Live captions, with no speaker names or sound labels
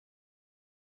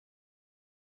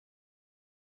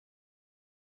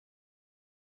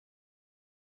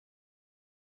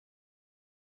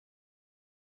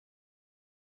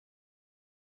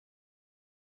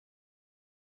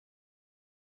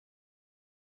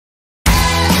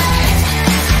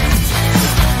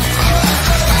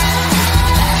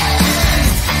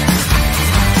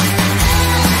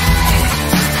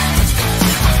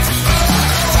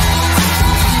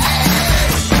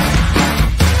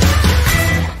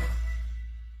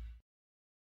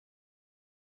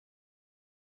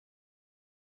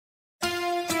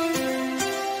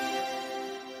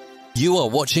You are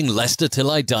watching Leicester Till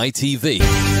I Die TV.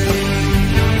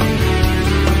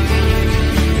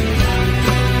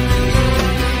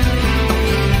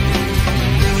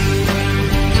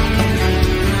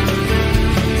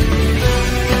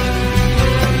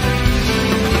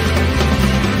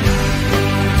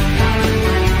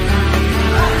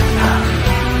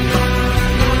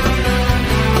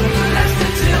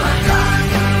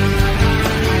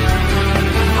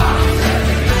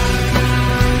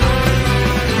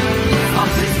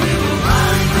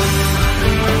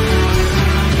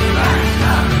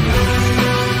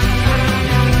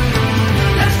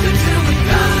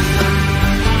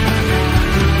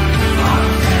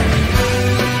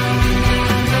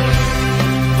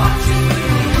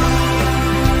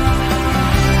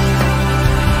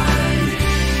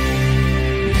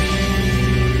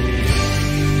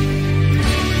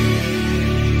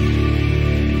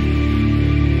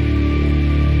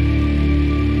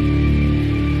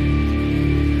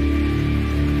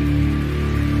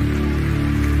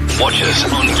 Watch us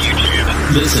on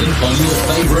YouTube. Listen on your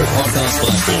favourite podcast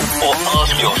platform. Or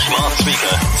ask your smart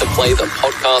speaker To play the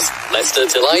podcast Leicester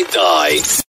Till I Die.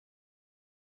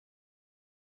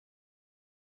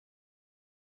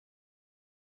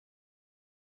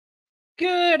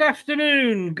 Good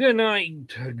afternoon, good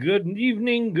night, good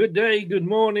evening, good day, good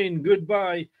morning,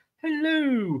 goodbye.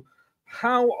 Hello.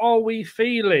 How are we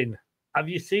feeling? Have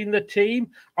you seen the team?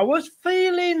 I was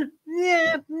feeling,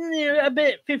 a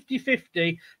bit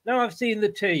 50-50. Now I've seen the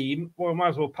team, well, I might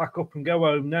as well pack up and go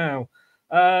home now.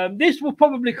 This will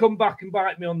probably come back and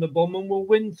bite me on the bum and we'll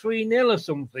win 3-0 or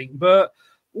something. But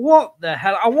what the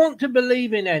hell? I want to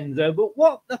believe in Enzo, but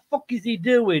what the fuck is he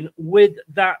doing with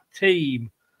that team?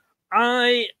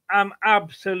 I am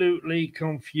absolutely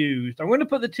confused. I'm going to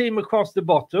put the team across the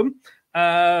bottom,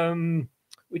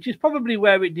 which is probably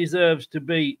where it deserves to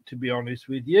be honest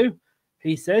with you.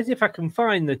 He says, if I can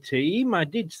find the team, I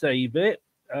did save it.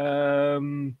 There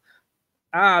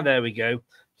we go.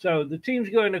 So the team's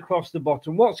going across the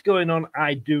bottom. What's going on?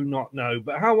 I do not know.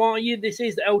 But how are you? This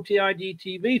is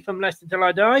LTiDtv from Leicester Till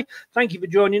I Die. Thank you for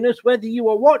joining us, whether you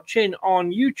are watching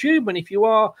on YouTube. And if you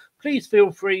are, please feel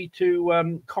free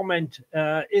to comment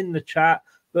in the chat.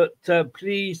 But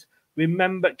please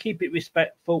remember, keep it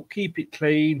respectful, keep it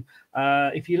clean.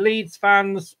 If you're Leeds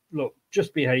fans, look,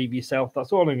 just behave yourself.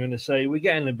 That's all I'm going to say. We're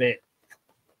getting a bit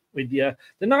with you.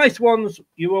 The nice ones,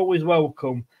 you're always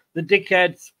welcome. The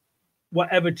dickheads,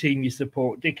 whatever team you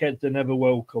support, dickheads are never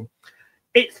welcome.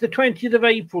 It's the 20th of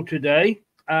April today.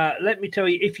 Let me tell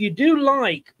you, if you do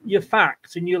like your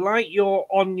facts and you like your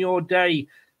on your day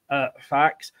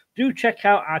facts, do check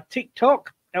out our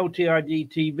TikTok,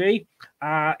 LTiDtv,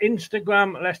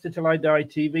 Instagram, Leicester Till I Die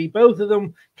TV. Both of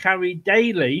them carry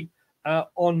daily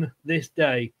on this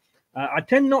day. I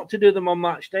tend not to do them on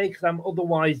Matchday because I'm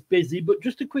otherwise busy, but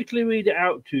just to quickly read it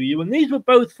out to you. And these were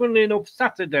both, funnily enough,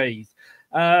 Saturdays.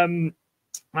 I'm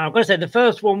going to say the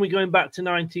first one, we're going back to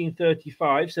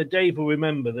 1935, so Dave will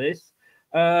remember this.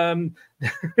 Sorry,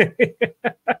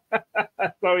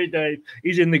 Dave.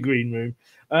 He's in the green room.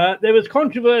 There was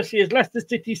controversy as Leicester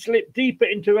City slipped deeper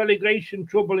into relegation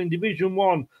trouble in Division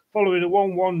 1 following a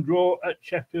 1-1 draw at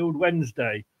Sheffield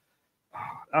Wednesday.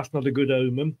 That's not a good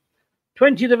omen.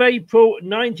 20th of April,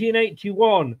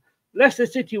 1981. Leicester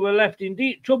City were left in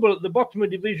deep trouble at the bottom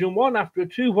of Division 1 after a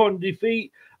 2-1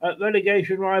 defeat at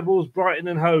relegation rivals Brighton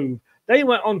and Hove. They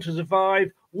went on to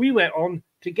survive. We went on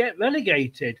to get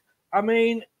relegated. I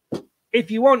mean,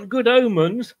 if you want good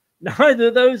omens, neither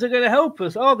of those are going to help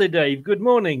us, are they, Dave? Good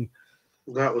morning.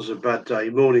 That was a bad day.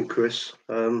 Morning, Chris.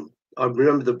 I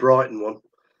remember the Brighton one.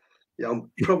 Yeah,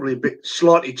 I'm probably a bit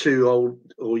slightly too old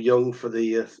or young for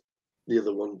the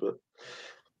other one, but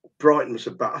Brighton was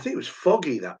about. I think it was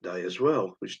foggy that day as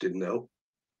well, which didn't help.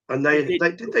 And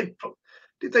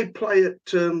did they play at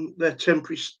their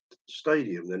temporary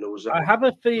stadium then, or was that? I have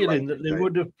a feeling that they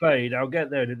would have played. I'll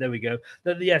get there. There we go.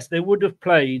 That yes, they would have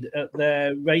played at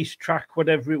their racetrack,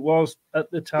 whatever it was at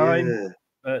the time. Yeah,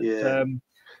 but, yeah.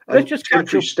 Let's just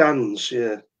temporary stands.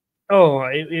 Yeah. Oh,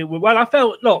 well, I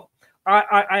felt. Look,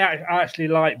 I actually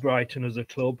like Brighton as a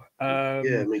club.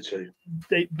 Yeah, me too.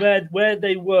 Where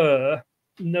they were,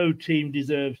 no team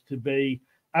deserves to be,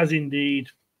 as indeed,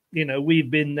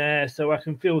 we've been there, so I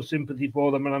can feel sympathy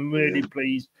for them, and I'm really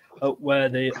pleased at where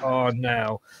they are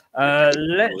now.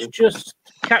 Let's just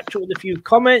catch up with a few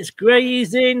comments. Gray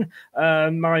is in,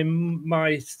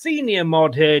 my senior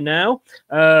mod here now.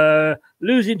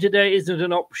 Losing today isn't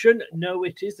an option. No,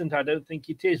 it isn't. I don't think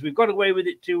it is. We've got away with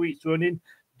it 2 weeks running.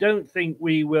 Don't think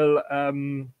we will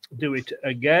do it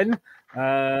again.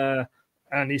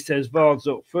 And he says Vard's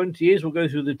up front. He is. We'll go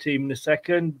through the team in a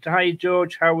second. Hi,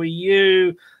 George. How are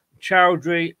you?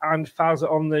 Chowdhury and Faz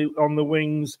on the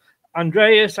wings.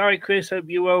 Andreas, hi Chris, hope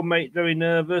you're well, mate. Very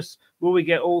nervous. Will we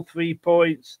get all 3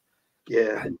 points?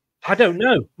 Yeah. I don't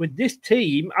know. With this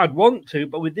team, I'd want to,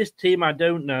 but with this team, I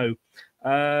don't know.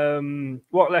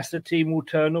 What Leicester team will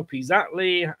turn up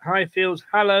exactly? Highfields,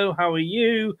 hello, how are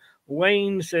you?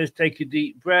 Wayne says, take a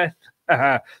deep breath.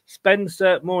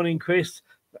 Spencer, morning, Chris.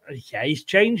 Yeah, he's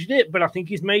changed it, but I think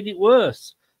he's made it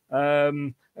worse. At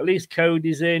least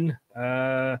Cody's in.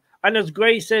 And as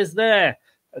Gray says there,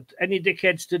 any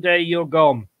dickheads today, you're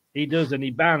gone. He does, and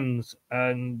he bans.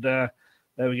 And there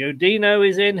we go. Dino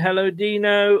is in. Hello,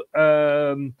 Dino.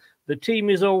 The team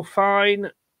is all fine.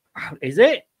 Is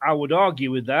it? I would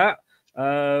argue with that.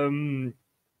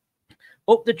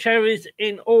 Up the cherries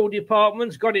in all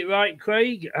departments. Got it right,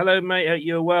 Craig. Hello, mate. Hope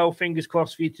you're well. Fingers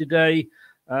crossed for you today.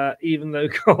 Even though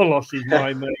Carlos is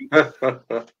my mate.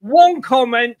 One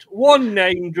comment, one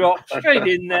name drop, straight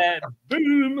in there.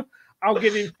 Boom. I'll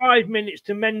give him 5 minutes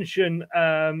to mention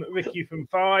Ricky from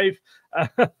 5.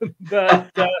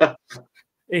 But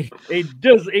he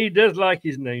does like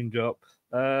his name drop.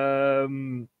 There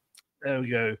we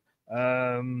go.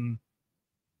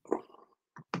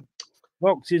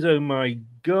 Boxes, oh my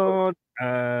God.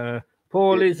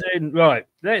 Paul is in. Right,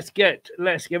 let's get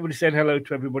everybody saying hello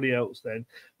to everybody else then.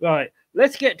 Right,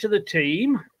 let's get to the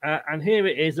team. And here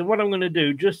it is. And what I'm going to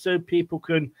do, just so people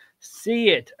can see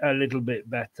it a little bit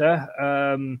better.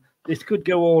 This could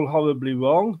go all horribly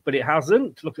wrong, but it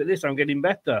hasn't. Look at this, I'm getting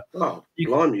better. Oh,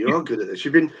 blimey, you are good at this.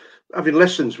 You've been having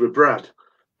lessons with Brad.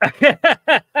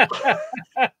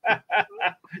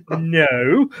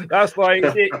 No, that's why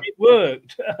it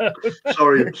worked.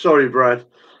 sorry, Brad.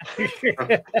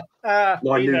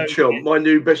 My new chum, my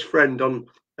new best friend on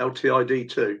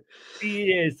LTiDtv.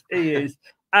 He is.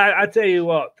 I tell you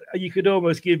what, you could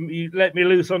almost let me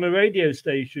loose on a radio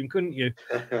station, couldn't you?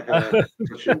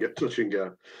 touch and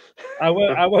go. I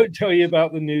won't tell you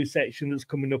about the news section that's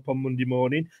coming up on Monday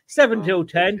morning, 7 till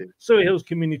 10. Surrey Hills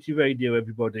Community Radio,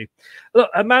 everybody. Look,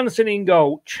 a Manson in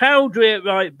goal, Chowdhury at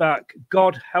right back.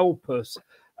 God help us.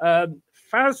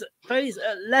 Faz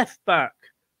at left back.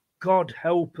 God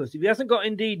help us. If he hasn't got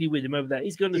Ndidi with him over there,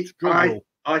 he's going to struggle.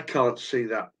 I can't see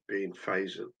that being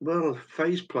Faze. Well,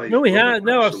 Faze plays. No, he has.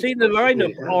 No, I've seen the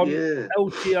lineup on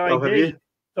LTiDtv.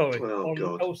 On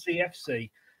God. LCFC,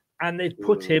 and they've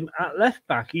put him at left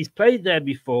back. He's played there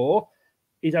before.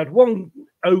 He's had one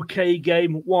okay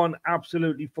game, one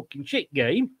absolutely fucking shit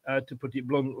game, to put it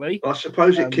bluntly. I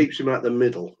suppose it keeps him at the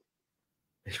middle,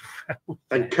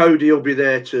 and Cody will be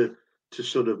there to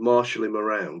sort of marshal him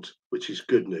around, which is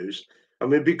good news. I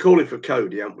mean, we've been calling for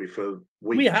Cody, haven't we, for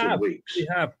weeks and weeks? We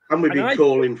have. And we've been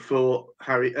calling for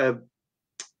Harry.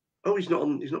 He's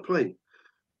not playing.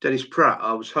 Dennis Pratt.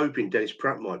 I was hoping Dennis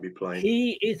Pratt might be playing.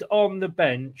 He is on the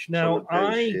bench. Now,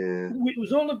 it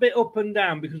was all a bit up and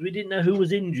down because we didn't know who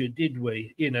was injured, did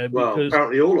we? Well,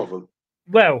 apparently all of them.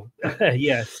 Well,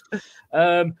 yes.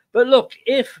 But look,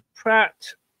 if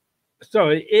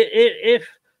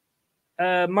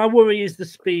my worry is the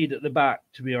speed at the back,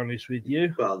 to be honest with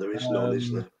you. Well, there is none,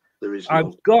 is there? There is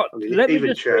none.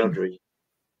 Even Chowdhury.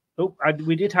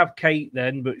 We did have Kate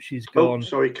then, but she's gone. Oh,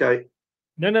 sorry, Kate.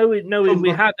 No, we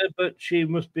had her, but she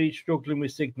must be struggling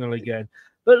with signal again.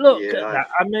 But look at that.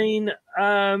 I mean,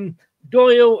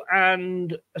 Doyle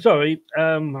and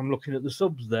I'm looking at the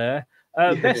subs there.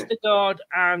 Vestergaard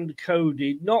and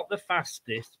Cody, not the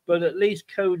fastest, but at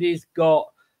least Cody's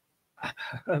got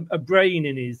a brain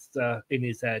in his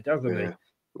head, hasn't he?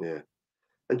 Yeah.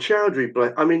 And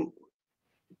Chowdhury, I mean,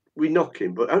 we knock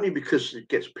him, but only because he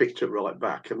gets picked at right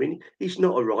back. I mean, he's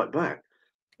not a right back.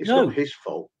 It's not his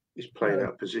fault. He's playing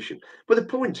out of position. But the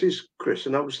point is, Chris,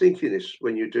 and I was thinking this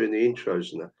when you're doing the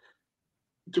intros and that,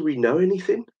 do we know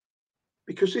anything?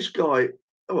 Because this guy,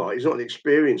 he's not an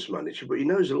experienced manager, but he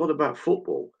knows a lot about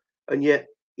football, and yet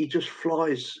he just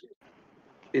flies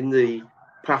in the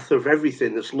path of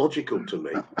everything that's logical to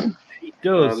me. He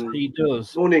does. He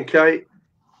does. Morning, Kate.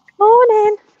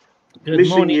 Morning. Good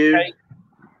morning, you. Kate.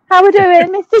 How are we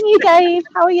doing? Missing you, Dave.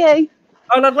 How are you?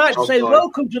 And I'd like to say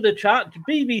welcome to the chat to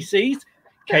BBC's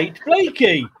Kate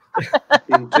Blakey.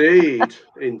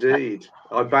 Indeed.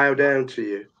 I bow down to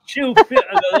you. She'll fit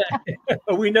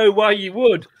we know why you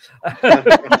would.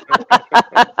 It's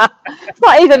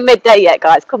not even midday yet,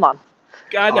 guys. Come on.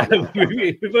 I know.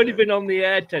 We've only been on the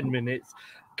air 10 minutes.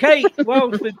 Kate,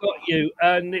 whilst we've got you,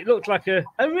 and it looks like a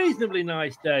reasonably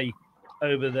nice day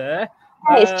over there.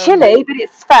 It's chilly, but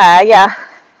it's fair, yeah.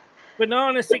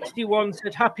 Banana61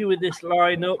 said, happy with this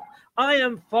lineup. I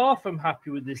am far from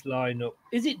happy with this lineup.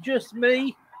 Is it just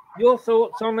me? Your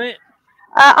thoughts on it?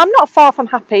 I'm not far from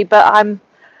happy, but I'm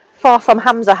far from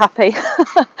Hamza happy.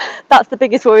 That's the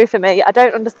biggest worry for me. I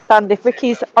don't understand if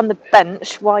Ricky's on the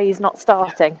bench, why he's not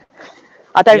starting.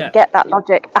 I don't get that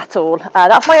logic at all.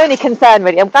 That's my only concern,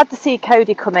 really. I'm glad to see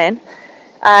Cody come in.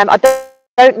 I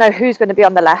don't know who's going to be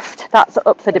on the left. That's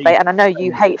up for debate. And I know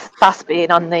you hate Fast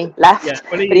being on the left,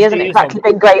 but he hasn't exactly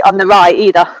been great on the right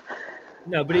either.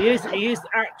 No, but he is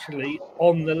actually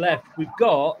on the left. We've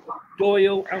got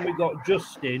Doyle and we've got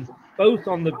Justin, both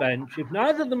on the bench. If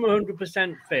neither of them are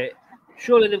 100% fit,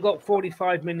 surely they've got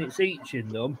 45 minutes each in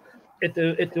them. If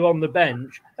they're on the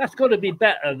bench, that's got to be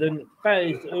better than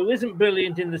Faze, who isn't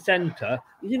brilliant in the centre.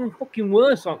 He's even fucking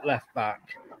worse on left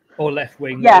back or left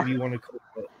wing, whatever you want to call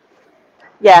it.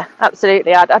 Yeah,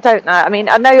 absolutely. I don't know. I mean,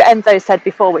 I know Enzo said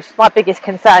before, which is my biggest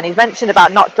concern. He's mentioned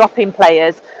about not dropping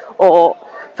players or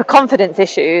for confidence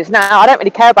issues. Now, I don't really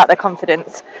care about their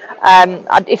confidence.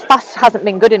 If Fast hasn't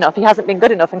been good enough, he hasn't been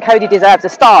good enough, and Cody deserves a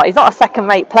start. He's not a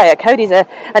second-rate player. Cody's a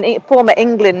former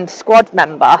England squad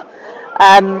member.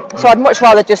 So I'd much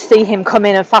rather just see him come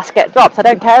in and Fast get dropped. I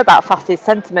don't care about Fast's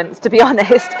sentiments, to be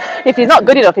honest. If he's not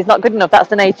good enough, he's not good enough. That's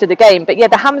the nature of the game. But yeah,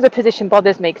 the Hamza position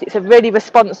bothers me because it's a really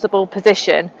responsible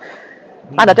position,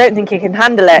 and I don't think he can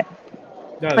handle it.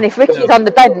 No, and if Ricky's on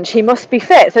the bench, he must be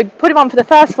fit. So put him on for the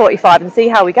first 45 and see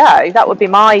how we go. That would be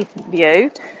my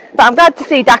view. But I'm glad to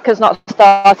see Daka's not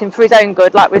starting for his own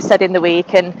good, like we've said in the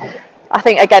week. And I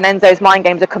think, again, Enzo's mind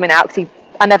games are coming out because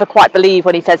I never quite believe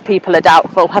when he says people are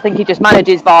doubtful. I think he just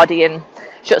manages Vardy and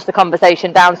shuts the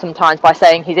conversation down sometimes by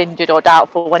saying he's injured or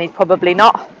doubtful when he's probably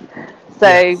not.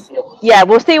 So, yeah,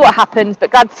 we'll see what happens.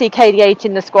 But glad to see KDH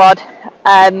in the squad.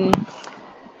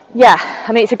 Yeah,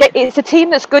 I mean, it's a team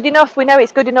that's good enough. We know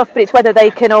it's good enough, but it's whether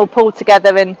they can all pull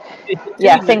together and,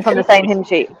 sing from the same hymn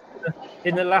sheet.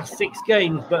 In the last 6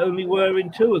 games, but only were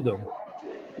in 2 of them.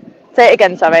 Say it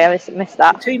again, sorry, I missed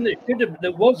that. A team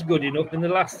that was good enough in the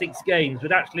last 6 games,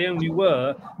 but actually only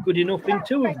were good enough in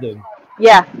 2 of them.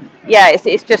 Yeah,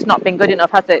 it's just not been good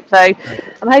enough, has it? So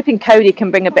I'm hoping Cody can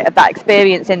bring a bit of that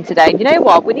experience in today. And you know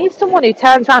what? We need someone who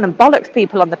turns around and bollocks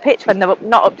people on the pitch when they're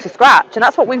not up to scratch. And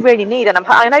that's what we really need. And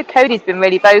I know Cody's been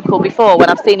really vocal before when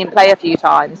I've seen him play a few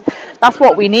times. That's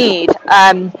what we need.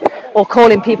 Or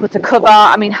calling people to cover.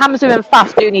 I mean, Hamza and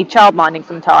Fast do need childminding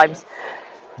sometimes.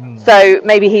 So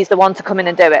maybe he's the one to come in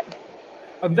and do it.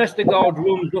 And Vestergaard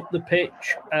runs up the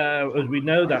pitch. As we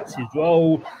know, that's his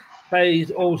role.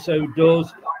 Faze also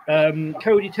does.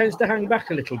 Cody tends to hang back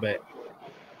a little bit.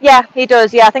 Yeah, he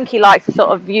does. Yeah, I think he likes to sort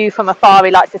of view from afar.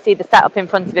 He likes to see the setup in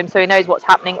front of him so he knows what's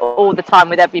happening all the time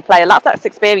with every player. That's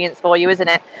experience for you, isn't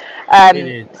it? It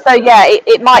is. So, yeah,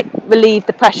 it might relieve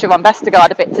the pressure on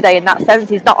Vestergaard a bit today in that sense.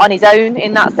 He's not on his own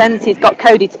in that sense. He's got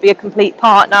Cody to be a complete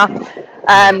partner.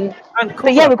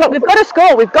 But, yeah, we've got to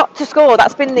score. We've got to score.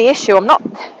 That's been the issue.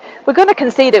 We're going to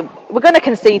concede it. We're going to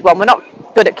concede one. We're not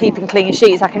good at keeping clean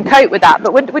sheets. I can cope with that.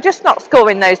 But we're just not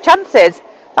scoring those chances.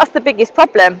 That's the biggest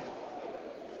problem.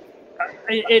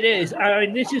 It is. I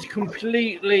mean, this is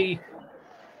completely...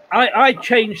 I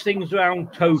changed things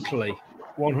around totally,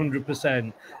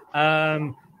 100%.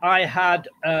 I had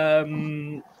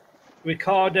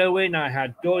Ricardo in, I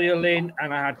had Doyle in,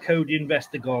 and I had Cody and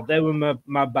Vestergaard. They were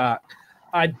my back.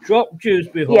 I dropped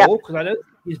Dewsbury Hall because I don't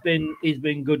think he's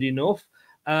been good enough.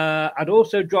 I'd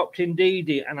also dropped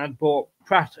LTiDtv and I'd bought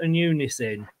Pratt and Eunice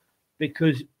in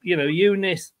because, you know,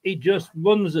 Eunice, he just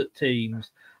runs at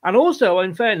teams. And also,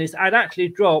 in fairness, I'd actually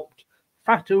dropped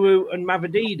Fatawu and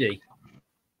Mavididi.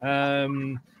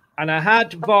 And I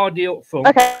had Vardy up front,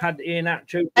 had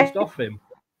Iheanacho just off him.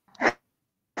 Have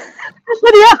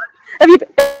you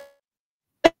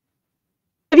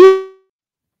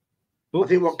I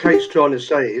think what Kate's trying to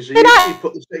say is he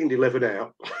put the second 11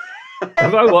 out.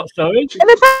 Have I what, sorry?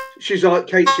 She's like,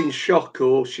 Kate's in shock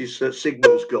or she's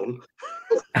signal's gone.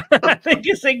 I think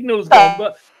your signal's gone,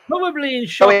 but probably in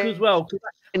shock as well. Because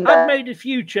I've made a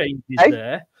few changes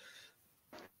there.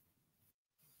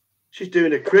 She's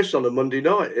doing a Chris on a Monday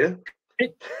night,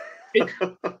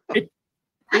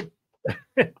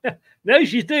 No,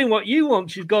 she's doing what you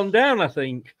want. She's gone down, I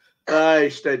think. Hey,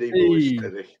 steady, boys,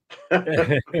 steady.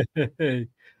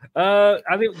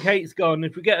 I think Kate's gone.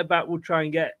 If we get her back, we'll try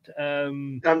and get...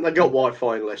 they got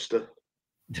Wi-Fi in Leicester.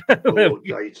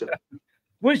 Data.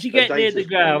 Once you get near the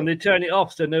ground, they turn it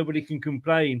off so nobody can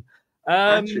complain.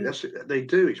 Actually, they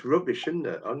do. It's rubbish, isn't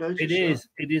it? I noticed it is.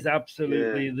 It is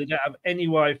absolutely. Yeah. They don't have any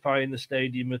Wi-Fi in the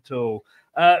stadium at all.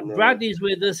 Bradley's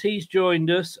with us. He's joined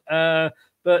us.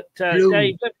 But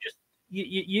Dave, just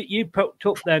you poked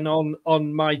up then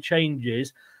on my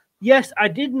changes. Yes, I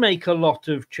did make a lot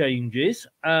of changes,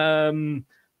 but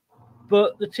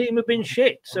the team have been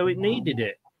shit, so it needed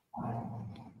it.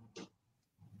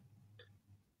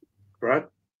 Brad?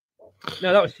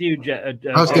 No, that was huge. I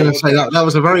was going to say that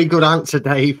was a very good answer,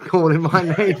 Dave, calling my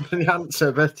name for the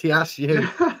answer, but he asked you.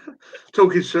 I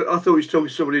thought he was talking to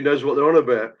somebody who knows what they're on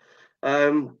about.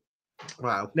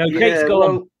 Wow. No, Kate's gone.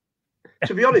 Well,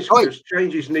 to be honest, Chris,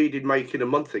 changes needed making a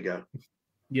month ago.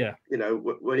 Yeah. You know,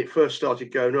 when it first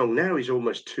started going wrong, now is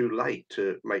almost too late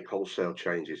to make wholesale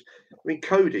changes. I mean,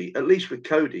 Cody, at least with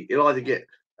Cody, he'll either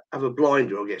have a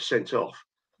blinder or get sent off,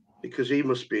 because he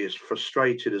must be as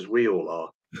frustrated as we all are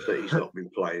that he's not been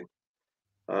playing.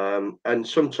 And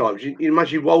sometimes you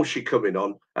imagine Walshy coming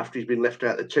on after he's been left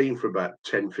out of the team for about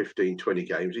 10, 15, 20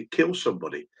 games. He kills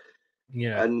somebody.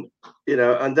 Yeah. And, you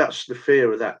know, and that's the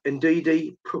fear of that.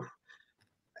 Ndidi,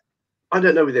 I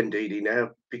don't know with Ndidi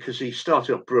now, because he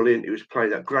started off brilliant. He was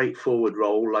playing that great forward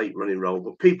role, late running role,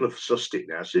 but people have sussed it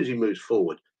now. As soon as he moves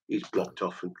forward, he's blocked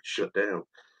off and shut down.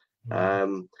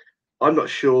 I'm not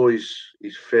sure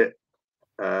he's fit.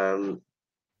 I'm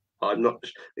not.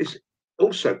 It's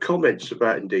also comments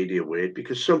about Ndidi are weird,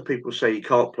 because some people say he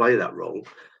can't play that role,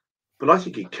 but I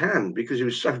think he can, because he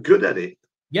was so good at it.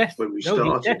 Yes, when we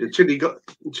started, until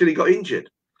he got injured.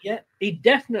 Yeah, he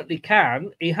definitely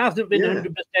can. He hasn't been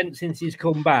 100% since he's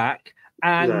come back,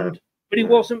 but he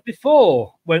wasn't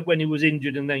before when he was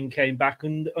injured and then came back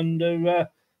under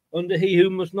he who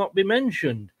must not be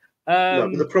mentioned. No,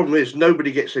 but the problem is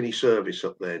nobody gets any service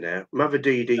up there now.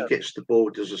 Mavididi gets the ball,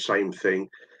 does the same thing.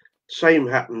 Same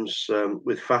happens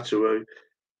with Fatawu.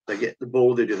 They get the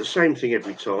ball, they do the same thing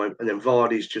every time, and then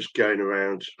Vardy's just going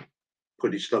around,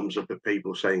 put his thumbs up at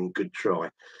people saying good try.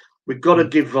 We've got to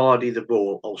give Vardy the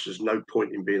ball, else there's no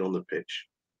point in being on the pitch.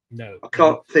 No, I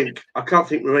can't think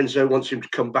Lorenzo wants him to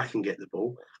come back and get the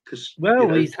ball, because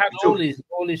he's had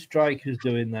all his strikers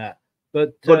doing that,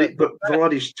 but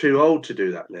Vardy's too old to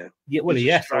do that now. Yeah, well,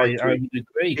 yes, I would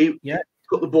agree.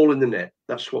 Got the ball in the net.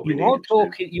 That's what we need.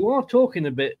 You are talking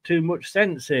a bit too much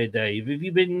sense here, Dave. Have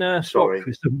you been swapped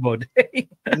with somebody?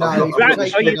 No,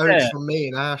 from me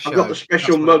in our show. I've got the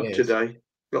special mug today.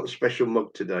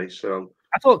 So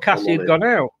I thought Cassie had gone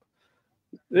out.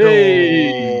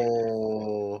 Hey.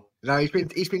 No,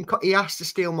 he asked to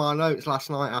steal my notes last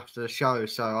night after the show.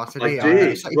 So I said,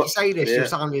 if you say this, you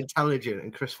sound intelligent,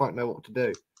 and Chris won't know what to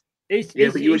do. But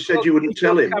you said you wouldn't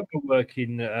tell him.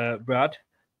 Working, Brad.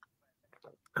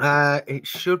 It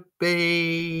should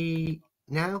be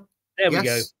now. There we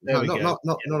go.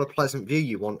 Not a pleasant view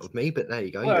you want of me, but there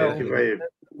you go. Well, you're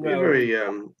very I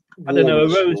don't know,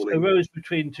 a rose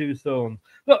between two thorns.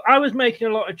 Look, I was making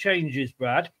a lot of changes,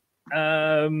 Brad.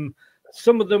 Some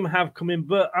of them have come in,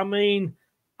 but I mean,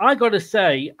 I got to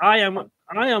say, I am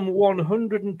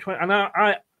 120, and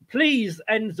I please,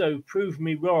 Enzo, prove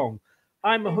me wrong.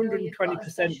 I'm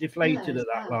 120% deflated at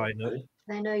that lineup.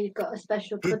 I know you've got a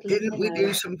special. Didn't we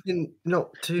do something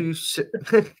not too?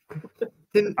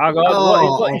 I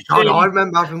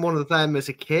remember having one of them as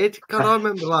a kid. God, I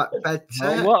remember like bed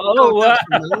set.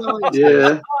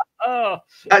 Yeah.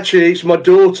 Actually, it's my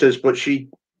daughter's, but she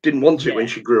didn't want it when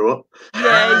she grew up.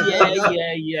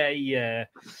 Yeah.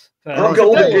 I've got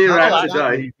all the gear out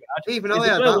today. Even I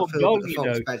had that for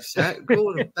the bed set.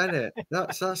 Gordon Bennett.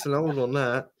 That's an old one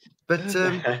there. But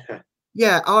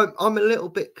yeah, I'm a little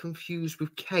bit confused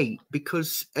with Kate,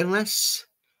 because unless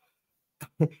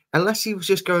he was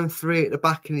just going 3 at the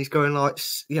back and he's going like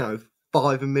 5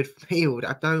 in midfield,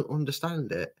 I don't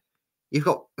understand it. You've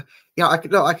got I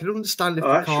could understand if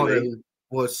Ricardo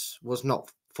was not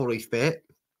fully fit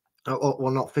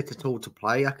or not fit at all to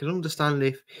play. I could understand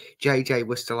if JJ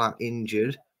was still out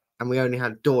injured and we only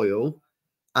had Doyle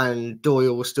and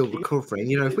Doyle was still recovering.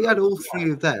 If we had all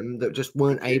 3 of them that just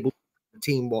weren't able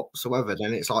team whatsoever,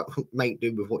 then it's like make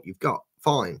do with what you've got,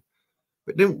 fine.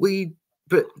 But they're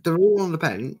all on the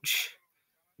bench.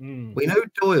 We know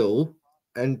Doyle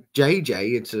and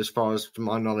JJ, as far as to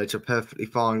my knowledge, are perfectly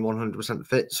fine, 100%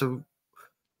 fit. So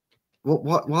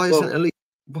why isn't at least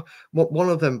one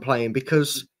of them playing?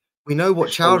 Because we know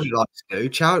what Chowdhury likes to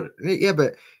do.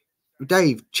 But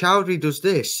Dave, Chowdhury does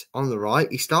this on the right.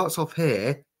 He starts off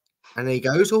here and he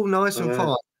goes all nice and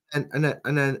fine, and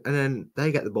then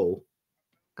they get the ball.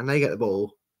 And they get the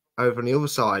ball over on the other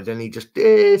side, and he just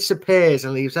disappears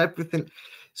and leaves everything.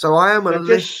 So I am a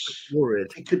little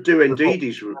worried. He could do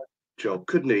Ndidi's job,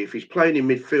 couldn't he? If he's playing in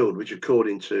midfield, which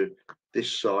according to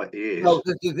this site he is. Well,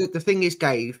 the thing is,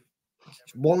 Dave,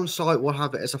 one site will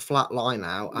have it as a flat line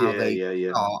out, and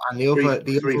the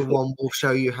other one will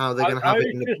show you how they're going to have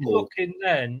it in the ball. I was just looking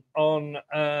then on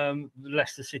the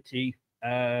Leicester City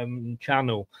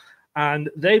channel,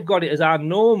 and they've got it as our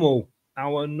normal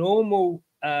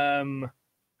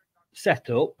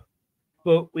setup,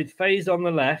 but with Faze on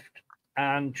the left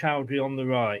and Chowdhury on the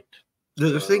right.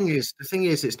 The thing is,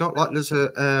 it's not like there's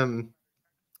a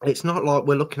it's not like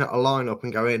we're looking at a lineup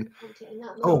and going,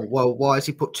 oh well, why has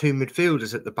he put 2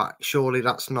 midfielders at the back? Surely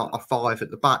that's not a 5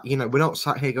 at the back. You know, we're not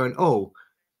sat here going, oh,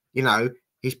 you know,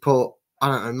 he's put, I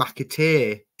don't know,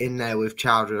 McAteer in there with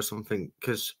Chowdhury or something,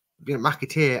 because you know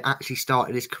McAteer actually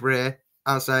started his career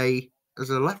as a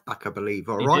left back, I believe,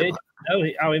 or right back. No,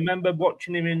 I remember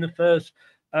watching him in the first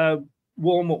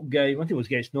warm-up game. I think it was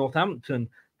against Northampton,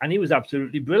 and he was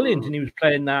absolutely brilliant, and he was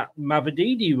playing that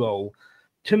LTiDtv role.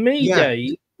 To me,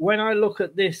 Dave, when I look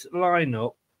at this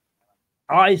lineup,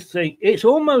 I think it's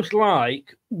almost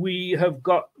like we have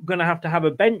going to have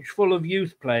a bench full of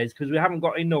youth players because we haven't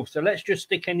got enough. So let's just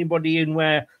stick anybody in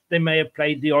where they may have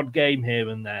played the odd game here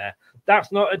and there.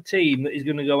 That's not a team that is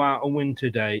going to go out and win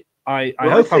today. I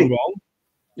hope I'm wrong.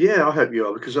 Yeah, I hope you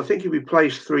are, because I think if we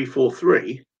plays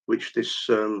 3-4-3, which this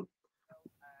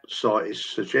site is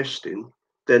suggesting,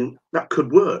 then that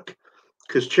could work.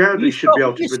 Because Chowdhury should be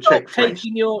able to protect face.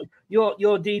 Taking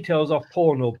your details off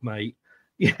Pornhub, mate.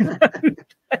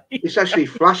 It's actually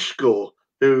Flash Score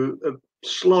who are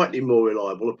slightly more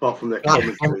reliable, apart from their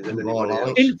commentary, than anyone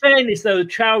else. In fairness, though,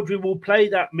 Chowdhury will play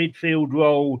that midfield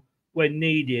role when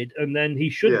needed, and then he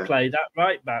should play that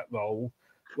right back role.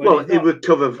 Well, it would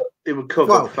cover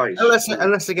face.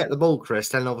 Unless they get the ball, Chris,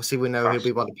 then obviously we know he'll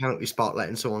be by the penalty spot,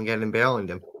 letting someone get in behind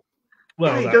him.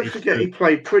 Well, don't forget, he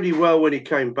played pretty well when he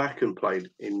came back and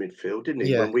played in midfield, didn't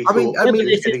he? Yeah. When we I mean,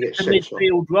 this isn't a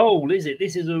midfield role, is it?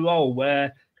 This is a role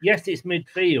where, yes, it's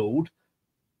midfield,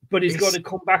 but he's got to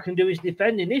come back and do his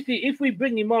defending. If we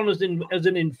bring him on as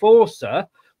an enforcer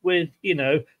with, you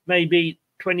know, maybe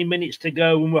 20 minutes to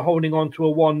go and we're holding on to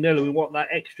a 1-0 and we want that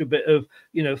extra bit of,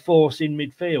 you know, force in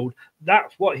midfield,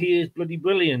 that's what he is bloody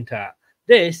brilliant at.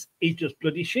 This he's just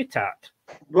bloody shit at.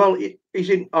 Well, he's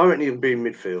in. I reckon he'll be in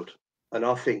midfield. And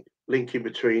I think linking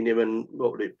between him and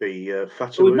what would it be?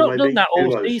 Fatima, we've not done that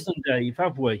all season, Dave,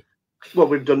 have we? Well,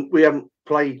 we haven't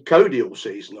played Cody all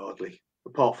season hardly,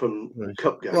 apart from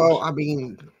cup games. Well, I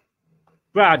mean,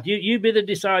 Brad, you be the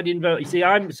deciding vote. You see,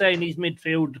 I'm saying he's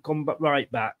midfield to come right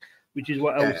back, which is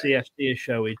what LCFC is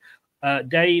showing.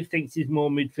 Dave thinks he's more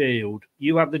midfield.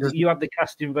 You have the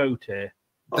casting vote here.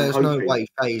 There's no way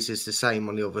FaZe is the same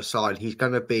on the other side. He's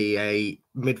going to be a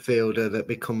midfielder that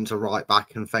becomes a right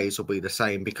back, and FaZe will be the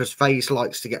same because FaZe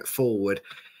likes to get forward.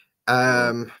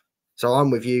 So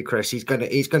I'm with you, Chris. He's going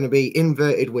to be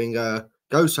inverted winger,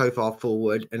 go so far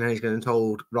forward, and then he's going to be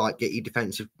told, right, get your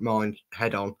defensive mind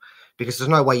head on, because there's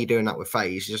no way you're doing that with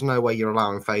FaZe. There's no way you're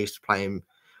allowing FaZe to play him.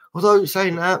 Although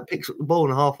saying that, picks up the ball in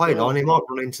the halfway line, he might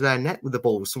run into their net with the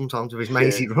ball sometimes with his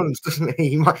mazy runs, doesn't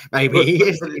he? Maybe he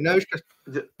is. Who knows?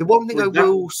 The one thing I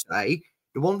will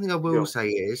say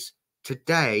is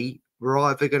today we're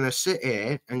either going to sit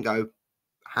here and go,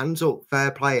 hands up,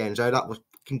 fair play, Enzo, that was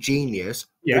genius.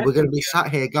 Yeah. Or we're going to be sat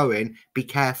here going, be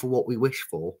careful what we wish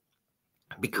for.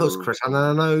 Because Chris, and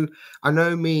I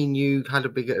know me and you had a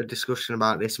bigger discussion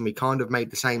about this, and we kind of made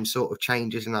the same sort of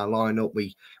changes in our lineup.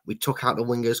 We took out the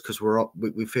wingers because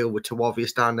we feel we're too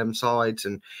obvious down them sides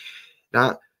and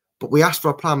that. But we asked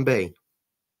for a plan B.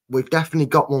 We've definitely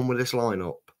got one with this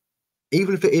lineup,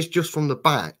 even if it is just from the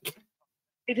back.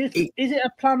 Is it a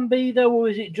plan B though, or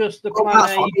is it just the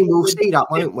plan A? We'll see that,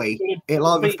 won't we? It'll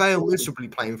either fail miserably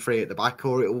playing 3 at the back,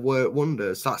 or it'll work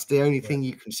wonders. That's the only thing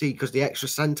you can see, because the extra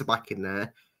centre back in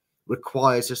there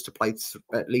requires us to play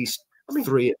at least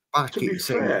 3 at the back. To be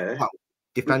fair,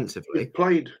 defensively,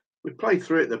 we played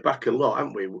 3 at the back a lot,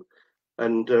 haven't we?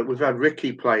 And we've had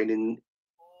Ricky playing in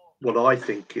what I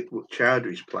think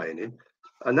Chowdhury's playing in.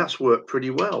 And that's worked pretty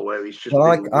well, where he's just. Well,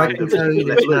 I can tell you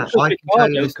this now. I can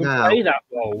tell you this now.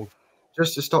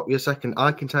 Just to stop you a second,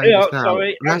 I can tell you this now.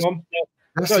 Sorry, hang on.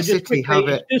 Leicester City have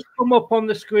it. Just come up on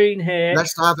the screen here.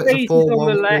 Let's have it. On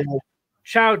the left.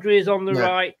 Chowdhury is on the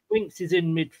right. Winks is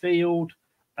in midfield.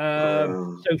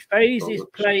 So FaZe is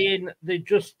playing the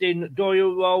Justin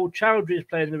Doyle role. Chowdhury is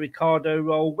playing the Ricardo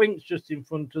role. Winks just in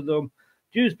front of them.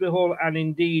 Dewsbury Hall and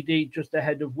Ndidi just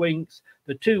ahead of Winks,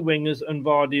 the 2 wingers and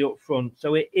Vardy up front.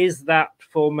 So it is that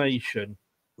formation.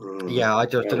 Yeah,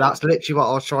 that's literally what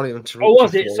I was trying to. Oh,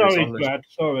 was it? Sorry, Brad.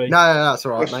 Sorry. No, that's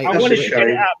all right, mate. I wanted to get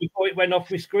it out before it went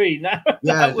off my screen.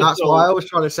 Yeah, that's why I was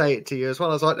trying to say it to you as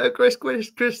well. I was like, no, Chris,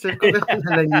 and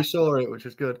then you saw it, which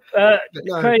was good.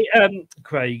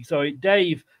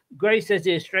 Dave. Gray says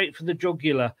here, straight for the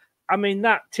jugular. I mean,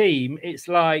 that team, it's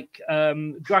like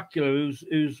Dracula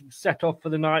who's set off for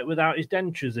the night without his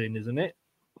dentures in, isn't it?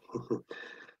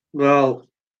 Well,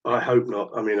 I hope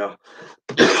not. I mean,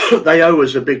 they owe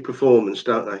us a big performance,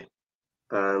 don't they?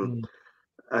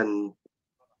 And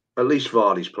at least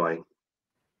Vardy's playing.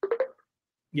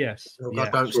 Yes. Oh, Yeah.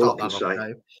 God, don't That's all start I that can off, say.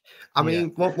 Dave. I mean,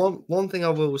 one thing I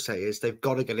will say is they've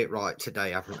got to get it right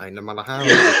today, haven't they? No matter how good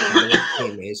the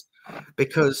team is,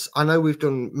 because I know we've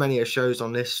done many a shows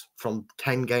on this. From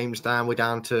 10 games down, we're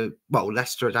down to, well,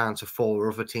 Leicester are down to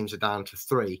 4, other teams are down to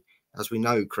 3, as we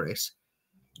know, Chris.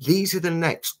 These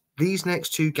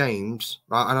next 2 games,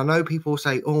 right? And I know people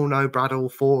say, "Oh no, Brad, all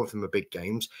 4 of them are big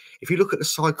games." If you look at the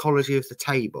psychology of the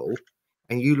table,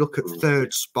 and you look at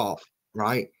 3rd spot,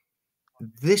 right?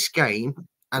 This game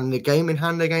and the game in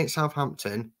hand against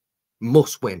Southampton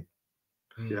must win.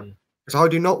 Yeah. Because I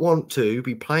do not want to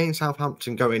be playing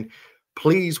Southampton going,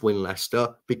 please win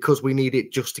Leicester, because we need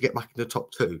it just to get back in the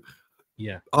top 2.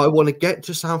 Yeah. I want to get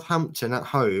to Southampton at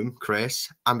home, Chris,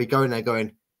 and be going there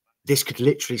going, this could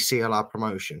literally seal our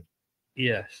promotion.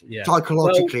 Yes. Yeah.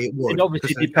 Psychologically, it would. It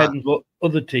obviously depends what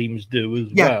other teams do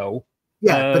as well.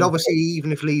 Yeah, but obviously,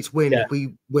 even if Leeds win, yeah. if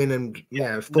we win and 4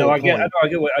 no, I points. I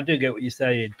do get what you're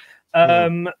saying. I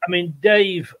mean,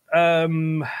 Dave, I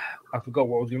forgot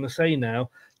what I was going to say now.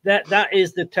 That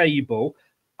is the table.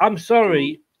 I'm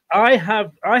sorry, I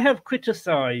have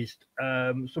criticised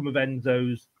some of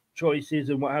Enzo's choices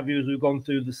and what have you as we've gone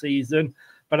through the season.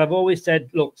 But I've always said,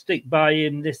 look, stick by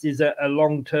him. This is a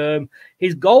long term.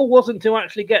 His goal wasn't to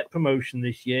actually get promotion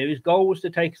this year. His goal was to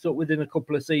take us up within a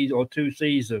couple of seasons or 2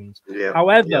 seasons. Yeah.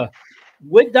 However,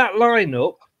 with that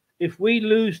lineup, if we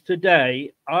lose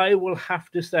today, I will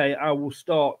have to say I will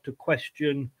start to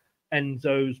question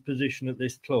Enzo's position at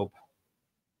this club.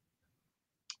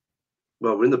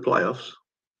 Well, we're in the playoffs.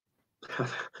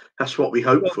 That's what we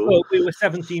hope for. Well, we were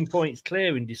 17 points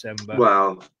clear in December.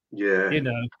 Well, yeah. You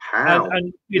know, how?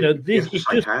 And you know, this is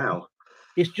just how.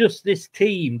 It's just this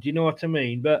team. Do you know what I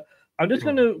mean? But I'm just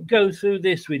going to go through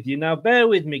this with you now. Bear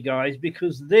with me, guys,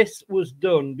 because this was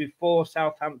done before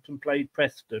Southampton played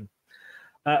Preston.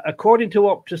 According to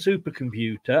Opta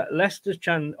Supercomputer, Leicester's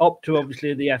Opta,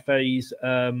 obviously the FA's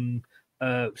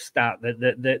stat.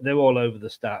 They're all over the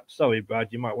stats. Sorry, Brad,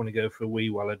 you might want to go for a wee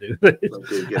while I do this.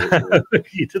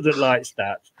 He doesn't like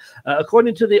stats.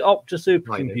 According to the Opta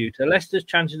Supercomputer, Leicester's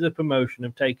chances of promotion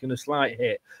have taken a slight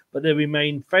hit, but they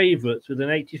remain favourites with an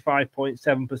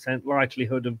 85.7%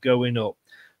 likelihood of going up.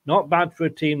 Not bad for a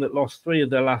team that lost 3 of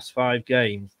their last 5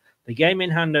 games. The game in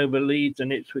hand over Leeds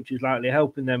and Ipswich is likely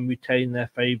helping them retain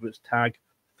their favourites tag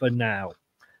for now.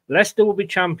 Leicester will be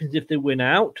champions if they win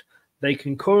out. They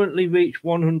can currently reach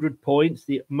 100 points,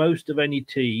 the most of any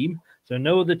team. So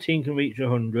no other team can reach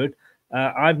 100.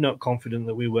 I'm not confident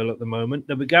that we will at the moment.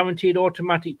 They'll be guaranteed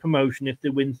automatic promotion if they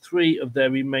win 3 of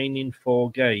their remaining 4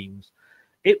 games.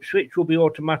 Ipswich will be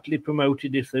automatically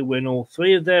promoted if they win all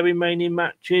 3 of their remaining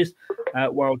matches,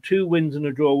 while 2 wins and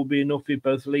a draw will be enough if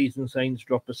both Leeds and Saints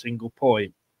drop a single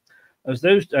point. As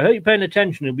those, I hope you're paying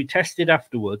attention, it'll be tested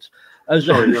afterwards.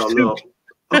 Sorry, no, I'm not.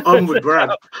 I'm with Brad.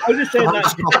 I'm just saying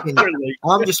that.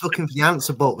 I'm just looking for the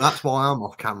answer book. That's why I'm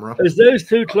off camera. As those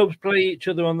 2 clubs play each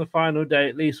other on the final day,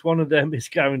 at least one of them is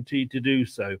guaranteed to do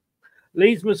so.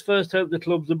 Leeds must first hope the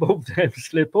clubs above them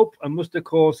slip up and must, of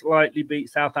course, likely beat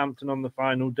Southampton on the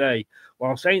final day,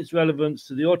 while Saints' relevance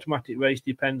to the automatic race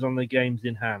depends on the games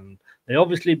in hand. They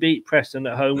obviously beat Preston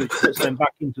at home, which puts them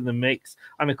back into the mix.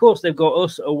 And, of course, they've got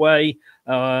us away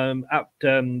at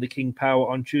the King Power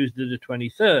on Tuesday the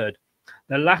 23rd.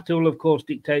 The latter will, of course,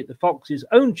 dictate the Foxes'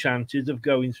 own chances of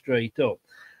going straight up.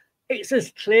 It's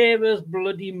as clear as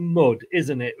bloody mud,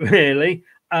 isn't it, really?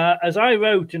 As I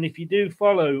wrote, and if you do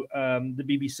follow the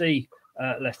BBC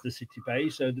Leicester City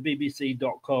page, so the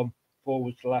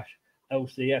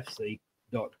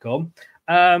bbc.com/LCFC.com,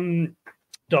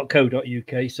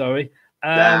 .co.uk, sorry.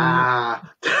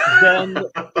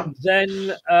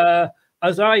 Then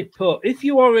as I put, if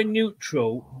you are a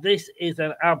neutral, this is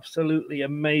an absolutely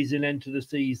amazing end to the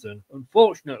season.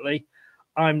 Unfortunately,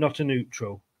 I'm not a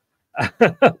neutral.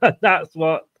 That's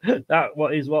what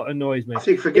annoys me. I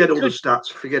think forget all the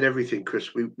stats, forget everything,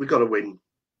 Chris. We got to win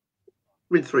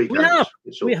 3 games.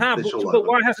 We have, but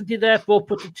why hasn't he therefore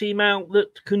put a team out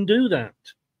that can do that?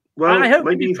 Well, I hope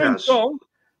maybe he has. Wrong.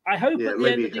 I hope at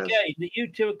the end of the game that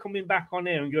you 2 are coming back on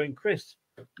here and going, Chris,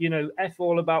 you know, F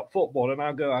all about football, and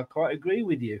I'll go, I quite agree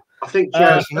with you. I think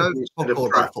Chowdhury's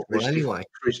about football anyway.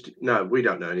 No, we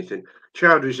don't know anything.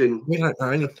 Chowdhury's in. We don't know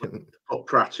anything. Put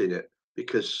Pratt in it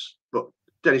because, but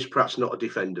Dennis Pratt's not a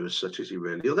defender as such, is he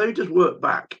really? Although he does work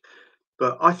back,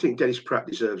 but I think Dennis Pratt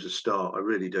deserves a start. I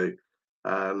really do.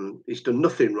 He's done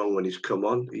nothing wrong when he's come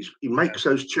on. He makes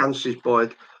those chances by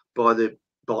the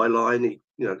byline.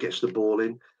 He gets the ball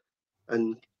in,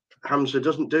 and Hamza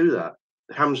doesn't do that.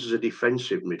 Hamza's a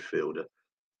defensive midfielder.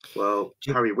 Well,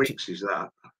 Harry Winks is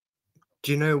that.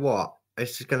 Do you know what?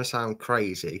 This is going to sound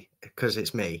crazy because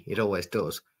it's me. It always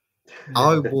does.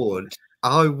 I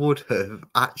would have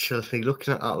actually,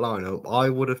 looking at that lineup, I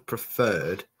would have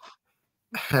preferred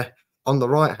on the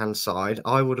right hand side,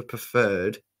 I would have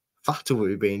preferred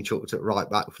Fatawu being chucked at right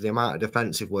back for the amount of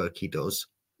defensive work he does.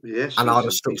 Yes, and I'd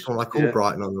have stuck someone like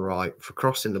Albrighton on the right for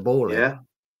crossing the ball in. Yeah.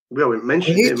 We haven't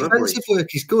mentioned him, his defensive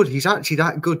work is good. He's actually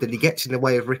that good that he gets in the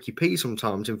way of Ricky P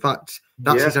sometimes. In fact,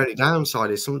 that's his only downside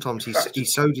is sometimes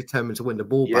he's so determined to win the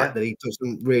ball back that he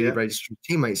doesn't really register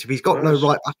teammates. If he's got no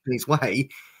right back in his way,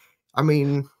 I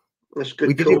mean, that's good.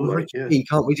 We did it with Ricky P.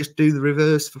 Can't we just do the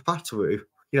reverse for Fatawu?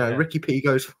 You know, Ricky P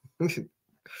goes.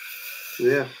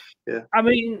 Yeah. I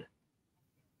mean,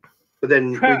 but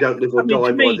then we don't live or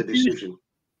die by the decision.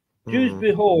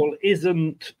 Dewsbury Hall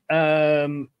isn't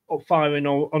firing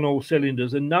on all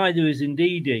cylinders, and neither is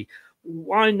Ndidi.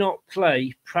 Why not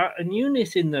play Pratt and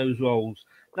Eunice in those roles?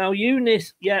 Now,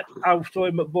 Eunice, I saw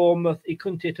him at Bournemouth. He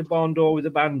couldn't hit a barn door with a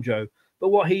banjo. But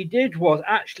what he did was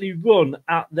actually run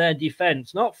at their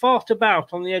defence, not fart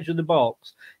about on the edge of the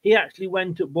box. He actually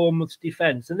went at Bournemouth's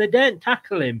defence, and they didn't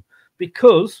tackle him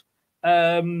because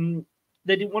they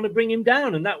didn't want to bring him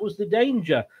down, and that was the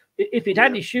danger. If he'd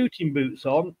had his shooting boots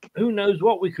on, who knows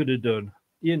what we could have done,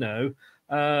 you know.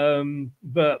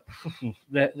 But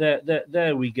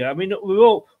there we go. I mean, we're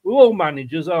all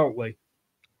managers, aren't we?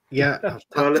 Yeah.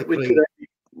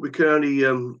 we can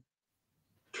only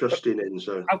trust in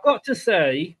Enzo. I've got to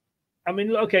say, I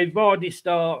mean, okay, Vardy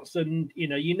starts, and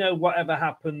you know, whatever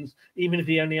happens, even if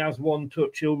he only has one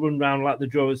touch, he'll run around like the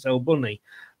Duracell bunny.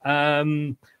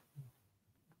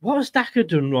 What has Daka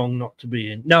done wrong not to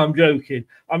be in? No, I'm joking.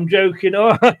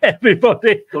 Oh,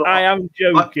 everybody, well, I am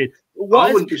joking.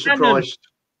 I wouldn't be surprised.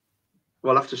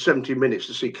 Well, after 70 minutes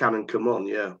to see Cannon come on,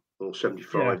 or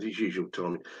 75, his usual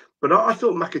timing. But I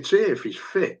thought McAteer, if he's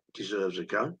fit, deserves a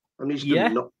go. And he's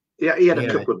done he had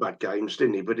a couple of bad games,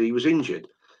 didn't he? But he was injured.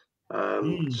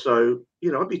 So,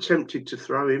 I'd be tempted to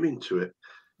throw him into it.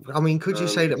 I mean, could you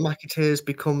say that McAteer's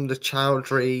become the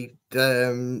Chowdhury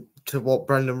to what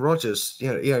Brendan Rodgers,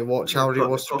 what Chowdhury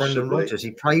was to Brendan Rodgers? He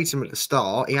praised him at the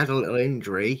start. He had a little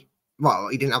injury. Well,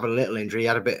 he didn't have a little injury. He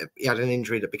had an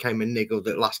injury that became a niggle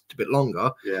that lasted a bit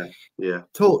longer. Yeah.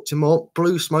 Talked him up,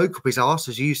 blew smoke up his arse,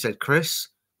 as you said, Chris.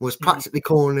 Was practically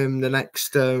calling him the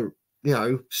next,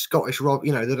 Scottish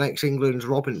the next England's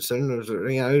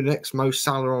Robinson, next Mo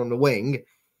Salah on the wing.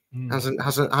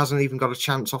 Hasn't even got a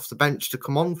chance off the bench to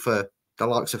come on for the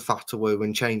likes of Fatawu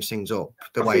and change things up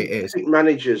the way it is. I think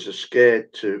managers are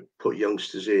scared to put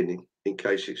youngsters in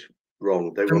case it's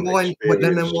wrong. Then why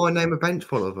name a bench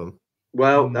full of them?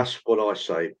 Well, that's what I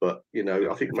say. But I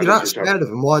think if you're that scared of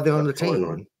them, why are they on the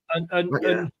team?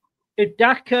 And if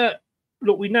Daka,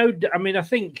 look, we know. I mean, I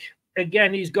think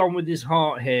again he's gone with his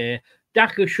heart here.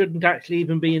 Daka shouldn't actually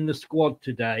even be in the squad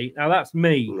today. Now that's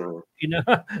me. No.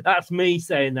 That's me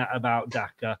saying that about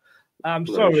Daka. I'm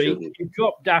sorry, you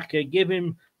drop Daka, give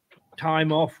him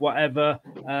time off, whatever.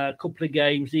 A couple of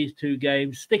games, these 2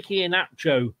 games. Stick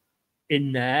Iheanacho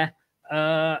in there.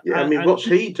 What's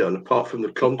he done apart from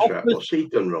the contract? What's he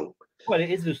done wrong? Well, it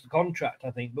is just the contract,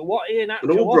 I think. But what Iheanacho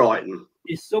Albrighton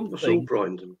is something. That's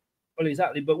Albrighton. Well,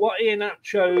 exactly. But what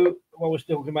Iheanacho, we're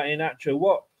still talking about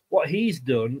Iheanacho, what he's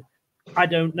done, I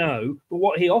don't know. But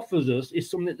what he offers us is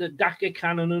something that Daka,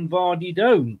 Cannon, and Vardy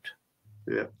don't.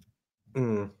 Yeah.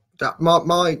 That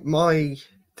my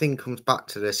thing comes back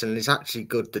to this, and it's actually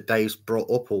good that Dave's brought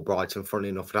up Albrighton. Funny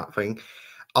enough, that thing.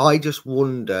 I just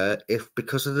wonder if,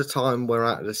 because of the time we're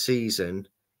out of the season,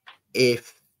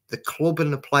 if the club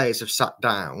and the players have sat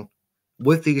down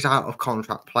with these out of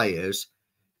contract players,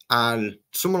 and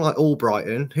someone like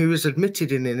Albrighton, who has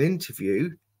admitted in an interview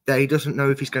that he doesn't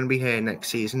know if he's going to be here next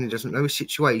season, he doesn't know his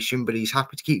situation, but he's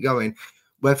happy to keep going.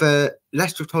 Whether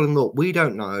Leicester have told him, look, we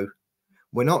don't know,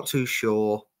 we're not too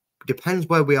sure. Depends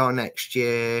where we are next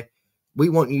year. We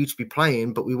want you to be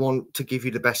playing, but we want to give you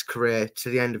the best career to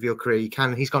the end of your career you can.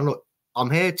 And he's gone, look,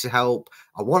 I'm here to help.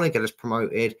 I want to get us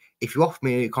promoted. If you offer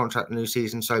me a new contract, a new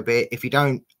season, so be it. If you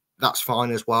don't, that's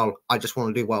fine as well. I just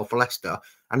want to do well for Leicester.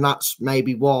 And that's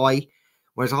maybe why.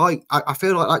 Whereas I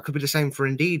feel like that could be the same for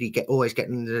Ndidi, always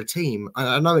getting into the team. And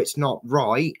I know it's not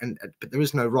right, but there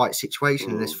is no right situation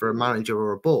in this for a manager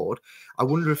or a board. I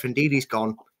wonder if Ndidi's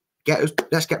gone,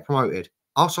 let's get promoted.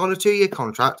 I'll sign a 2-year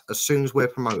contract as soon as we're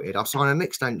promoted. I'll sign an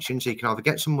extension so you can either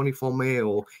get some money for me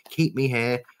or keep me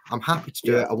here. I'm happy to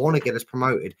do it. I want to get us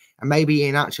promoted. And maybe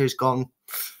Iheanacho's gone,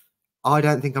 I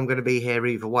don't think I'm going to be here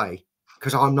either way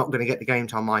because I'm not going to get the game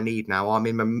time I need now. I'm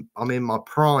in my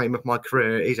prime of my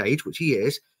career at his age, which he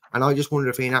is. And I just wonder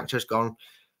if Iheanacho's gone,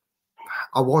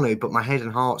 I want to, but my head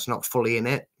and heart's not fully in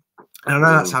it. And I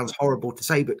know that sounds horrible to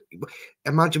say, but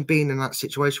imagine being in that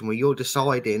situation where you're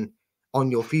deciding,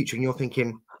 on your future, and you're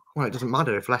thinking, well, it doesn't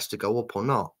matter if Leicester go up or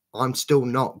not. I'm still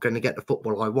not going to get the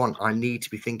football I want. I need to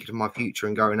be thinking of my future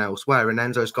and going elsewhere. And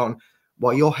Enzo's gone,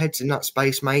 well, your head's in that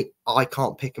space, mate. I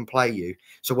can't pick and play you.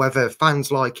 So whether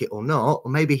fans like it or not,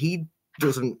 or maybe he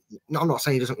doesn't, I'm not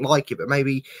saying he doesn't like it, but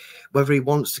maybe whether he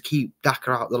wants to keep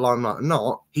Daka out of the limelight or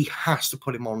not, he has to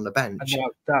put him on the bench.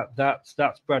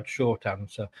 That's Brad's short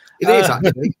answer. It is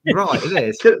actually. Right, it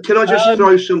is. Can I just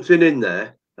throw something in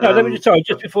there? No, let me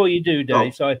just before you do,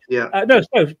 Dave.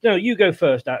 No, you go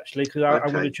first, actually, because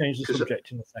I'm going to change the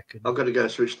subject in a second. I've got to go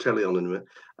and switch telly on in a minute.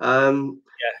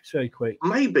 Yeah, it's very quick.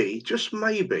 Maybe, just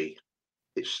maybe,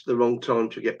 it's the wrong time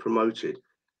to get promoted.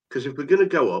 Because if we're going to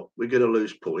go up, we're going to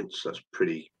lose points. That's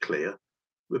pretty clear.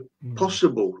 With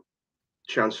possible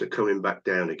chance of coming back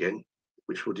down again,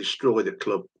 which will destroy the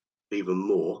club even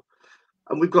more.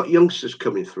 And we've got youngsters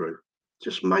coming through.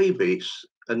 Just maybe it's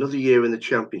another year in the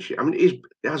Championship. I mean, it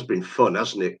has been fun,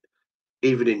 hasn't it?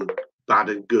 Even in bad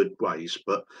and good ways.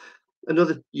 But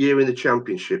another year in the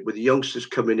Championship with the youngsters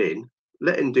coming in,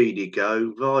 letting Didi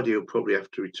go. Vardy will probably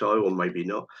have to retire, or maybe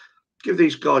not. Give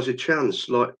these guys a chance.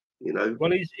 Like, you know,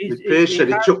 well, Pierce said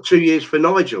it took 2 years for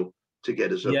Nigel to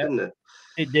get us up, didn't it?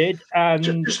 It did. And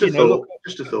just a thought.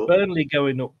 Just a thought. Burnley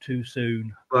going up too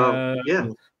soon. Well,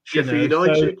 Sheffield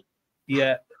United.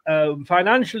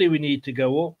 Financially, we need to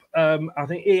go up. I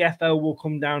think EFL will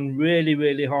come down really,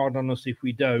 really hard on us if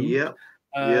we don't.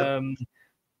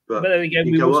 But then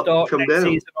again, we will start next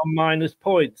season on minus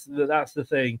points. That's the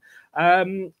thing.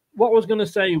 What I was going to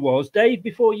say was, Dave,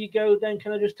 before you go, then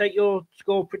can I just take your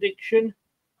score prediction?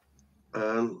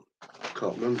 Can't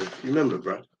remember. You remember,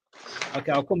 Brad?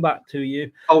 Okay, I'll come back to you.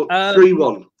 Oh,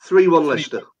 3-1. 3-1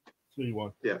 Leicester.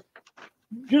 3-1. Yeah.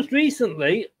 Just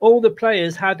recently, all the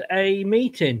players had a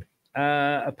meeting,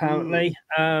 apparently,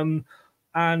 and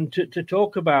to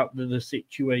talk about the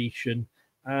situation.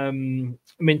 I mean,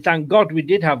 thank God we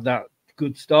did have that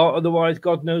good start. Otherwise,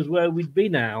 God knows where we'd be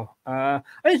now. And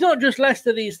it's not just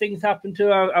Leicester these things happen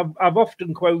to. I've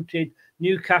often quoted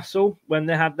Newcastle when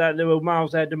they had that. They were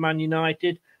miles ahead of Man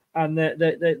United, and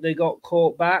they got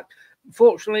caught back.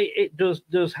 Fortunately, it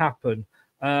does happen.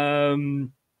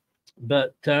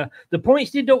 But the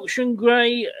points deduction,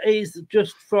 Gray, is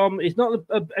just from, it's not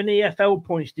an EFL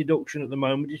points deduction at the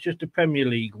moment, it's just a Premier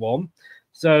League one.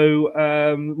 So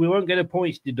we won't get a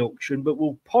points deduction, but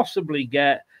we'll possibly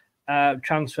get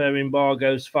transfer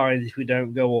embargoes, fines if we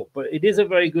don't go up. But it is a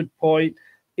very good point.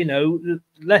 You know,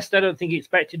 Leicester, I don't think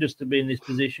expected us to be in this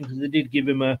position because they did give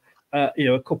him a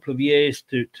couple of years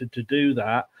to do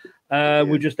that.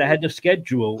 We're just ahead of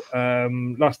schedule.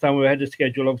 Last time we were ahead of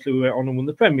schedule, obviously we went on and won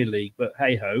the Premier League, but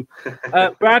hey ho.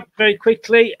 Brad, very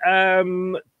quickly,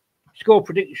 score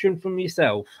prediction from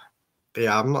yourself.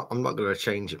 Yeah, I'm not going to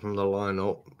change it from the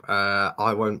lineup.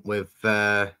 I went with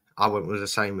the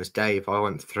same as Dave. I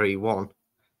went 3-1.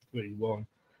 3-1.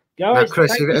 Now, Guys,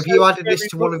 Chris, have you added this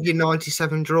to one of your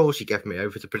 97 draws you gave me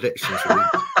over the predictions?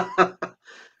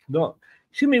 Not.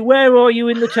 Excuse me, where are you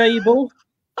in the table?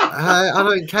 I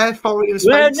don't care, Foley and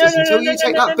Spencer's, until you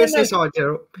take that business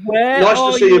idea up. Nice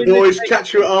to see you, boys.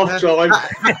 Catch you at half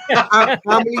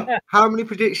time. How many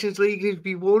predictions leagues have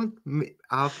you won?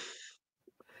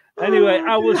 Anyway,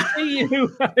 I will see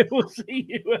you. I will see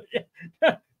you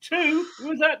at 2.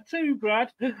 Was that 2,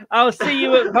 Brad? I'll see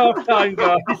you at half time,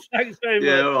 guys. Thanks very much.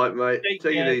 Yeah, all right, mate.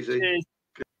 Take it easy. Cheers.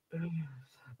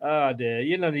 Oh dear,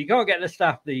 you can't get the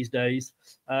staff these days.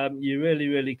 You really,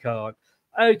 really can't.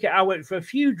 Okay, I went for a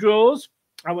few draws.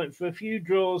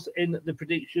 in the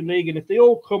prediction league, and if they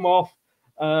all come off,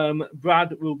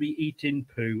 Brad will be eating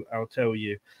poo. I'll tell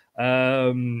you.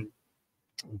 Jim,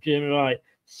 right.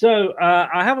 So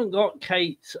I haven't got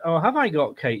Kate's, or have I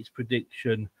got Kate's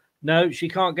prediction? No, she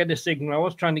can't get a signal. I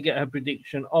was trying to get her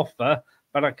prediction off her,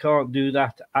 but I can't do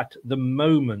that at the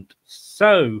moment.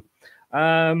 So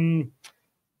I've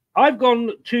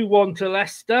gone 2-1 to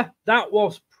Leicester. That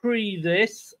was pre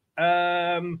this.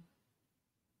 I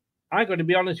got to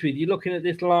be honest with you, looking at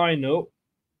this lineup,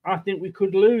 I think we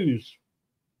could lose.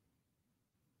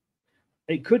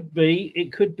 It could be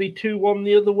 2-1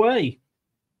 the other way.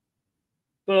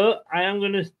 But I am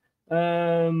going to,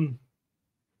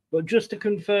 but just to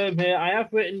confirm here, I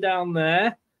have written down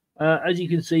there, as you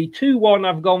can see, 2-1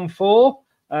 I've gone for,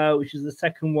 which is the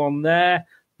second one there.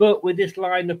 But with this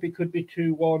lineup, it could be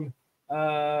 2-1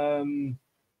 to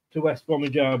West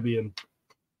Bromwich Albion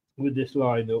with this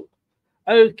lineup.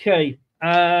 Okay.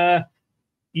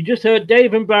 You just heard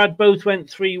Dave and Brad both went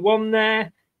 3-1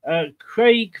 there.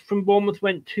 Craig from Bournemouth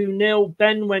went 2-0.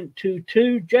 Ben went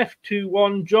 2-2. Jeff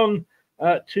 2-1. John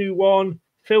 2-1.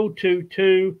 Phil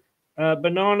 2-2.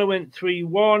 Banana went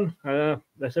 3-1.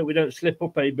 Let's hope we don't slip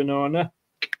up a banana.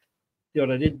 See what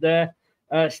I did there.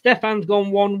 Stefan's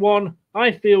gone 1-1.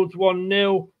 Highfield's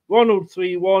 1-0. Ronald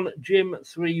 3-1. Jim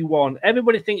 3-1.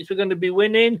 Everybody thinks we're going to be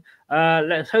winning.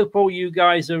 Let's hope all you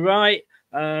guys are right.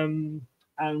 And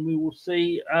we will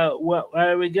see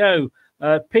where we go.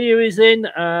 Pia is in.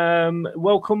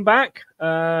 Welcome back.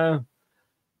 Well,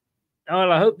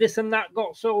 I hope this and that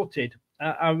got sorted.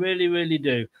 I really, really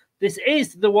do. This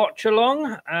is the watch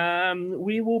along.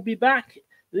 We will be back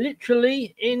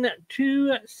literally in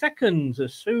 2 seconds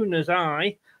as soon as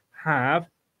I have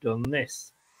done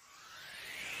this.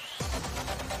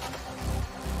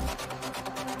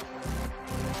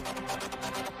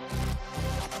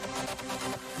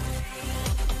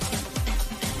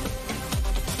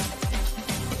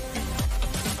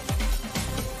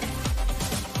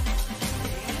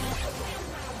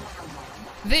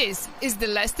 This is the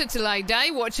Leicester Till I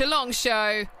Die Watch Along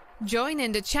show. Join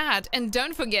in the chat and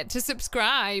don't forget to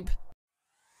subscribe.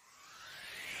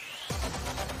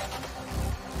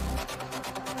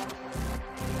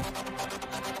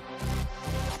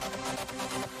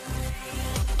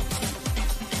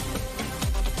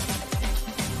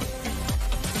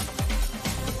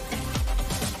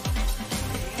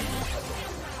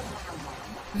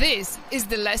 This is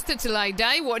the Leicester Till I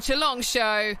Die Watch Along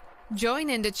show. Join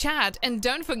in the chat and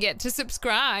don't forget to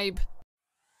subscribe.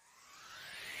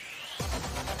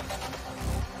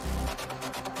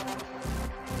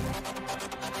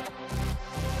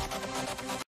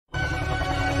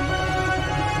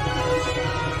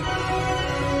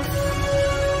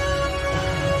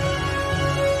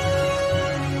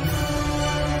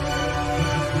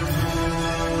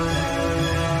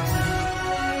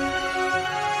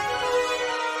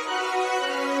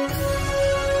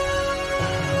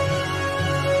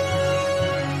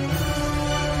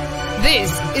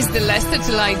 This is the Leicester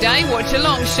Till I Die Watch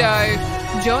Along show.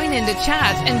 Join in the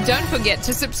chat and don't forget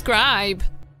to subscribe.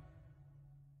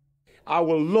 I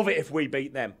will love it if we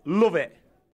beat them. Love it.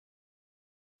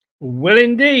 Well,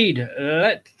 indeed.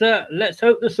 Let's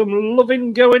hope there's some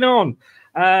loving going on.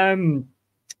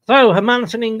 So,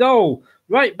 Hermansen in goal.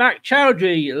 Right back,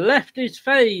 Chowdhury. Left is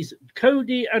Faze.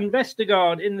 Cody and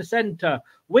Vestergaard in the centre.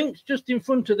 Winks just in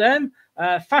front of them.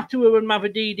 Fatua and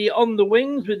Mavididi on the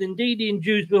wings, with Ndidi and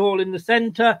Dewsbury Hall in the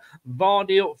centre.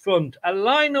 Vardy up front. A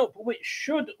lineup which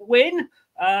should win,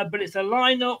 but it's a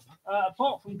lineup,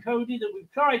 apart from Cody, that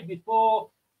we've tried before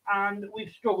and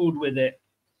we've struggled with it.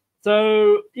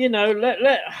 So, you know,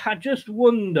 I just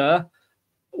wonder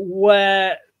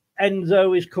where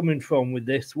Enzo is coming from with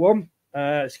this one.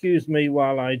 Excuse me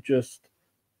while I'm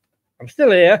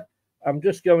still here. I'm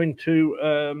just going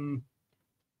to,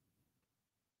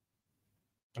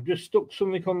 I've just stuck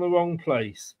something on the wrong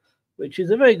place, which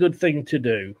is a very good thing to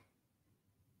do.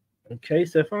 Okay,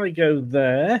 so if I go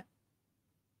there,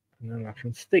 and then I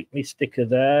can stick my sticker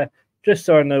there, just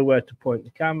so I know where to point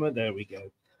the camera. There we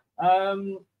go.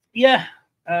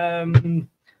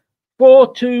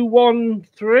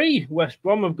 4-2-1-3. West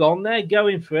Brom have gone there,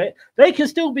 going for it. They can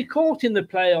still be caught in the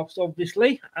playoffs,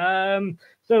 obviously.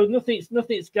 So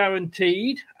nothing's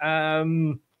guaranteed.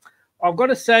 I've got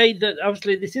to say that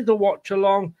obviously this is a watch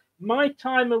along. My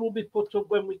timer will be put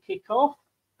up when we kick off.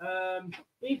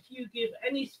 If you give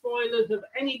any spoilers of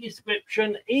any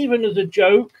description, even as a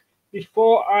joke,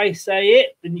 before I say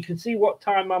it, then you can see what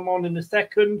time I'm on in a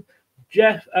second.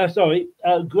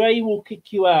 Gray will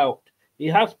kick you out. He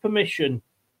has permission.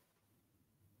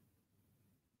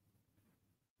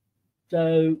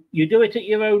 So you do it at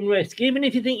your own risk, even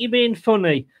if you think you're being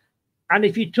funny. And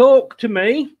if you talk to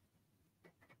me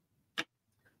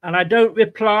and I don't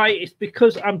reply, it's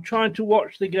because I'm trying to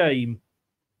watch the game.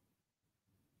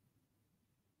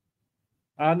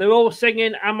 And they're all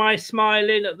singing, "Am I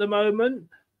Smiling?" at the moment.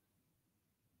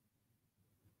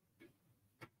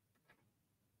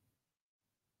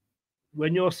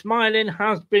 When you're smiling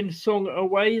has been sung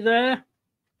away there.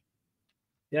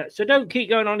 Yeah, so don't keep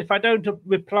going on. If I don't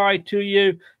reply to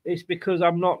you, it's because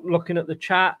I'm not looking at the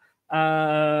chat.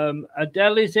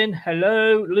 Adele is in.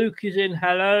 Hello. Luke is in.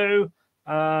 Hello.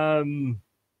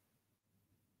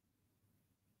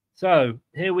 So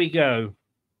here we go.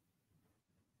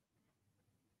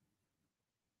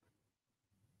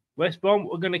 West Brom,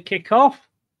 we're going to kick off.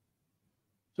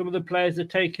 Some of the players are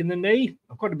taking the knee.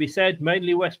 I've got to be said,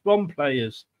 mainly West Brom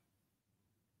players.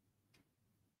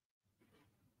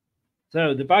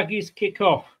 So the Baggies kick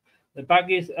off. The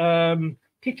Baggies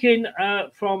kicking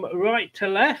from right to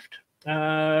left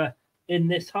in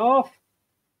this half.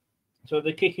 So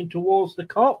they're kicking towards the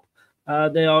Kop.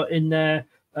 They are in their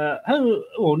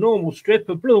normal strip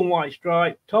of blue and white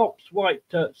stripe tops, white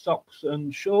socks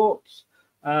and shorts.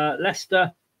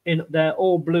 Leicester in their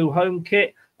all blue home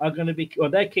kit are going to be, well,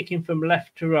 they're kicking from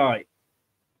left to right.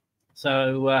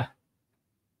 So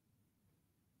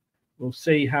we'll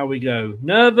see how we go.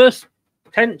 Nervous,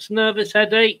 tense, nervous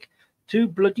headache. Too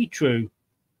bloody true.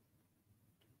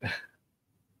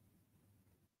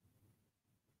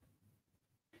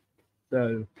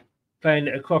 So playing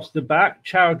it across the back.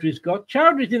 Chowdhury's got.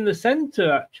 Chowdhury's in the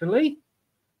centre, actually.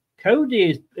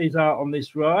 Cody is out on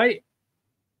this right.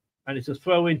 And it's a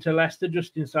throw into Leicester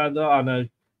just inside the... I know.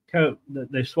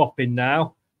 They're swapping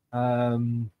now.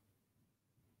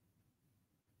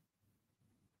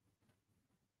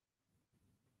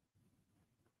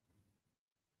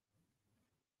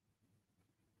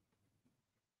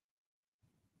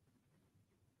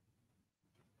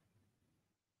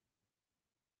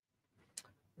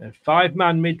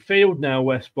 5-man midfield now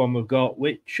West Brom have got,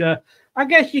 which I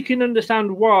guess you can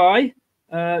understand why.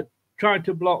 Trying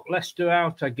to block Leicester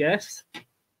out, I guess.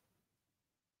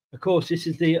 Of course, this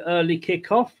is the early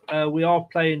kickoff. We are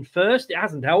playing first. It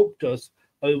hasn't helped us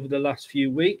over the last few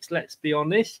weeks, let's be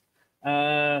honest.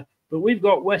 But we've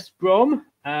got West Brom.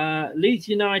 Leeds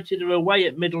United are away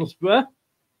at Middlesbrough.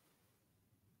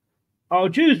 Oh,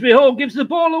 Dewsbury Hall gives the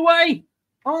ball away.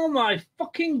 Oh, my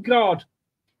fucking God.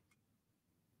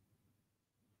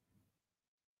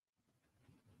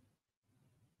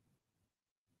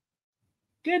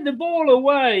 Get the ball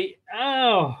away.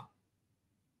 Oh,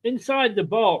 inside the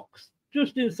box.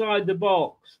 Just inside the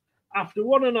box. After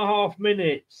 1.5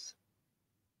 minutes.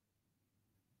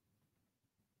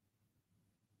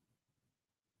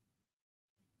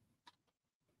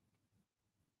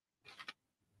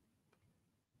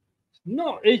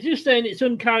 It's just saying it's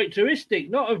uncharacteristic.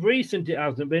 Not of recent, it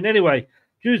hasn't been. Anyway,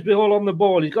 Dewsbury Hall on the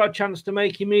ball. He's got a chance to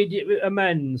make immediate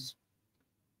amends.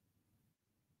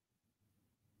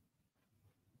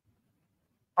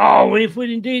 Oh, if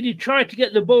we'd indeed tried to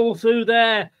get the ball through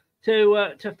there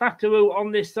to Fatawu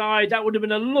on this side, that would have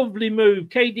been a lovely move.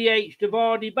 KDH to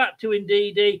Vardy, back to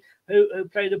Ndidi, who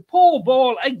played a poor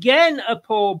ball. Again, a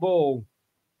poor ball.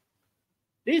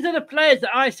 These are the players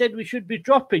that I said we should be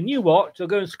dropping. You watch, they'll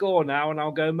go and score now, and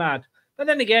I'll go mad. But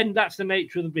then again, that's the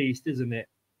nature of the beast, isn't it?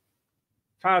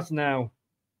 Faz now.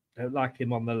 Don't like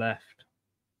him on the left.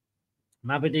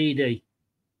 Mabadidi.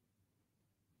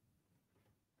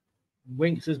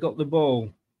 Winks has got the ball.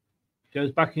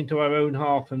 Goes back into our own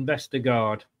half and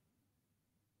Vestergaard.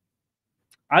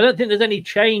 I don't think there's any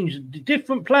change.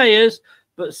 Different players,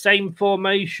 but same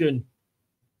formation.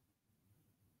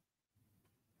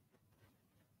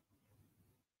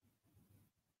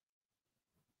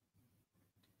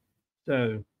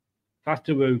 So,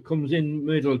 Fatawu comes in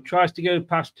middle, tries to go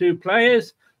past 2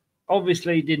 players.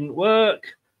 Obviously didn't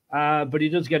work, but he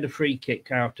does get a free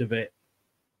kick out of it.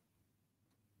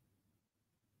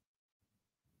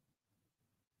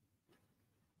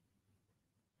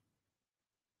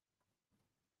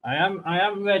 I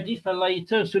am ready for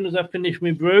later. As soon as I finish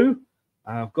my brew,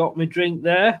 I've got my drink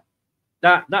there.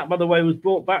 That by the way was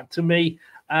brought back to me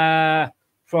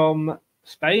from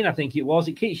Spain, I think it was.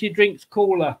 It keeps your drinks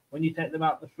cooler when you take them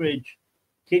out the fridge.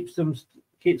 Keeps them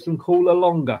cooler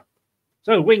longer.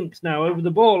 So Winks now over the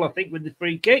ball, I think, with the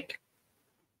free kick.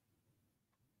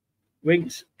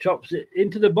 Winks chops it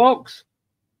into the box.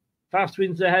 Fast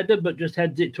wins the header, but just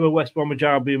heads it to a West Bromwich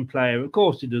Albion player. Of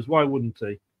course he does. Why wouldn't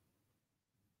he?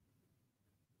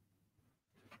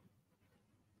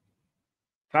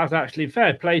 Faz actually,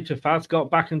 fair play to Faz, got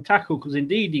back and tackled because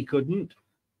indeed he couldn't.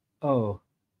 Oh,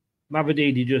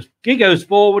 Mavadidi he goes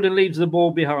forward and leaves the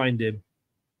ball behind him.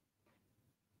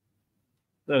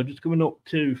 So just coming up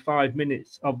to 5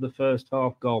 minutes of the first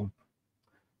half gone.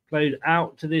 Played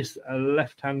out to this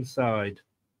left-hand side.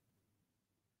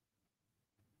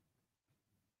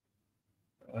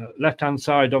 Left-hand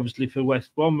side, obviously, for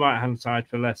West Brom. Right-hand side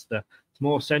for Leicester. It's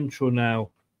more central now.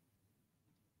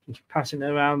 Just passing it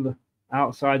around the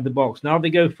outside the box. Now they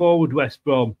go forward, West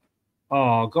Brom.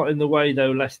 Oh, got in the way,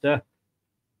 though, Leicester.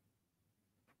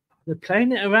 They're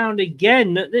playing it around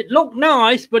again. It looked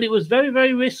nice, but it was very,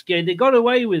 very risky. They got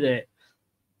away with it.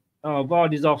 Oh,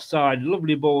 Vardy's offside.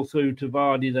 Lovely ball through to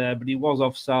Vardy there, but he was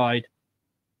offside.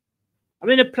 I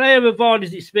mean, a player of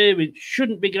Vardy's experience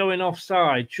shouldn't be going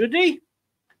offside, should he?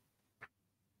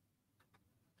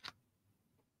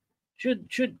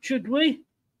 Should we?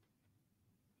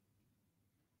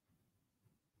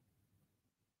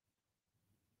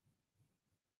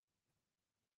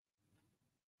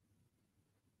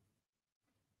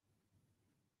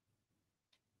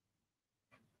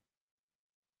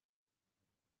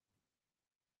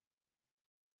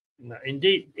 No,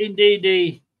 indeed,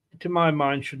 he, to my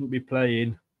mind, shouldn't be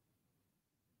playing.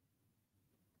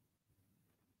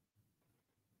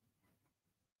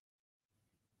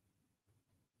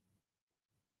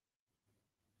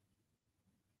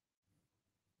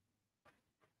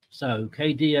 So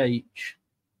KDH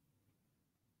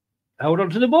held on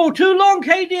to the ball too long.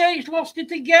 KDH lost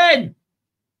it again.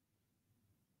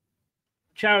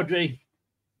 Chowdhury,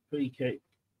 free kick.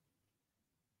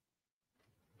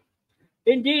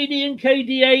 Indeedy and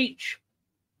KDH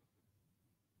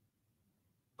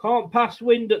can't pass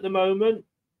wind at the moment.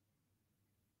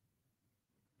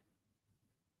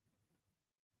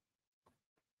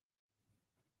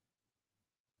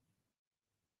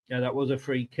 Yeah, that was a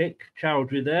free kick.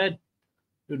 Chowdhury there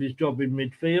did his job in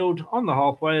midfield. On the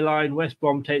halfway line, West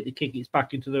Brom take the kick. It's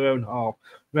back into their own half.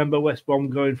 Remember, West Brom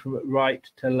going from right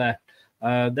to left.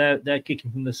 They're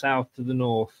kicking from the south to the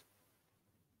north.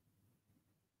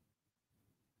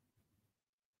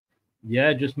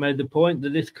 Yeah, just made the point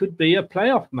that this could be a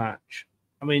playoff match.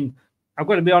 I mean, I've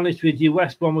got to be honest with you.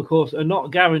 West Brom, of course, are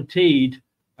not guaranteed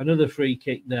another free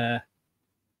kick there.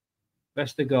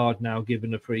 Vestergaard now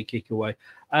giving a free kick away.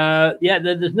 Yeah,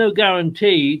 there's no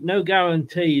guarantee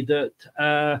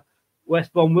that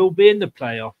West Brom will be in the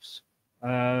playoffs.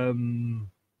 Yeah,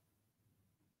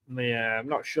 I'm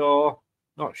not sure.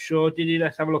 Not sure. Did he?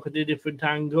 Let's have a look at a different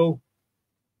angle.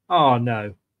 Oh,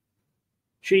 no.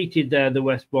 Cheated there, the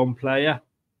West Brom player.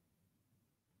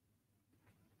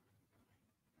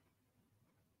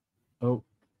 Oh.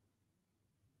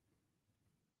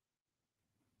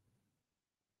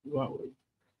 Well,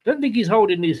 don't think he's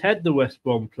holding his head, the West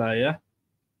Brom player.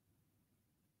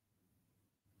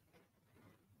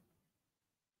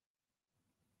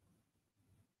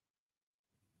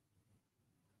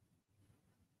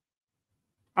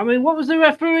 I mean, what was the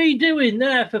referee doing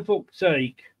there, for fuck's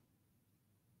sake?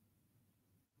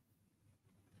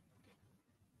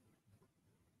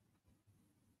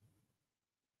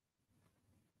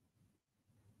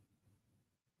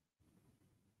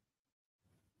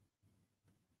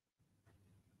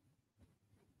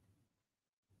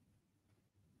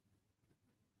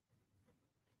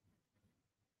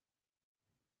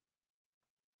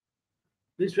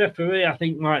 This referee, I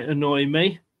think, might annoy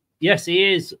me. Yes,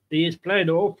 he is. He is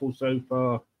playing awful so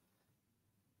far.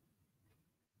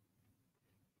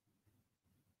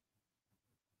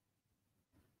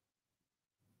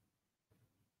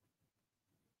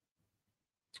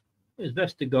 What is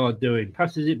Vestergaard doing?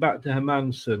 Passes it back to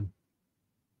Hermansen.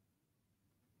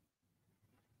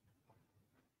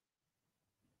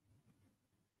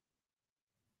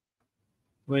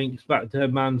 Winks back to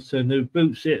Hermansen, who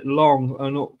boots it long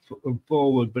and up and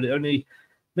forward, but it only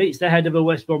meets the head of a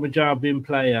West Bromwich Albion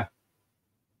player.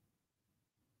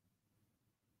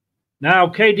 Now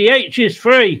KDH is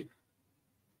free.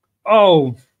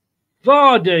 Oh,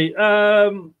 Vardy.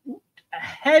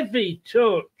 Heavy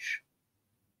touch.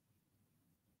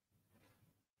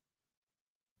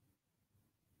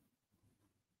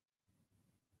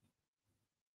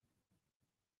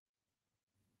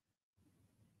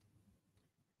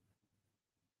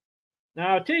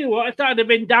 Now, I'll tell you what, if that had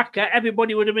been Daka,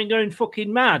 everybody would have been going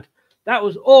fucking mad. That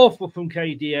was awful from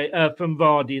KDA, from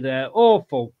Vardy there.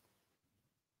 Awful.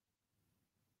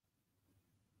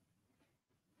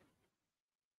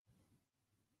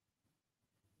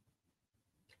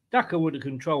 Daka would have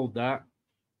controlled that.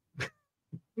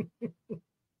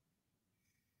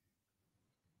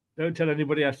 Don't tell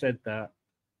anybody I said that.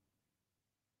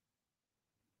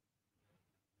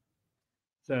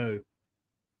 So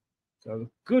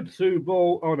good through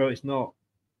ball. Oh, no, it's not.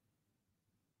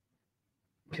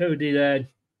 Cody there.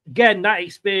 Again, that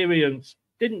experience.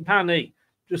 Didn't panic.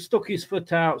 Just stuck his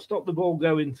foot out. Stopped the ball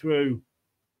going through.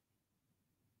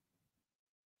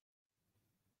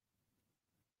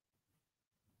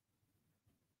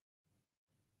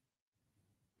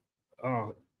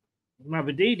 Oh,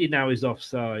 LTiDtv now is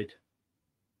offside.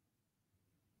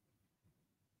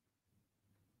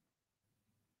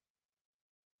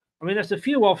 I mean, that's a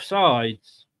few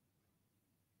offsides.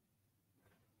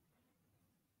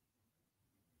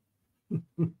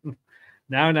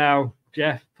 Now,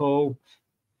 Jeff, Paul.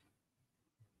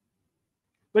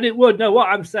 But it would. No, what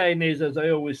I'm saying is, as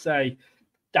I always say,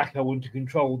 Daka wouldn't have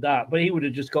controlled that, but he would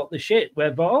have just got the shit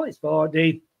where, oh, it's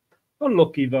Vardy.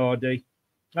 Unlucky Vardy.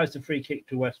 That's a free kick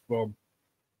to West Brom.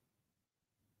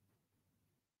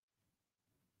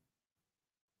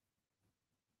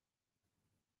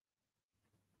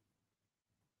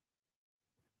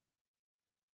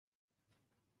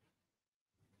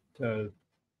 So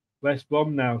West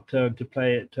Brom now turn to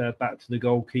play it back to the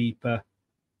goalkeeper.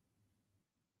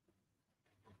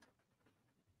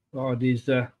 Vardy's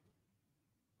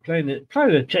playing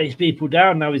to chase people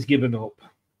down. Now he's given up.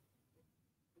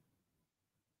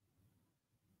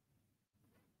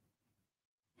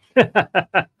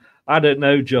 I don't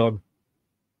know, John.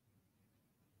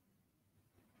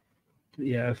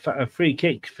 Yeah, a free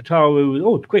kick. Fatawu.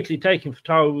 Oh, quickly taken.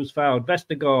 Fatawu was fouled.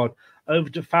 Vestergaard over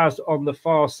to Faz on the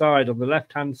far side, on the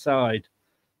left-hand side.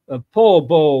 A poor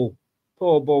ball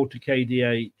to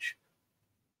KDH.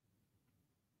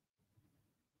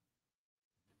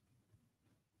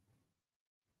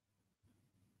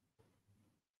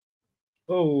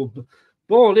 Oh,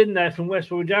 ball in there from West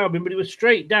Bromwich Albion, but it was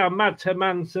straight down Mads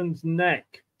Hermansson's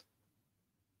neck.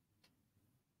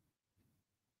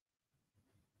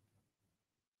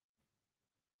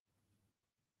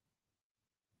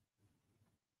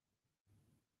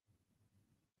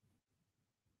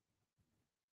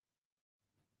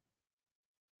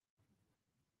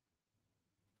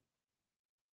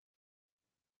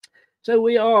 So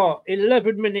we are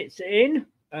 11 minutes in,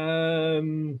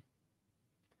 and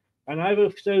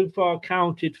I've so far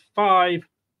counted five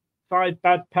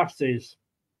bad passes.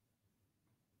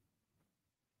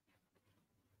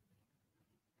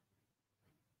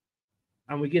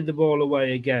 And we give the ball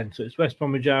away again. So it's West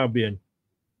Bromwich Albion.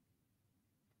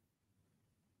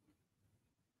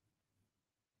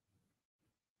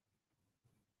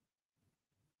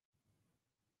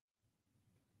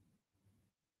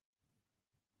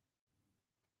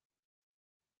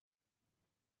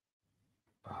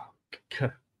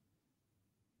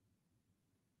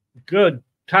 Good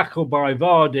tackle by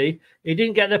Vardy. He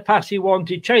didn't get the pass he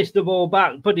wanted, chased the ball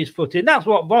back, put his foot in. That's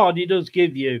what Vardy does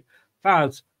give you.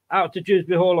 Faz out to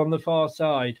Dewsbury Hall on the far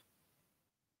side.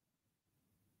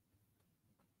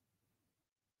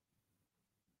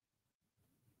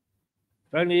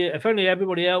 If only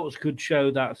everybody else could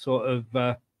show that sort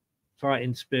of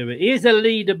fighting spirit. He is a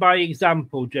leader by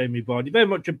example, Jamie Vardy. Very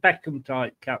much a Beckham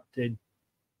type captain.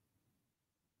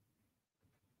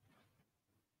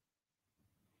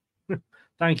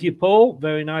 Thank you, Paul.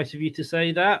 Very nice of you to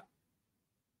say that.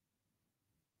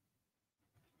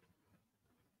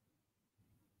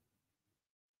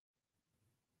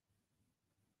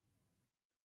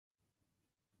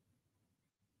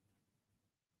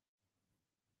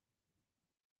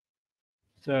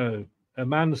 So,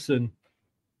 Hermansson,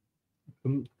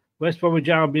 West Bromwich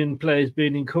Albion players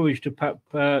being encouraged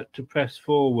to press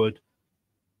forward.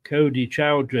 Cody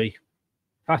Chowdhury,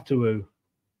 Fatawu,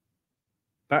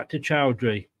 back to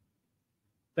Chowdhury,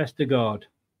 Vestergaard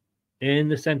in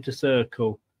the centre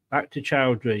circle, back to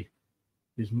Chowdhury.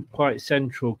 He's quite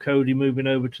central. Cody moving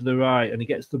over to the right, and he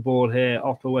gets the ball here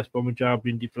off a West Bromwich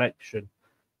Albion deflection.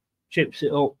 Chips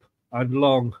it up and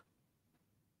long.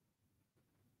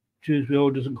 Dewsbury Hall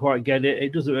doesn't quite get it.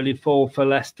 It doesn't really fall for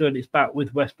Leicester, and it's back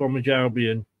with West Bromwich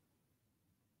Albion.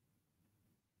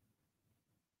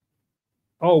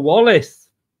 Oh, Wallace.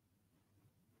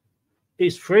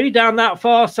 He's free down that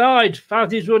far side.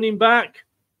 Faz is running back.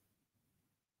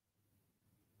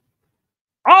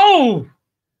 Oh!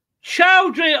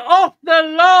 Chowdhury off the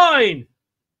line.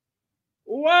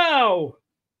 Wow.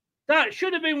 That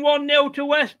should have been 1-0 to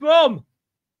West Brom.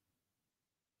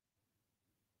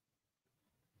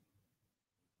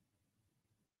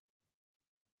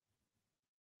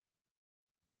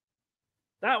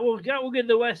 That will give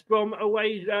the West Brom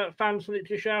away fans something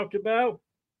to shout about.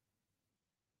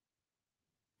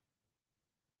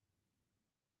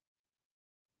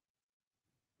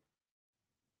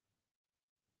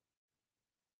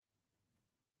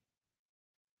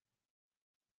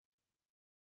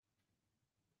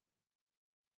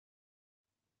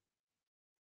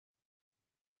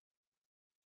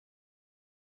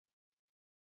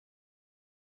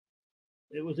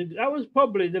 That was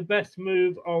probably the best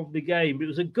move of the game. It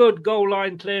was a good goal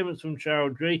line clearance from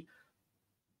Chowdhury.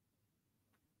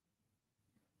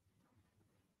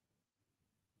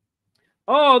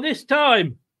 Oh, this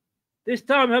time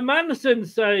Hermansson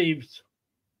saves.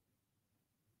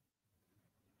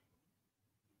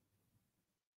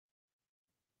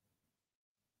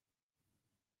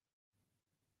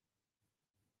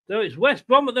 So it's West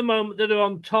Brom at the moment that are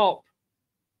on top.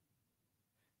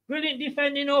 Brilliant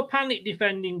defending or panic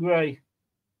defending, Gray?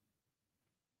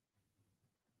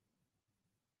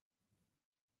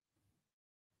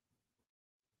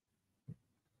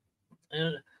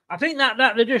 I think that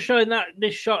they're just showing that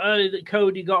this shot earlier that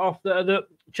Cody got off that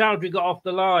Chowdhury got off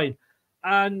the line,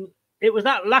 and it was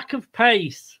that lack of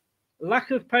pace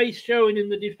showing in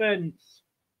the defence.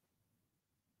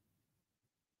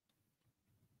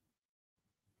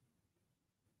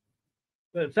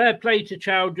 But fair play to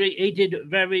Chowdhury, he did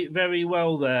very, very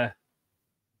well there.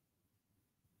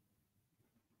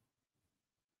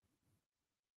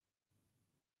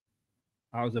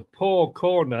 That was a poor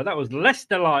corner. That was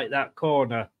Leicester-like, that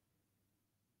corner.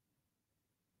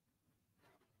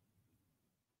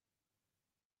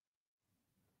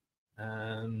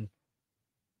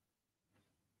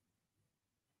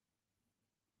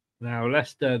 Now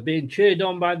Leicester being cheered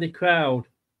on by the crowd.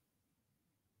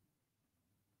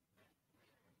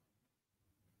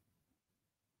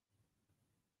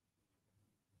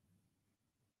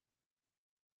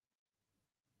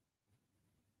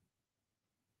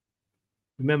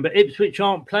 Remember, Ipswich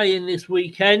aren't playing this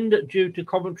weekend due to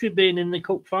Coventry being in the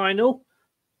cup final.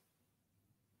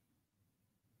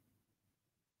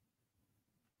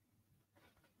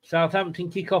 Southampton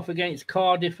kick off against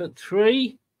Cardiff at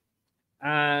 3.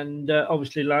 And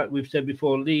obviously, like we've said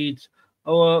before, Leeds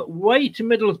are away to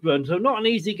Middlesbrough. So not an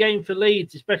easy game for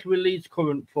Leeds, especially with Leeds'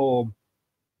 current form.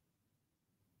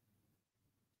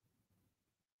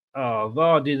 Oh,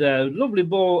 Vardy there. Lovely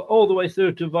ball all the way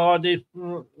through to Vardy.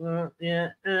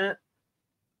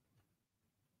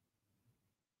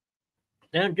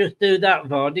 Don't just do that,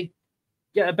 Vardy.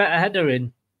 Get a better header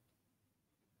in.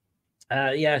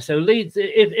 Yeah, so Leeds,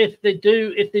 if they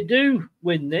do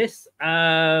win this,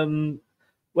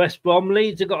 West Brom,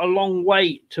 Leeds have got a long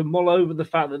wait to mull over the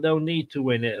fact that they'll need to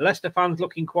win it. Leicester fans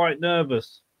looking quite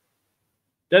nervous.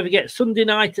 Don't forget, Sunday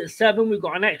night at 7, we've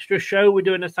got an extra show. We're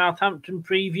doing a Southampton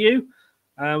preview.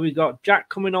 We've got Jack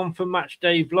coming on for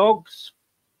Matchday Vlogs.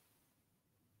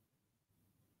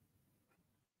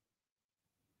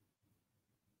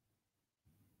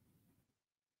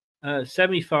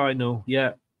 Semi-final,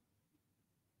 yeah.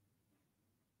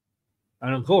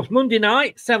 And of course, Monday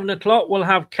night, 7 o'clock, we'll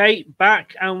have Kate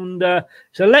back. And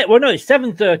it's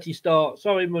 7:30 start.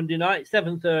 Sorry, Monday night,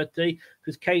 7:30,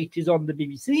 because Kate is on the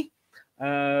BBC.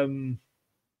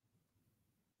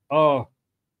 Oh,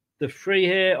 the free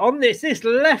here on this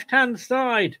left-hand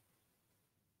side.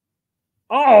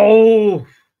 Oh!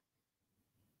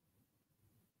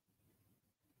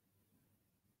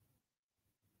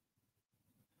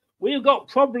 We've got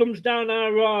problems down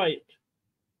our right.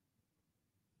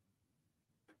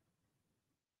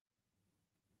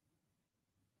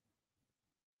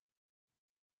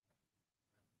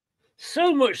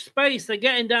 So much space they're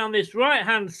getting down this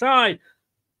right-hand side.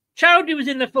 Chowdhury was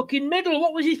in the fucking middle.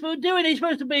 What was he supposed to be doing? He's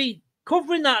supposed to be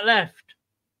covering that left.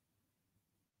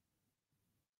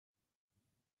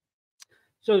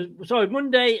 So, sorry,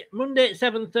 Monday at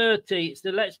 7:30. It's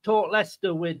the Let's Talk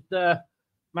Leicester with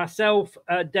myself,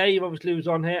 Dave, obviously, was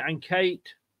on here, and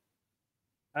Kate,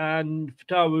 and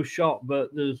Fataru shot.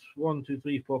 But there's 1, 2,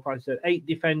 3, 4, 5, 6, 8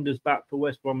 defenders back for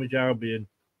West Bromwich Albion.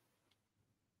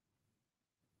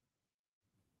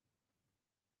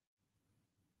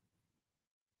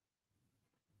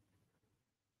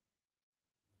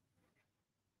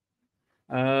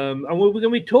 And we're going to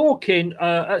be talking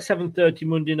at 7:30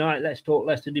 Monday night. Let's Talk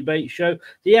Leicester debate show.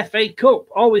 The FA Cup.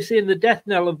 Are we seeing the death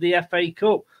knell of the FA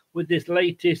Cup with this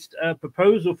latest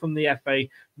proposal from the FA?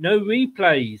 No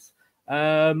replays.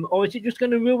 Or is it just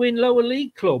going to ruin lower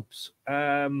league clubs?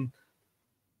 Not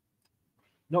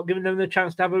giving them the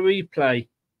chance to have a replay.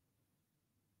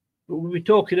 But we'll be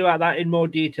talking about that in more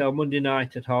detail Monday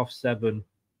night at 7:30.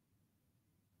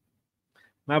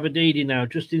 Mavadidi now,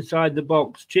 just inside the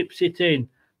box, chips it in,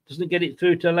 doesn't get it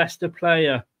through to a Leicester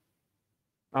player.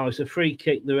 Oh, it's a free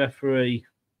kick, the referee.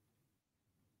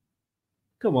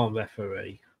 Come on,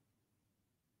 referee.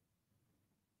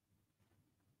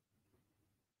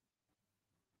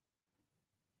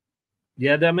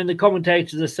 Yeah, I mean, the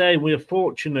commentators are saying we're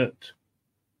fortunate.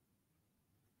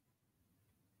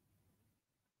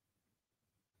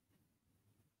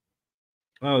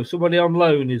 Oh, somebody on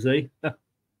loan, is he?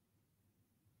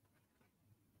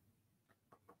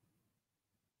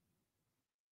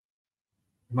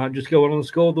 Might just go on and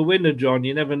score the winner, John.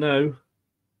 You never know.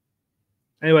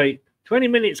 Anyway, 20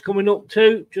 minutes coming up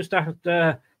too, just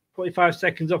after 45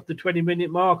 seconds off the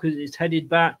 20-minute mark as it's headed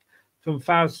back from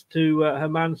Faz to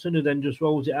Hermansen, who then just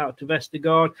rolls it out to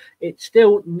Vestergaard. It's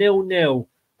still 0-0.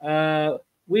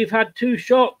 We've had 2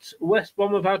 shots. West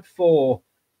Brom have had 4.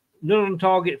 None on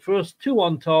target for us, 2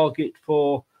 on target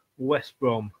for West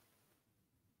Brom.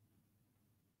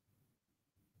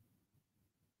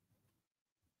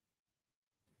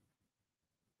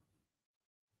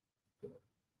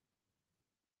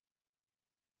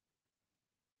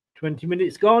 "20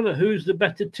 minutes gone. Who's the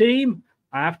better team?"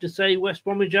 I have to say West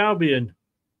Bromwich Albion.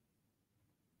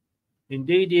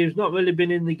 Indeed, he's not really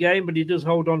been in the game, but he does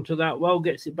hold on to that well.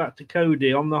 Gets it back to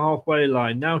Cody on the halfway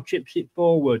line. Now chips it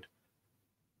forward.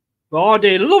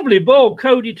 Vardy, lovely ball.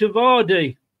 Cody to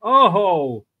Vardy.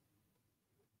 Oh!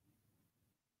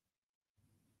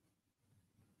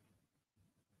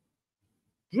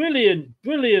 Brilliant,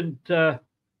 brilliant,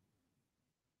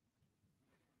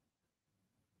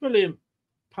 brilliant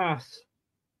pass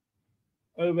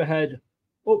overhead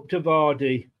up to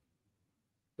Vardy,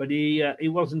 but he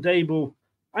wasn't able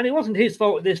And it wasn't his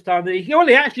fault this time. He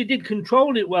only actually did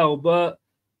control it well, but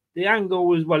the angle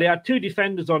was, well, he had two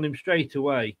defenders on him straight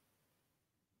away.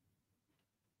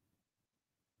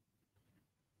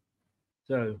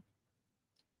 So,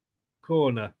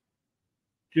 corner.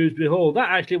 Dewsbury Hall. That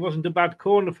actually wasn't a bad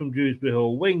corner from Dewsbury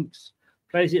Hall. Winks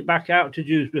plays it back out to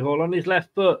Dewsbury Hall on his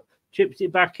left foot. Chips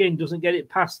it back in. Doesn't get it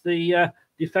past the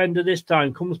defender this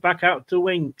time. Comes back out to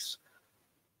Winks.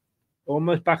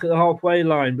 Almost back at the halfway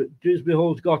line, but Dewsbury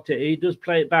Hall's got it. He does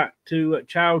play it back to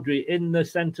Chowdhury in the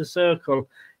centre circle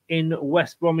in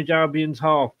West Bromwich Albion's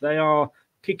half. They are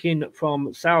kicking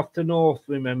from south to north,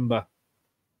 remember.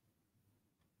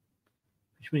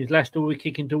 Which means Leicester will be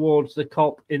kicking towards the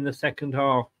Kop in the second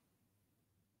half.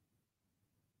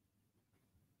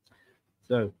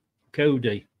 So,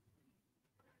 Cody.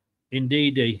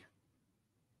 Ndidi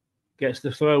gets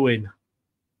the throw in.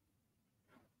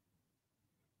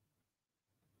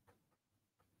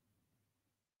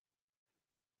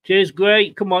 Cheers,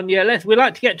 great. Come on, yeah. We'd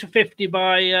like to get to 50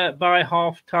 by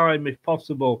half time if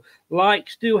possible.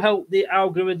 Likes do help the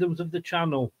algorithms of the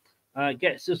channel.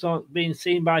 Gets us on being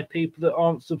seen by people that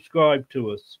aren't subscribed to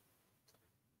us.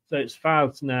 So it's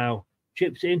Faz now.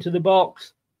 Chips it into the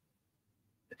box.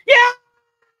 Yeah!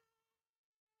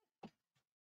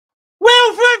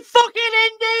 Wilfred fucking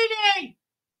Ndidi!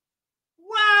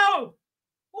 Wow!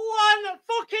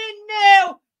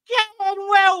 1-0! Get in,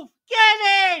 Wilf!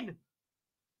 Get in!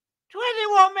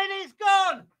 21 minutes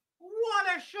gone.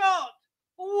 What a shot.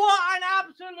 What an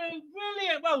absolute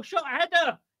brilliant, well, shot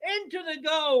header into the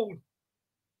goal.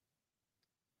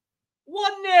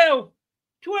 1-0,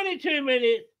 22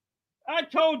 minutes. I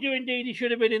told you indeed he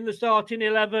should have been in the starting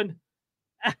 11.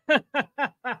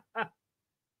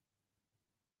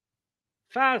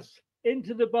 Faz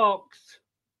into the box.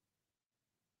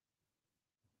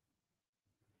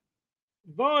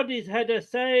 Vardy's header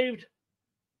saved.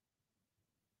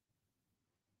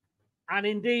 And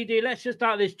indeed, let's just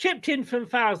start this. Chipped in from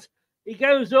Faz. He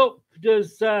goes up,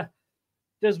 does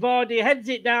Vardy, heads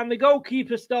it down. The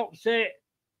goalkeeper stops it.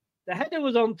 The header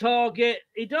was on target.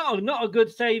 He not a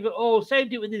good save at all.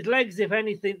 Saved it with his legs, if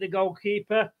anything, the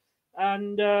goalkeeper.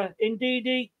 And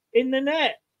indeed, in the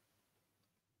net.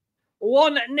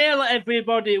 1-0,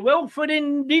 everybody. Wilfred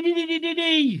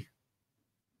Ndidi.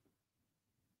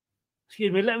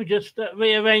 Excuse me, let me just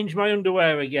rearrange my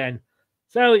underwear again.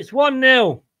 So it's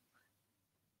 1-0.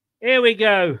 Here we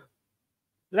go.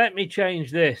 Let me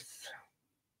change this.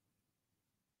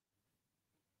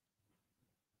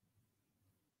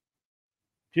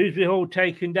 Dewsbury Hall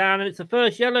taken down, and it's the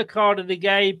first yellow card of the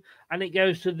game, and it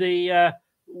goes to the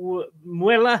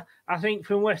Mwiller, I think,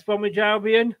 from West Bromwich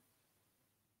Albion.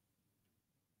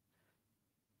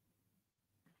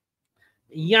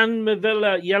 Jan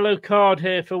Mavilla, yellow card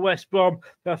here for West Brom,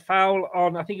 for foul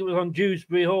on, I think it was on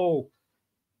Dewsbury Hall.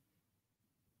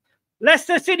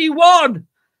 Leicester City 1,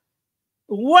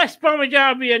 West Bromwich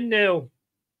Albion 0.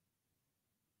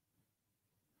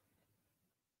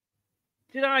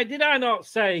 Did I not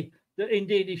say that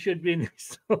indeed he should be in this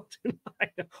starting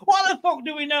lineup? What the fuck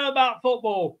do we know about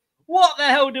football? What the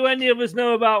hell do any of us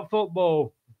know about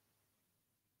football?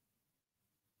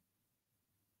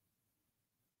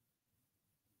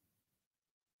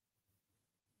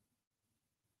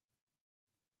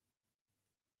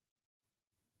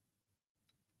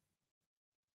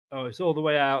 Oh, it's all the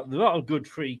way out. Not a good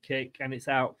free kick, and it's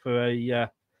out for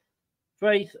a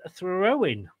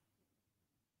throw-in.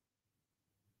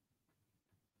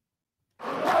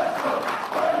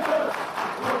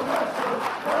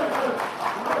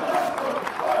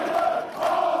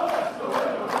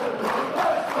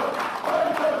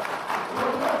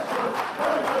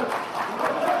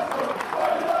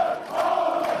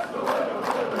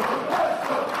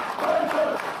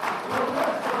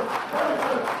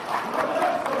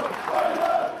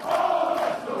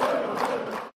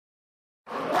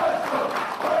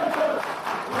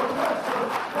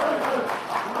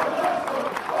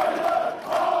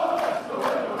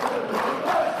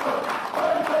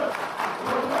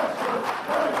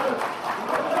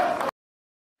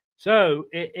 So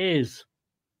it is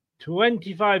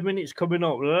 25 minutes coming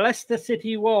up. Leicester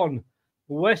City 1,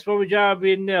 West Bromwich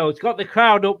Albion 0. It's got the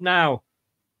crowd up now.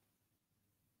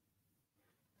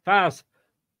 Faz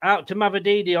out to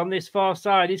Mavadidi on this far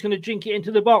side. He's going to jink it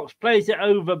into the box. Plays it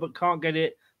over, but can't get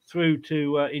it through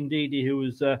to Ndidi, who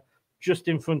was just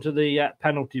in front of the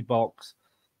penalty box.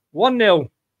 1-0.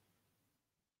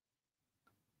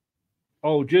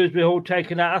 Oh, Dewsbury Hall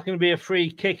taken out. That's going to be a free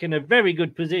kick in a very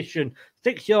good position.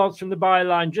 6 yards from the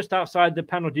byline, just outside the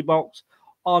penalty box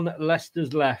on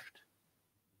Leicester's left.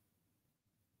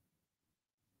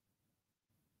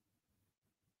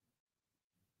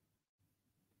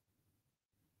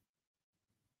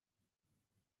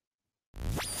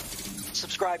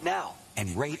 Subscribe now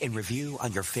and rate and review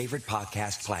on your favorite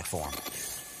podcast platform.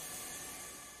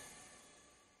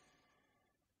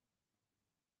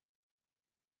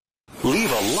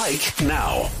 Leave a like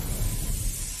now.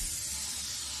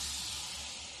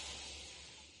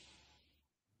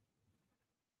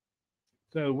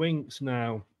 So Winks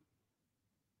now.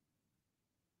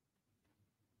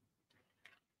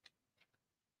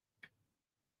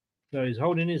 So he's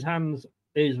holding his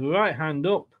right hand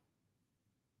up.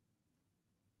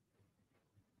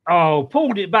 Oh,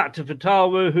 pulled it back to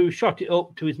Fatawa, who shot it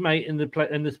up to his mate in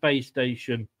the space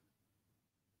station.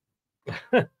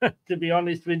 To be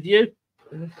honest with you.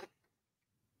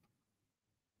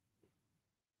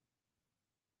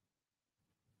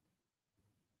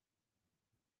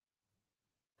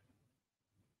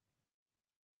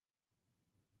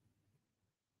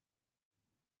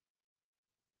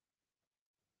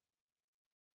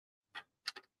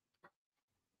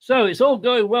 So it's all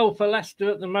going well for Leicester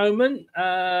at the moment.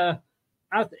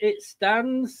 As it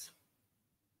stands,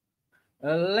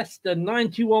 Leicester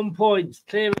 91 points,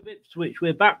 clear of Ipswich.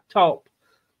 We're back top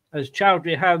as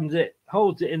Chowdhury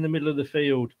holds it in the middle of the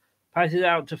field. Passes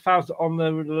out to Faz on the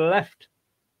left,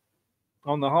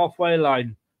 on the halfway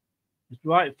line. His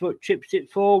right foot chips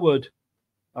it forward.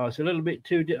 Oh, it's a little bit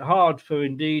too hard for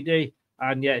Ndidi.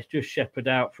 And yeah, it's just shepherded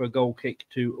out for a goal kick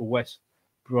to West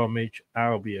Bromwich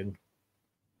Albion.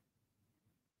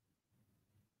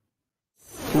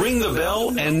 Ring the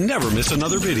bell and never miss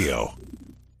another video.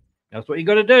 That's what you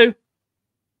got to do.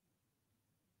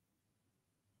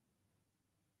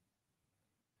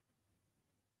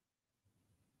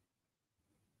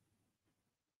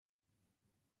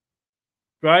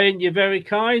 Brian, you're very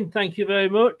kind. Thank you very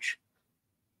much.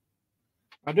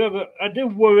 I do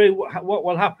worry what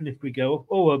will happen if we go.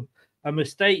 Oh, a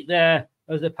mistake there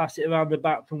as they pass it around the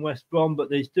back from West Brom, but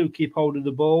they do keep hold of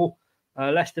the ball.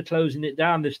 Leicester closing it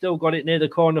down. They've still got it near the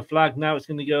corner flag. Now it's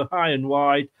going to go high and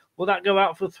wide. Will that go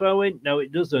out for throw-in? No,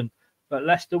 it doesn't. But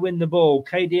Leicester win the ball.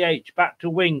 KDH back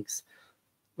to Winks.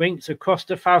 Winks across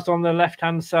to Faz on the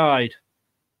left-hand side.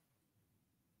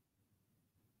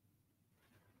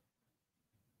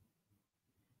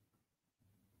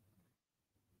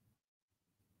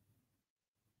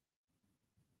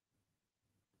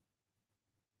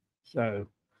 So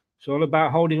it's all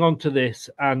about holding on to this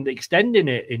and extending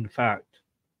it, in fact.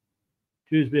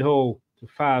 Dewsbury Hall to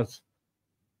Faz,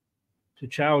 to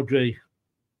Chowdhury.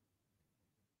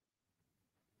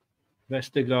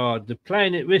 Vestergaard. They're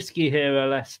playing it risky here,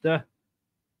 Leicester.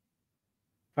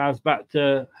 Faz back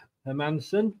to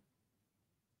Hermansen.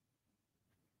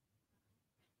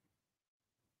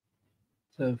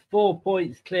 So 4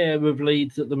 points clear of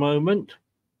Leeds at the moment.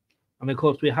 And of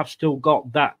course, we have still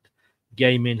got that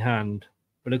game in hand.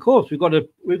 But of course, we've got to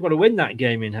win that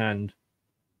game in hand.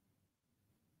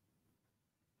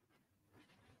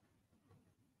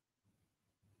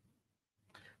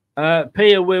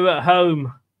 Pia, we're at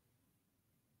home.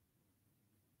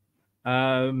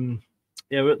 Yeah,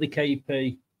 we're at the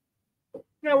KP.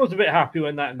 Yeah, I was a bit happy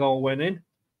when that goal went in.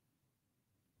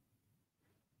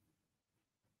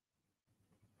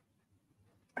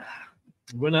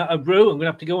 Run out of brew. I'm going to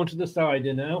have to go onto the side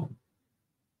here now.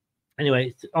 Anyway,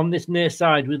 it's on this near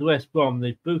side with West Brom.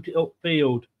 They boot it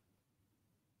upfield.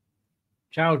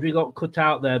 Chowdhury got cut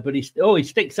out there, but he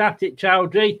sticks at it,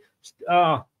 Chowdhury.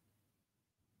 Oh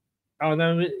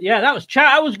no, yeah,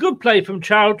 that was good play from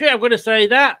Chowdhury. I'm going to say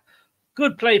that.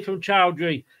 Good play from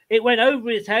Chowdhury. It went over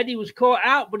his head. He was caught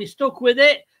out, but he stuck with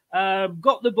it.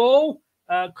 Got the ball.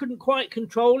 Couldn't quite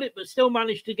control it, but still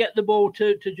managed to get the ball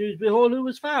to Dewsbury Hall, who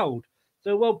was fouled.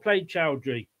 So well played,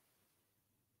 Chowdhury.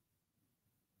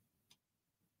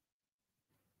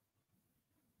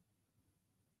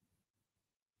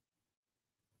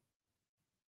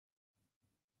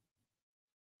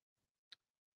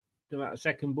 About a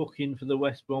second booking for the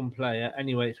West Brom player.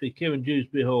 Anyway, it's with Kieran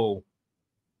Dewsbury Hall.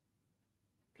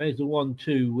 Plays the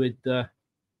 1-2 with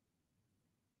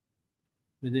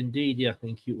Ndidi, I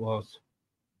think it was.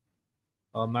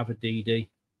 Or Mavadidi.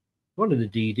 One of the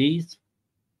DDs.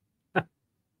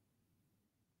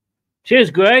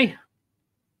 Cheers, Gray.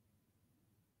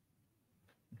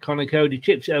 Connor Cody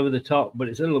chips it over the top, but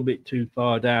it's a little bit too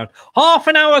far down. Half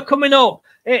an hour coming up.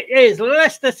 It is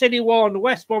Leicester City 1,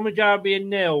 West Bromwich Albion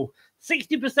 0.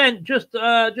 60%,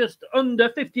 just under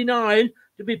 59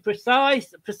 to be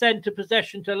precise, percent of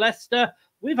possession to Leicester.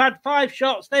 We've had 5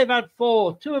 shots, they've had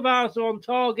 4. 2 of ours are on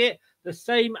target, the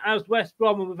same as West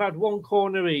Brom, and we've had 1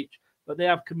 corner each. But they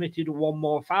have committed 1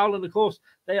 more foul, and of course,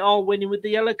 they are winning with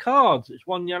the yellow cards. It's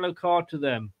 1 yellow card to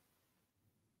them.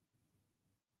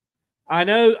 I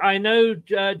know,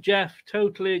 Jeff,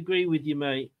 totally agree with you,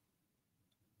 mate.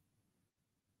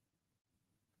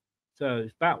 So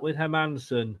it's back with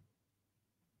Hermansen.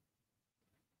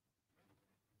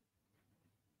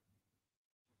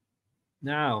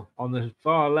 Now, on the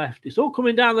far left, it's all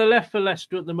coming down the left for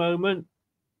Leicester at the moment.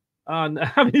 And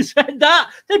having said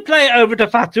that, they play it over to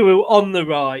Fatawu on the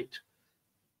right.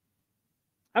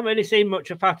 Haven't really seen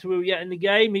much of Fatawu yet in the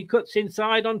game. He cuts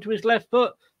inside onto his left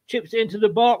foot, chips it into the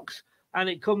box, and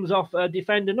it comes off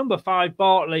defender number 5,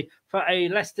 Bartley, for a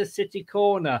Leicester City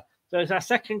corner. So it's our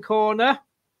second corner.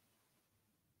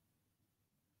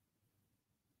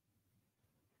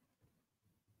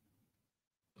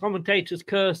 Commentator's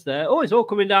curse there. Oh, it's all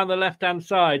coming down the left-hand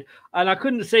side. And I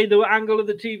couldn't see the angle of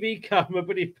the TV camera,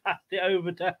 but he passed it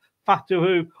over to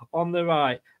Fatawu on the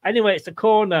right. Anyway, it's a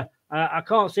corner. I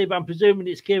can't see, but I'm presuming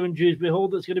it's Kieran Dewsbury-Hall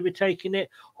that's going to be taking it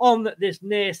on this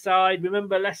near side.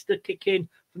 Remember, Leicester kicking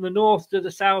from the north to the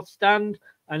south stand,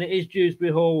 and it is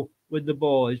Dewsbury-Hall with the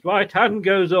ball. His right hand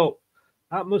goes up.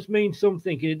 That must mean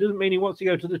something. It doesn't mean he wants to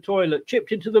go to the toilet.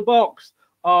 Chipped into the box.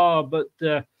 But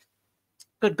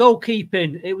good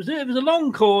goalkeeping. It was a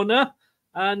long corner,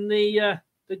 and the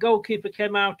goalkeeper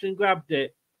came out and grabbed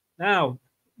it. Now,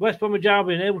 West Bromwich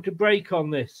Albion able to break on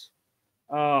this.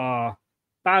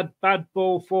 Bad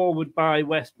ball forward by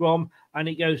West Brom, and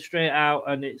it goes straight out.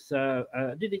 And it's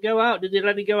did it go out? Did they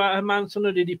let it go out of Manson,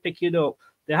 or did he pick it up?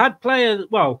 They had players.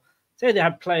 Well, say they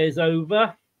had players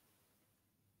over.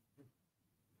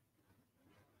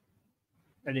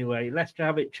 Anyway, Leicester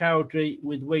have it. Chowdhury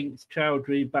with Winks.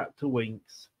 Chowdhury back to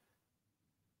Winks.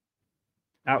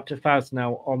 Out to Faz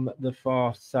now on the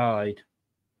far side.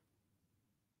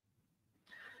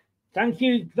 Thank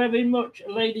you very much,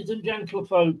 ladies and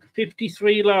gentlefolk.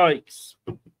 53 likes.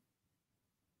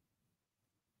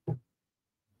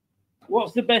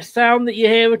 What's the best sound that you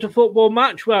hear at a football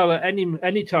match? Well, at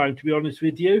any time, to be honest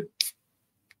with you.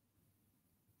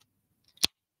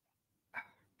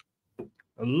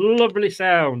 A lovely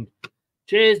sound.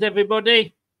 Cheers,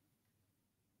 everybody.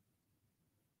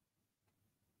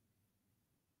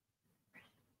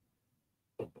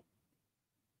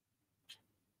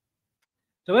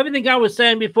 So everything I was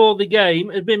saying before the game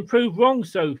has been proved wrong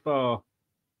so far.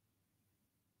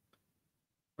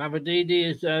 Mavididi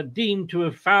is deemed to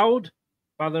have fouled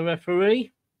by the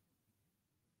referee.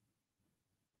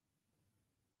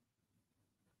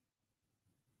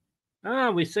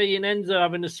 We see Enzo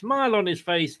having a smile on his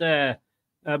face there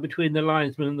between the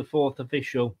linesman and the fourth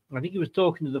official. I think he was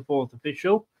talking to the fourth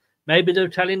official. Maybe they're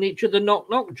telling each other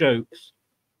knock-knock jokes.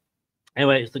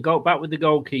 Anyway, it's the goal back with the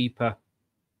goalkeeper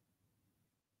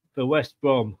for West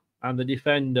Brom and the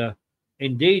defender.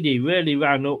 Indeed, he really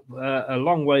ran up a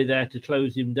long way there to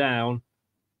close him down.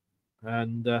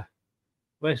 And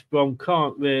West Brom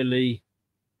can't really,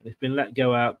 it's been let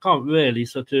go out, can't really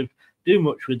sort of do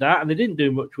much with that. And they didn't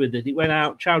do much with it. It went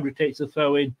out. Chowdhury takes a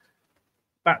throw in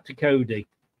back to Cody.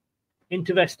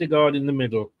 Into Vestergaard in the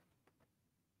middle.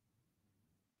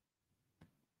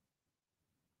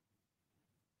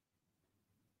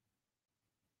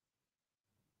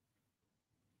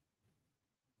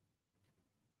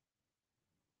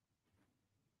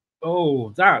 Oh,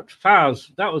 that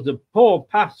Faz. That was a poor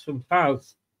pass from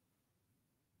Faz.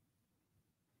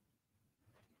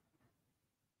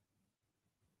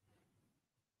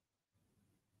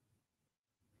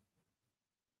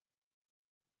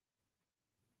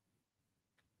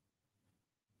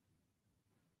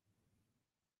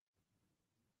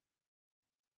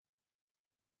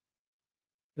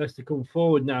 Leicester come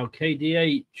forward now.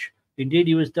 KDH. Indeed,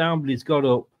 he was down, but he's got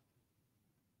up.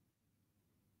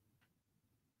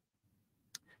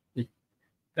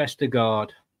 Vestergaard.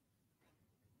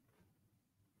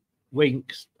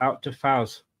 Winks out to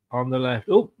Faz on the left.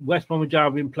 Oh, West Bromwich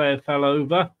Albion player fell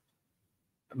over.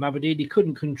 Mavididi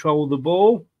couldn't control the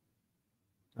ball.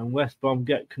 And West Brom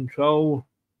get control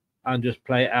and just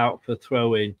play it out for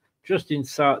throw-in. Just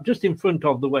inside, just in front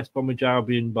of the West Bromwich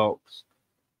Albion box.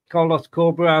 Carlos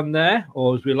Corberan there,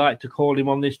 or as we like to call him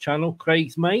on this channel,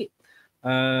 Craig's mate,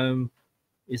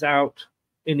 is out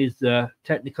in his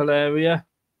technical area.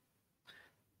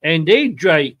 Indeed,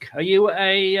 Drake. Are you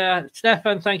a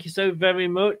Stefan? Thank you so very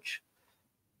much.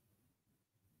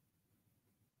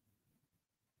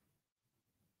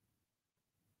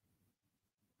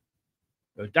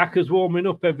 So Daka's warming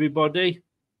up, everybody.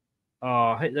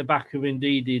 Oh, hit the back of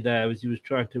Ndidi there as he was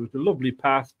trying to. It was a lovely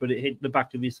pass, but it hit the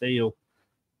back of his heel.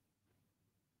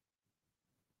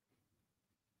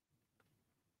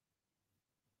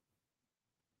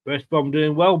 West Brom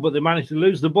doing well, but they managed to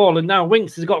lose the ball. And now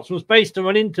Winks has got some space to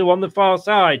run into on the far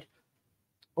side.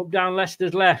 Up down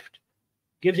Leicester's left.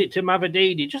 Gives it to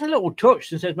Mavididi. Just a little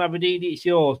touch and says, Mavididi, it's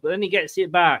yours. But then he gets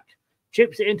it back.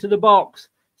 Chips it into the box.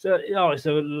 So,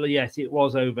 yes, it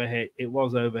was overhit. It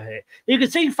was overhit. You can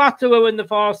see Fatawu in the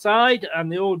far side,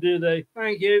 and they all do the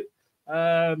thank you.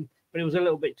 But it was a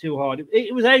little bit too hard.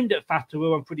 It was aimed at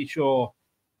Fatawu, I'm pretty sure,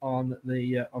 on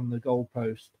the goal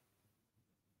post.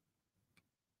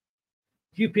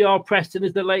 QPR Preston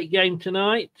is the late game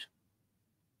tonight.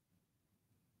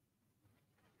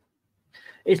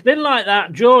 It's been like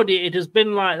that, Geordie. It has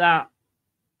been like that.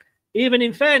 Even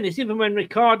in fairness, even when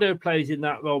Ricardo plays in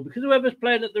that role, because whoever's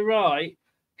playing at the right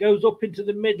goes up into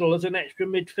the middle as an extra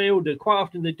midfielder. Quite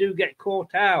often they do get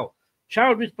caught out.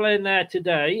 Chowdhury's playing there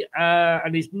today,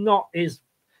 and he's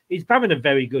having a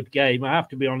very good game. I have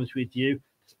to be honest with you,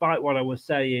 despite what I was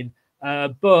saying.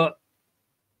 But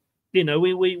you know,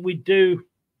 we do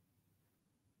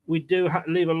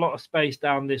leave a lot of space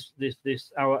down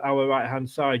our right hand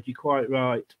side. You're quite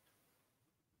right.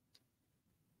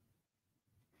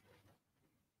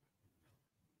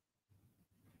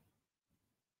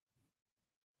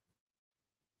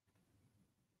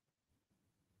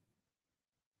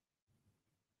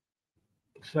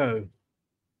 So,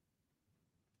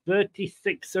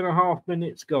 36.5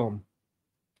 minutes gone.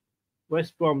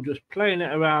 West Brom just playing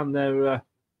it around their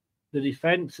the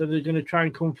defence, and they're going to try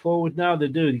and come forward now. They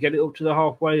do. They get it up to the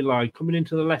halfway line, coming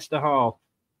into the Leicester half.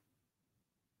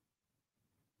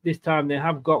 This time they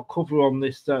have got cover on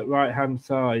this right-hand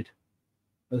side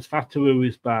as Fatawu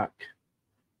is back.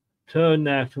 Turn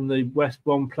there from the West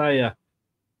Brom player.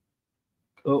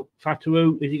 Oh,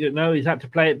 Fatawu, is he going to know? He's had to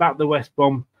play it back, the West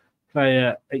Brom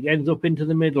player. It ends up into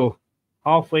the middle,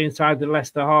 halfway inside the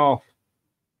Leicester half.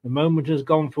 The moment has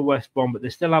gone for West Brom, but they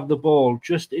still have the ball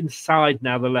just inside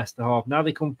now the Leicester half. Now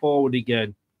they come forward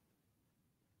again.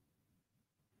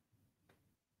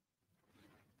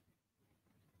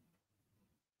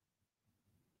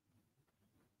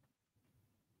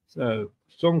 So,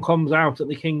 Son comes out at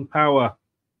the King Power.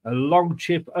 A long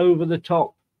chip over the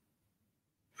top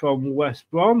from West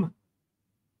Brom.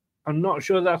 I'm not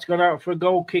sure that's gone out for a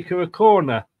goal kick or a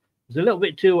corner. It's a little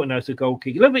bit too, no, it's a goal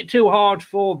kick. A little bit too hard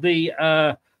for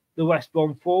the West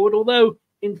Brom forward. Although,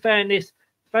 in fairness,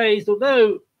 Faze,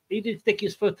 although he did stick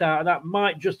his foot out, that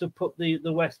might just have put the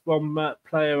West Brom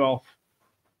player off.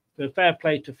 So fair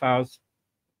play to Faz.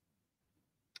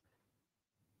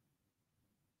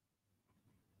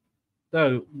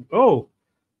 So,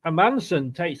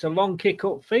 Hermansen takes a long kick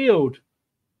upfield.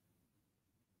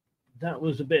 That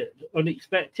was a bit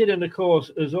unexpected. And, of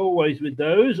course, as always with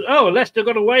those, Leicester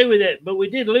got away with it, but we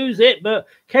did lose it. But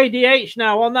KDH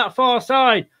now on that far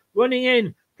side, running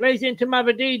in, plays into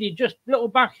Mavididi, just little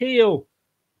back heel.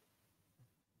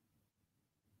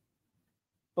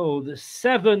 Oh, the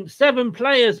seven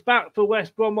players back for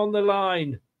West Brom on the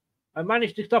line. I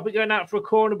managed to stop it going out for a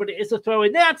corner, but it is a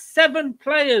throw-in. They had 7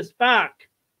 players back.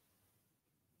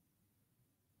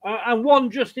 And one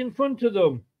just in front of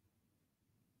them.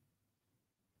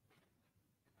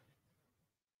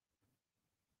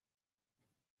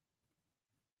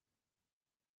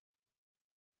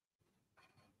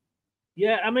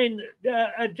 Yeah, I mean,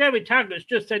 Jerry Taggart's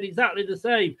just said exactly the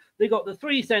same. They got the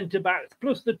 3 centre-backs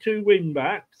plus the 2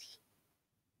 wing-backs.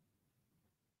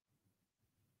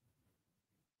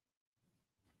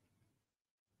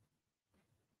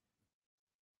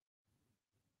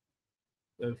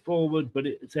 So forward, but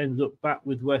it ends up back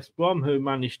with West Brom, who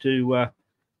managed to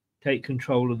take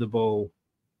control of the ball.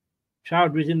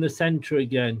 Chowdhury's in the centre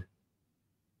again.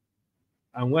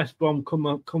 And West Brom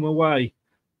come away.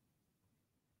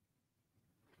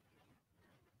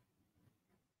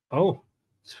 Oh,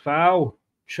 it's foul.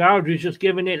 Chowdhury's just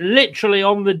giving it literally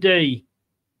on the D.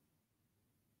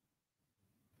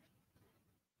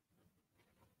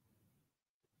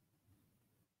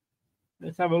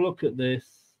 Let's have a look at this.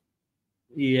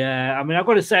 Yeah, I mean, I've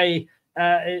got to say,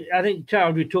 I think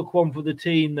Chowdhury took one for the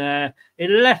team there. He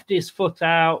left his foot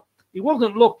out. He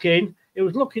wasn't looking. He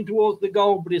was looking towards the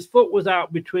goal, but his foot was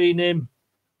out between him.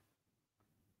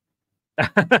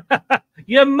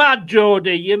 You're mad,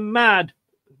 Geordie. You're mad.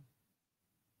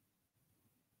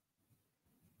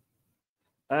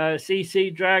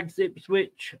 CC drags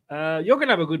Ipswich. You're going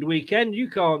to have a good weekend. You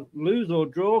can't lose or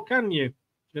draw, can you?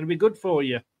 It's going to be good for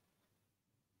you.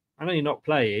 I know you're not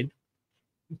playing,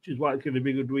 which is why it's going to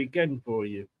be a good weekend for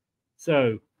you.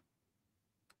 So,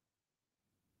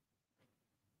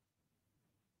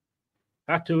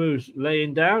 Fataou's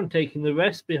laying down, taking the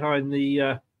rest behind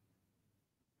the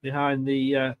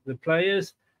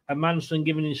players, and Manson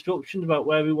giving instructions about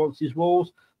where he wants his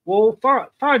walls. Well,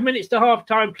 5 minutes to half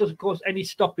time, plus, of course, any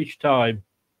stoppage time.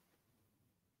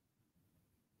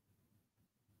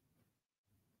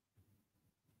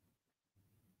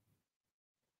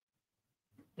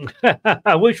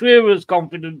 I wish we were as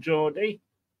confident, Geordie.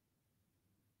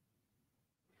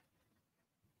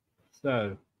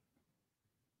 So,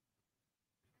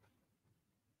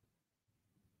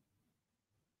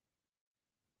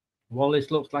 Wallace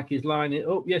looks like he's lining it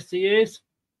up. Yes, he is.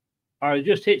 It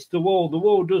just hits the wall. The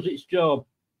wall does its job.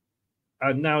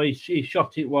 And now he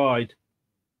shot it wide.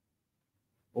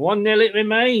 1-0 it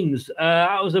remains.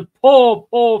 That was a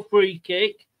poor free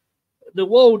kick. The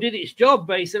wall did its job,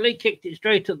 basically. Kicked it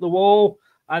straight at the wall.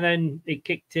 And then it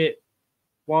kicked it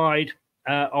wide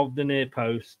of the near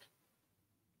post.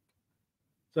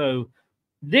 So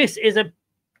this is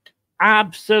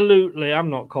absolutely, I'm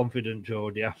not confident,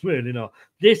 Geordie. I'm really not.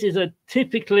 This is a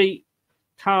typically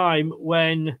time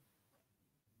when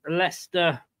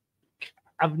Leicester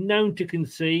have known to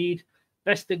concede.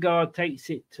 Vestergaard takes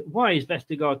it. Why is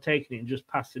Vestergaard taking it and just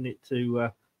passing it to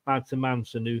Madsen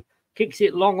Manson, who kicks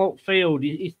it long upfield?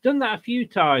 He's done that a few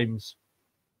times.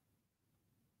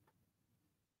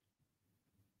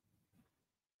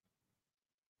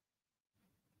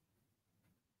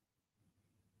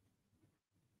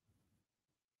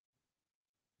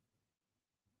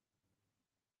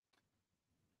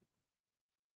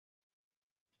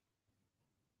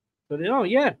 But they are,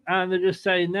 yeah. And they're just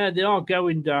saying there, they are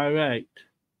going direct.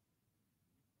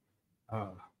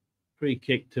 Free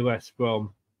kick to West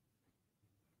Brom.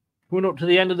 Coming up to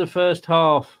the end of the first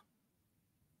half.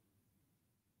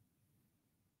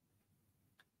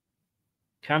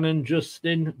 Cannon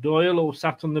Justin Doyle all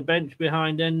sat on the bench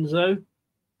behind Enzo.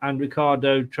 And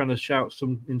Ricardo trying to shout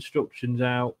some instructions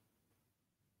out.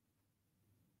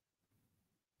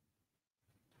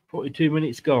 42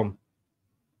 minutes gone.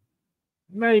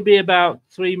 Maybe about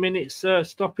 3 minutes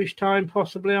stoppage time,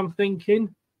 possibly, I'm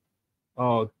thinking.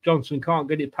 Oh, Johnson can't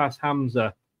get it past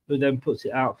Hamza, who then puts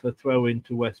it out for a throw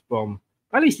into West Brom.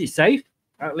 At least it's safe.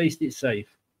 At least it's safe.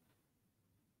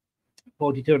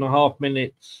 42.5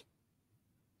 minutes.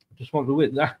 Just want to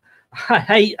win that.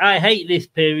 I hate this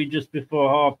period just before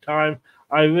half time.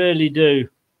 I really do.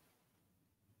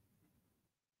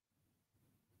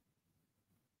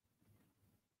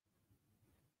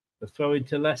 The throw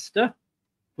into Leicester.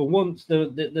 For once, they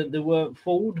weren't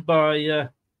fooled by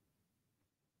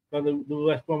the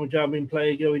West Bromwich Albion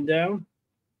player going down.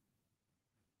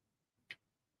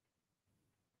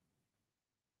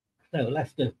 So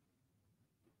Leicester.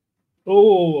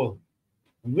 Oh,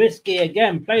 risky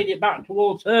again. Played it back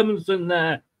towards Hermanson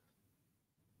there.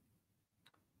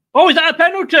 Oh, is that a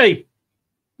penalty?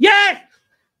 Yes!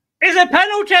 It's a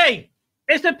penalty!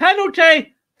 It's a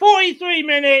penalty! 43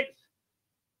 minutes!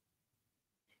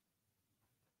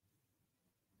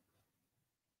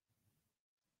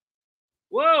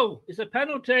 Whoa, it's a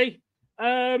penalty.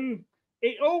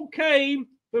 It all came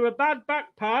from a bad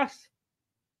back pass.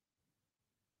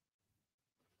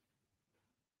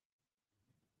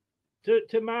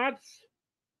 To Mads.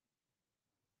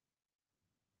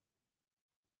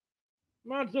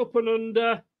 Mads up and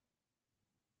under.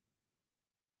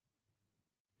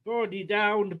 Already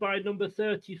downed by number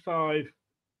 35.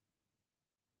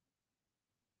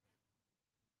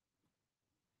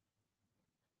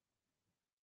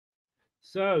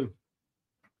 So,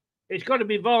 it's got to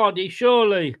be Vardy,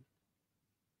 surely.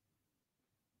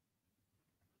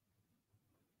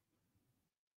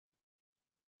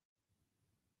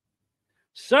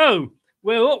 So,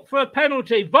 we're up for a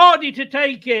penalty. Vardy to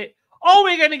take it. Are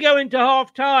we going to go into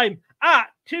half-time at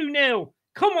 2-0?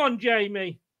 Come on,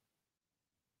 Jamie.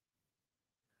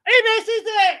 He misses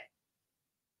it!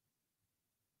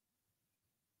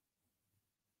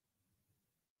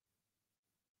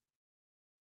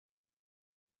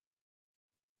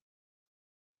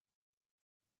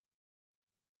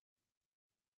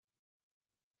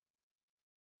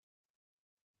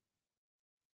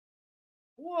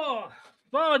 Whoa!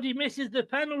 Vardy misses the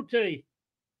penalty.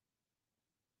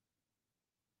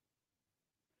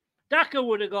 Daka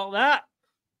would have got that.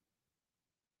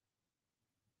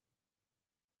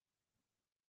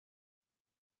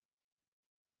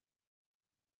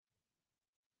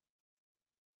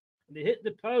 And he hit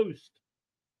the post.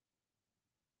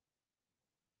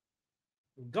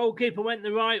 The goalkeeper went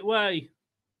the right way.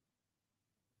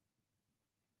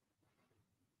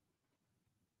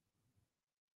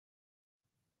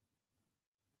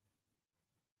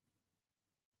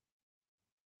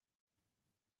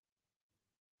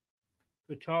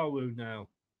 For Taru now.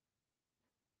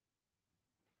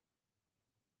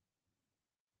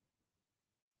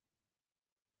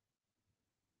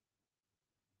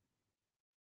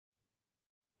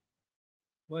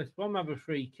 West Brom have a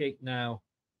free kick now.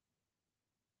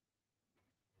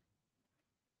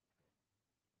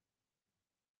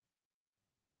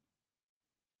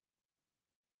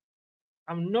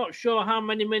 I'm not sure how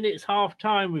many minutes half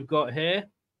time we've got here.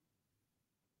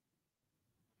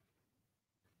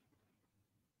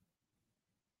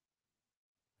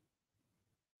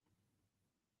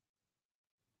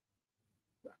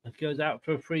 It goes out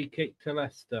for a free kick to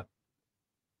Leicester.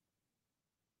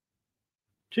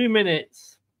 2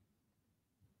 minutes.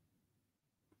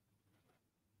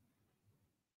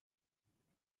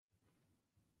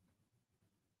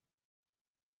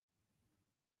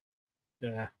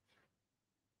 Yeah.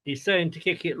 He's saying to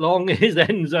kick it long is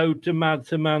Enzo to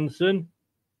Mads Manson.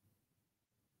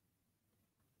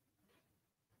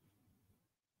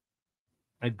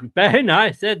 Ben,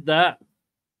 I said that.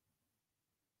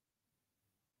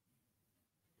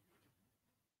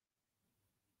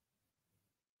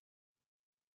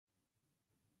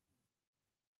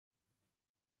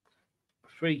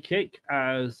 Free kick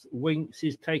as Winks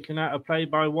is taken out of play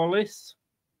by Wallace.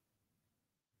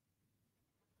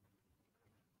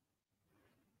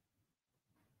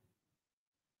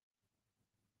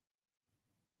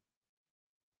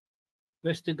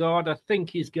 Vestergaard, I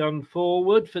think he's gone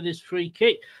forward for this free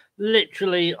kick,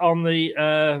 literally on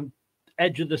the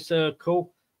edge of the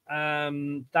circle,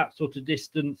 that sort of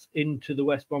distance into the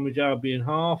West Bromwich Albion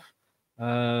half.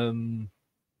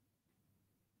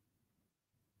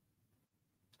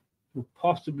 Will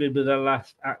possibly be the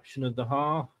last action of the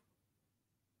half.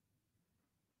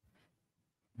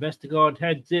 Vestergaard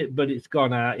heads it, but it's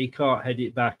gone out. He can't head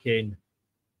it back in.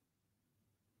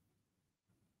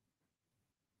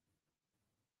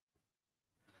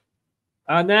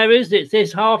 And there is it.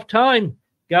 It's half time.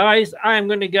 Guys, I am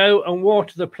going to go and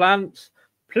water the plants.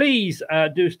 Please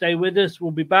do stay with us.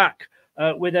 We'll be back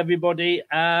with everybody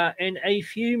in a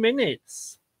few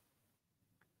minutes.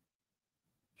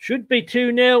 Should be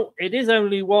 2-0. It is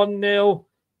only 1-0.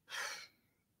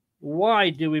 Why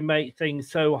do we make things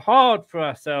so hard for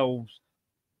ourselves?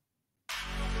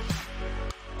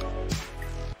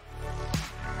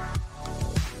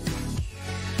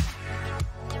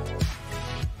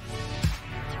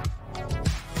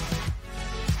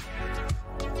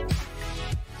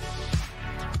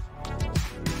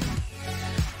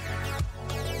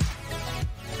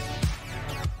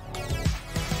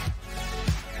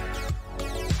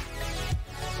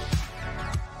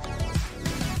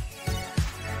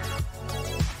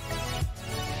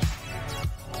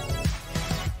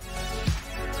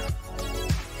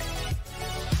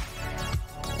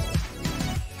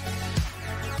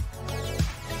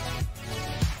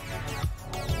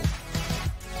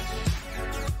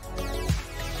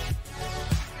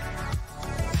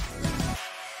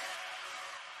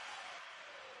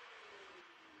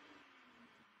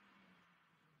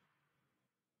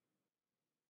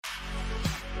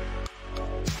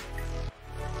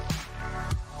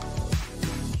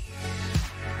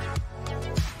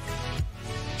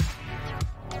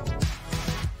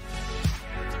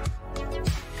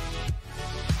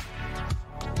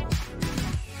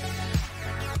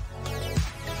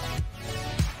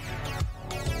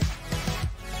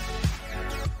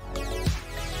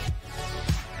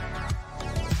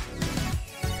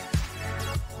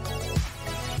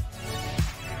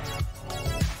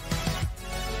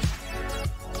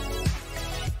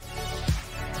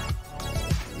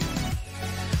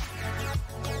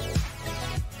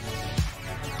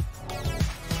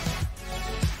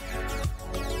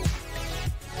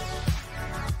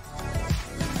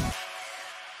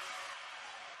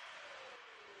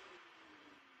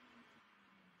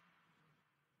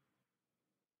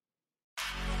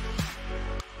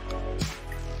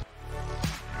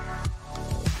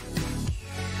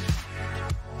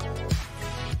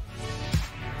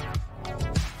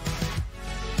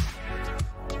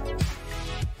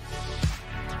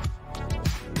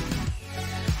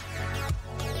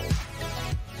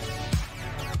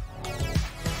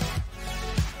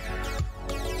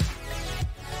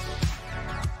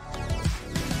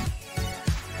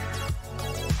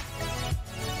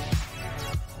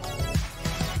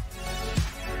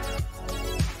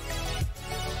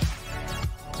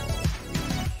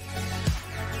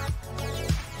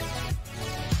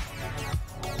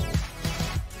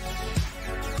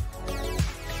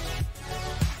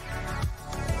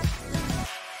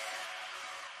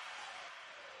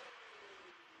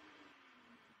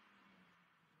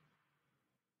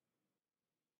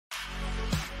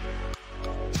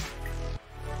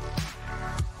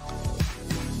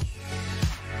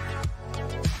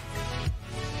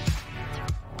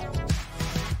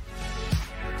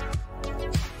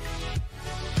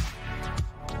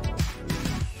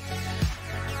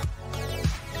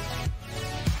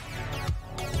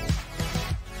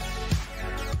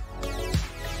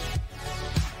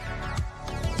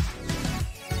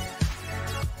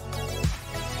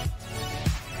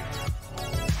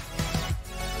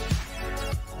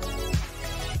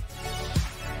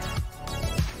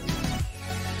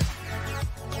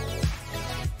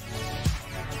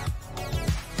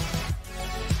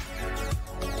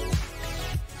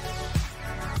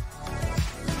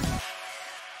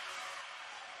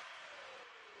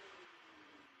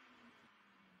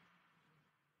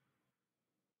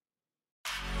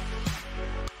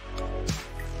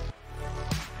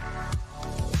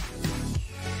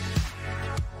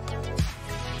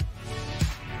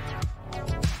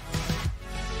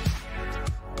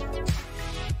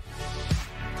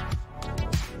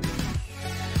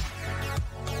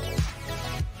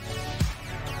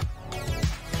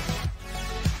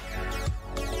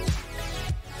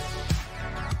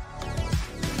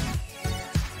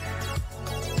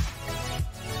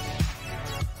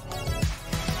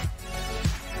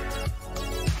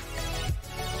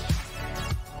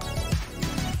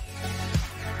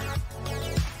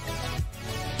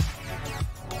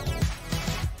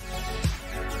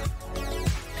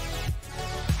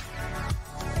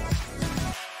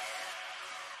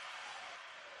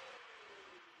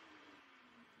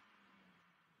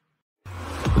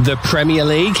 The Premier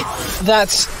League?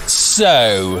 That's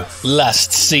so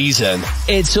last season.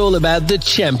 It's all about the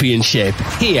Championship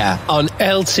here on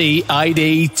LTiDtv.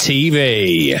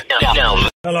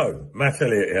 Hello, Matt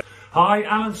Elliott here. Hi,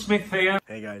 Alan Smith here.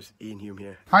 Hey guys, Ian Hume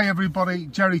here. Hi everybody,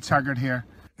 Jerry Taggart here.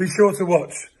 Be sure to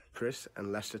watch Chris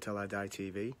and Leicester Till I Die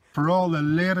TV for all the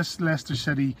latest Leicester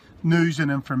City news and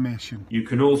information. You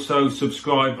can also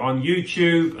subscribe on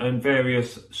YouTube and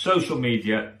various social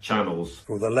media channels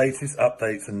for the latest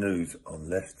updates and news on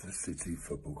Leicester City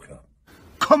Football Club.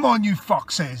 Come on, you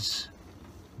foxes!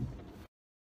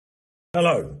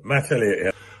 Hello, Matt Elliott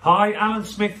here. Hi, Alan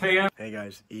Smith here. Hey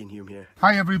guys, Ian Hume here.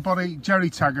 Hi everybody,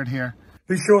 Jerry Taggart here.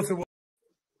 Be sure to watch.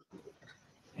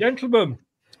 Gentlemen,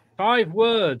 5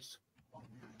 words.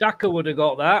 Daka would have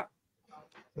got that.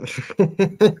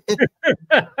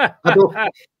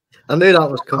 I knew that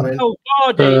was coming. Oh,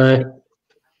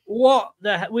 what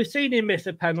the? We've seen him miss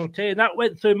a penalty, and that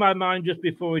went through my mind just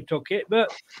before he took it.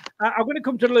 But I'm going to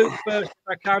come to Luke first, if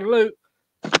I can. Luke,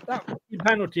 that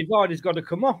penalty, Vardy's got to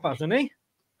come off, hasn't he?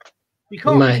 He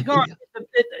can't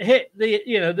hit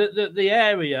the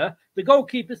area. The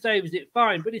goalkeeper saves it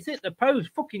fine, but he's hit the post.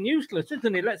 Fucking useless,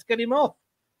 isn't he? Let's get him off.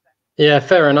 Yeah,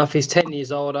 fair enough. He's 10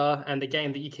 years older, and the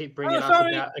game that you keep bringing up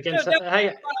about against.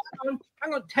 Hang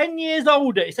on, 10 years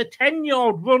older. It's a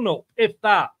 10-yard run-up, if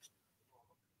that.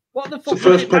 What the fuck? It's the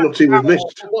first penalty we've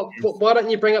missed. Why don't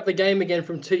you bring up the game again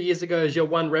from 2 years ago as your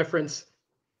one reference?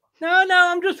 No,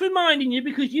 I'm just reminding you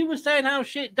because you were saying how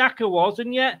shit Daka was,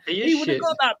 and yet he would have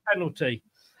got that penalty.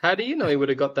 How do you know he would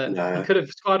have got that? No, he could have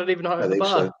squatted even higher at the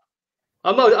bar. So.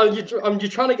 I'm not. You're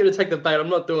trying to get to take the bait. I'm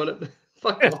not doing it.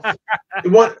 Fuck off.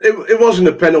 It wasn't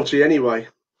a penalty anyway.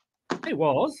 It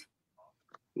was.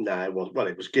 No, it was. Well,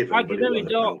 it was given. You're very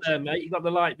dark there, mate. You got the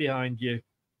light behind you.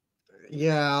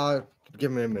 Yeah,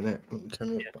 give me a minute.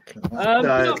 No,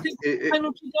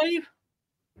 penalty, Dave?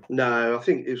 No, I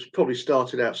think it was probably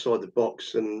started outside the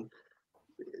box, and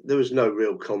there was no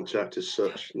real contact as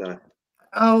such. No.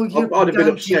 Oh, I'd have been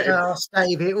upset.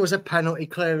 Dave, it was a penalty,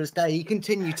 clear as day. He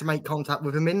continued to make contact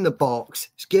with him in the box.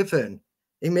 It's given.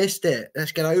 He missed it.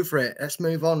 Let's get over it. Let's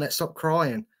move on. Let's stop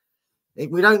crying.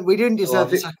 We didn't deserve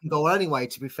the second goal anyway.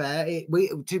 To be fair,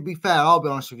 I'll be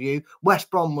honest with you. West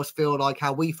Brom must feel like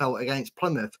how we felt against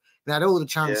Plymouth. They had all the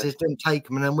chances, didn't take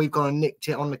them, and then we've gone and nicked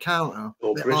it on the counter.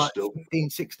 Or Bristol, like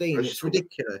 15-16. It's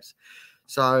ridiculous.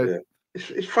 So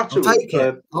it's fat. I'll take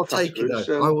it. I'll take it.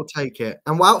 Though. I will take it.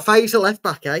 And Wout Faye's a left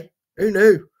back, eh? Who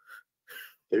knew?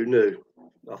 Who knew?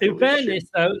 In fairness,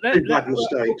 though, let's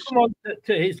come on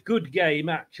to his good game,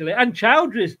 actually. And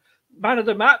Chowdhury's man of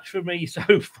the match for me so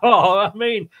far. I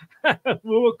mean,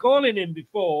 we were calling him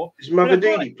before. Is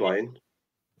Mavididi playing?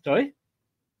 Sorry?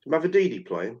 Is Mavididi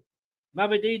playing?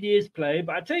 Mavididi is playing,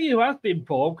 but I tell you who has been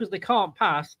poor because they can't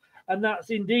pass, and that's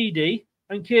Ndidi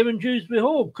and Kieran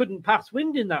Dewsbury-Hall. Couldn't pass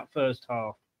wind in that first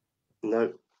half.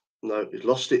 No, he's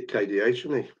lost it, KDH,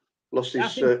 hasn't he? Lost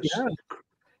his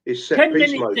set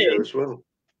piece mojo as well.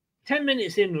 10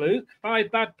 minutes in, Luke.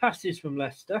 5 bad passes from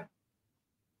Leicester.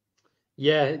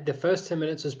 Yeah, the first 10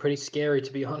 minutes was pretty scary,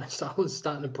 to be honest. I was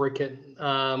starting to brick it.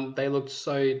 They looked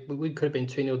so... We could have been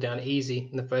 2-0 down easy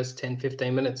in the first 10,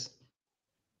 15 minutes.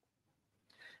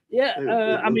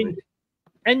 Yeah, I mean,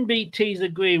 NBT's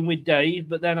agreeing with Dave,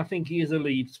 but then I think he is a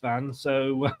Leeds fan,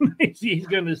 so he's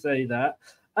going to say that.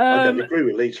 I don't agree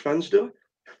with Leeds fans, do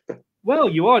I? Well,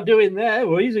 you are doing there.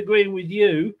 Well, he's agreeing with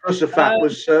you. Plus the fact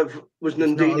was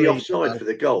Ndidi offside for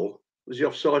the goal? Was he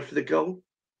offside for the goal?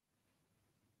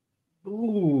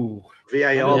 Ooh.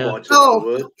 VAR might take the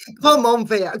word. Come on,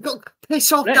 VAR.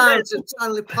 Piss off down to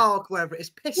Stanley Park, wherever it is.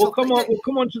 Piss off. We'll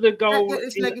come on to the goal. Get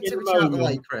this negativity out of the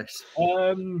way, Chris.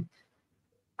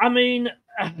 I mean,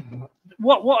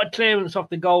 what a clearance off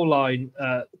the goal line,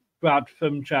 Brad,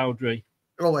 from Chowdhury.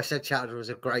 Oh, I said Chowdhury was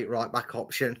a great right-back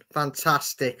option.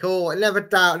 Fantastic. Oh, I never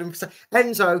doubted him.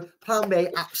 Enzo, plan B,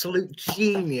 absolute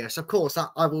genius. Of course,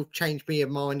 I will change my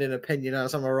mind and opinion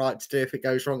as I'm a right to do if it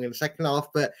goes wrong in the second half.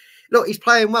 But look, he's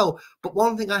playing well. But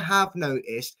one thing I have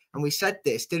noticed, and we said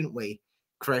this, didn't we,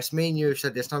 Chris? Me and you have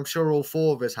said this, and I'm sure all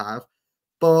 4 of us have.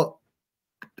 But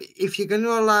if you're going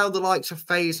to allow the likes of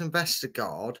FaZe and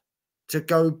Vestergaard to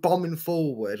go bombing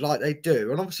forward like they do,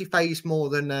 and obviously FaZe more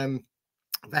than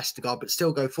Vestergaard, but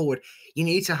still go forward, you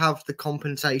need to have the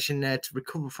compensation there to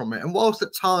recover from it. And whilst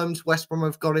at times West Brom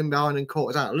have got in behind and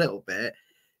caught us out a little bit,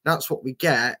 that's what we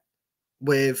get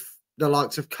with the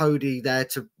likes of Cody there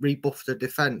to rebuff the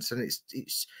defence. And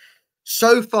it's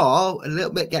so far a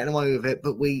little bit getting away with it,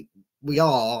 but we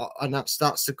are, and that's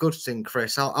the good thing,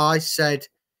 Chris. I said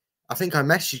I think I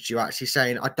messaged you actually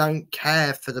saying I don't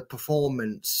care for the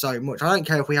performance so much. I don't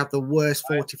care if we have the worst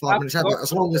 45 minutes ever,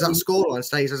 as long as that scoreline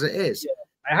stays as it is. Yeah.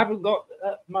 I haven't got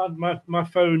my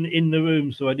phone in the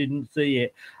room, so I didn't see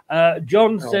it.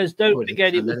 John says, don't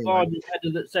forget it was Vardy's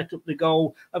header that set up the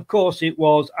goal. Of course it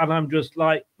was. And I'm just,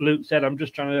 like Luke said, I'm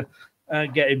just trying to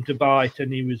get him to bite,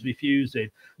 and he was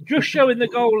refusing. Just showing the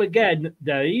goal again,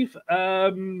 Dave.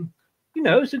 You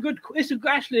know, it's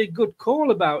actually a good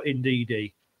call about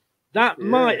Ndidi. That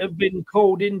might have been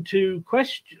called into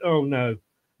question. Oh, no.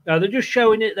 No, they're just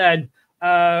showing it then.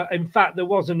 In fact, there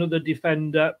was another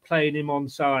defender playing him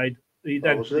onside. He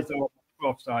then was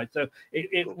offside. So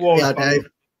it was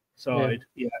side.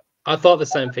 Yeah. I thought the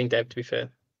same thing, Dave, to be fair.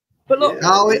 But look,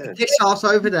 this house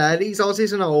over there, these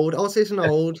Aussies and old.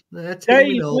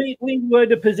 Dave, we were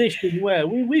in a position where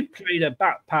we played a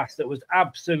back pass that was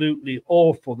absolutely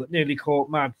awful, that nearly caught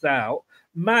Mads out.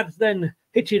 Mads then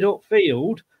hit it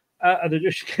upfield, and they're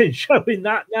just showing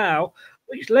that now,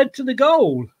 which led to the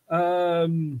goal.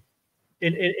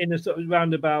 In a sort of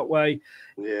roundabout way.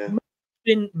 Yeah.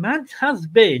 Mads has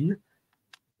been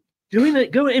doing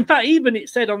it. In fact, even it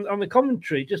said on the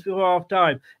commentary just before half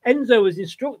time, Enzo was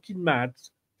instructing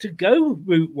Mads to go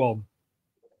route one.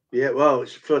 Yeah, well,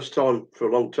 it's the first time for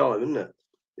a long time, isn't it?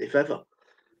 If ever.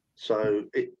 So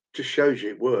it just shows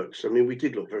you it works. I mean, we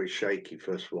did look very shaky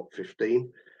first,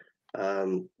 15.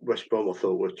 West Brom, I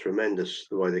thought, were tremendous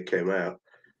the way they came out.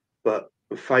 But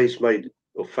Faz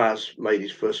made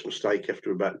his first mistake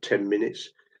after about 10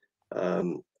 minutes.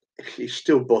 He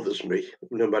still bothers me,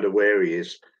 no matter where he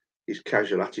is. His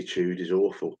casual attitude is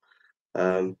awful.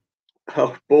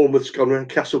 Bournemouth's gone around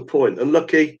Castle Point.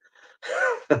 Unlucky.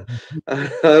 But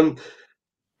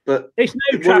it's no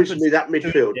it worries me, that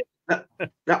midfield.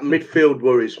 That midfield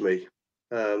worries me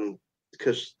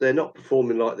because they're not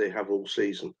performing like they have all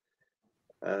season.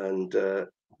 And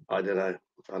I don't know.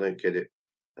 I don't get it.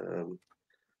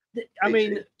 I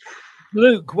mean,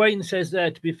 Luke Wayne says there,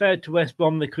 to be fair to West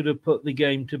Brom, they could have put the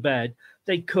game to bed.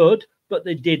 They could, but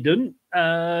they didn't.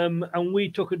 And we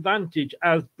took advantage,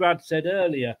 as Brad said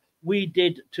earlier. We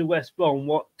did to West Brom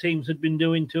what teams had been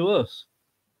doing to us.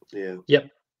 Yeah. Yep.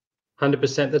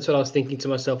 100%. That's what I was thinking to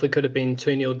myself. We could have been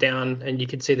 2-0 down, and you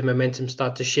could see the momentum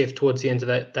start to shift towards the end of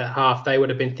that half. They would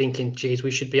have been thinking, geez,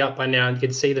 we should be up by now, and you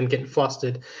could see them getting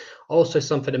flustered. Also,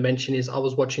 something to mention is I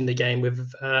was watching the game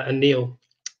with Anil.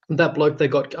 That bloke that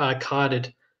got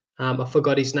carded, I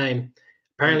forgot his name.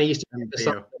 Apparently,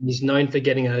 he's known for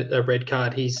getting a red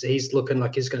card. He's looking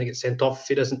like he's going to get sent off if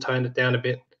he doesn't tone it down a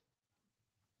bit.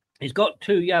 He's got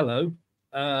 2 yellow.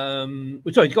 Sorry,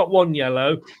 he's got 1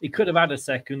 yellow. He could have had a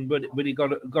second, but he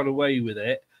got away with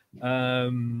it.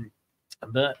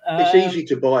 But it's easy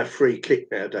to buy a free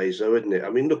kick nowadays, though, isn't it? I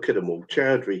mean, look at them all.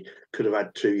 Chowdhury could have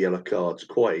had 2 yellow cards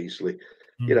quite easily.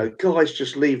 You know, guys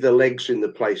just leave their legs in the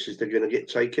places they're going to get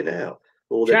taken out,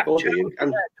 or their body.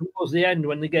 And towards the end,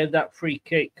 when they gave that free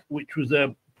kick, which was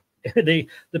the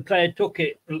player took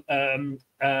it,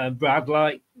 Brad,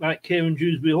 like Kieran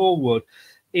Dewsbury Hall would.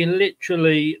 He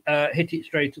literally hit it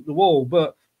straight at the wall,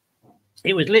 but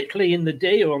it was literally in the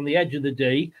D or on the edge of the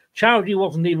D. Chowdhury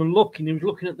wasn't even looking; he was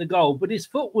looking at the goal, but his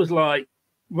foot was like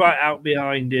right out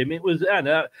behind him. It was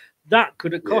that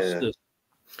could have cost us.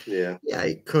 Yeah,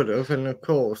 it could have, and of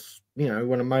course, you know,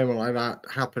 when a moment like that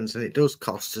happens and it does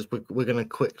cost us, we're going to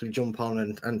quickly jump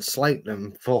on and slate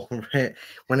them for it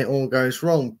when it all goes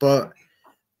wrong. But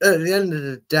at the end of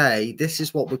the day, this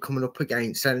is what we're coming up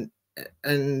against,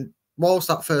 and whilst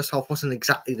that first half wasn't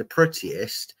exactly the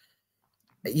prettiest,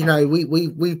 you know,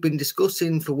 we've been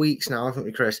discussing for weeks now, haven't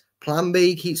we, Chris? Plan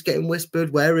B keeps getting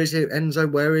whispered. Where is it,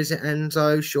 Enzo? Where is it,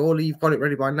 Enzo? Surely you've got it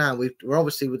ready by now. We're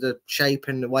obviously, with the shape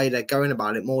and the way they're going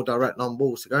about it, more direct on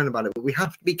balls, they're going about it. But we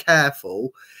have to be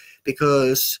careful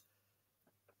because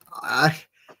I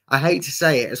hate to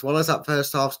say it, as well as that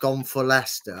first half's gone for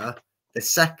Leicester, the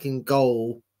second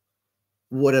goal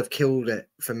would have killed it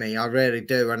for me. I really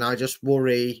do. And I just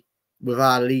worry with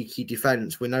our leaky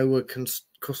defence. We know we're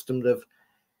accustomed of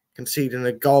conceding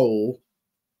a goal.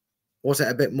 Was it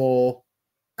a bit more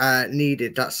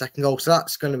needed, that second goal? So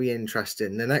that's going to be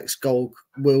interesting. The next goal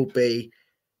will be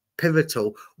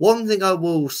pivotal. One thing I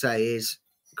will say is,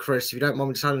 Chris, if you don't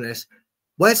mind me telling this,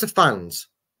 where's the fans?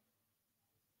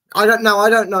 I don't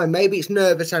know. Maybe it's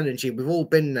nervous energy. We've all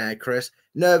been there, Chris.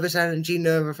 Nervous energy,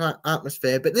 nervous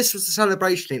atmosphere. But this was the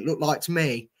celebration it looked like to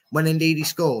me when Ndidi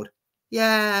scored.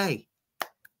 Yay!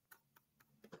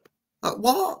 Like,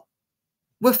 what?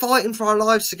 We're fighting for our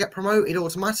lives to get promoted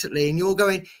automatically, and you're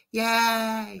going,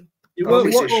 yay!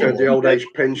 It showed the old age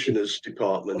pensioners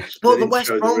department. Well, the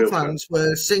West Brom fans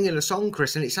were singing a song,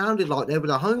 Chris, and it sounded like they were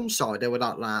the home side. They were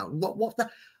that loud. What the?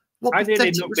 I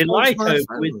nearly knocked my light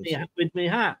over with me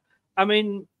hat. I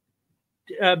mean,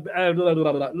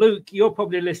 Luke, you're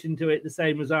probably listening to it the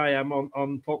same as I am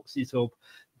on Fox's Hub.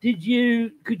 Could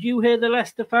you hear the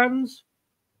Leicester fans?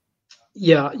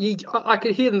 Yeah, I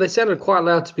could hear them. They sounded quite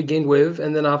loud to begin with,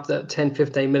 and then after that 10,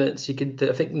 15 minutes, I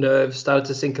think nerves started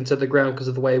to sink into the ground because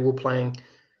of the way we're playing.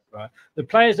 Right. The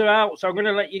players are out, so I'm going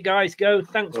to let you guys go.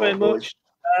 Thanks very much.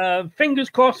 Fingers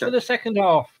crossed for the second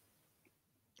half.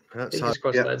 Fingers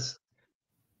crossed, lads.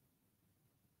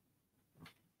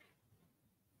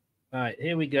 Right,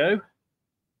 here we go.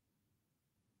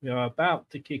 We are about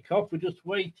to kick off. We're just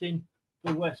waiting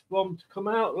for West Brom to come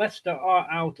out. Leicester are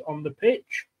out on the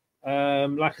pitch.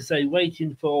 Like I say,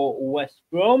 waiting for West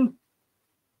Brom.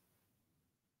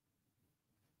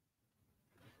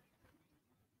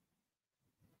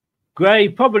 Gray,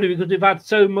 probably because we've had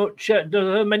so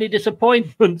many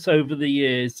disappointments over the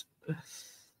years.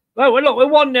 Well, look, we're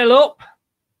 1-0 up.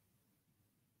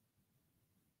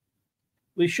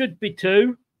 We should be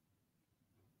 2.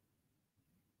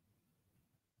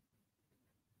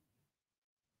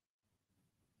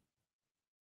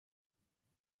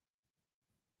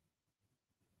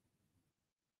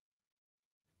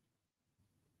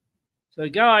 So,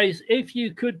 guys, if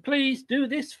you could please do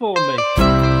this for me.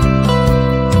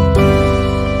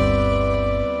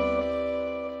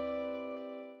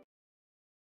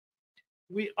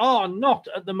 We are not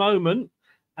at the moment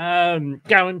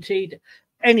guaranteed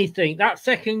anything. That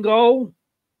second goal,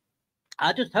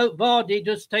 I just hope Vardy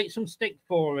just takes some stick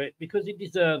for it because he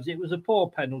deserves it. It was a poor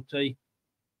penalty.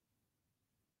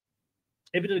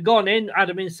 If it had gone in, I'd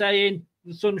have been saying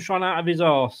the sun shone out of his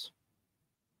arse.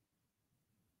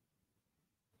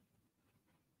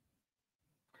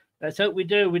 Let's hope we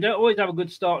do. We don't always have a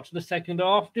good start to the second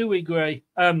half, do we, Gray?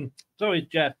 Sorry,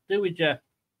 Jeff. Do we, Jeff?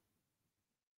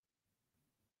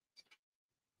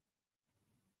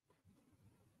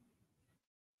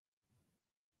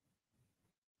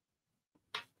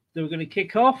 So we're going to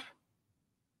kick off.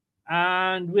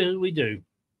 And will we do?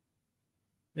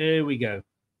 Here we go.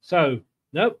 So,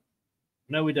 nope.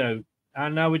 No, we don't.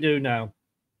 And now we do now.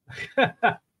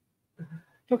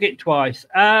 Took it twice.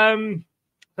 So,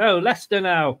 Leicester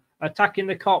now. Attacking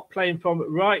the Kop, playing from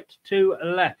right to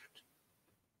left.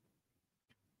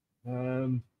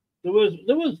 There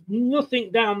was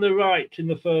nothing down the right in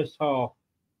the first half.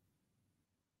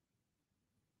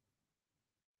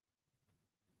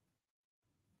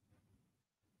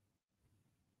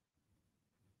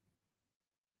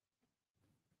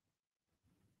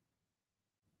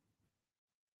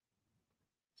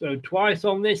 So twice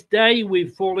on this day,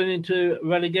 we've fallen into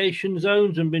relegation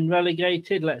zones and been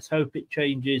relegated. Let's hope it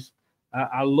changes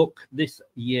our luck this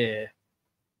year.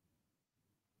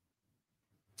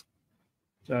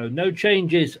 So no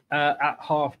changes at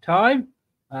half-time.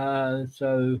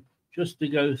 So just to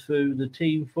go through the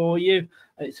team for you,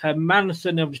 it's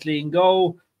Hermansen obviously in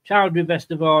goal, Chowdhury,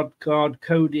 Vestergaard,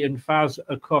 Cody and Faz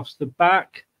across the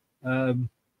back. Vardy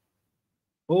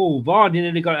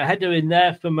nearly got a header in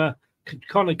there from a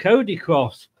Connor Cody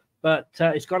cross, but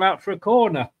it's gone out for a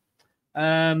corner.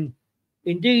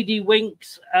 Ndidi,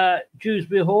 Winks,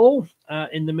 Dewsbury Hall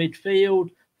in the midfield,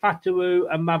 Fatawu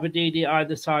and Mavadidi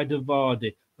either side of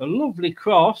Vardy. A lovely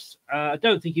cross. I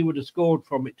don't think he would have scored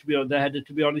from it, to be on the header,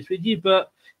 to be honest with you,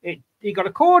 but he got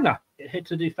a corner. It hit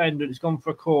a defender. It's gone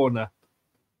for a corner.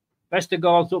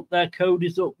 Vestergaard's up there.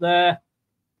 Cody's up there.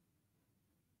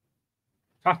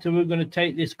 Fatawu going to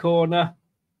take this corner.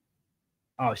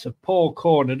 Oh, it's a poor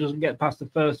corner. Doesn't get past the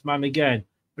first man again,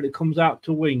 but it comes out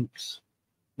to Winks.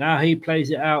 Now he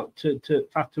plays it out to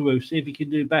Fatawu. See if he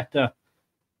can do better.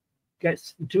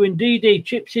 Gets to Ndidi,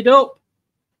 chips it up.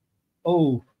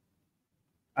 Oh,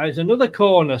 there's another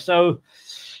corner. So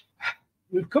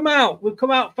we've come out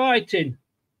fighting.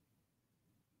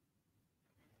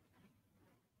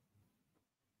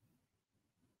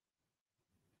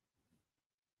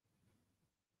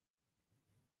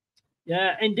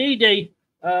 Yeah, Ndidi.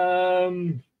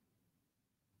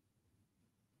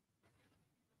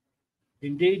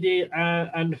 Ndidi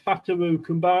and Fatawu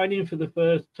combining for the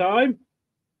first time.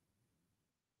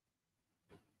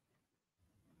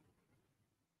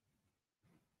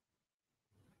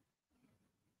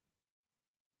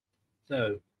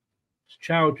 So, it's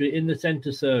Chowdhury in the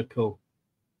centre circle.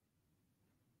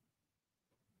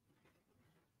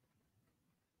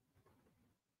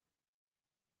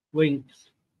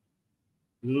 Winks.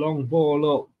 Long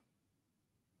ball up.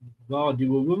 Vardy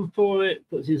will run for it,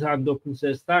 puts his hand up and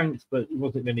says thanks, but he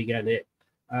wasn't going to get it.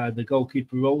 The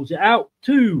goalkeeper rolls it out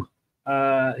to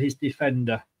his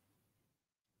defender.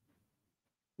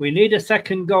 We need a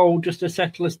second goal just to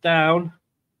settle us down.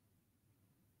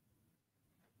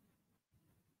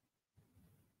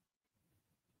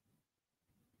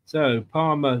 So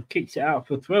Palmer kicks it out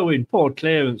for throw-in. Poor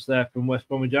clearance there from West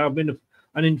Bromwich Albion.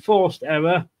 An enforced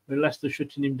error with Leicester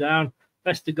shutting him down.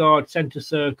 Vestergaard centre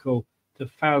circle to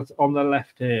Faz on the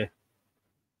left here.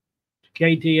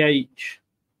 KDH.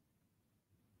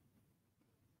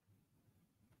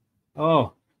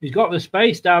 Oh, he's got the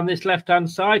space down this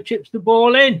left-hand side. Chips the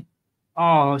ball in.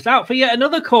 Oh, it's out for yet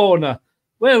another corner.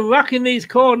 We're racking these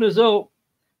corners up.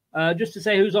 Just to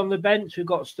say who's on the bench, we've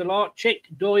got Stallart, Chick,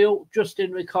 Doyle,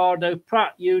 Justin, Ricardo,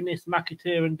 Pratt, Eunice,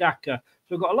 McAteer and Daka.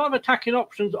 So we've got a lot of attacking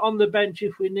options on the bench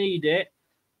if we need it.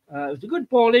 It was a good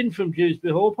ball in from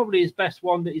Dewsbury Hall, probably his best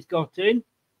one that he's got in.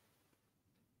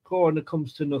 Corner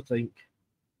comes to nothing.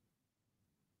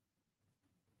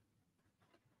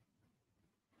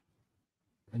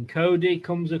 And Cody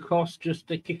comes across just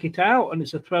to kick it out, and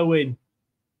it's a throw-in.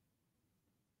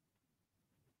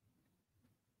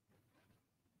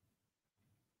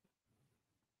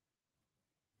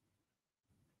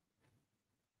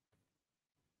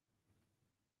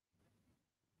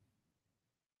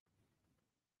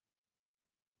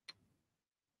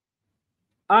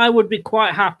 I would be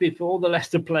quite happy for all the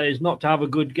Leicester players not to have a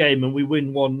good game and we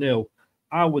win 1-0.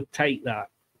 I would take that.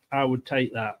 I would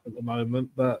take that at the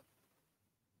moment, but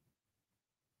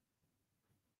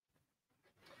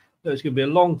it's going to be a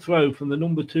long throw from the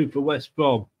number 2 for West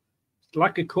Brom. It's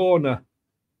like a corner.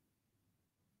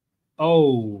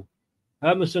 Oh,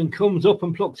 Emerson comes up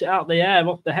and plucks it out the air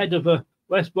off the head of a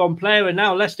West Brom player, and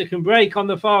now Leicester can break on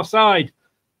the far side.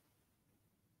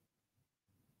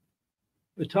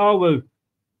 Utawu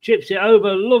chips it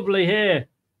over, lovely here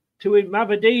to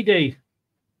Mavadidi.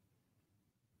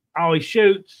 Oh, he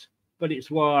shoots, but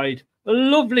it's wide. A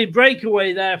lovely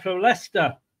breakaway there from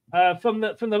Leicester from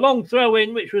the long throw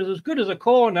in, which was as good as a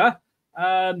corner.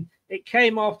 It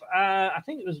came off. I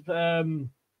think it was.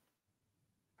 I'm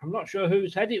not sure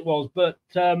whose head it was, but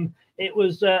it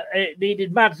was. It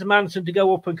needed Mads Manson to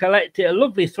go up and collect it. A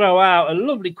lovely throw out, a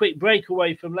lovely quick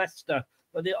breakaway from Leicester,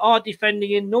 but they are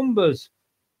defending in numbers.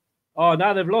 Oh,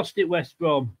 now they've lost it, West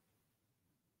Brom.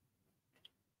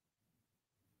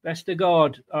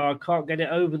 Vestergaard can't get it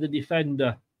over the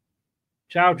defender.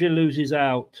 Chowdhury loses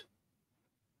out.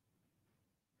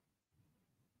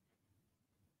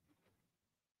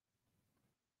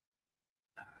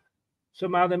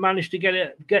 Somehow they managed to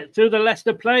get through the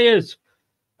Leicester players.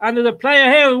 And there's a player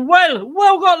here.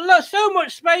 Well got so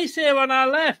much space here on our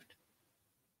left.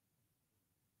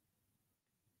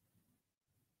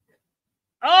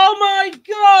 Oh my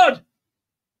God!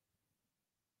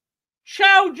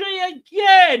 Chowdhury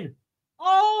again!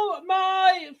 Oh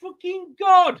my fucking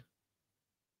God!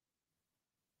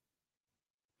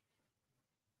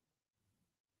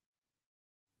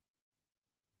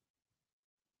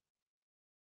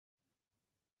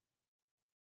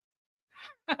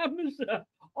 Hamza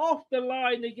off the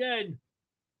line again.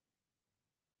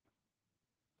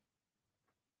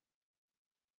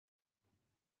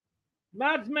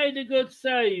 Mads made a good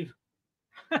save.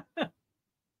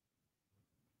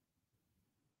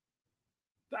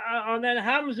 And then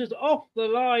Hamza's off the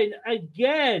line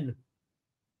again.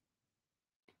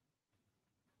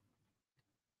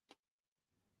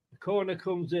 The corner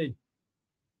comes in.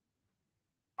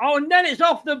 Oh, and then it's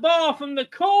off the bar from the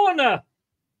corner.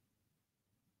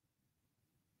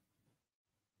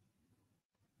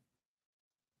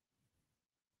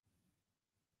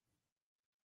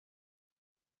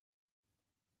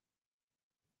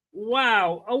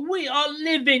 Wow, we are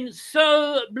living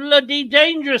so bloody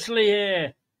dangerously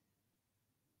here.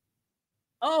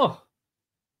 Oh,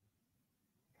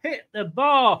 hit the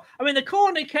bar. I mean, the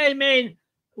corner came in.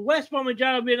 West Bromwich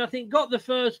Albion, I think, got the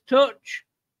first touch.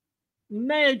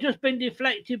 May have just been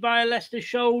deflected by a Leicester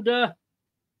shoulder.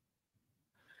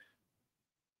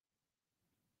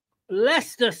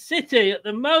 Leicester City at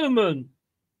the moment.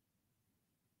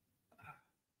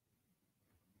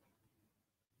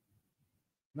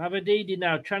 Mavadidi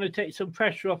now trying to take some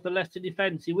pressure off the Leicester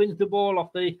defence. He wins the ball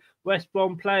off the West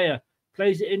Brom player.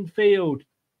 Plays it in field.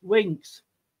 Winks.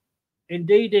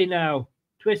 Ndidi now.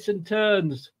 Twists and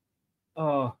turns.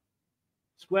 Oh.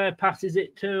 Square passes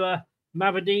it to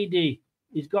Mavadidi.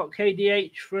 He's got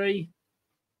KDH free.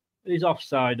 He's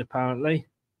offside apparently.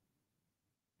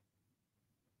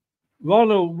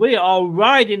 Ronald, we are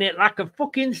riding it like a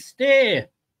fucking steer.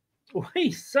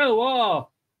 We so are.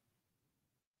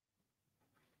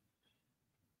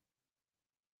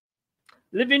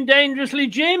 Living dangerously,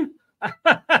 Jim?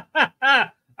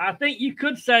 I think you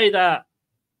could say that.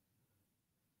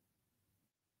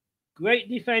 Great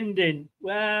defending.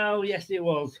 Well, yes, it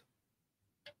was.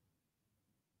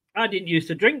 I didn't used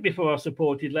to drink before I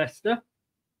supported Leicester.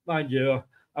 Mind you,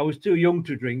 I was too young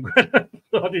to drink when I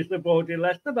started supporting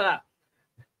Leicester, but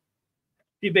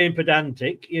you're being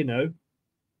pedantic, you know.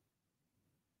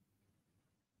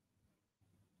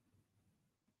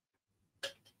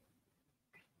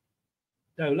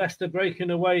 So Leicester breaking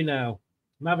away now.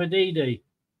 LTiDtv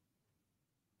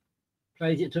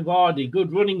plays it to Vardy.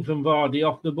 Good running from Vardy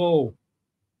off the ball.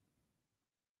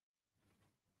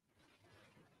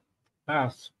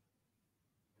 Pass.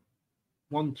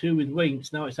 1-2 with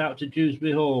Winks. Now it's out to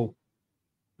Dewsbury Hall.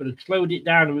 But have slowed it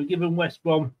down and we've given West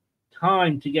Brom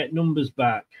time to get numbers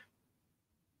back.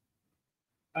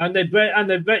 And they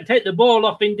take the ball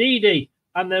off Ndidi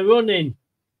and they're running.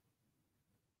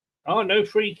 Oh, no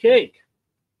free kick.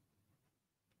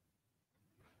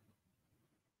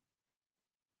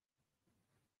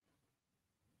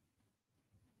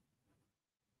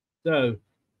 So,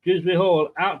 Dewsbury Hall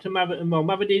out to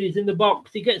LTiDtv is in the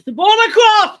box. He gets the ball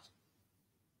across.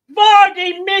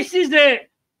 Vardy misses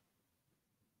it.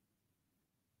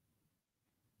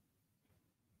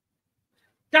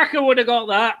 Daka would have got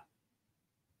that.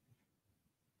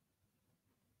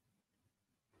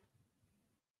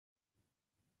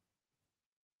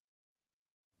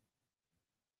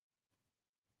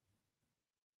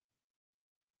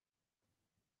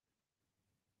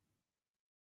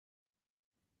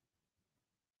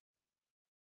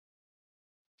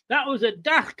 That was a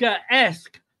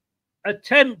Daka-esque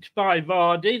attempt by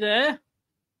Vardy there.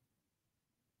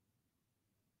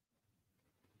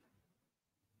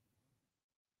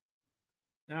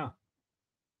 Now.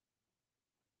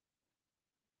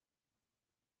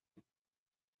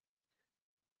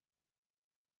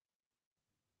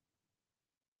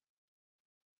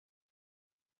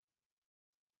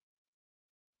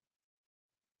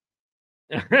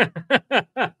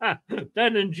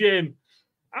 Ben and Jim.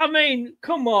 I mean,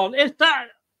 come on. If that,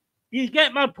 you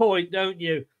get my point, don't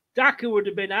you? Daka would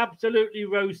have been absolutely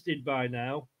roasted by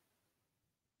now.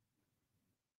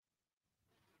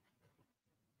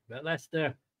 But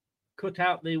Leicester cut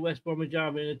out the West Bromwich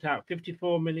Albion attack.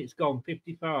 54 minutes gone,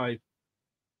 55.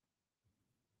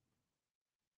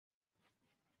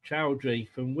 Chowdhury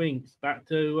from Winks back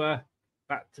to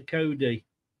Cody.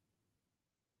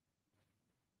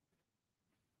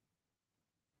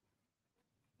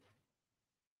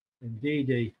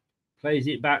 Ndidi plays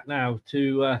it back now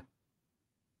to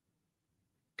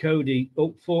Cody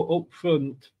up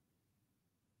front.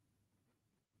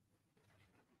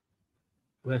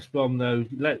 West Brom though,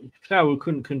 Flower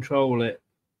couldn't control it.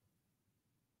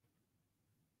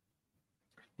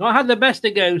 Not had the best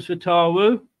of goes for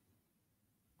Taru.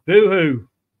 Boo-hoo.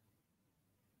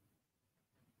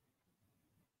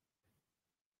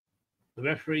 The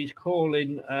referee's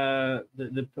calling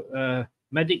the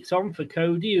medics on for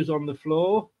Cody, who's on the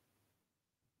floor.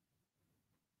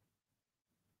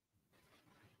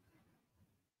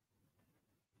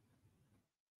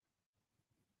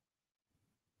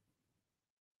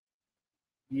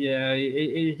 Yeah,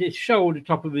 it showed the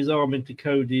top of his arm into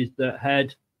Cody's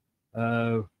head.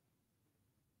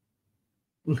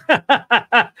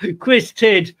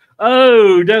 Quisted.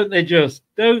 Oh, don't they just?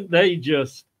 Don't they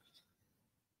just?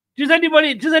 Does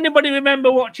anybody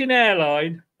remember watching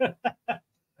Airline?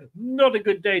 Not a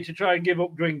good day to try and give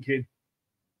up drinking.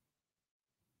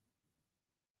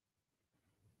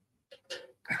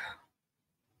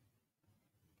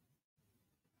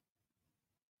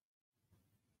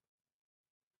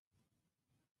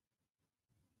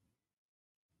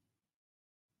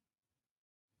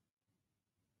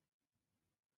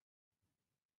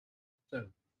 So,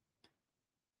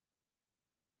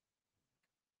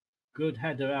 good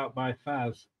header out by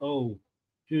Faz. Oh,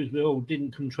 Dewsbury Hall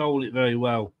didn't control it very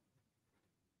well.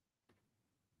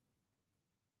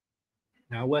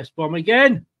 Now West Brom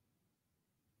again.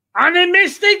 And he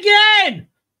missed again.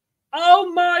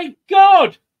 Oh my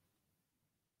God.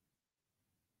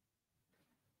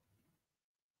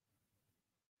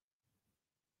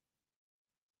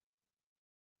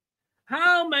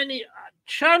 How many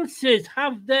chances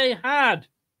have they had?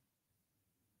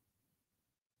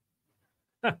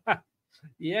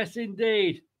 Yes,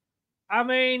 indeed. I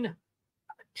mean,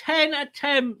 10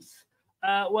 attempts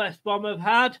West Brom have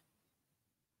had.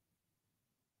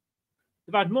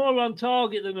 They've had more on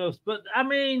target than us. But, I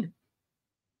mean,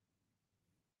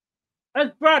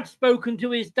 has Brad spoken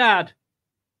to his dad?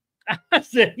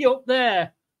 Has he up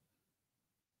there?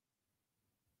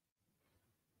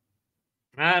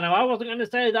 I know, I wasn't going to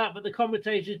say that, but the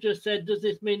commentators just said, does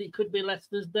this mean it could be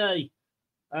Leicester's day?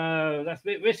 That's a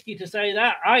bit risky to say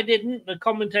that. I didn't. The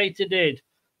commentator did.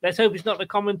 Let's hope it's not the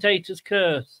commentator's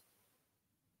curse.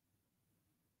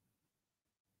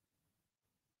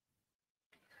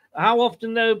 How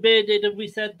often, though, Bearded, have we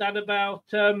said that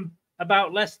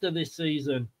about Leicester this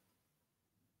season?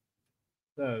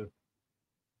 So,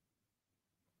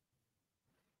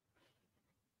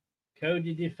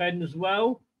 Cody defends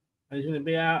well. He's going to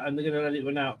be out, and they're going to let it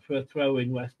run out for a throw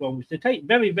in West Bromwich. They take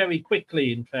very, very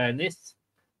quickly, in fairness.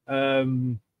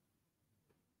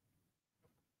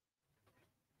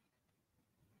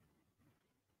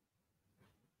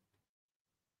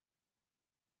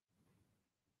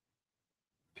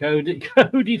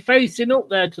 Cody facing up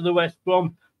there to the West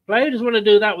Brom player. Doesn't want to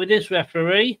do that with this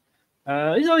referee.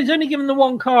 He's only given the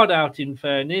one card out, in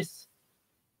fairness.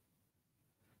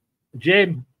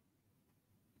 Jim.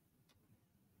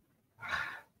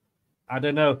 I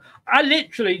don't know.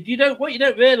 What you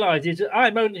don't realise is that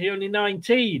I'm only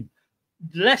 19.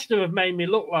 Leicester have made me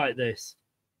look like this.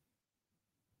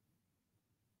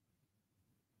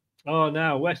 Oh,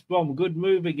 now West Brom, good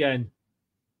move again.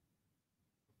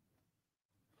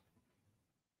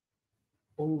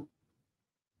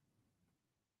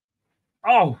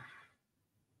 Oh.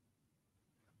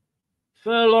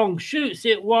 Furlong shoots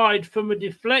it wide from a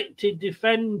deflected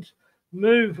defend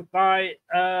move by,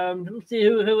 let me see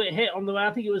who it hit on the way.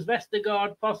 I think it was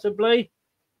Vestergaard, possibly.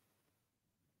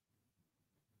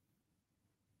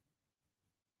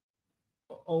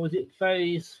 Or was it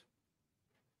Faze?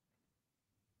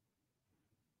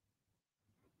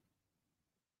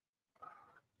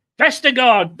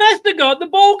 Vestergaard, the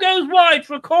ball goes wide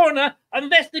for a corner,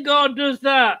 and Vestergaard does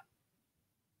that.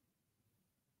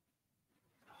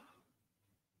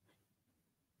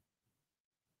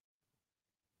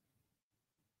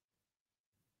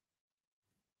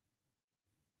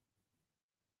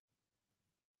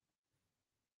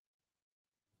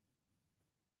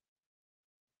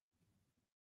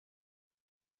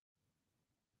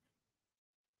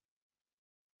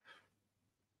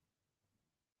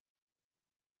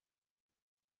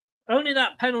 Only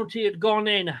that penalty had gone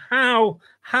in. How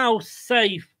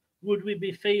safe would we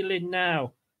be feeling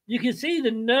now? You can see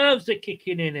the nerves are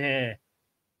kicking in here.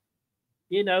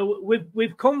 You know,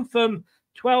 we've come from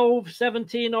 12,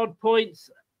 17 odd points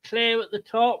clear at the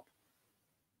top.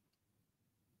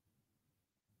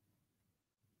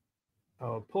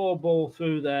 Oh, poor ball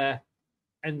through there.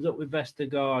 Ends up with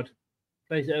Vestergaard.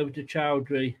 Plays it over to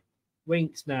Chowdhury.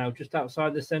 Winks now, just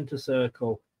outside the centre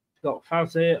circle. He's got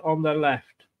Fazir on the left.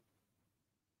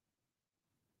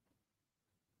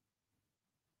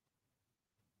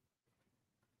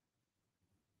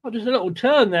 Oh, just a little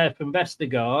turn there from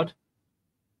Vestergaard.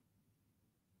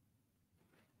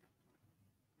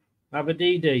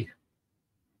 LTiDtv.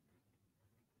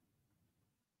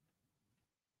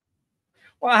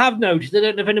 What I have noticed, I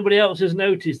don't know if anybody else has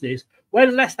noticed this,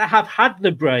 when Leicester have had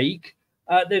the break,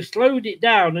 they've slowed it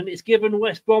down and it's given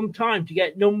West Brom time to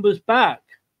get numbers back.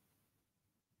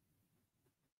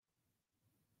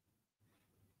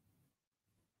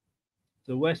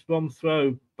 The West Brom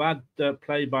throw, bad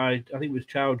play by, I think it was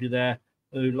Chowdhury there,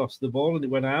 who lost the ball and it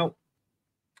went out.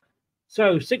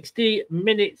 So 60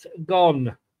 minutes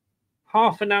gone.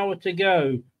 Half an hour to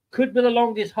go. Could be the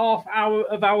longest half hour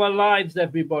of our lives,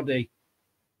 everybody.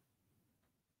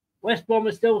 West Brom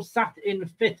are still sat in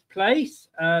 5th place.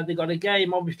 They've got a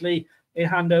game, obviously, in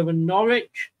hand over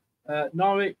Norwich.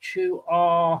 Norwich, who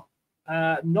are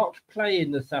not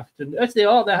playing this afternoon. Yes, they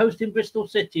are. They're hosting Bristol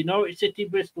City. Norwich City,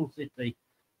 Bristol City.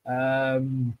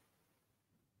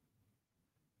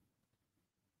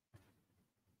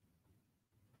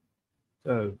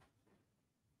 So,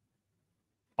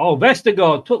 oh,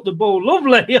 Vestergaard took the ball.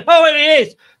 Lovely. Oh, it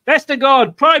is.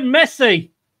 Vestergaard, prime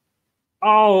Messi.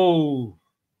 Oh.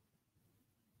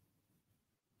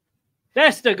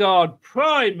 Vestergaard,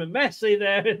 prime Messi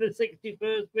there in the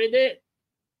 61st minute.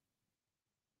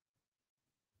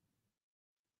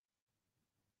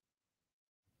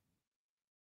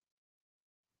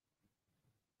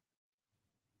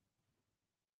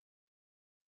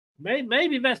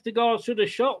 Maybe Vestergaard should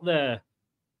have shot there.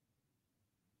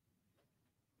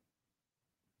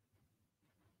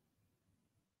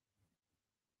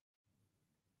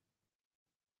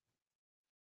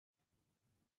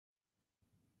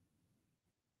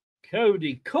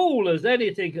 Cody, cool as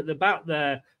anything at the back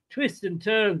there. Twists and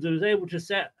turns and was able to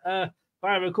set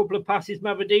fire a couple of passes.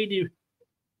 LTiDtv.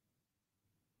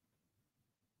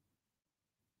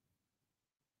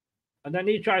 And then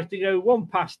he tries to go one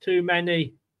pass too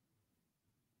many.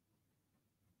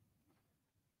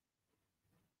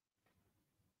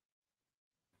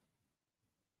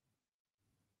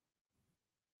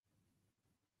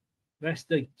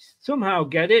 Leicester somehow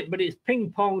get it, but it's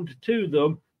ping-ponged to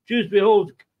them. Dewsbury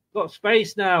Hall's got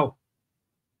space now.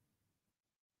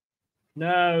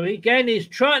 No, again,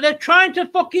 they're trying to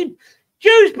fucking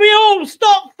Dewsbury Hall,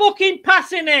 stop fucking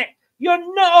passing it.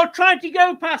 You're not, or trying to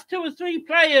go past 2 or 3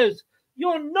 players.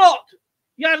 You're not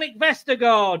Yannick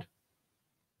Vestergaard.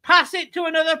 Pass it to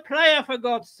another player, for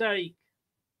God's sake.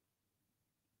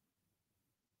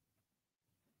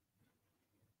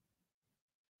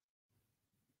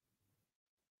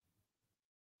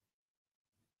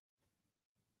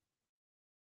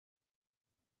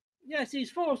 Yes,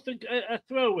 he's forced a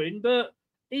throw in, but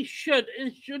it should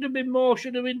have been more,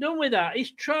 should have been done with that.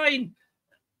 He's trying.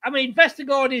 I mean,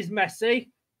 Vestergaard is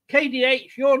messy.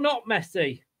 KDH, you're not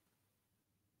messy.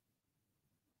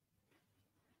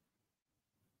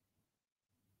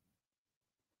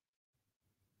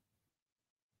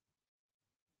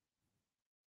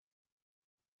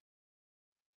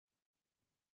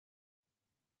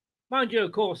 Mind you,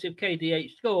 of course, if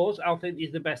KDH scores, I'll think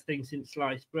he's the best thing since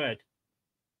sliced bread.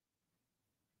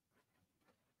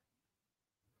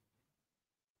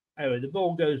 Anyway, the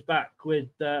ball goes back with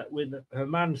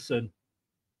Hermanson.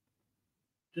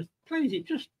 Just plays it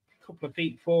just a couple of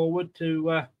feet forward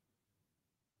to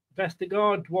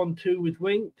Vestergaard. 1-2 with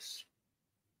Winks.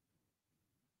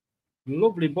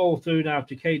 Lovely ball through now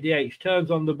to KDH.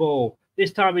 Turns on the ball.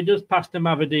 This time he does pass to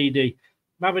Mavididi.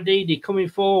 Mavididi coming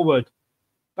forward.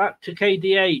 Back to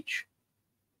KDH.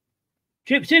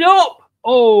 Chips it up.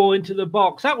 Oh, into the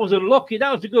box. That was unlucky.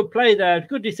 That was a good play there.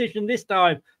 Good decision this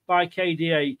time by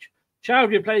KDH.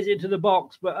 Chowdhury plays it into the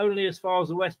box, but only as far as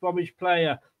the West Bromwich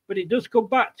player. But it does come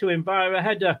back to him via a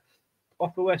header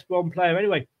off the West Brom player.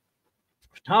 Anyway,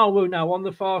 Tarwu now on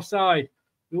the far side.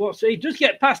 He does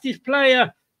get past his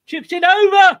player. Chips it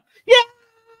over. Yeah!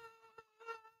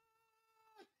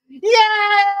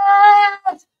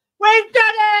 Yes! We've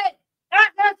done it!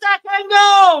 At the second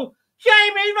goal!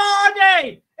 Jamie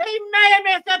Vardy! He may have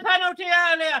missed a penalty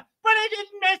earlier, but he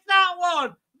didn't miss that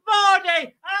one.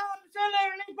 Vardy,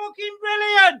 absolutely fucking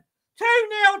brilliant.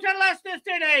 2-0 to Leicester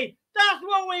City. That's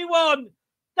what we want.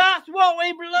 That's what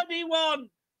we bloody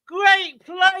want. Great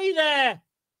play there.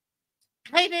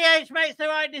 KDH makes the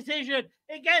right decision.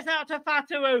 It gets out to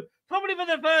Fatawu. Probably for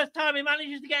the first time he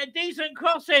manages to get a decent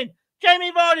crossing.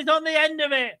 Jamie Vardy's on the end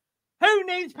of it. Who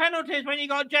needs penalties when you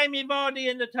got Jamie Vardy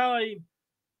in the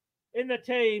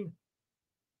team?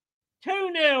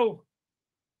 2-0.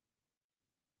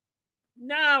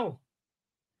 Now,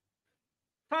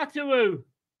 Fatawu.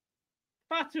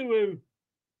 What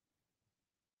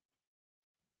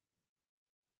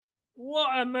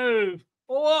a move.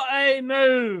 What a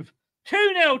move.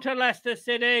 2-0 to Leicester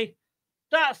City.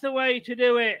 That's the way to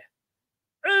do it.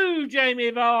 Ooh,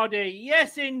 Jamie Vardy.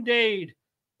 Yes, indeed.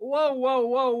 Whoa, whoa,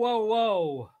 whoa, whoa,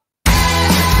 whoa.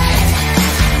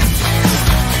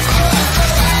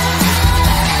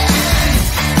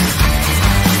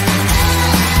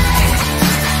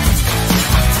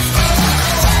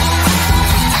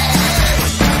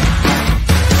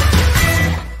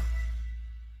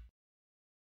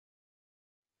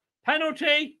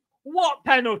 Penalty? What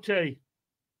penalty?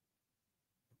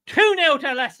 2-0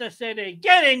 to Leicester City.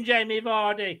 Get in, Jamie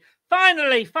Vardy.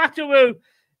 Finally, Fatawu.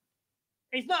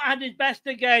 He's not had his best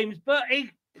of games, but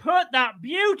he put that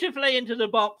beautifully into the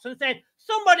box and said,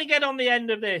 somebody get on the end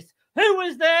of this. Who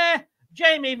was there?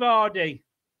 Jamie Vardy.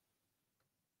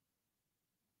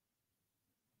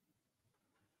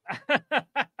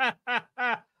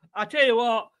 I tell you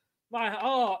what, my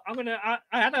heart, I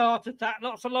had a heart attack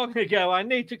not so long ago. I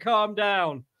need to calm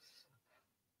down.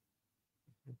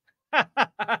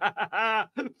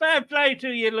 Fair play to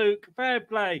you, Luke. Fair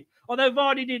play. Although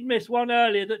Vardy did miss one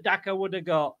earlier that Daka would have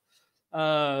got.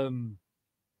 The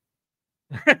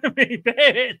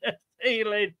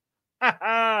ceiling.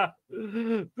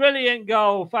 Brilliant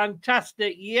goal.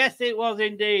 Fantastic. Yes, it was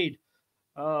indeed.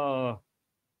 Oh.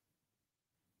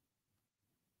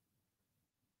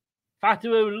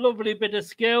 Fatawu, lovely bit of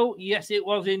skill. Yes, it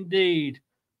was indeed.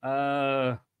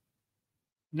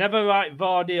 Never write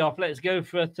Vardy off. Let's go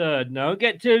for a third. No,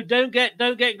 don't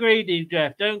get greedy,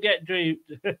 Jeff. Don't get dreamed.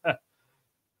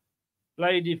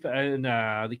 Lady,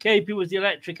 no, the KP was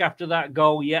electric after that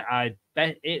goal. Yeah, I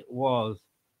bet it was.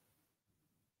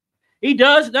 He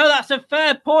does. No, that's a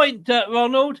fair point,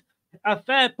 Ronald. A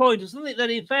fair point. It's something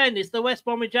that, in fairness, the West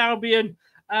Bromwich Albion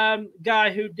guy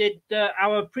who did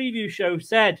our preview show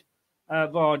said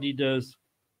Vardy does.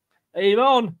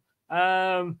 Yvonne,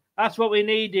 that's what we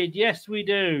needed. Yes, we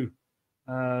do.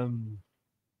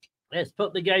 Let's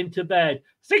put the game to bed.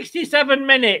 67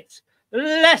 minutes.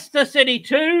 Leicester City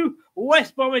 2,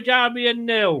 West Bromwich Albion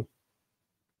 0.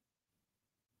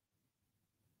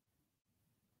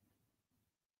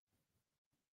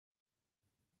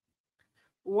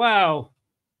 Wow.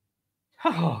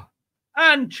 Oh,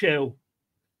 and chill.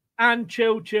 And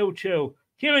chill.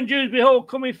 Kieran Dewsbury Hall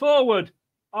coming forward.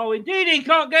 Oh, indeed, he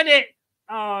can't get it.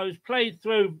 Oh, it was played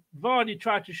through. Vardy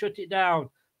tried to shut it down,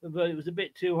 but it was a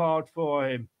bit too hard for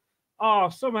him. Oh,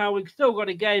 somehow we've still got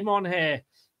a game on here.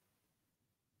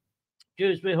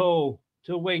 Dewsbury Hall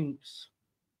to Winks.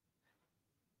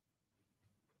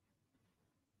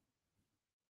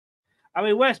 I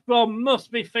mean, West Brom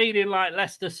must be feeling like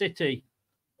Leicester City.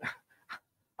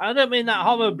 I don't mean that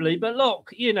horribly, but look,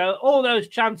 you know, all those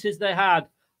chances they had,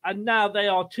 and now they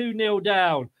are 2-0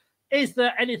 down. Is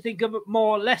there anything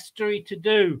more Leicestery to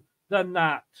do than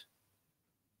that?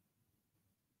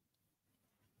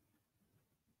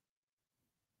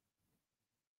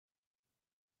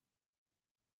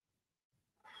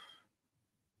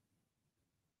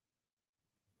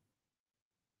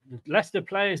 The Leicester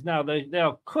players now, they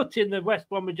are cutting the West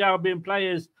Bromwich Albion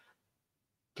players,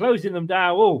 closing them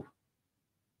down. Oh,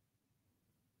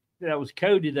 that was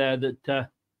Cody there that,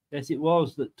 yes, it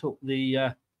was, that took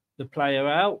the player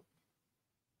out.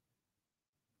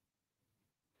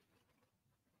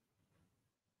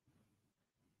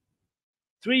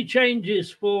 Three changes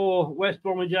for West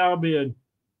Bromwich Albion.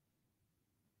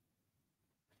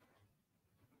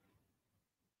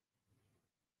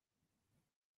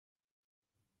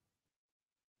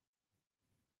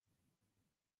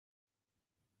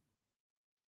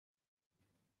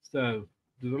 So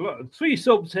there's a lot of 3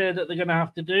 subs here that they're going to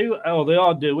have to do. Oh, they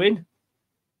are doing.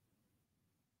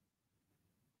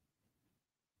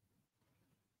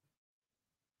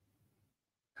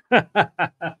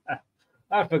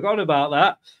 I forgot about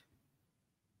that.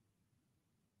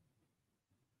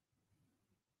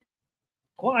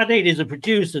 What I need is a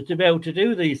producer to be able to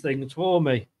do these things for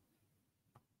me.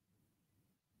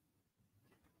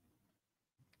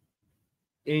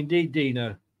 Indeed,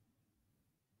 Dino.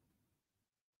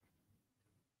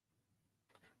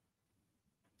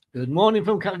 Good morning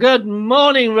from... Good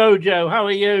morning, Rojo. How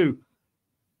are you?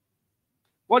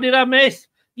 What did I miss?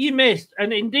 You missed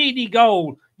an Indeedy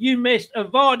goal. You missed a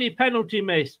Vardy penalty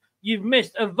miss. You've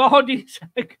missed a Vardy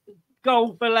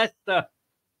goal for Leicester.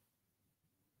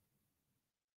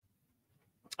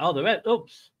 Oh, the red.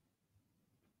 Oops.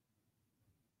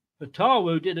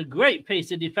 Fatawu did a great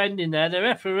piece of defending there. The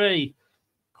referee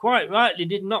quite rightly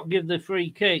did not give the free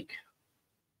kick.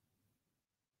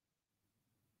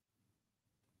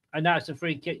 And that's a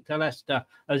free kick to Leicester,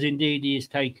 as indeed he is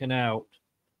taken out.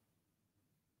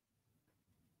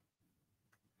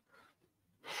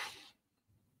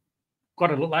 Got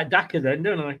to look like Daka then,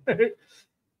 don't I?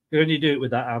 You only do it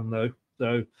with that hand, though.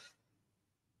 So,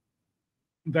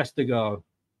 Vestergaard.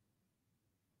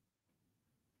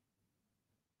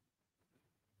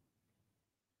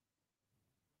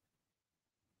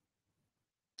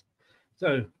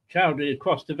 So, Chowdhury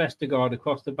across to Vestergaard,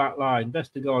 across the back line.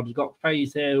 Vestergaard has got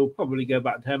phase here. He'll probably go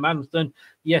back to Hermansson.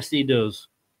 Yes, he does.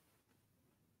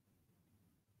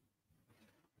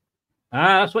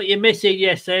 Ah, that's what you're missing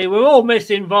yesterday. We're all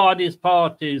missing Vardy's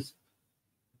parties.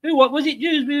 What was it,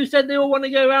 Dewsbury, who said they all want to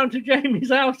go around to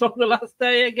Jamie's house on the last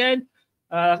day again?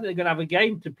 I think they're going to have a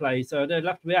game to play, so they'll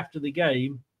have to be after the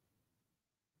game.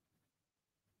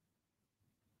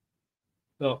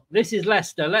 But this is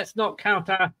Leicester. Let's not count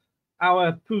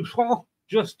our pousson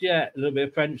just yet. A little bit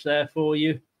of French there for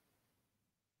you.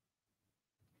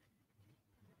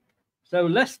 So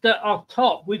Leicester are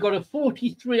top. We've got a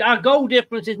 43. Our goal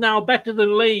difference is now better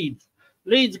than Leeds.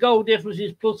 Leeds' goal difference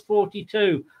is plus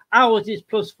 42. Ours is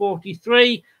plus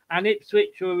 43. And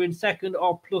Ipswich, who are in second,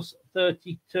 are plus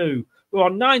 32. We're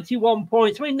on 91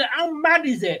 points. I mean, how mad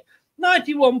is it?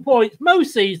 91 points.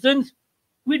 Most seasons,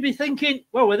 we'd be thinking,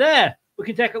 well, we're there. We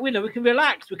can take a winner. We can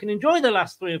relax. We can enjoy the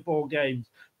last 3 or 4 games.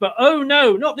 But, oh,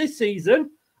 no, not this season.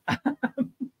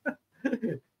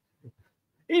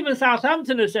 Even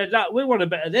Southampton have said, look, we want a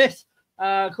bit of this.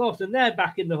 Of course, and they're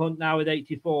back in the hunt now with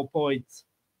 84 points.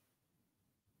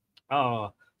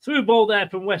 Oh, through ball there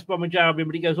from West Bromwich Albion,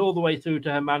 but he goes all the way through to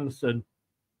Hermansson.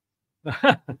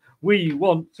 We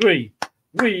want 3.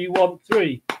 We want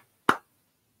 3.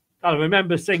 I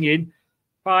remember singing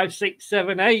 5, 6,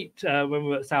 7, 8 when we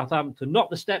were at Southampton. Not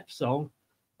the step song,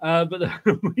 but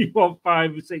we want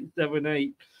 5, 6, 7,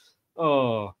 8.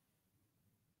 Oh.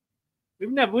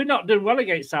 We've not done well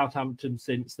against Southampton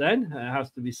since then, it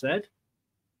has to be said.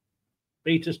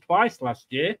 Beat us twice last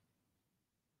year.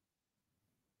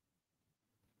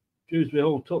 Dewsbury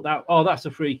Hall took that. Oh, that's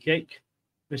a free kick,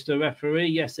 Mr. Referee.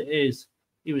 Yes, it is.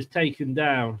 He was taken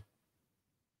down.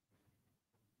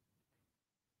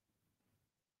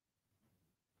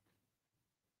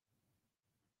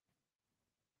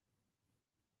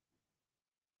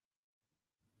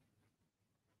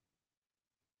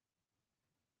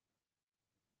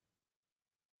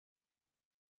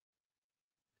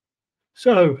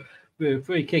 So,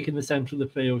 free kick in the centre of the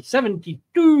field.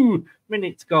 72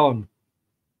 minutes gone.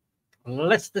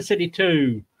 Leicester City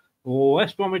 2.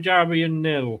 West Bromwich Albion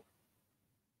 0.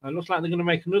 It looks like they're going to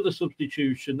make another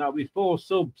substitution. That'll be 4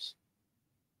 subs.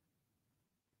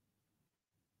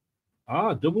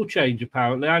 Double change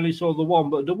apparently. I only saw the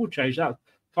one, but a double change. That's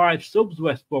 5 subs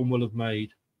West Brom will have made.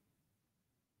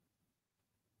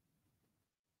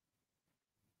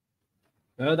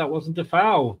 No, that wasn't a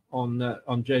foul on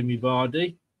Jamie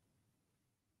Vardy.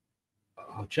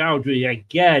 Chowdhury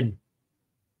again.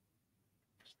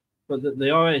 But they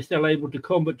are still able to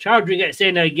come. But Chowdhury gets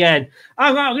in again.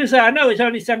 I'm going to say, I know it's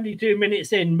only 72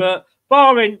 minutes in, but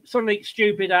barring something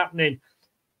stupid happening,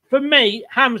 for me,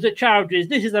 Hamza Chowdhury,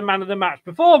 this is a man of the match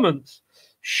performance,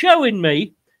 showing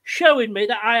me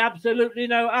that I absolutely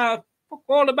know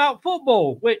all about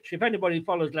football, which, if anybody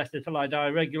follows Leicester Till I Die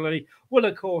regularly, will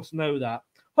of course know that.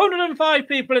 105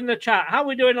 people in the chat. How are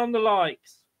we doing on the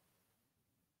likes?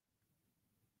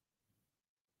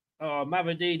 Oh,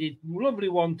 Mavadidi, lovely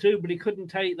one too, but he couldn't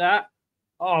take that.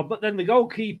 Oh, but then the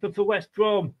goalkeeper for West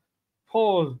Brom,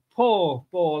 poor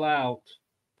ball out.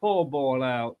 Poor ball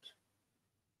out.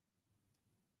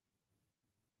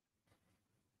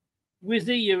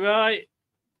 Wizzy, you're right.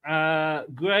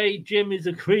 Gray, Jim is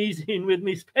agreeing with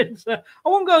me, Spencer. I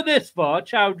won't go this far.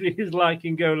 Chowdhury is like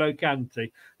N'Golo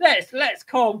Kante. Let's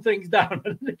calm things down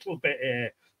a little bit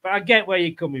here. But I get where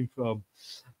you're coming from.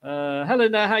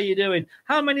 Helena, how you doing?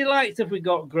 How many likes have we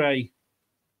got, Gray?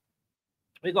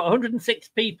 We've got 106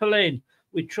 people in.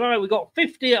 We got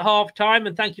 50 at half time,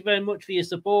 and thank you very much for your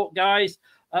support, guys.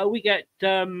 We tried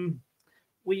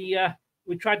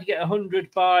to get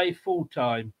 100 by full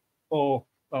time, or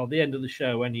well, the end of the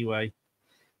show anyway.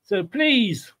 So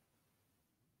please.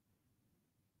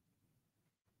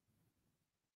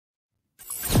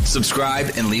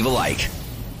 Subscribe and leave a like.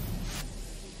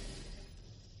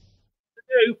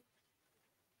 Do.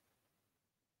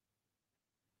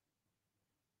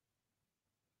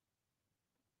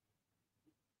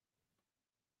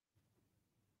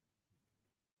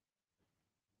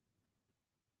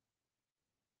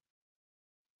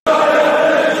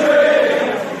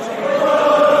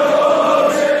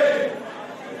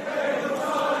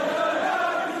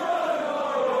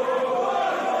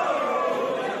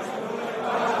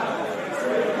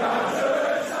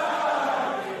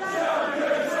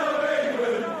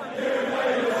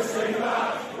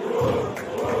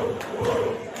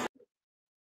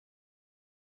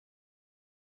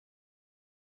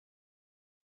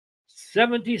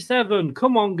 $77.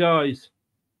 Come on, guys.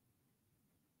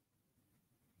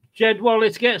 Jed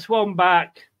Wallace gets one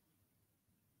back.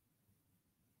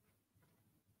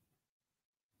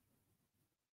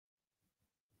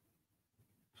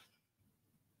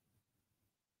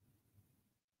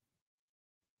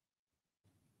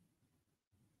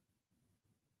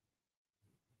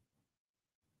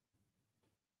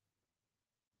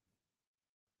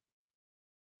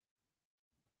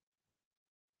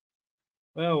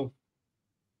 Well,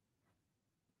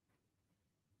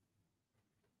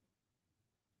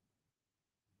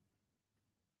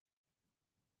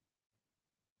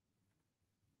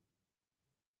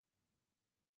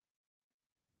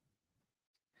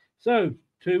 so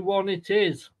 2-1 it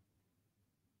is.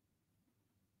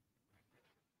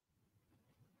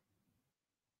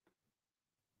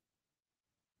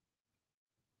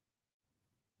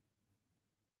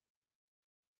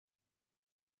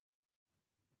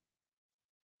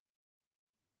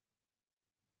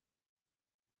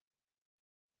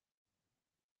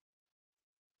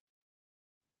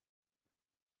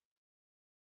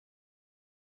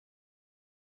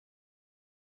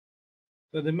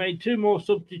 So they made 2 more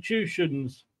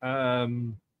substitutions,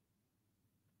 West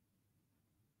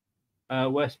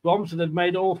Brom, so they've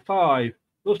made all 5.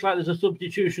 Looks like there's a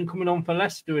substitution coming on for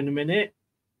Leicester in a minute.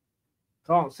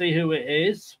 Can't see who it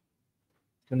is.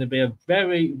 It's going to be a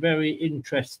very, very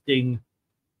interesting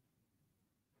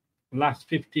last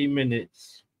 15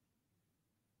 minutes.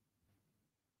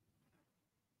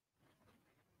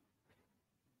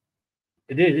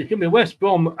 It is. It's going to be West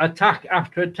Brom attack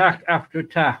after attack after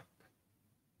attack.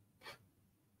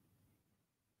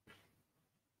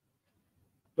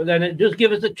 But then it does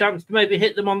give us a chance to maybe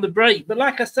hit them on the break. But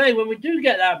like I say, when we do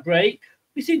get that break,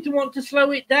 we seem to want to slow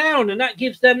it down, and that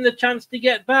gives them the chance to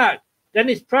get back.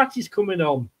 Dennis Pratt is coming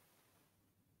on.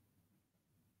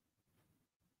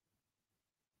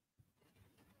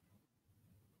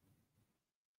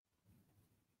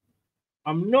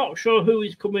 I'm not sure who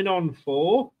he's coming on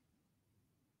for.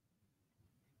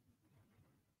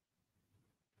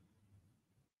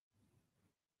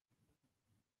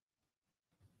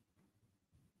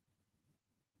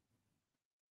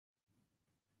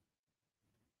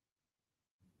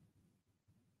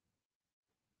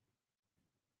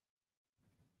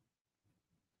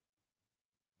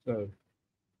 So,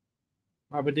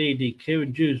 Mabadidi,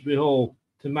 Kieran Dewsbury Hall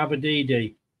to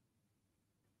Mabadidi.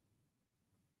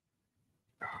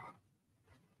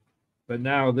 But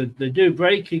now they do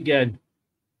break again.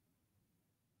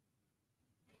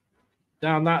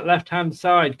 Down that left-hand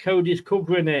side, Cody's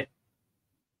covering it.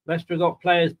 Leicester got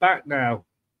players back now.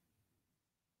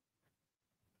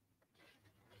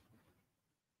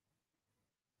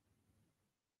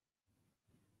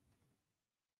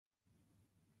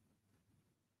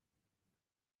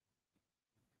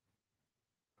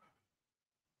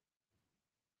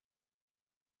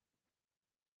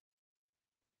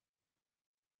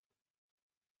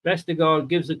 Vestergaard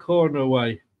gives the corner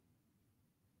away.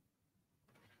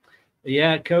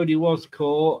 Yeah, Cody was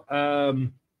caught.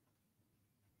 Of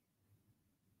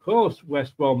course,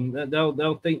 West Brom,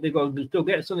 they'll think they've got to still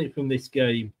get something from this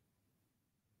game.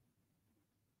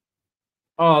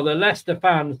 Oh, the Leicester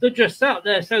fans, they're just sat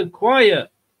there so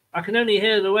quiet. I can only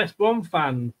hear the West Brom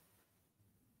fans.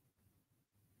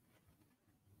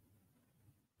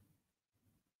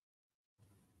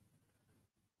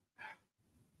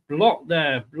 Block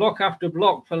there, block after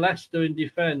block for Leicester in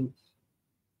defence.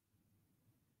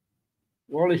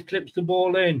 Wallace clips the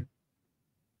ball in.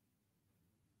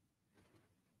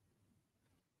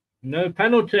 No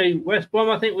penalty. West Brom,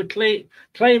 I think, were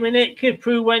claiming it.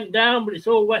 Kipru went down, but it's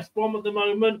all West Brom at the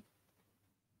moment.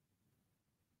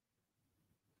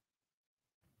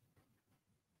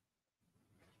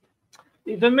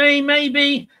 For me,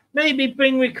 maybe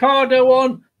bring Ricardo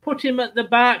on, put him at the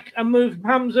back and move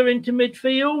Hamza into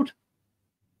midfield.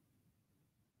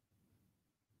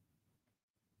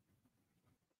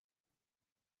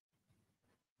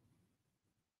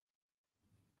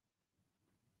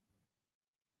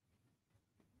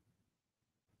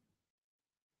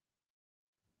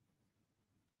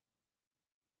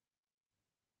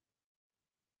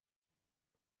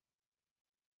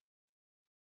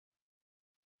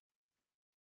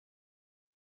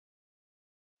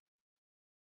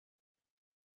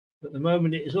 At the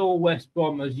moment, it is all West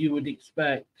Brom, as you would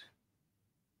expect.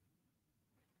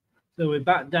 So we're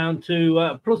back down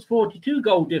to plus 42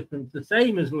 goal difference, the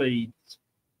same as Leeds.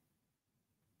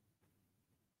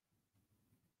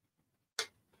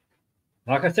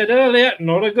 Like I said earlier,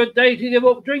 not a good day to give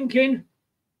up drinking.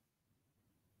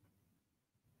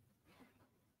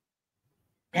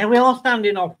 Yeah, we are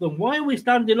standing off them. Why are we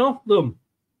standing off them?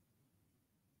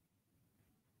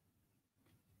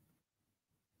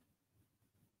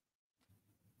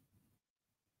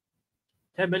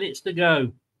 Ten minutes to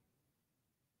go.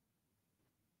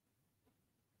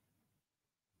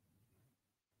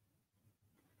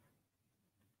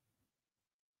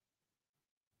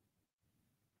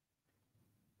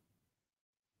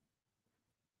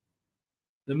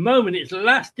 The moment, it's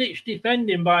last-ditch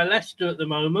defending by Leicester at the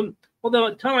moment. Although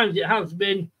at times it has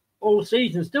been all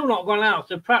season. Still not gone out,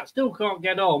 so Pratt still can't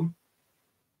get on.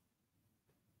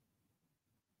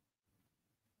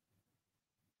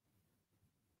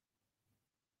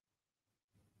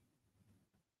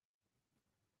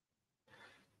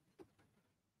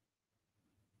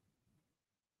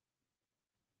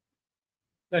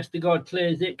 Vestergaard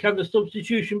clears it. Can the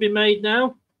substitution be made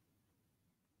now?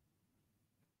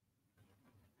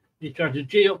 He's trying to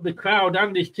G up the crowd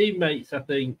and his teammates, I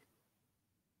think.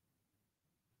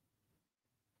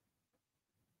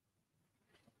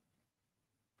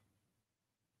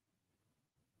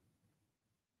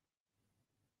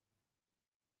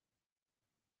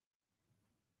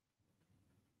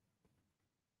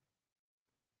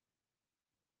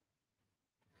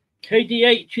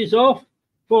 KDH is off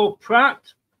for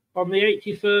Pratt on the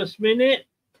 81st minute.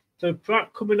 So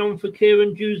Pratt coming on for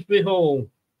Kieran Dewsbury Hall.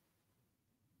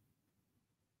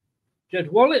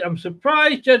 Jed Wallace, I'm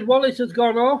surprised Jed Wallace has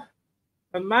gone off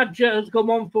and Madja has come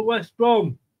on for West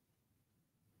Brom.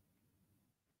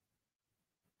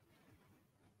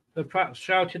 So Pratt's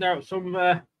shouting out some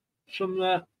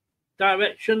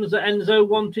directions that Enzo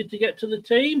wanted to get to the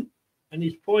team, and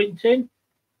he's pointing.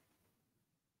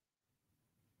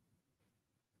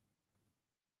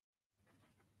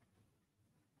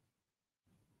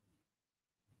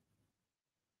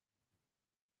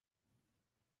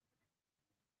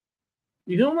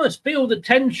 You can almost feel the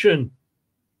tension.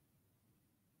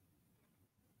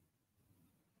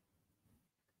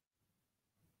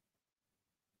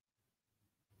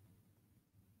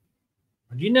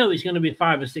 And you know it's going to be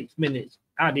 5 or 6 minutes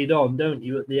added on, don't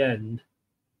you, at the end?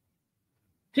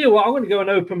 Tell you what, I'm going to go and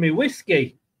open my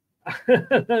whiskey.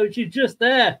 She's just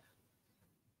there.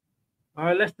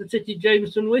 Leicester City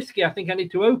Jameson whiskey. I think I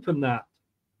need to open that.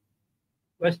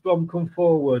 West Brom come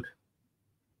forward.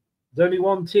 There's only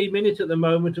one team in it at the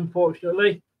moment,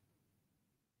 unfortunately.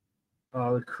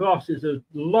 Oh, the cross is a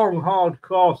long, hard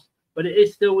cross, but it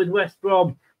is still with West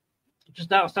Brom,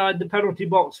 just outside the penalty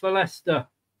box for Leicester.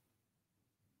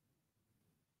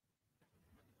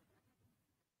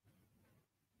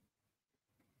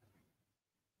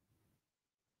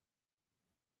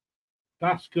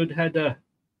 That's good header.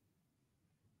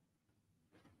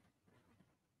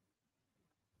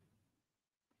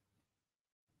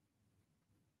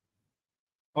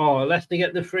 Oh, Leicester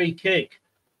get the free kick.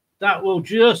 That will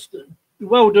just...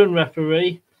 Well done,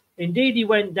 referee. Indeed, he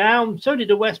went down. So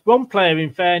did a West Brom player,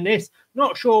 in fairness.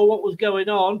 Not sure what was going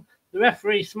on. The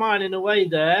referee smiling away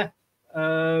there.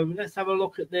 Let's have a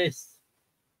look at this.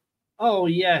 Oh,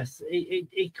 yes.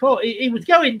 He was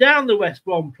going down, the West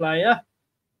Brom player.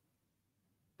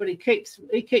 But he kicks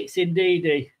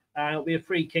Indeedy. It'll be a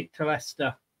free kick to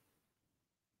Leicester.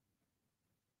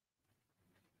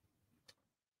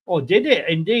 Oh, did it?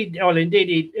 Indeed. Oh,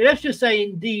 indeed. Let's just say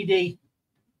Indeedy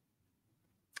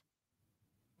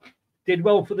did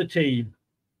well for the team.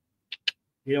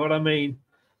 You know what I mean?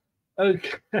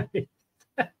 Okay.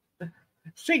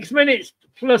 6 minutes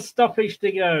plus stoppage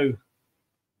to go.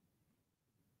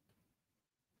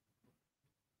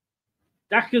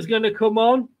 Daka's going to come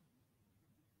on.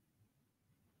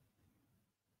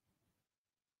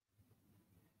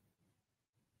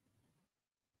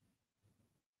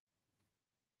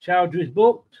 Chowdhury's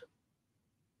booked.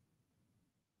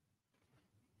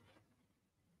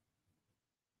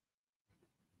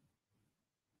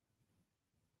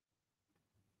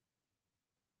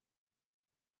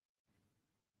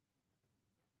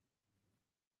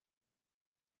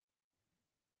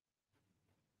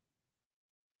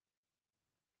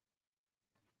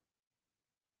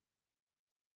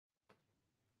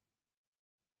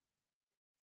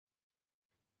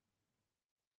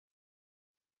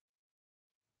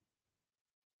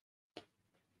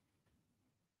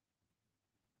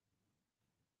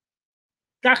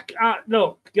 Daka,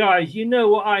 look, guys, you know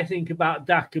what I think about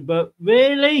Daka, but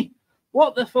really?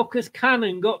 What the fuck has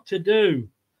Cannon got to do?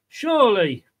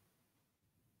 Surely.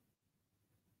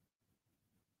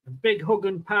 A big hug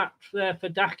and pat there for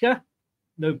Daka.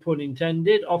 No pun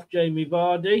intended. Off Jamie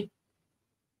Vardy.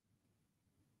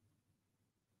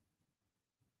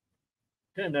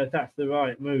 Don't know if that's the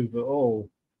right move at all.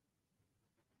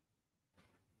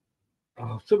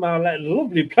 Oh, somehow a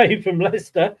lovely play from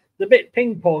Leicester. It's a bit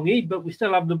ping-pongy, but we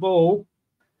still have the ball.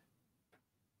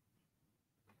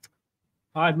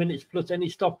 5 minutes plus any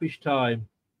stoppage time.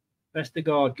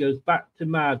 Vestergaard goes back to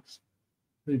Mads,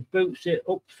 who boots it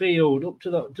upfield, up to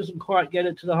the... Doesn't quite get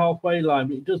it to the halfway line,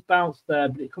 but it does bounce there.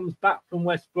 But it comes back from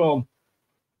West Brom.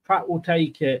 Pratt will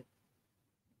take it.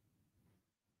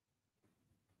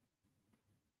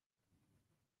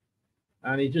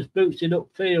 And he just boots it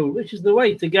upfield, which is the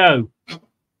way to go.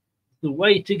 The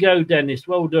way to go, Dennis.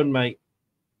 Well done, mate.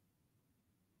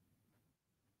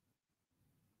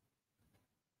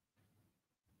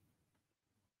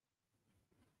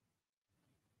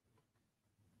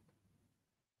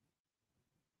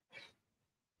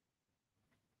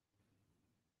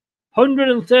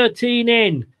 $113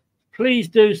 in. Please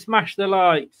do smash the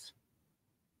likes.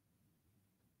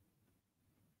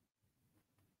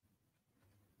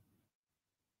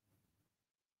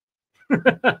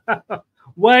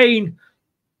 Wayne,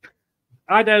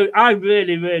 I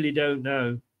really don't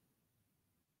know.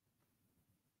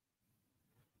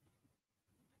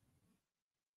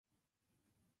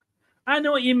 I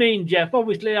know what you mean, Jeff.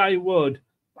 Obviously I would.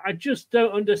 But I just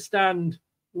don't understand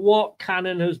what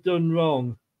Cannon has done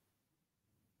wrong.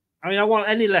 I mean, I want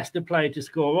any Leicester player to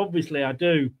score. Obviously I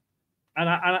do.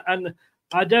 And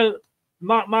I don't...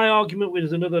 My argument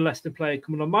with another Leicester player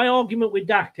coming on. My argument with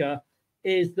Daka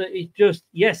is that it's just,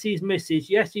 yes, he's misses.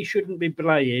 Yes, he shouldn't be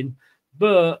playing.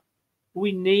 But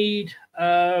we need...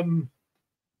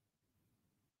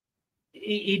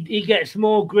 he gets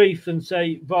more grief than,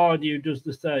 say, Vardy, who does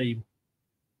the same.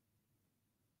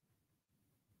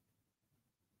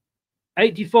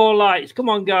 84 likes. Come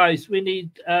on, guys. We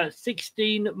need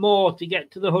 16 more to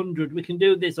get to the 100. We can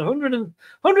do this.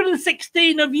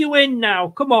 116 of you in now.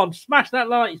 Come on, smash that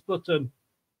likes button.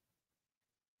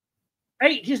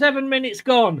 87 minutes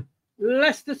gone.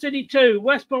 Leicester City 2.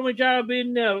 West Bromwich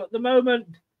Albion 0. At the moment,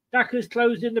 Daka's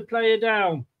closing the player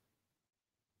down.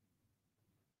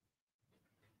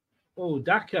 Oh,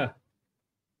 Daka.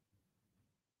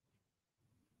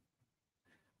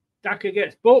 Daka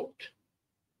gets booked.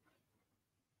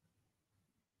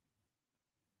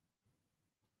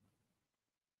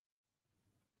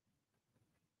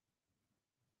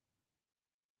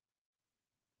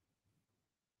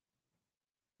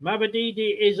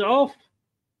 Mabadidi is off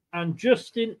and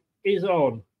Justin is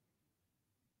on.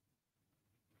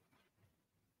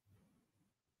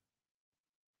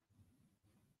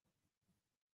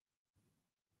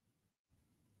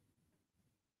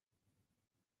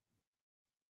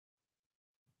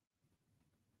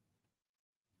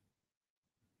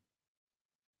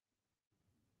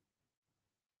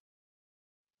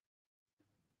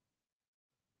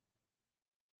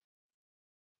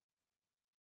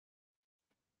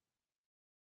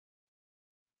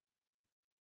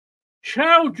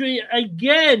 Chowdhury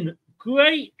again.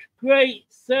 Great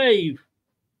save.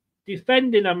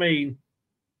 Defending, I mean.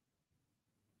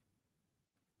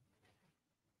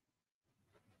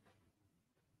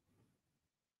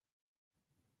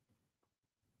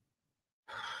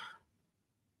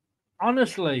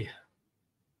 Honestly.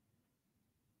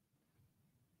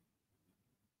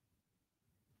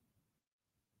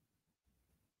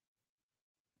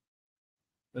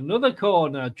 Another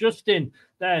corner. Justin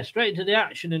there, straight to the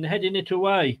action and heading it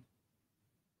away.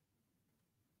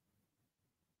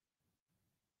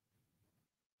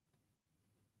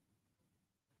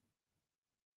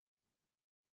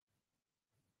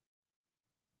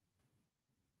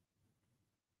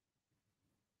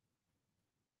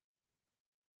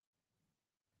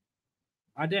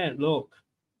 I didn't look.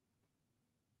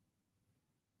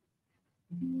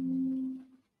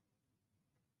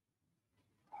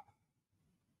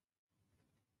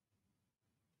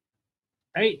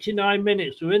 "89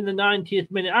 minutes. We're in the 90th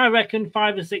minute. I reckon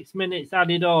 5 or 6 minutes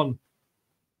added on.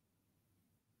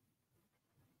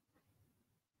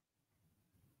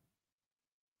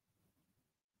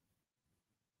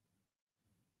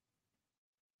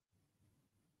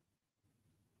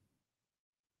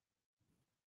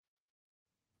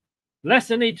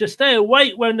 Leicester need to stay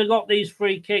awake when they got these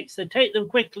free kicks. They take them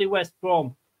quickly, West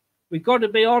Brom. We've got to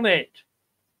be on it.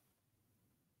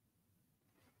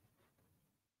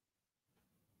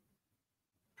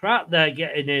 Pratt there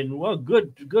getting in. Well,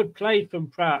 good play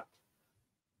from Pratt.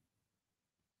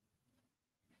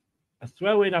 A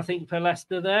throw in, I think, for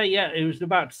Leicester there. Yeah, it was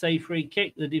about to say free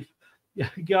kick, the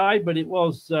guy, but it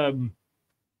was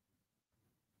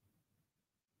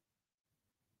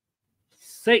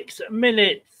 6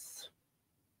 minutes.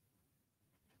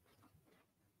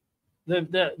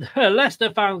 The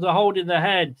Leicester fans are holding their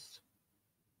heads.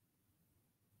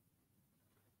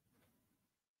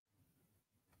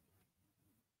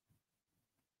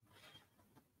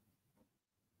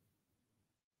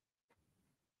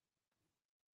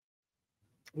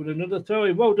 With another throw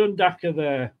in. Well done, Daka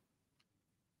there.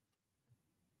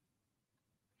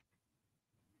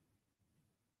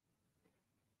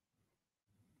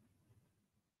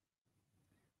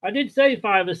 I did say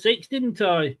 5 or 6, didn't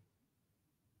I?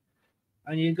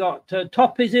 And you got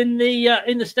Toppy's in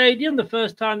the stadium. The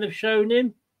first time they've shown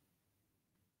him.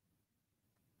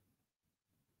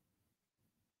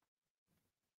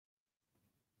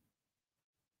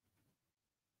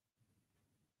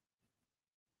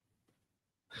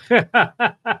 I'm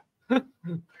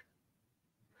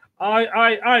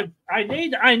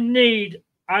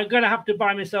gonna have to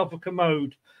buy myself a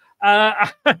commode.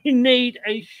 I need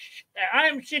I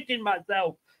am shitting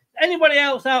myself. Anybody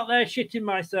else out there shitting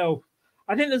myself?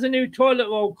 I think there's a new toilet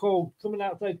roll called coming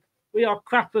out like we are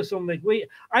crap or something.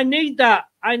 I need that.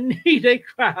 I need a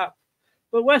crap.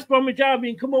 But West Bromwich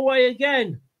Albion come away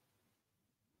again.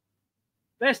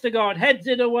 Vestergaard heads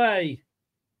it away.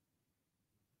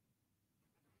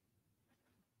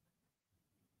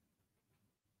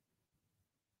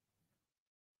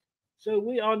 So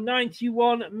we are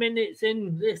 91 minutes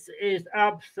in. This is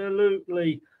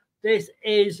absolutely, I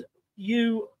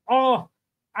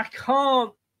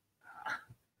can't.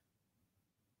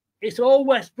 It's all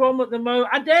West Brom at the moment.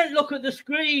 I daren't look at the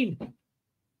screen.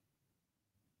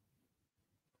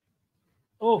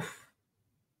 Oof.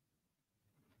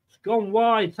 It's gone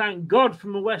wide. Thank God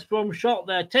from a West Brom shot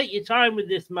there. Take your time with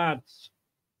this, Mads.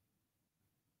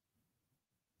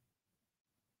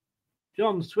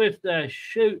 John Swift there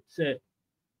shoots it.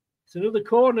 It's another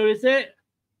corner, is it?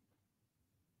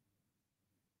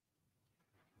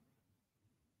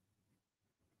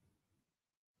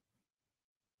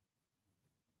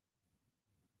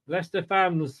 Leicester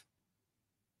fans,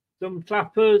 some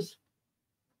clappers.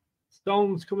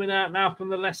 Stones coming out now from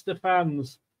the Leicester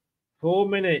fans. 4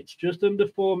 minutes, just under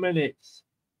 4 minutes.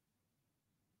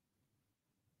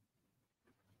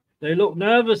 They look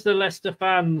nervous, the Leicester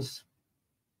fans.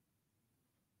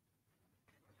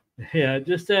 Yeah,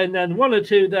 just saying then 1 or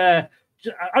 2 there.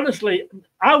 Honestly,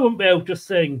 I wouldn't be able to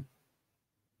sing.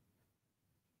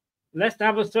 Leicester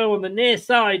have a throw on the near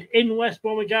side in West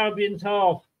Bromwich Albion's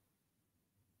half.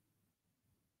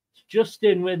 It's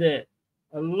Justin with it.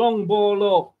 A long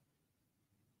ball up.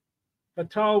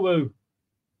 Fatawu.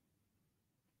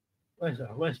 Where's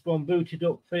that? West Brom booted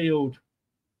upfield.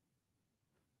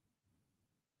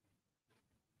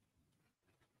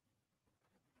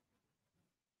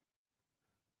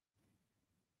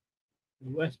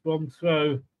 West Brom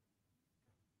throw.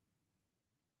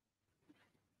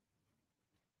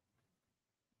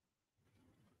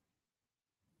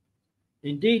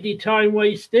 Indeedy time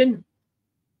wasting.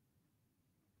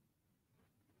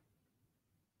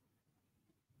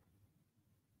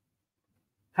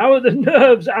 How are the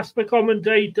nerves? Asked the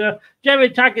commentator. Jerry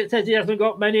Taggart says he hasn't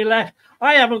got many left.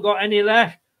 I haven't got any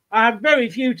left. I have very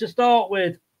few to start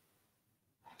with.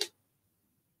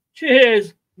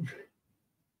 Cheers.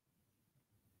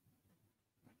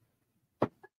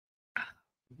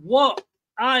 What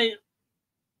I...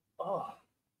 Oh.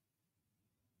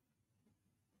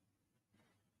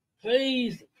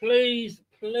 Please, please,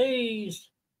 please.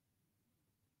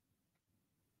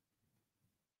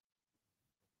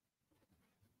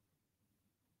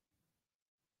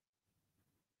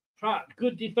 Pratt,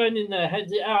 good defending there.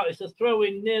 Heads it out. It's a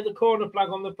throw-in near the corner flag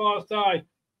on the far side.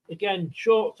 Again,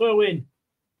 short throw-in.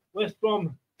 West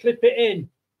Brom, clip it in.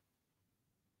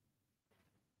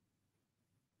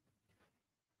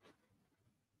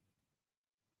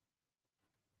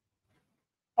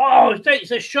 Oh, it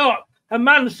takes a shot. And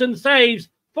Manson saves.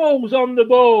 Falls on the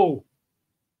ball.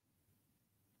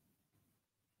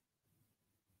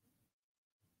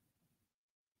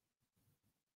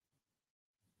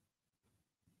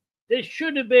 This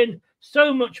should have been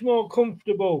so much more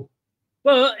comfortable.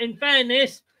 But in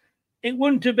fairness, it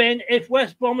wouldn't have been if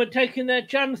West Brom had taken their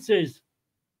chances.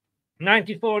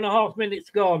 94.5 minutes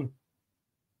gone.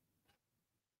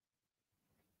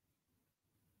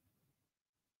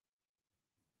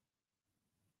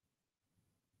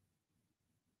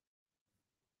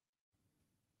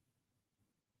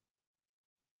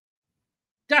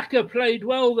 Daka played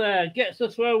well there. Gets a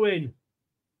throw in.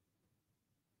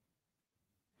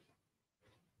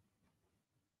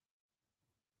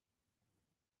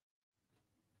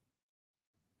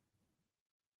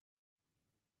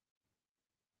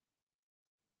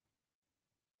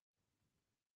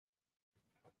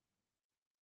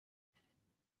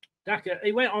 Daka,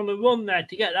 he went on the run there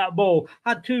to get that ball.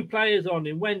 Had two players on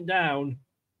him. Went down.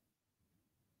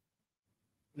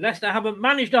 Leicester haven't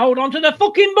managed to hold on to the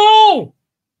fucking ball.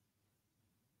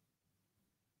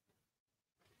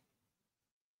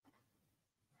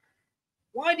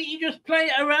 Why didn't you just play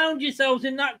it around yourselves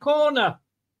in that corner?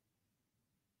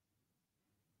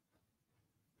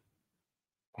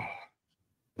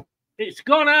 It's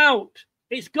gone out.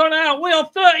 It's gone out. We are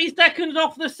 30 seconds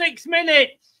off the 6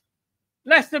 minutes.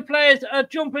 Leicester players are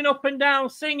jumping up and down,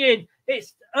 singing.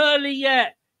 It's early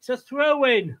yet. It's a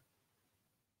throw-in.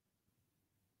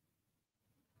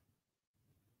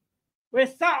 We're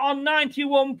sat on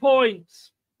 91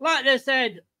 points. Like they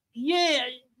said, yeah,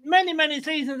 many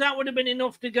seasons that would have been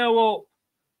enough to go up.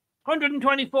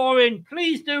 124 in.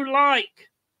 Please do like.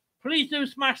 Please do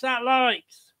smash that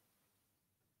likes.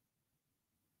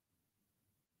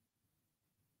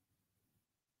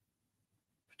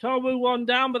 Toru one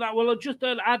down, but that will just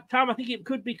add time. I think it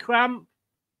could be cramp.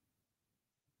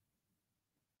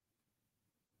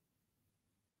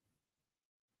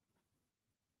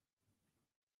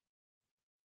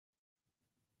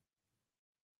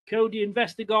 Cody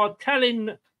Investigard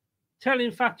telling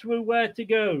Fataru where to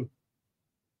go.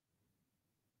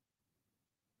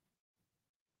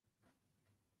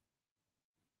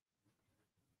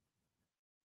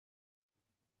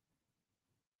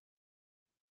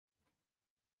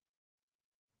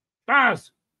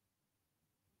 Baz.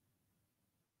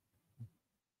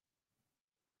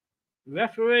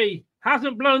 Referee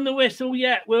hasn't blown the whistle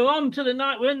yet. We're on to the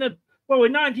night. We're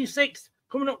 96,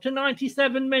 coming up to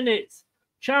 97 minutes.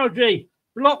 Chowdhury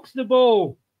blocks the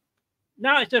ball.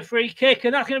 Now it's a free kick,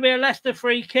 and that's going to be a Leicester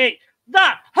free kick.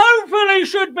 That hopefully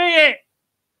should be it.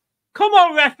 Come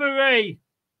on, referee.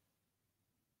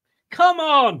 Come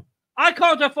on. I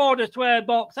can't afford a square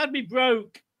box. I'd be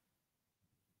broke.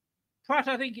 Pratt,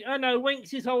 I think, oh no,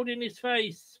 Winks is holding his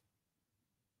face.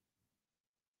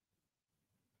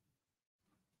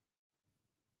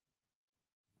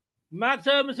 Mads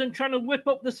Hermansen trying to whip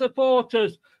up the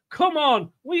supporters. Come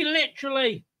on, we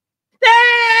literally...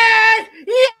 Yes!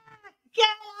 Yes! Get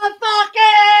the fucking...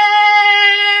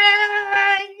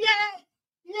 Yes!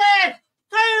 Yes!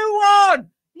 2-1!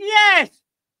 Yes!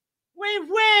 We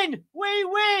win! We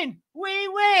win! We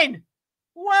win!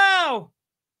 Wow!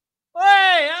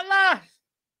 Hey, at last!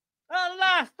 At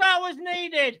last, that was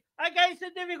needed against a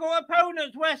difficult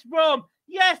opponent, West Brom.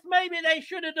 Yes, maybe they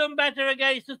should have done better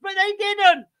against us, but they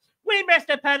didn't. We missed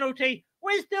a penalty.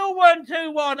 We still won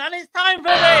 2-1, and it's time for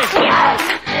this. Yes!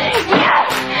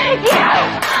 Yes!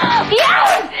 Yes!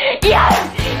 Yes!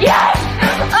 Yes! Yes!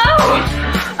 Oh!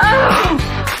 Oh!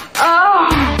 Oh!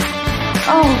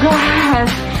 Oh, God.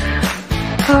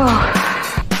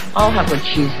 Oh. I'll have what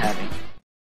she's having.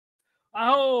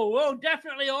 Oh, we'll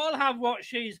definitely all have what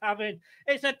she's having.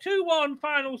 It's a 2-1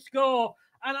 final score,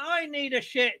 and I need a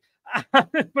shit.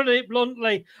 Put it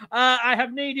bluntly, I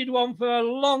have needed one for a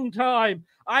long time.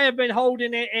 I have been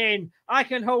holding it in. I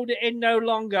can hold it in no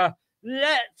longer.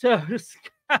 let us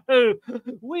go.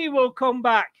 We will come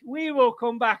back. We will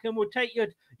come back, and we'll take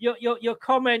your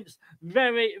comments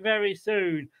very, very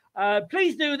soon.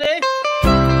 Please do this.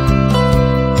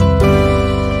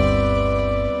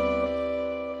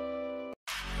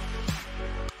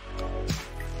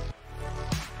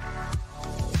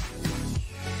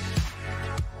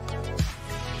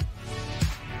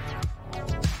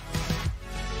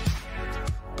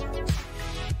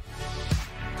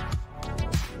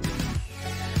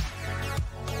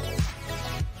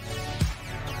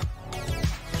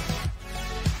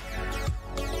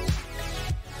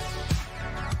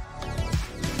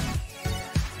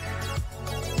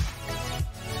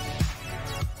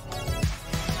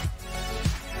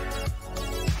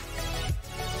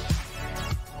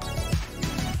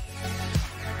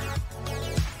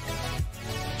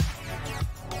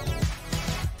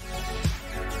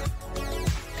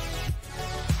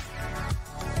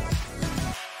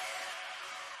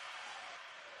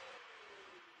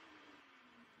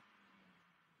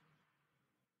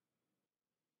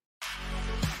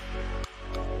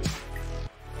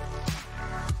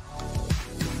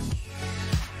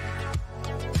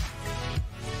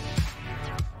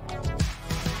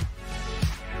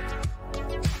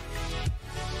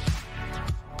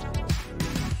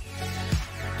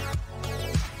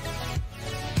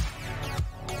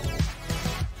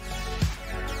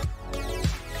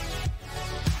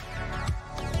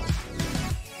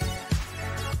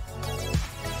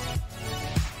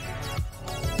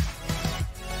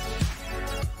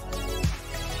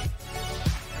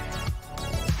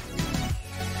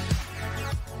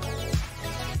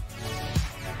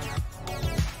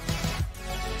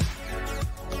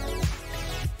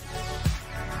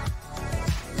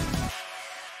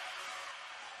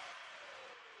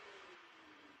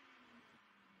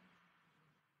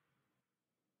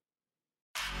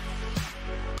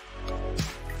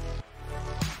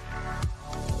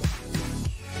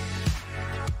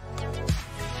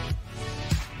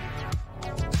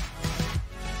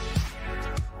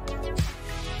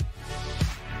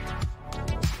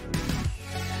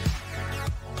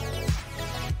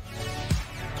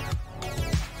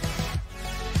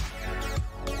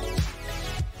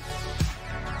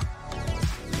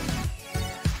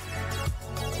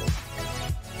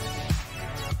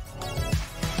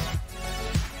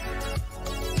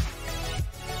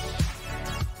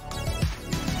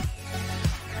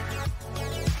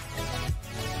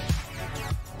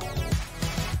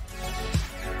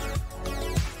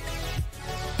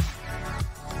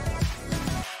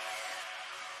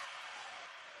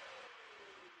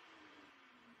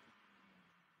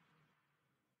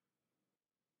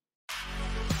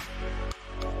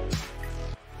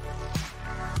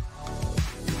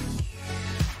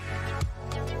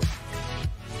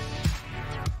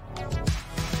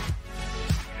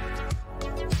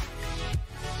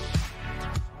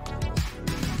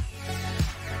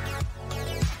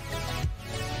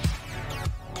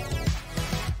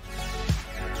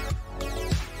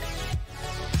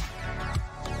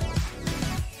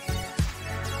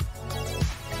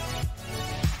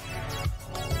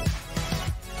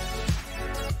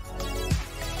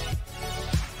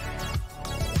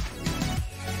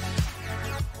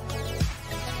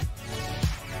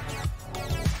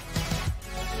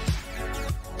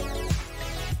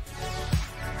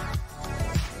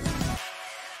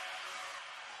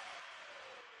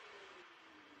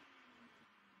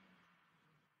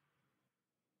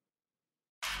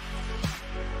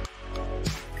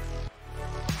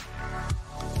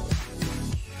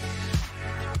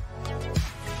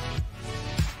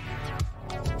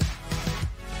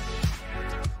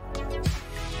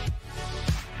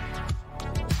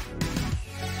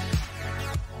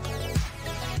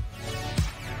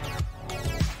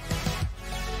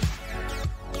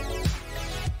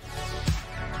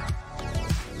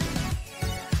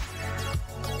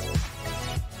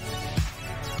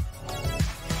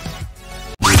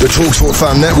 The TalkSport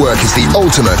Fan Network is the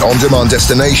ultimate on-demand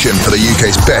destination for the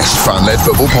UK's best fan-led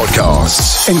football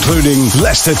podcasts, including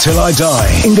Leicester Till I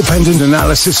Die, independent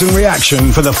analysis and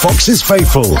reaction for the Foxes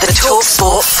faithful. The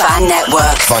TalkSport Fan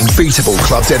Network. Unbeatable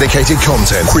club-dedicated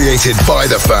content created by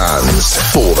the fans,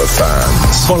 for the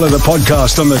fans. Follow the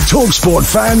podcast on the TalkSport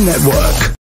Fan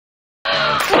Network.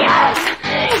 Yes!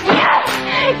 Yes!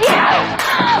 Yes!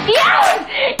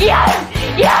 Yes! Yes!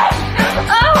 Yes!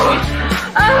 Oh!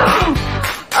 Oh!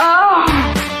 Oh!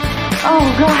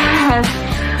 Oh, God!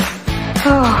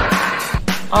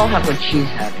 Oh. I'll have what she's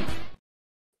having.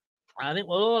 I think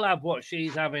we'll all have what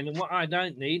she's having, and what I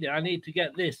don't need, I need to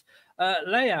get this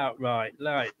layout right.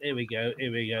 Right, here we go.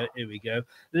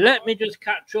 Let me just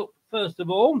catch up first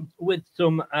of all, with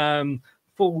some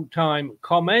full-time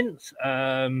comments.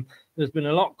 There's been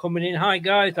a lot coming in. Hi,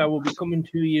 guys. I will be coming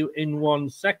to you in 1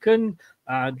 second.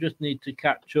 I just need to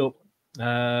catch up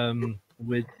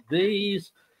with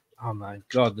these. Oh, my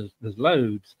God, there's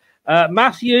loads.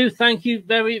 Matthew, thank you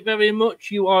very, very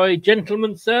much. You are a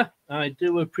gentleman, sir. I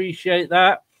do appreciate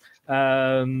that.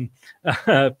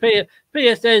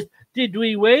 Pia says, did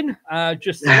we win?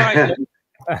 Just slightly.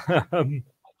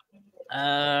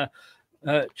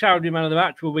 Charity man of the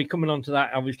match, will be coming on to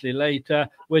that obviously later.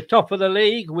 We're top of the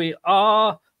league. We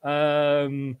are.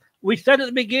 We said at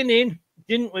the beginning,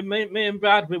 didn't we, me and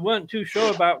Brad, we weren't too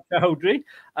sure about Chowdhury.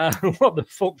 What the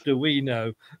fuck do we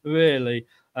know, really?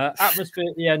 Atmosphere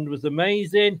at the end was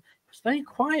amazing. It was very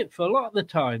quiet for a lot of the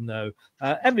time, though.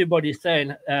 Everybody's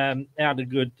saying he had a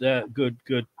good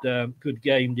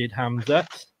game, did Hamza.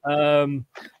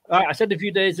 I said a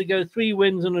few days ago, 3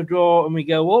 wins and a draw, and we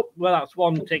go up. Well, that's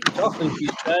one ticked off, as you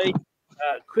say.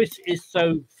 Chris is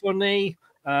so funny.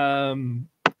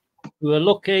 We were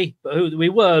lucky, but we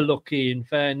were lucky, in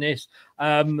fairness.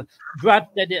 Brad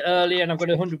said it earlier, and I've got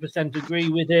to 100% agree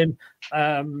with him.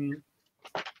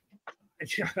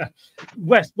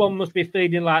 West Brom must be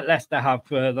feeling like Leicester have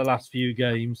for the last few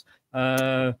games.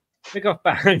 We got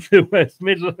back to West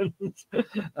Midlands.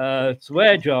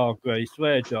 Swear jar, Gray,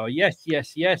 swear jar. Yes,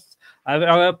 yes, yes.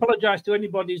 I apologise to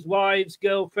anybody's wives,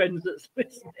 girlfriends that's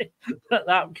listening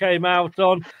that came out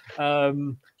on.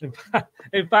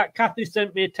 In fact, Kathy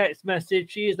sent me a text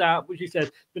message. She is out, but she said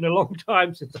it's been a long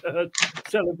time since I heard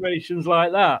celebrations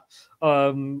like that.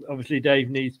 Obviously,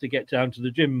 Dave needs to get down to the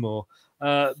gym more.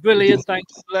 Brilliant,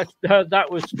 thanks. That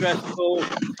was stressful.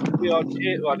 We are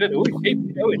here. Well, I don't know. We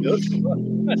keep going.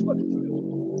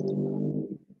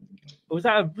 Was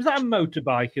that a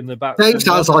motorbike in the back? Dave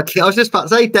sounds like I was just about to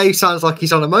say. Dave sounds like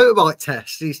he's on a motorbike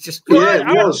test. He's just it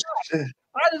was.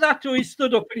 Either that or he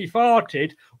stood up and he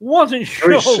farted. Wasn't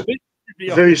sure.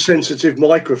 Very sensitive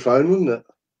microphone, wasn't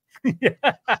it?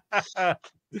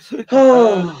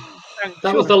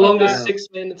 That was the longest 6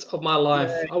 minutes of my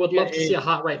life. I would love to see a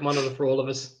heart rate monitor for all of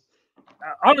us.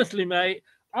 Honestly, mate,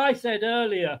 I said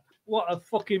earlier, what a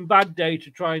fucking bad day to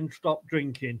try and stop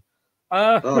drinking.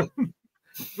 I'm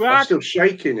still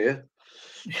shaking here.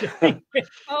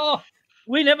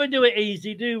 We never do it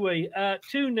easy, do we?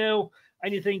 2-0,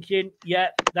 and you're thinking, yeah,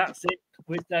 that's it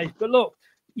with Dave. But look,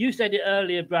 you said it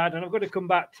earlier, Brad, and I've got to come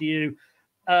back to you.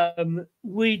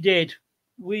 We did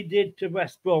to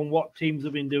West Brom what teams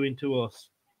have been doing to us.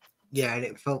 Yeah, and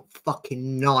it felt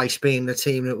fucking nice being the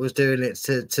team that was doing it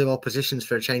to oppositions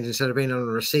for a change instead of being on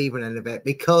the receiving end of it.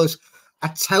 Because I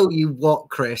tell you what,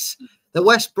 Chris, the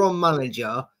West Brom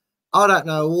manager, I don't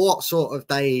know what sort of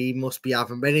day he must be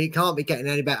having, but he can't be getting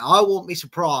any better. I won't be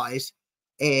surprised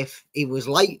if he was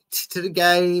late to the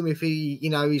game, if he,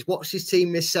 he's watched his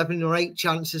team miss 7 or 8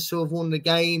 chances to have won the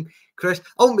game. Chris,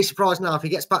 I wouldn't be surprised now if he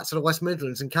gets back to the West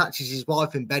Midlands and catches his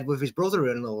wife in bed with his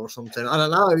brother-in-law or something. I don't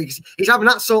know. He's having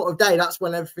that sort of day. That's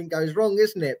when everything goes wrong,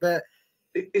 isn't it? But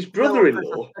his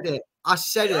brother-in-law. I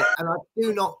said it, and I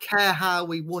do not care how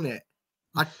we won it.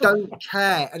 I don't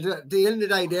care. And at the end of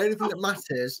the day, the only thing that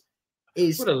matters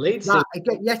is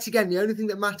that, yet again, the only thing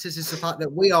that matters is the fact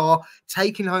that we are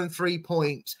taking home 3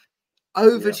 points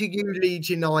over to you, Leeds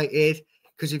United.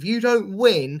 Because if you don't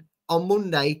win on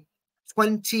Monday,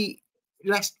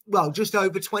 just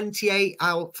over 28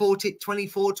 hours,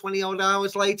 24, 20 odd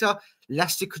hours later,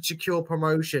 Leicester could secure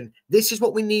promotion. This is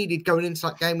what we needed going into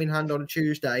that game in hand on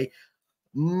Tuesday.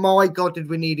 My God, did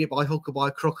we need it by hook or by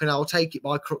crook, and I'll take it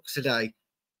by crook today.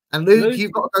 And Luke,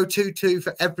 you've got to go 2-2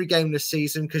 for every game this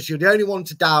season because you're the only one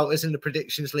to doubt us in the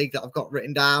predictions league that I've got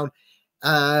written down.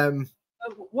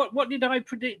 What did I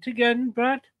predict again,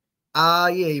 Brad? Yeah,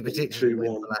 you predicted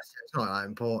 2-1. It's not that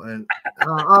important.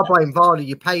 I blame Vardy.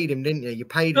 You paid him, didn't you? You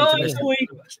paid him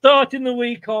starting the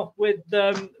week off with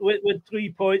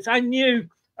 3 points. I knew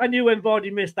when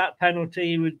Vardy missed that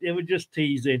penalty, it was just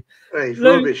teasing. Hey,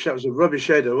 rubbish. That was a rubbish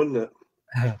header, wasn't it?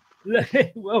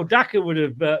 Well, Daka would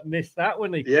have missed that,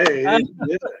 wouldn't he? Yeah.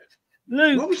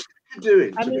 Luke, what was he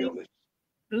doing? To be honest,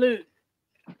 Luke,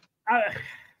 I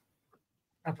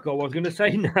forgot what I was going to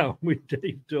say now with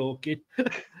Dave talking.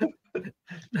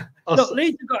 Look,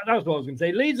 Leeds have got. That's what I was going to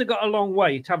say. Leeds have got a long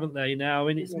wait, haven't they? Now,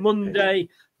 and it's Monday.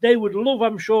 They would love,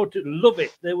 I'm sure, to love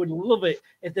it. They would love it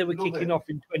if they were kicking off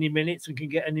in 20 minutes and can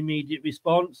get an immediate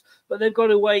response. But they've got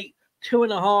to wait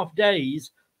 2.5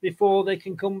 days before they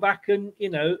can come back and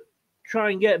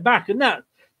try and get back. And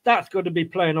that's got to be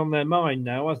playing on their mind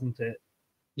now, hasn't it?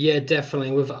 Yeah,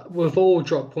 definitely. We've all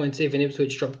dropped points, even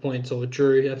Ipswich dropped points or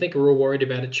drew. I think we're all worried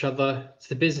about each other. It's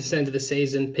the business end of the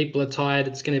season. People are tired.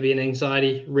 It's going to be an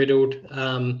anxiety-riddled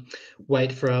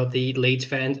wait for the Leeds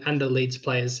fans and the Leeds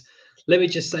players. Let me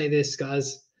just say this,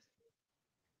 guys.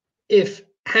 If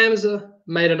Hamza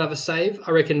made another save,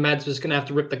 I reckon Mads was going to have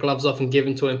to rip the gloves off and give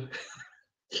them to him.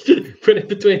 Put it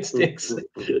between sticks.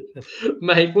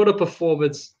 Mate, what a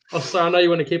performance. Oh, sorry, I know you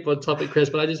want to keep on topic, Chris,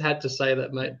 but I just had to say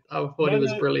that, mate. I thought he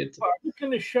was brilliant. I'm just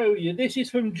going to show you. This is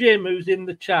from Jim, who's in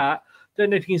the chat. Don't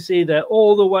know if you can see there,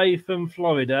 all the way from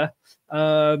Florida,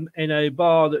 in a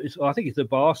bar that is, I think it's a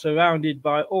bar, surrounded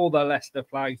by all the Leicester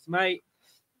flags, mate.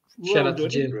 Shout out to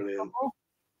Jim. Brilliant.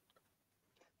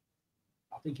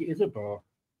 I think it is a bar.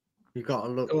 You got to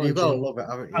look. You got to love it,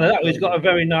 haven't you? And that one's got a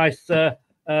very nice den.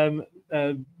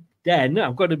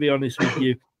 I've got to be honest with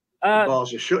you.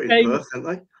 Bars are shut in Perth, aren't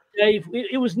they? Dave,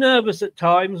 it was nervous at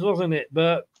times, wasn't it?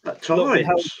 But at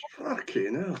times,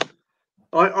 fucking hell.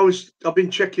 I've been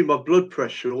checking my blood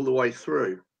pressure all the way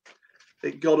through.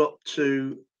 It got up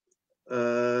to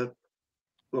what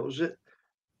was it?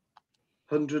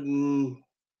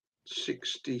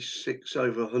 166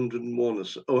 over 101 or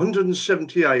so.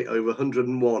 178 over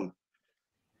 101.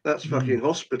 That's fucking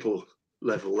hospital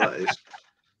level, that is.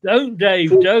 Don't, Dave,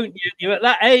 don't. You're at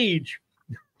that age.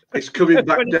 It's coming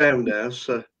back down now,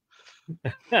 so.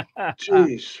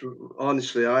 Jeez,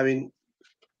 honestly, I mean,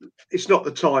 it's not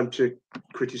the time to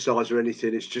criticise or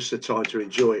anything. It's just the time to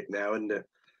enjoy it now, and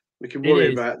we can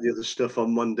worry about the other stuff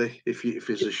on Monday if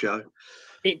there's a show.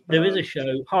 There is a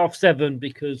show 7:30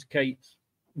 because Kate's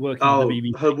working on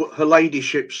the BBC. Her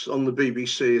ladyship's on the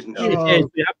BBC, isn't she? It is.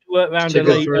 We have to work around her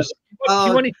later. You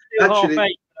wanted to do actually, 8:30, I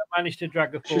managed to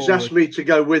drag her forward. She's asked me to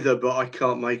go with her, but I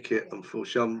can't make it,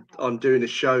 unfortunately. I'm doing a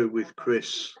show with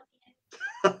Chris.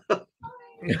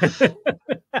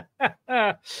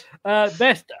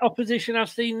 Best opposition I've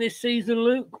seen this season,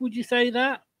 Luke. Would you say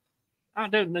that? I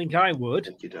don't think I would.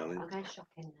 Thank you, darling.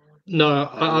 No,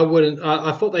 I wouldn't.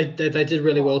 I thought they did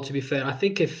really well. To be fair, I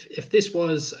think if this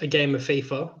was a game of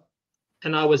FIFA,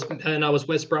 and I was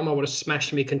West Brom, I would have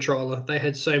smashed me controller. They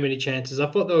had so many chances. I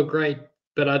thought they were great,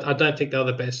 but I don't think they're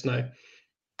the best. No.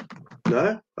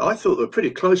 No, I thought they were pretty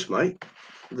close, mate.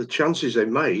 The chances they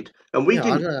made, and we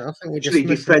didn't actually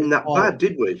defend that bad,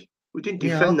 did we? We didn't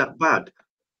defend that bad.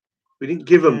 We didn't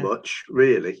give them much,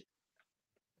 really.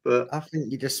 But I think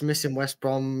you're dismissing West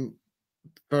Brom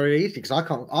very easy because I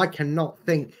cannot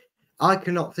think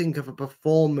of a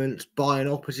performance by an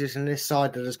opposition this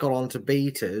side that has got on to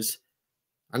beat us.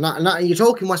 And that you're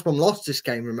talking West Brom lost this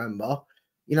game, remember?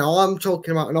 You know, I'm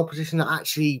talking about an opposition that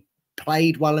actually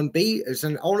played well and beat us.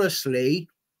 And honestly,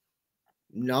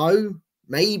 no.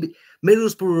 Maybe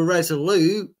Middlesbrough were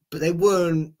resolute, but they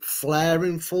weren't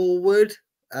flaring forward.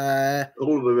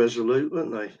 All were resolute,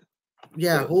 weren't they?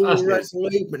 Yeah, all were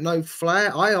resolute, but no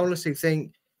flair. I honestly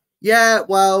think, yeah,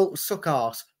 well, suck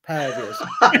arse, pair of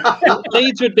you.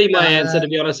 Leeds would be my answer, to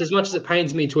be honest, as much as it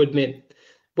pains me to admit.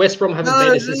 West Brom haven't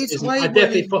beat us this season. I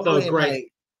definitely thought they were great. Mate.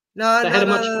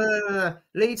 No.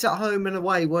 Leeds at home and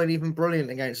away weren't even brilliant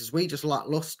against us. We just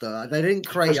lackluster. They didn't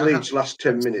create. Leeds last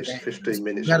 10 minutes, 15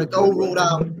 minutes. We had a goal ruled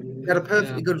out. We had a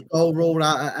perfectly good goal ruled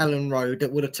out at Ellen Road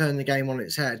that would have turned the game on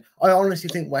its head. I honestly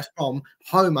think West Brom,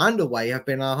 home and away, have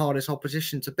been our hardest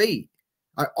opposition to beat.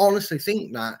 I honestly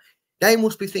think that. They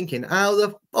must be thinking, how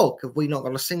the fuck have we not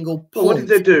got a single point? Well, what did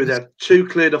they do? They had 2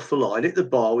 cleared off the line, hit the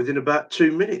bar within about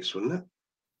 2 minutes, wasn't it?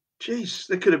 Jeez,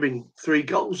 there could have been 3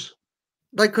 goals.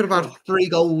 They could have had 3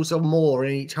 goals or more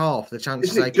in each half. The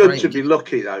chances. Isn't it good to be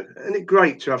lucky, though? Isn't it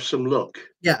great to have some luck?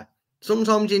 Yeah.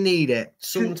 Sometimes you need it.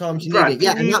 Sometimes you need it.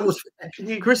 Yeah, and that was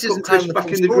Chris isn't Chris telling back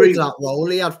the in the full green. story of that role.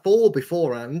 He had 4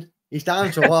 beforehand. He's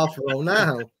down to half a role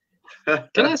now.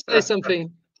 Can I say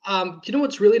something? Do you know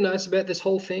what's really nice about this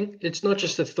whole thing? It's not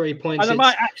just the 3 points. And I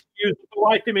might actually use it for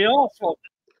wiping me off.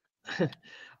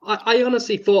 I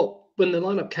honestly thought when the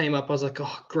lineup came up, I was like,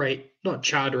 oh, great, not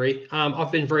Chowdhury.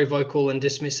 I've been very vocal and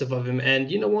dismissive of him. And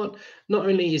you know what? Not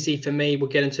only is he for me, we'll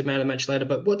get into man of the match later,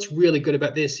 but what's really good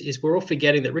about this is we're all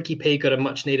forgetting that Ricky P got a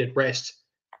much needed rest.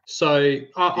 So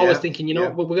I was thinking, you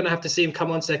know what, we're going to have to see him come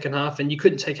on second half, and you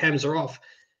couldn't take Hamza off.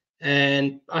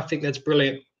 And I think that's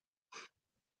brilliant.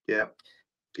 Yeah.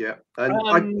 Yeah.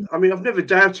 And I mean, I've never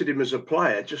doubted him as a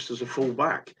player, just as a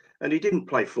fullback. And he didn't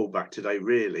play fullback today,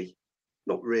 really.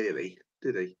 Not really,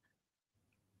 did he?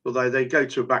 Although they go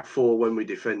to a back 4 when we're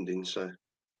defending, so.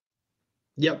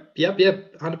 Yep,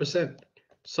 100%.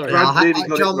 Sorry.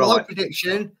 John,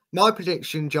 my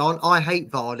prediction, John, I hate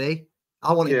Vardy.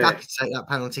 I wanted Daka to take that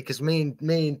penalty because me and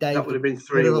Dave. That would have been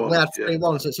 3-1. We had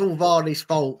 3-1, so it's all Vardy's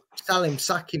fault. Sell him,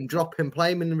 sack him, drop him,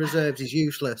 play him in the reserves. He's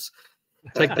useless.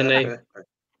 Take the knee.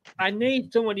 I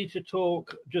need somebody to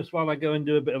talk just while I go and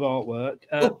do a bit of artwork.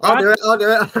 I'll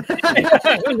do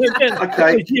it.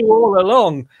 Okay. You all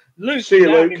along. Luke, see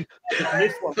you, Luke.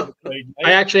 This one, please,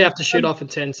 I actually have to shoot off in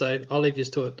 10, so I'll leave you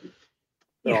to it.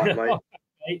 All right,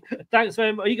 mate. Thanks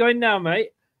very much. Are you going now,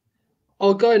 mate?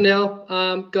 I'll go now.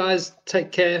 Guys,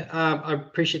 take care. I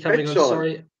appreciate coming on.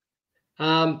 Sorry.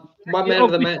 My man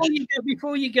of the match.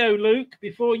 Before you go, Luke,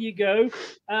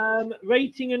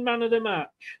 rating and man of the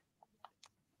match.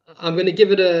 I'm going to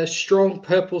give it a strong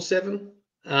purple 7.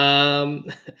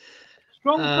 Strong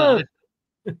purple.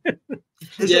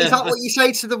 Is that what you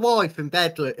say to the wife in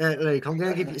bed, Luke? I'm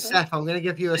going to give you Seth. I'm going to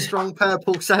give you a strong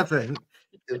purple 7.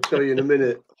 I'll tell you in a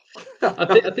minute.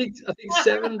 I think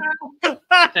 7.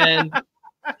 And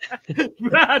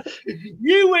Brad,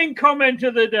 you win comment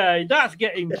of the day. That's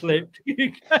getting flipped.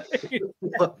 A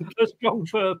strong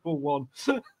purple one.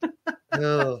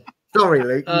 Oh, sorry,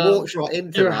 Luke. You walked right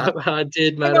into that. I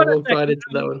did, man. I walked right into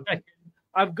that one.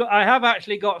 I have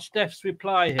actually got Steph's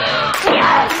reply here.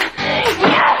 Yes!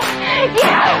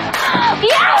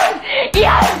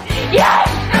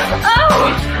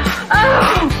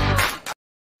 Oh!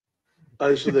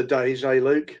 Those are the days, eh,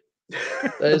 Luke?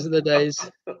 Those are the days.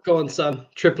 Go on, son.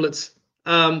 Triplets.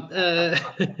 7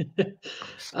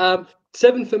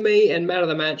 for me, and man of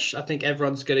the match. I think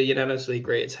everyone's going to unanimously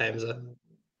agree it's Hamza.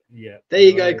 Yeah. There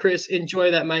you go, Chris.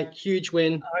 Enjoy that, mate. Huge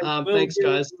win. Thanks,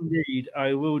 guys. Indeed,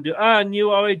 I will do. And you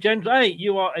are a gentleman. Hey,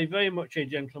 you are very much a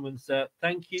gentleman, sir.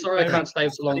 Thank you. Sorry I can't stay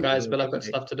for long, guys, but I've got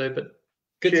stuff to do. But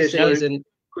good to see you, and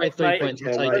great 3 points.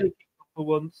 I'll take it. For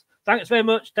once. Thanks very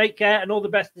much. Take care, and all the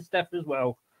best to Steph as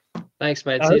well. Thanks,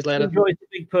 mate. See you later. Enjoy the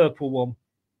big purple one.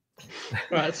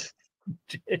 Right.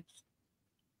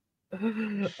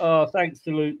 Oh, thanks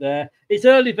to Luke there. It's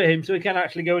early for him, so he can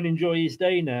actually go and enjoy his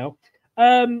day now.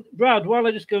 Brad, while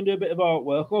I just go and do a bit of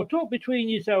artwork, I'll talk between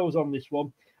yourselves on this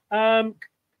one. Fatawu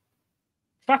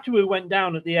went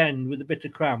down at the end with a bit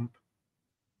of cramp.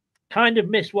 Kind of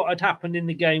missed what had happened in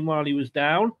the game while he was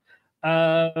down.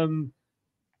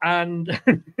 And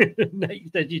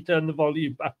Nate said you turned the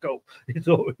volume back up. He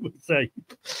thought it was safe.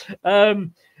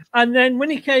 And then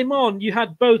when he came on, you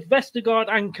had both Vestergaard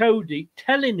and Cody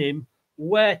telling him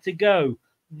where to go.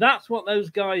 That's what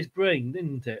those guys bring,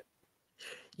 didn't it?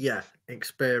 Yeah,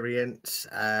 experience,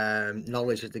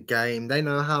 knowledge of the game. They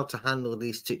know how to handle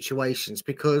these situations,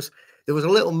 because there was a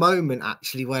little moment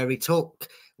actually where he brought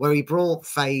he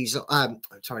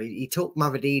took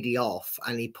Mavididi off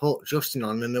and he put Justin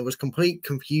on, and there was complete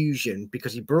confusion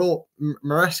because he brought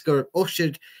Maresca,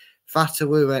 ushered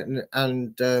Fatawu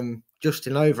and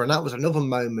Justin over, and that was another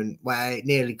moment where it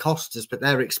nearly cost us, but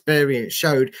their experience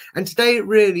showed. And today it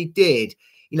really did.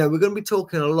 You know, we're going to be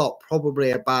talking a lot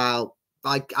probably about,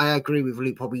 I agree with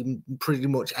Luke, probably pretty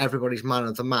much everybody's man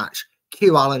of the match.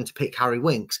 Q Allen to pick Harry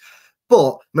Winks.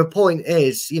 But my point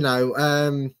is, you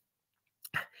know,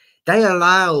 they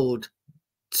allowed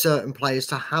certain players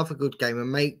to have a good game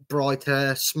and make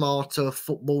brighter, smarter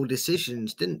football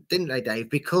decisions, didn't they,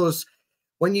 Dave? Because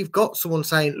when you've got someone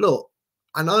saying, look,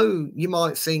 I know you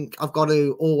might think I've got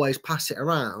to always pass it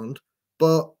around,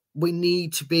 but we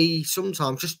need to be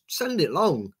sometimes just send it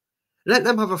long. Let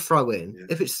them have a throw in. Yeah.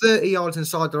 If it's 30 yards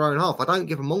inside their own half, I don't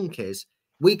give them monkeys.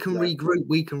 We can regroup,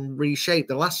 we can reshape.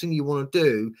 The last thing you want to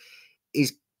do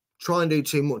is try and do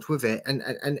too much with it, and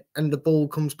the ball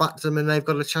comes back to them and they've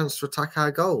got a chance to attack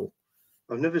our goal.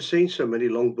 I've never seen so many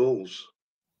long balls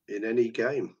in any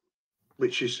game,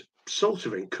 which is sort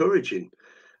of encouraging.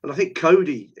 And I think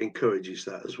Cody encourages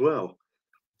that as well,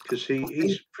 because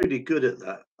he's pretty good at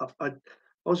that. I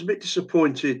was a bit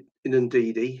disappointed in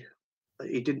Ndidi.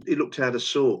 He looked out of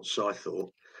sorts, I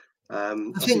thought. I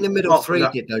think the middle three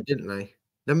did, though, didn't they?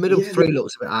 The middle three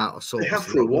looks a bit out of sorts. They have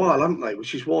for a while, haven't they?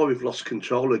 Which is why we've lost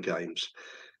control of games.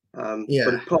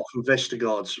 But apart from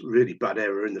Vestergaard's really bad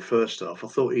error in the first half, I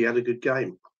thought he had a good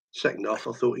game. Second half,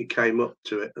 I thought he came up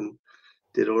to it and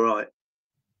did all right.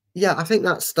 Yeah, I think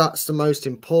that's the most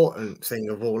important thing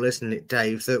of all, isn't it,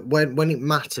 Dave? That when it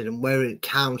mattered and where it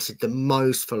counted the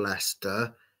most for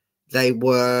Leicester, they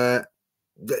were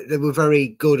very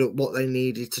good at what they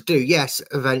needed to do. Yes,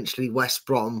 eventually West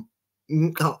Brom,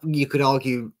 you could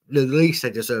argue the least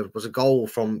they deserved was a goal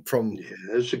from yeah,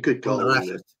 it was a good goal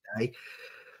today.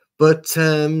 But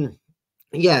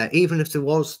yeah, even if there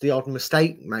was the odd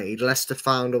mistake made, Leicester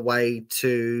found a way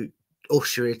to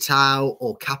usher it out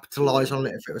or capitalise on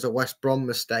it if it was a West Brom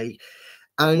mistake.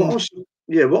 And what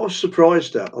I was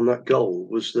surprised at on that goal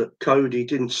was that Cody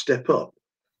didn't step up,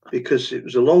 because it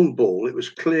was a long ball. It was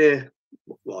clear,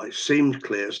 well, it seemed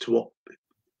clear as to what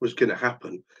was going to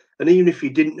happen. And even if you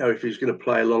didn't know if he was going to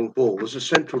play a long ball, as a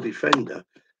central defender,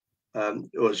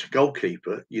 or as a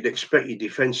goalkeeper, you'd expect your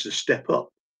defence to step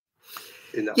up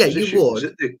in that Yeah, position. you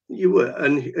would. You were,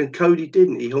 and Cody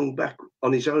didn't. He hung back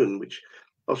on his own, which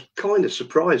I was kind of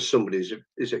surprised. Somebody's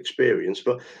his experience,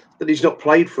 but that he's not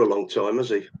played for a long time, has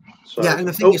he? So, yeah, and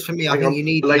the thing is, for me, I think you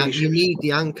need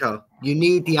the anchor. You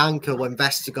need the anchor when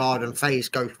Vestergaard and Faze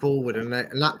go forward, and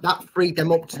that freed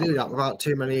them up to do that without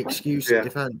too many excuses in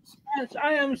defence. Yes,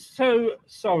 I am so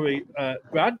sorry,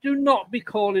 Brad. Do not be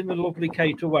calling the lovely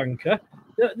Kate a wanker.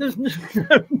 There's no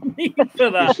need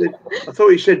for that. I thought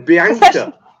you said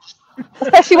Bianca.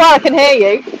 Especially while I can hear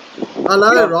you. I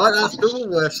know, right? That's double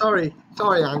worse. Sorry,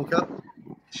 Anchor.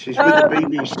 She's with the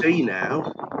BBC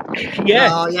now.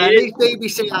 Yes. Oh, yeah, these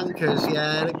BBC anchors,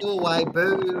 yeah, they go away,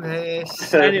 boo,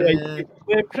 hiss. Anyway,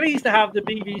 we're pleased to have the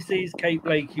BBC's Kate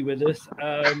Blakey with us.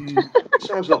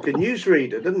 Sounds like a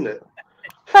newsreader, doesn't it?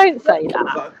 Don't say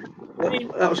that.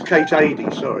 That was Kate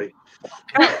Adie, sorry.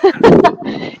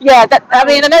 Yeah, I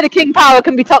mean, I know the King Power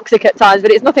can be toxic at times,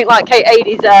 but it's nothing like Kate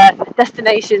Adie's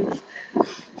destinations.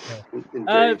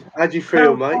 Indeed. How do you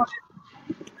feel, mate?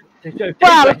 Well,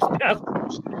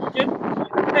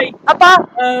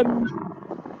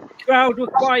 crowd were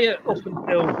quiet up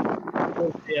until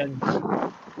the end.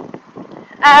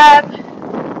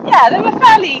 Yeah, they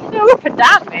were up and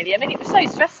down, really. I mean, it was so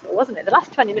stressful, wasn't it? The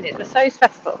last 20 minutes were so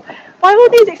stressful. By all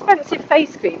these expensive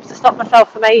face creams to stop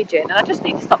myself from aging, and I just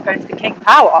need to stop going to the King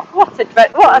Power. What a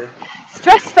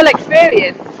stressful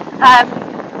experience.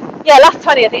 Yeah, last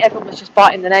 20, I think everyone was just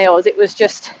biting the nails. It was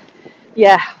just,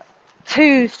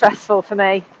 too stressful for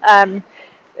me.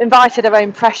 Invited our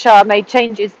own pressure, made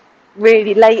changes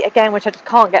really late again, which I just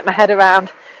can't get my head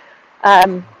around.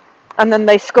 And then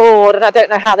they scored, and I don't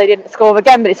know how they didn't score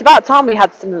again, but it's about time we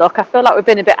had some luck. I feel like we've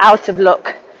been a bit out of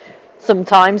luck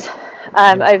sometimes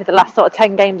over the last sort of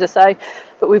 10 games or so,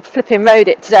 but we flipping rode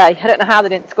it today. I don't know how they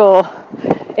didn't score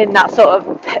in that sort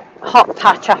of hot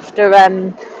patch after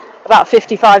about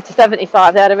 55 to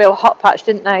 75. They had a real hot patch,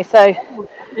 didn't they? So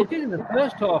they did in the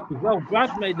first half as well.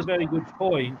 Brad made a very good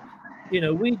point. You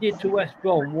know, we did to West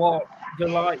Brom what the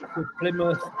likes of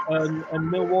Plymouth and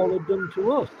Millwall had done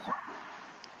to us.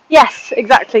 Yes,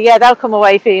 exactly. Yeah, they'll come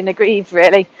away feeling aggrieved,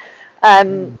 really.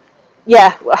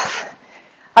 Yeah, well,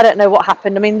 I don't know what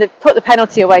happened. I mean, they put the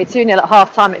penalty away 2-0 at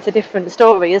half time. It's a different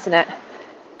story, isn't it?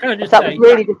 Can I just that say, was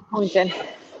really disappointing.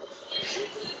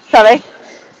 Sorry?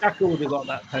 Jack would have got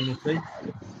that penalty.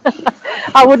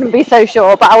 I wouldn't be so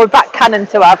sure, but I would back Cannon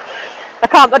to have.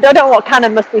 I don't know what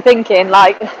Cannon must be thinking.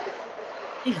 Like,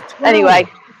 anyway.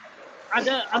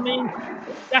 I mean,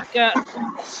 Daka,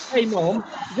 hey Mom,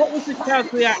 what was the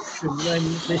crowd's reaction when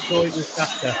they saw it was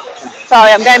Daka?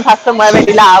 Sorry, I'm going past somewhere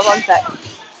really loud, one sec.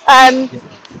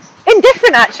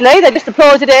 Indifferent, actually. They just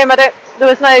applauded him. There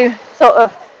was no sort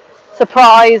of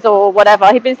surprise or whatever.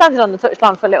 He'd been standing on the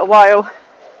touchline for a little while.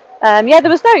 Yeah, there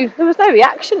was no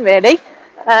reaction, really.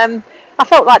 I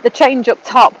felt like the change up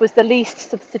top was the least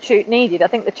substitute needed. I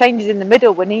think the changes in the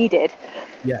middle were needed.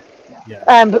 Yeah.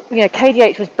 Yeah. But you know,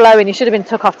 KDH was blowing. He should have been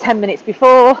took off 10 minutes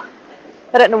before.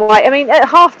 I don't know why. I mean, at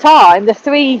half time, the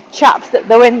three chaps that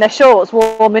were in their shorts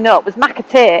warming up was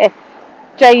McAteer,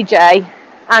 JJ,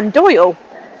 and Doyle.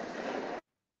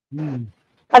 And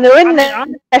they were in their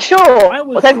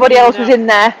shorts. Everybody else was in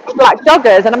their black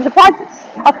joggers, and I'm surprised.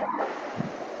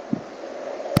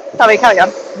 Sorry, carry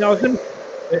on. No,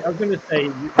 I was going to say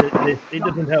that it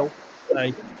doesn't help.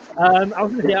 I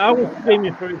was going to say I was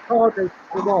screaming for Ricardo to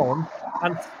come on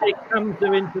and stick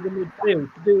Hamza into the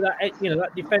midfield to do that,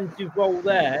 that defensive role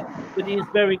there that he is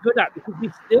very good at, because we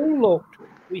still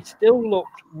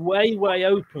looked way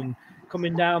open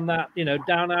coming down that,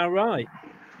 down our right.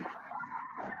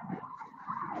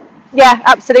 Yeah,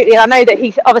 absolutely. I know that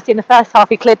he obviously in the first half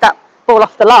he cleared that ball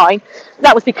off the line.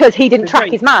 That was because he didn't track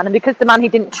his man, and because the man he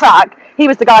didn't track, he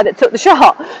was the guy that took the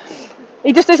shot.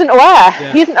 He just isn't aware.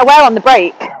 Yeah. He isn't aware on the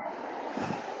break.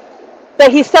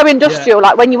 But he's so industrial. Yeah.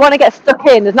 Like when you want to get stuck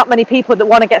in, there's not many people that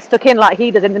want to get stuck in like he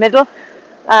does in the middle.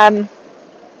 But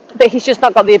he's just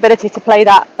not got the ability to play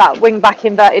that wing back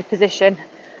inverted position.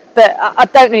 But I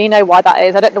don't really know why that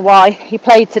is. I don't know why he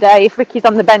played today. If Ricky's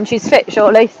on the bench, he's fit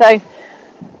surely. So, yeah.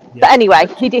 But anyway,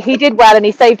 he did well, and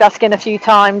he saved our skin a few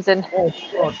times. And oh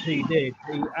God, he did.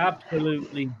 He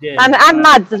absolutely did. And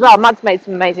Mads as well. Mads made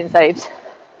some amazing saves.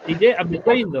 He did. I'm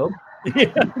between them.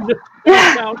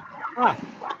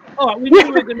 All right, we knew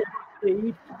we were going to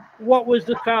succeed. What was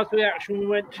the crowd's reaction when we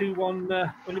went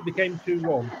 2-1 when it became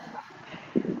 2-1?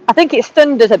 I think it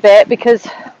stunned us a bit because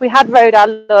we had rode our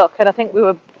luck, and I think we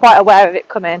were quite aware of it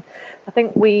coming. I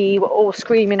think we were all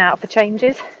screaming out for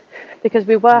changes because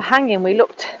we were hanging. We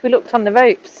looked on the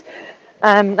ropes.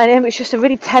 And it was just a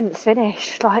really tense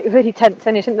finish, like really tense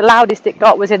finish. And the loudest it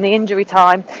got was in the injury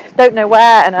time. Don't know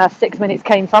where on earth 6 minutes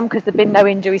came from because there'd been no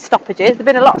injury stoppages. There'd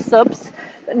been a lot of subs,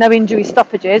 but no injury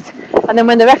stoppages. And then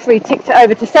when the referee ticked it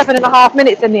over to 7.5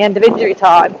 minutes in the end of injury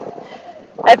time,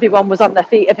 everyone was on their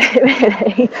feet a bit,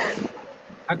 really.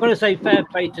 I've got to say, fair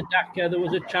play to Daka. There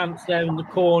was a chance there in the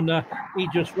corner. He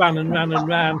just ran and ran and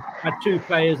ran. Had 2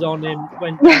 players on him,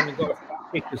 went down and got a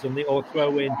kick or something, or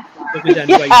throw in. But we then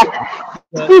waited.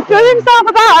 He threw himself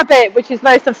about a bit, which is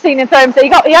most I've seen him throw himself.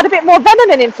 He had a bit more venom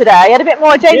in him today. He had a bit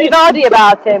more Jamie Vardy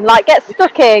about him. Like, get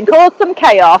stuck in, cause some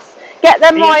chaos, get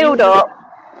them riled up.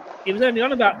 He was only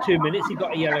on about 2 minutes. He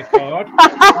got a yellow card.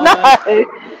 No.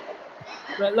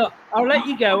 But look, I'll let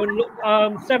you go and look.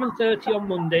 7:30 on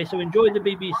Monday. So enjoy the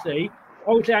BBC.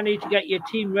 Obviously, I need to get your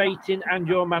team rating and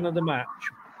your man of the match.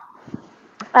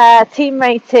 Team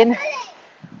rating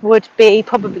would be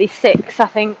probably 6, I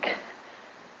think.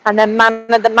 And then man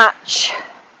of the match,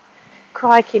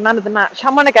 crikey, man of the match.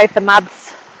 I'm going to go for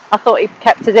Mads. I thought he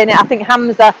kept us in it. I think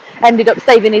Hamza ended up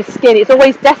saving his skin. It's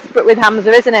always desperate with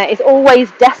Hamza, isn't it? It's always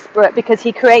desperate because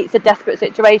he creates a desperate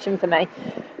situation for me.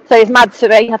 So it's Mads for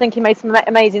me. I think he made some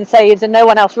amazing saves and no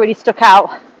one else really stuck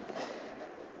out.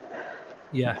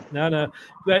 Yeah, no.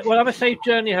 Great. Well, have a safe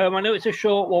journey home. I know it's a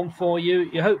short one for you.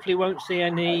 You hopefully won't see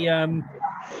any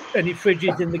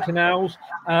fridges in the canals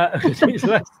because it's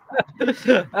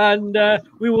Leicester. And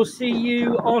we will see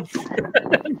you on.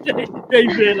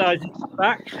 Dave realises it's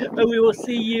back. And we will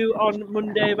see you on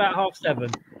Monday about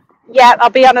 7:30. Yeah, I'll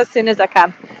be on as soon as I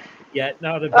can. Yeah,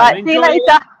 not a All right, see you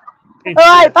later. All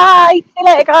right, bye. See you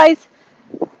later, guys.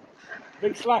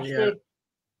 Big slash. Yeah.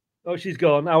 Oh, she's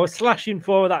gone. I was slashing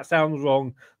for her. That sounds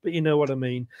wrong, but you know what I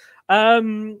mean.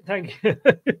 Thank you.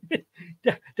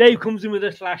 Dave comes in with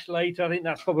a slash later. I think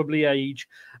that's probably age.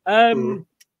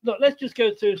 Look, let's just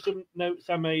go through some notes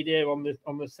I made here on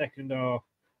the second half.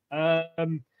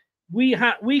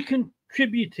 We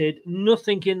contributed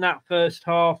nothing in that first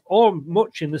half or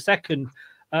much in the second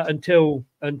until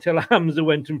Hamza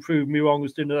went and proved me wrong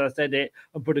as soon as I said it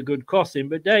and put a good cross in.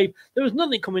 But Dave, there was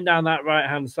nothing coming down that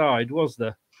right-hand side, was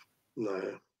there?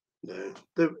 No.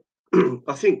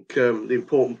 I think the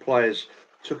important players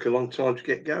took a long time to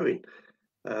get going.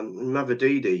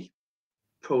 LTiDtv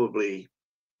probably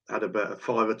had about a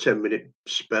 5 or 10 minute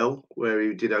spell where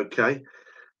he did okay.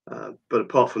 But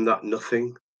apart from that,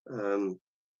 nothing.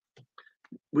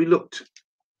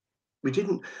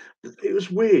 It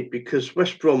was weird because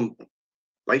West Brom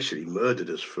basically murdered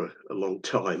us for a long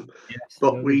time. Yes,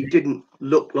 but we didn't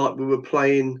look like we were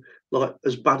playing like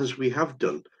as bad as we have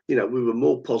done. You know, we were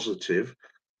more positive.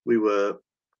 We were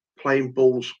playing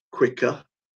balls quicker,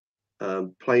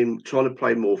 trying to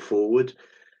play more forward,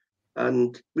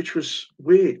 and which was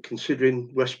weird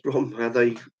considering West Brom how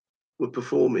they were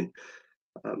performing.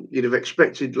 You'd have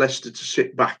expected Leicester to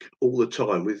sit back all the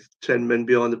time with 10 men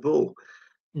behind the ball.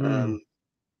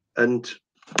 And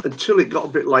until it got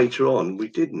a bit later on, we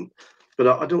didn't. But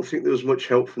I don't think there was much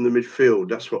help from the midfield.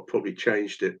 That's what probably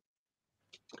changed it.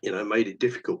 You know, made it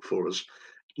difficult for us.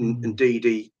 And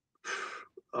Didi,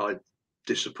 I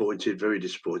very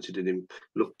disappointed in him.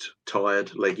 Looked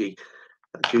tired, leggy.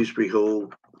 Dewsbury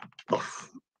Hall,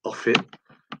 off it.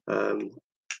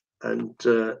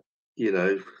 You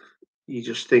know, you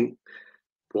just think,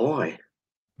 why?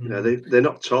 You know, they're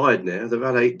not tired now. They've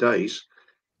had 8 days.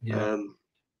 Yeah.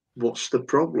 What's the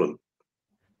problem?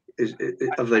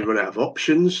 Have they run out of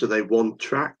options? Are they one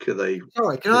track? Are they?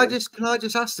 Sorry, can I just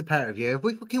ask the pair of you, have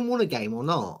we fucking won a game or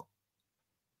not?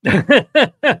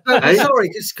 Sorry,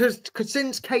 because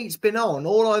since Kate's been on,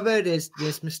 all I've heard is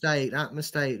this mistake, that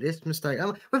mistake, this mistake.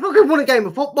 We fucking won a game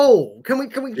of football. Can we?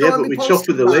 Yeah, but we're top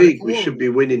of the league. We should be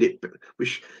winning it.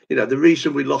 You know, the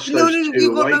reason we lost those two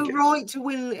you've got no games. right to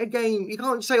win a game. You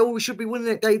can't say, "Oh, we should be winning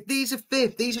it." Dave, these are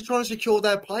fifth. These are trying to secure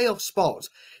their playoff spots.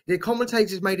 The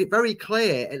commentators made it very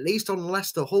clear, at least on the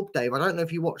Leicester Hub, Dave. I don't know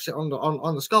if you watched it on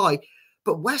the Sky,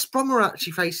 but West Brom are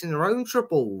actually facing their own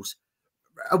troubles.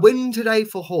 A win today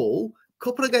for Hull, a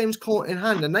couple of games caught in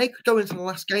hand, and they could go into the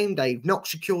last game, Dave, not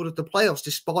secured of the playoffs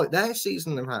despite their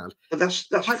season they've had. But that's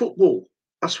football.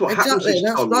 That's what happens.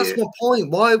 That's my point.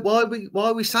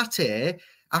 Why we sat here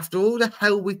after all the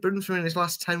hell we've been through in this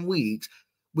last 10 weeks,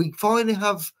 we finally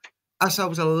have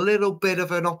ourselves a little bit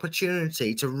of an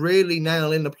opportunity to really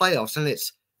nail in the playoffs, and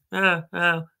it's well,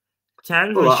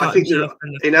 I think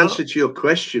in answer to your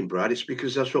question, Brad, it's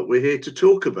because that's what we're here to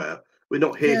talk about. We're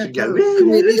not here to go. Can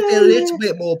we at least be a little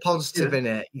bit more positive in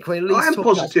it? I am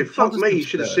positive. Fuck me, you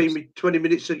should have seen me 20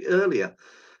 minutes earlier.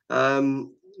 You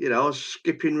know, I was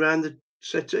skipping around the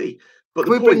settee. But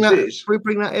the point is, can we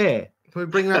bring that here? Can we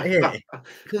bring that here?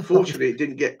 Fortunately, it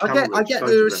didn't get camera. I get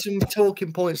there are some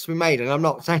talking points to be made, and I'm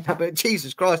not saying that, but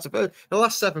Jesus Christ, the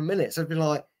last 7 minutes, I've been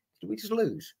like, did we just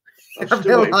lose? I'm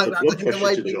still waiting for blood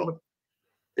pressure to drop.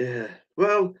 Yeah.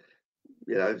 Well,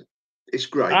 you know, it's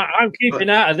great. I'm keeping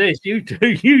out of this.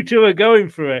 You two are going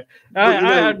for it. I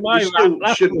had my rant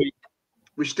last week.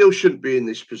 We still shouldn't be in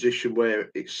this position where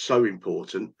it's so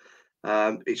important.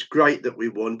 It's great that we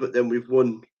won, but then we've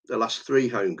won the last 3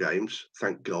 home games,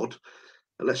 thank God.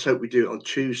 And let's hope we do it on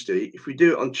Tuesday. If we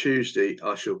do it on Tuesday,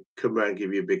 I shall come round and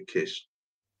give you a big kiss.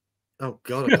 Oh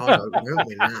God, I can't open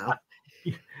me now.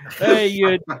 Hey,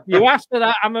 you asked for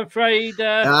that, I'm afraid.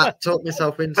 Talk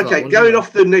myself into okay, going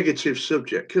off the negative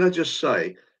subject, can I just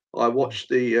say I watched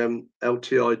the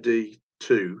LTiD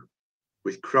 2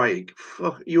 with Craig.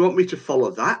 Fuck, you want me to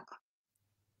follow that?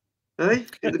 Hey,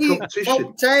 in the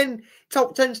competition.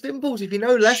 Top 10 stimbles. If you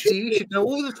know Leicester, you should know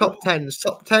all the top 10s.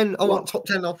 Top 10. I want top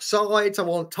 10 offsides. I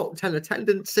want top 10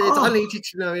 attendances. I need you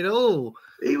to know it all.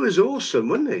 He was awesome,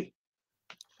 wasn't he?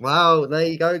 Wow, there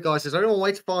you go, guys. There's only one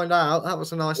way to find out. That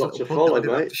was a nice little follow, I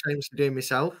didn't have to shame to do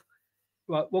myself.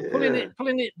 Right, well, pulling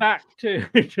it back to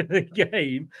the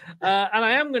game, and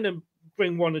I am going to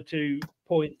bring 1 or 2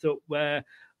 points up where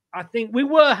I think we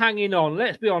were hanging on.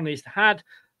 Let's be honest. Had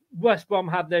West Brom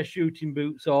had their shooting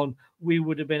boots on, we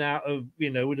would have been out of,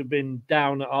 would have been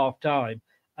down at half time.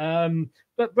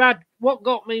 But Brad, what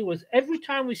got me was every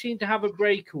time we seemed to have a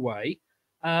breakaway,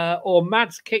 or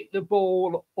Mads kicked the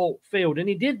ball upfield, and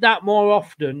he did that more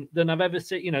often than I've ever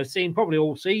seen probably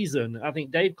all season. I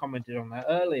think Dave commented on that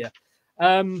earlier.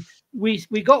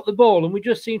 We got the ball and we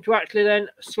just seemed to actually then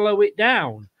slow it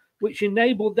down, which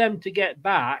enabled them to get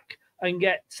back and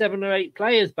get 7 or 8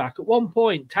 players back. At one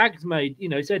point, Tags made,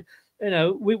 said,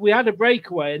 we had a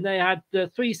breakaway and they had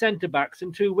 3 centre backs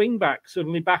and 2 wing backs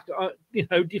suddenly back,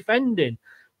 defending.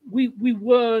 We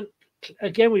weren't,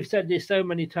 again, we've said this so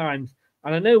many times,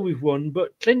 and I know we've won,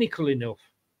 but clinical enough.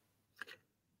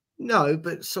 No,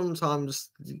 but sometimes,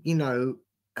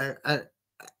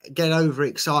 get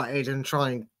overexcited and try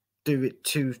and do it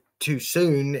too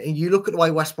soon. You look at the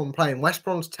way West Brom playing. West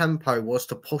Brom's tempo was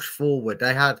to push forward.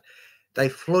 They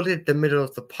flooded the middle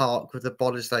of the park with the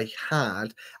bodies they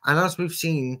had, and as we've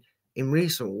seen in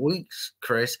recent weeks,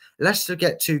 Chris, Leicester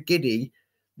get too giddy,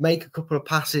 make a couple of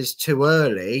passes too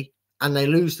early, and they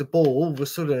lose the ball. All of a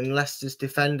sudden, Leicester's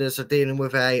defenders are dealing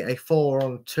with a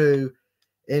 4-on-2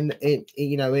 in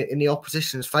the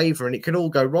opposition's favour, and it can all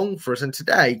go wrong for us. And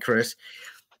today, Chris,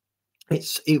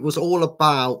 it was all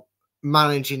about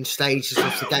managing stages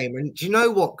of the game. And do you know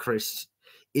what, Chris?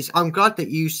 I'm glad that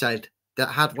you said that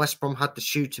had West Brom had the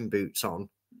shooting boots on,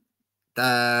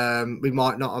 we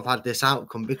might not have had this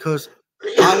outcome, because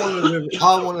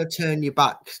I want to turn you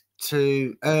back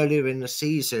to earlier in the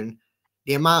season.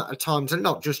 The amount of times, and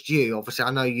not just you, obviously,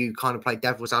 I know you kind of play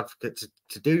devil's advocate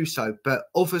to do so, but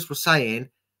others were saying,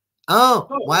 well,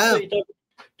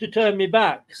 to turn me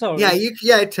back. Sorry.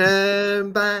 Yeah,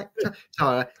 turn back.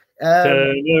 Sorry.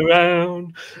 Turn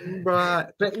around. Right.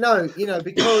 But no,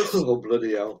 because oh,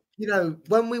 bloody hell.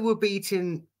 When we were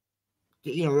beating,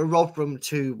 Rotherham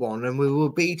 2-1 and we were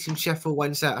beating Sheffield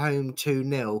Wednesday at home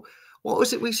 2-0, what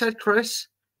was it we said, Chris?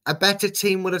 A better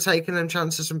team would have taken them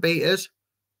chances and beat us?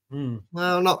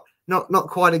 Well, not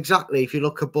quite exactly. If you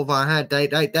look above our head,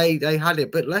 they had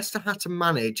it, but Leicester had to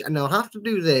manage, and they'll have to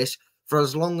do this for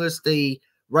as long as the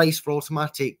race for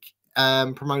automatic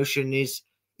promotion is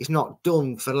not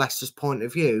done. For Leicester's point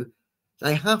of view,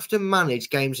 they have to manage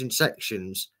games in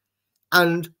sections.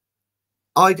 And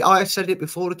I said it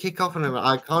before the kickoff, and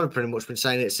I kind of pretty much been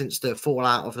saying it since the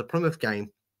fallout of the Plymouth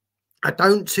game. I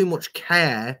don't too much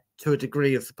care to a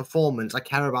degree of the performance. I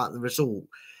care about the result.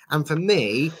 And for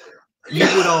me, you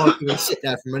would argue and sit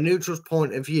there from a neutral's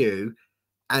point of view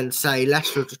and say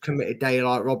Leicester just committed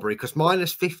daylight robbery, because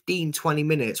minus 15, 20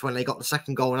 minutes when they got the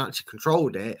second goal and actually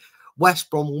controlled it, West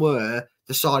Brom were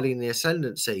deciding the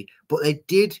ascendancy. But they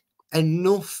did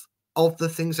enough of the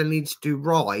things they needed to do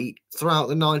right throughout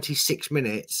the 96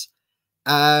 minutes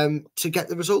to get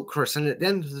the result, Chris. And at the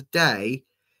end of the day,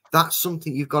 that's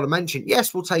something you've got to mention.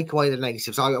 Yes, we'll take away the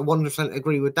negatives. I 100%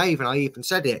 agree with Dave, and I even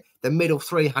said it. The middle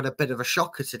 3 had a bit of a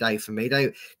shocker today for me. They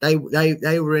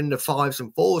were in the 5s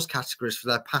and 4s categories for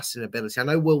their passing ability. I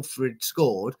know Wilfred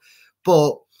scored,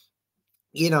 but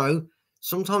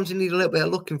sometimes you need a little bit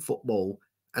of luck in football,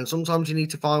 and sometimes you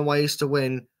need to find ways to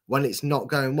win when it's not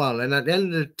going well. And at the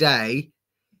end of the day,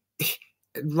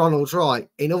 Ronald's right.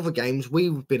 In other games,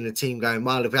 we've been a team going,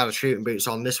 well, if we had a shooting boots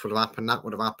on, this would have happened, that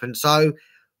would have happened. So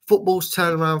football's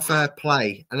turnaround fair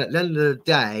play. And at the end of the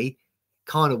day,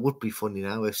 kind of would be funny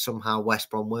now if somehow West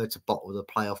Brom were to bottle the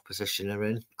playoff position they're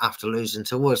in after losing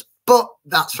to us. But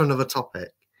that's for another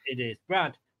topic. It is.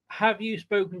 Brad, have you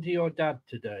spoken to your dad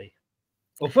today?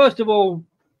 Well, first of all,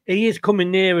 he is coming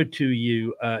nearer to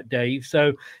you, Dave.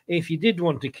 So if you did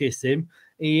want to kiss him,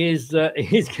 he's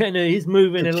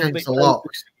moving a little bit closer to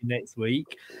you next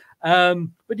week.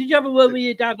 But did you have a word with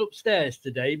your dad upstairs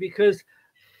today? Because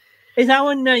is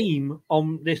our name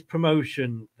on this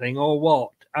promotion thing or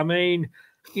what? I mean,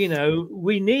 you know,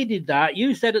 we needed that.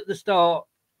 You said at the start,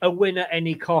 a win at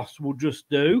any cost will just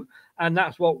do. And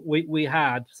that's what we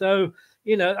had. So,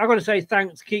 you know, I've got to say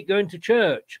thanks. Keep going to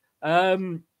church.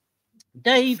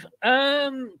 Dave,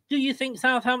 do you think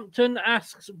Southampton,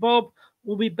 asks Bob,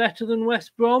 will be better than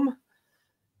West Brom?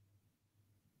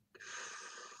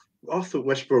 I thought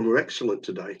West Brom were excellent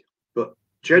today. But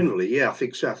generally, yeah, I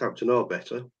think Southampton are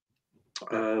better.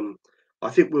 I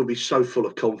think we'll be so full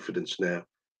of confidence now.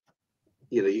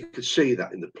 You know, you could see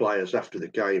that in the players after the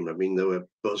game. I mean, they were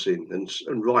buzzing, and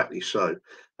rightly so.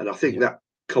 And I think that...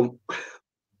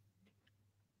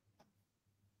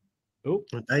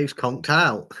 Dave's conked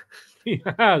out. He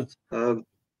has. You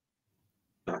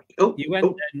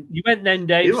went then,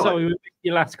 Dave. Sorry, we missed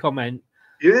your last comment.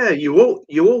 Yeah, you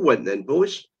all went then,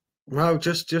 boys. No,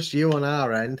 just you on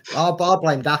our end. I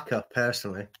blame Daka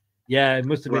personally. Yeah, it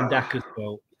must have been Daka's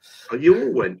fault. Oh, you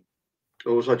all went,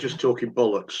 or was I just talking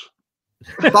bollocks?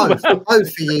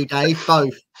 Both for you, Dave.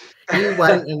 Both. You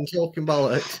went and talking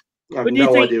bollocks. I have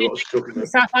no idea what I was talking about.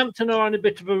 Southampton are on a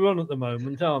bit of a run at the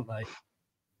moment, aren't they?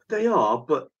 They are,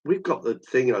 but we've got the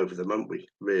thing over them, haven't we?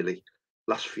 Really,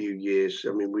 last few years.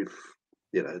 I mean,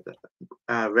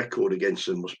 our record against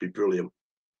them must be brilliant.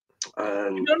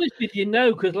 To be honest with you,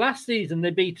 no, because last season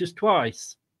they beat us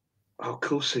twice. Oh, of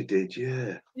course they did.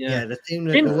 Yeah. The team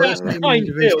that the worst team in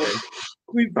the division.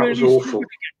 That was awful.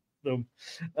 Them.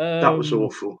 That was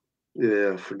awful.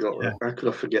 Yeah, I forgot that. How could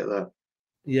I forget that?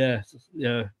 Yeah,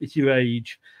 it's your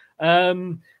age. I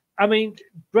mean,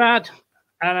 Brad,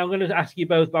 and I'm going to ask you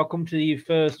both, but I'll come to you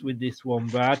first with this one,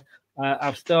 Brad.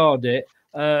 I've starred it.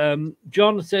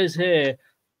 John says here,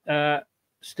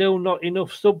 still not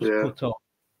enough subs put on.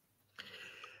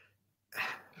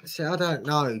 See, I don't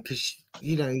know, because,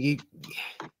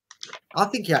 I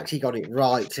think you actually got it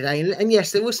right today. And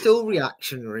yes, there were still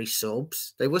reactionary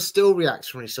subs.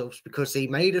 Because he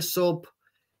made a sub,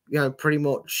 pretty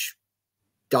much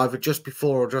either just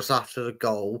before or just after the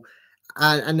goal.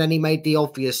 And then he made the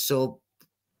obvious sub,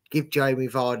 give Jamie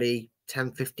Vardy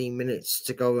 10, 15 minutes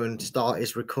to go and start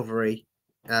his recovery.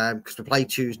 Because we play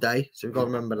Tuesday, so we've got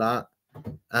to remember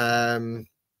that.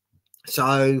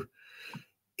 So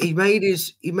he made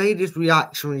his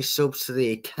reactionary subs to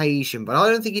the occasion, but I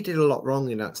don't think he did a lot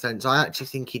wrong in that sense. I actually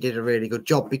think he did a really good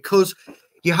job, because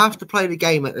you have to play the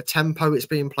game at the tempo it's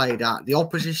being played at, the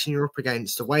opposition you're up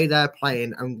against, the way they're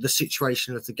playing, and the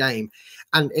situation of the game.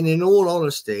 And in all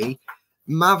honesty,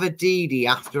 Mavididi,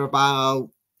 after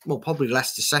probably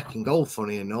Leicester's second goal,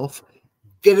 funny enough,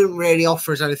 didn't really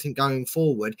offer us anything going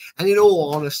forward. And in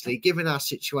all honesty, given our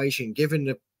situation, given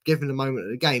the moment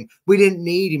of the game, we didn't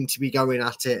need him to be going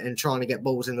at it and trying to get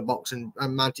balls in the box and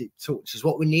magic touches.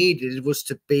 What we needed was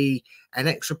to be an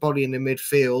extra body in the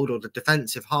midfield or the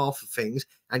defensive half of things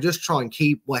and just try and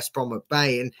keep West Brom at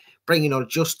bay. And bringing on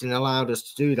Justin allowed us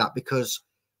to do that, because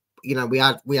we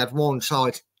had one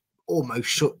side almost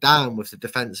shut down with the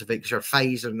defensive fixture of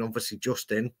Fazer and obviously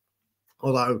Justin,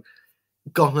 although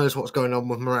God knows what's going on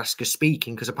with Maresca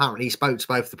speaking, because apparently he spoke to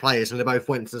both the players and they both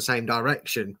went to the same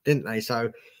direction, didn't they?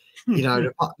 So,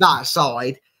 that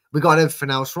aside, we got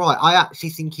everything else right. I actually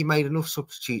think he made enough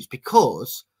substitutes,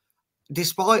 because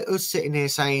despite us sitting here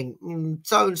saying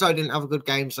so-and-so didn't have a good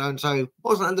game, so-and-so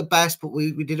wasn't at the best, but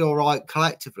we did all right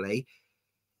collectively,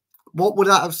 what would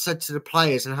that have said to the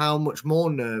players, and how much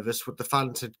more nervous would the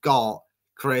fans have got,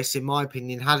 Chris, in my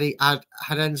opinion, had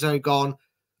Enzo gone,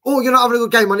 oh, you're not having a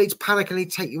good game, I need to panic, I need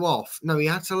to take you off? No, he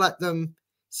had to let them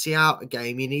see out a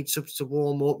game. You need subs to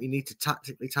warm up. You need to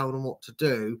tactically tell them what to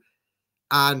do.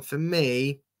 And for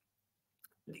me,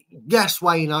 yes,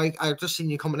 Wayne, I've just seen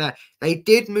your comment there. They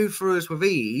did move through us with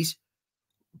ease,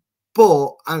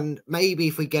 and maybe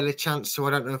if we get a chance to,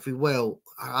 I don't know if we will.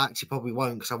 I actually probably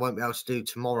won't, because I won't be able to do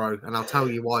tomorrow. And I'll tell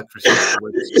you why, Chris,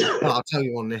 afterwards. I'll tell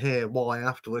you on the here why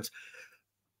afterwards.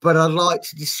 But I'd like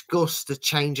to discuss the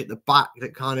change at the back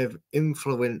that kind of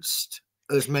influenced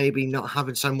us maybe not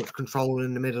having so much control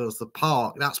in the middle of the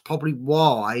park. That's probably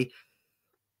why.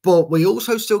 But we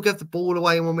also still gave the ball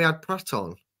away when we had Pratt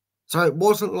on. So it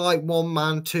wasn't like 1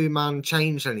 man, 2 man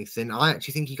changed anything. I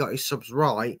actually think he got his subs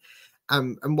right.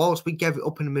 And whilst we gave it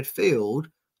up in the midfield,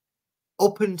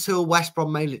 up until West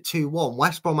Brom made it 2-1,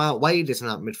 West Brom outweighed us in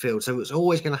that midfield, so it was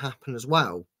always going to happen as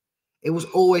well. It was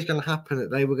always going to happen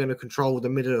that they were going to control the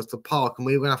middle of the park, and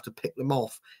we were going to have to pick them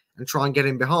off and try and get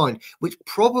in behind, which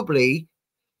probably,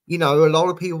 you know, a lot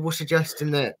of people were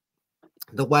suggesting that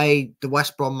the way the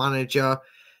West Brom manager,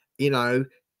 you know,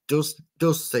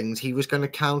 does things, he was going to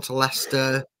counter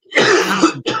Leicester.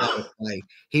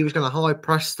 He was going to high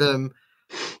press them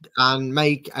and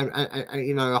make,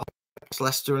 you know,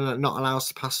 Leicester and not allow us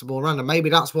to pass the ball around. And maybe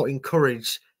that's what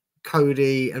encouraged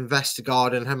Cody and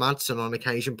Vestergaard and Hermansen on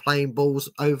occasion playing balls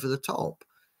over the top.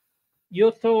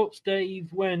 Your thoughts,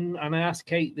 Dave, when, and I asked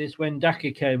Kate this when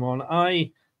Daka came on,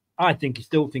 I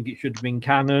still think it should have been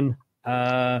Cannon.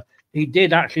 He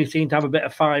did actually seem to have a bit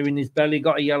of fire in his belly,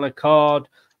 got a yellow card,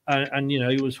 and you know,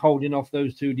 he was holding off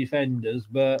those two defenders,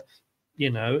 but you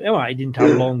know, he didn't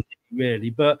have long really,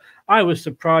 but I was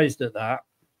surprised at that.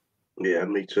 Yeah,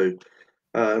 me too.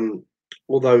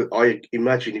 Although I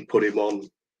imagine he put him on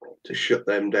to shut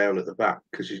them down at the back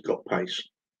because he's got pace.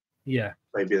 Yeah,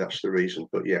 maybe that's the reason.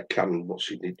 But yeah, Cannon, what's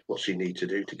he need to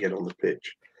do to get on the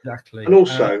pitch? Exactly. And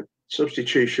also,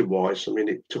 substitution wise, I mean,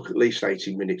 it took at least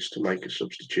 80 minutes to make a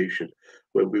substitution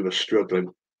when we were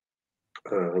struggling.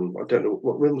 I don't know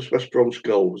when was West Brom's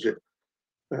goal? Was it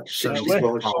about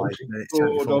 65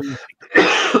 something?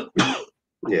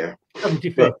 Yeah,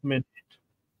 75th minute.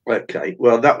 Okay,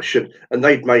 well that should, and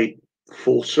they'd made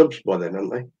 4 subs by then, hadn't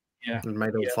they? Yeah, they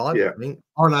made all 5. I think.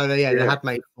 Oh no, they had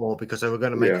made 4 because they were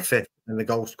going to make a 5th, and the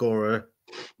goal scorer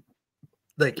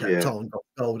they kept on got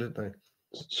goal, didn't they?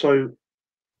 So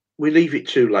we leave it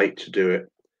too late to do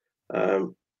it. I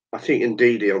think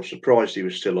indeed, I'm surprised he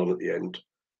was still on at the end.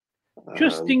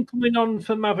 Justin coming on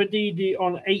for Mavididi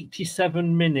on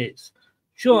 87 minutes.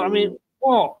 Sure, I mean,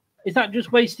 what is that?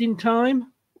 Just wasting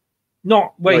time?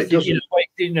 Not wasting, running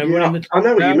the I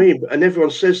know what you mean, and everyone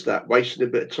says that, wasting a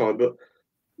bit of time, but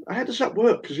how does that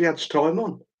work? Because he had time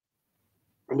on.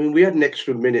 I mean, we had an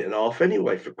extra minute and a half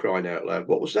anyway, for crying out loud.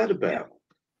 What was that about?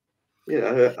 You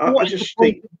know, I just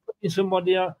think putting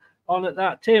somebody on at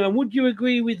that team. And would you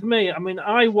agree with me? I mean,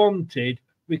 I wanted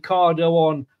Ricardo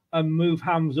on and move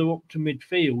Hamza up to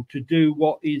midfield to do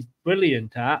what he's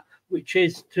brilliant at, which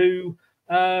is to,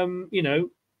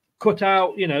 cut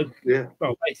out,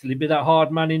 well, basically be that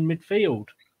hard man in midfield.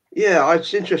 Yeah,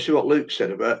 it's interesting what Luke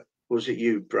said about, was it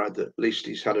you, Brad, that at least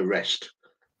he's had a rest.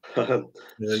 So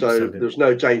there's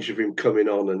no danger of him coming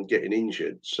on and getting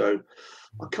injured. So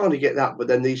I kind of get that, but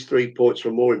then these 3 points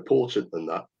were more important than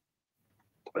that.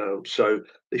 So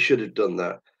they should have done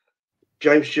that.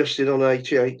 James Justin on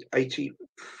 88,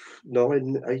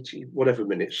 89, 80, whatever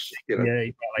minutes.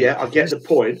 I get the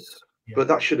point, but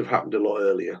that should have happened a lot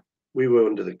earlier. We were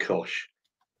under the cosh.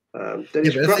 But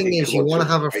the thing is, you want to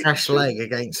have a fresh leg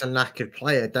against a knackered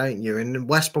player, don't you? And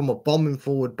West Brom were bombing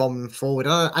forward.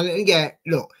 And yeah,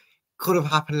 look, could have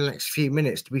happened in the next few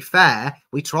minutes. To be fair,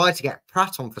 we tried to get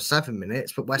Pratt on for 7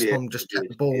 minutes, but West Brom just kept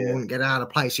the ball and wouldn't get out of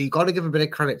play. So you've got to give a bit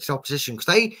of credit to the opposition,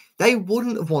 because they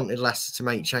wouldn't have wanted Leicester to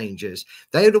make changes.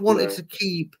 They would have wanted to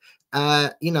keep,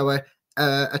 a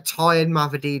tired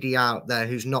Mavididi out there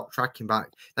who's not tracking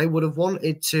back. They would have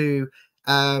wanted to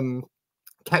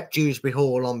kept Dewsbury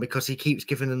Hall on because he keeps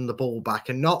giving them the ball back,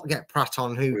 and not get Pratt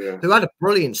on, who had a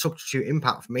brilliant substitute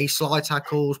impact for me. Slide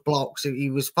tackles, blocks.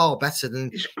 He was far better than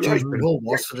Dewsbury Hall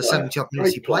was for the 70-odd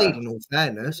minutes he played, in all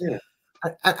fairness.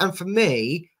 And for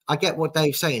me, I get what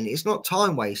Dave's saying. It's not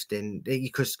time wasting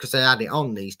because they add it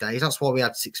on these days. That's why we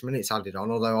had 6 minutes added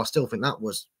on, although I still think that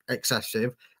was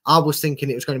excessive. I was thinking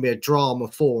it was going to be a drama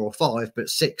 4 or 5, but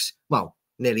 6, well,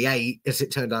 nearly 8, as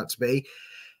it turned out to be.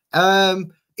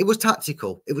 It was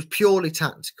tactical. It was purely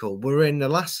tactical. We're in the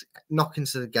last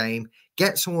knockings of the game.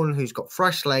 Get someone who's got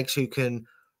fresh legs, who can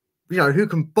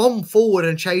bomb forward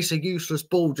and chase a useless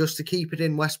ball just to keep it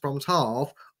in West Brom's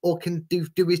half, or can do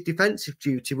his defensive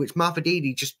duty, which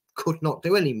Mavididi just could not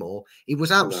do anymore. He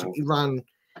was absolutely ran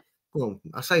out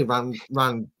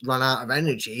of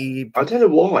energy. I don't know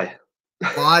why.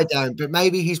 I don't, but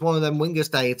maybe he's one of them wingers,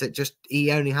 Dave, that just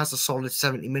he only has a solid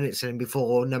 70 minutes in him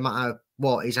before, no matter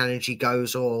what, his energy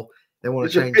goes, or they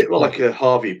want to change. He's a bit like a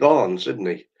Harvey Barnes, isn't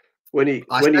he? When he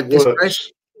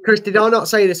works. Chris, did I not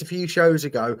say this a few shows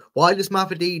ago? Why does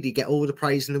Mavididi get all the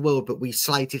praise in the world, but we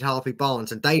slated Harvey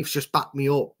Barnes? And Dave's just backed me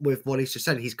up with what he's just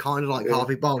said. He's kind of like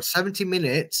Harvey Barnes. 70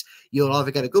 minutes, you'll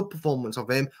either get a good performance of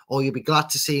him, or you'll be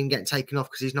glad to see him get taken off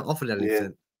because he's not offered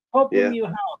anything. Problem you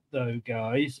have, though,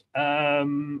 guys,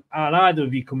 and either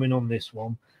of you coming on this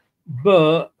one,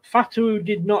 but Fatu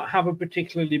did not have a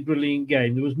particularly brilliant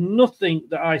game. There was nothing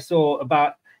that I saw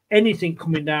about anything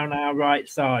coming down our right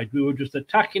side. We were just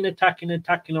attacking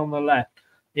on the left.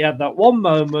 He had that one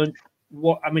moment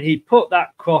he put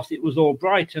that cross. It was all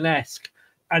Brighton-esque,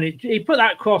 and he put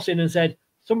that cross in and said,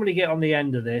 "Somebody get on the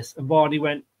end of this." And Vardy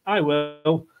went, "I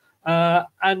will,"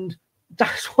 and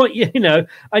that's what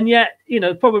And yet,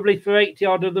 probably for 80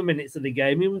 odd of the minutes of the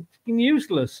game, he was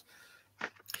useless.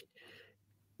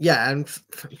 Yeah, and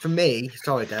for me,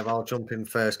 sorry, Dev, I'll jump in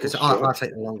first because I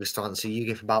take the longest answer. You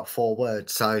give about 4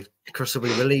 words, so Chris will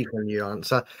be relieved when you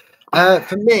answer.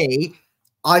 For me,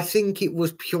 I think it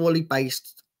was purely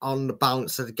based on the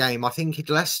balance of the game. I think if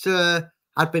Leicester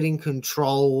had been in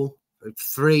control,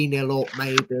 3-0 up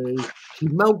maybe,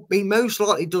 he most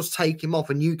likely does take him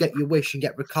off and you get your wish and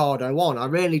get Ricardo on. I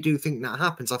really do think that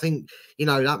happens. I think,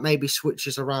 that maybe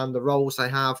switches around the roles they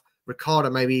have. Ricardo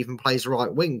maybe even plays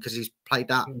right wing because he's played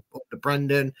that up to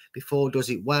Brendan before, does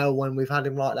it well when we've had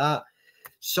him like that.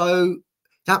 So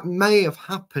that may have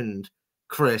happened,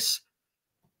 Chris.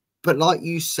 But like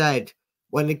you said,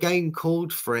 when the game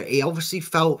called for it, he obviously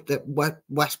felt that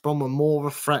West Brom were more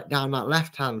of a threat down that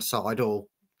left-hand side, or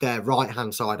their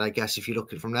right-hand side, I guess, if you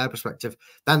look at it from their perspective,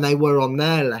 than they were on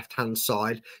their left-hand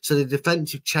side. So the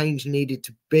defensive change needed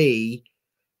to be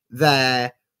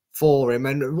there for him.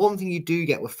 And one thing you do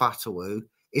get with Fatawu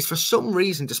is, for some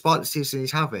reason, despite the season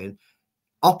he's having,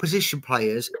 opposition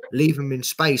players leave him in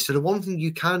space. So the one thing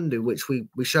you can do, which we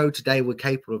showed today we're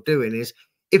capable of doing, is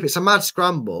if it's a mad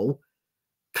scramble,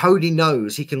 Cody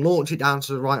knows he can launch it down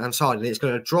to the right-hand side and it's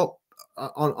going to drop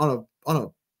on a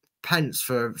pence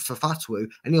for Fatawu,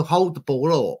 and he'll hold the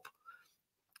ball up.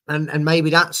 And maybe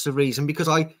that's the reason, because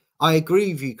I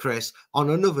agree with you, Chris. On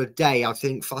another day, I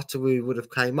think Fatawu would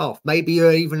have came off. Maybe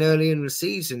even early in the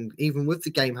season, even with the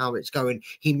game, how it's going,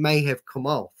 he may have come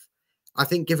off. I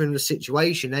think given the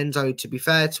situation, Enzo, to be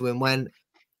fair to him, when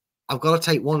I've got to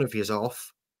take one of yous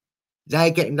off,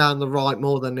 they're getting down the right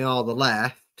more than they are the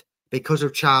left because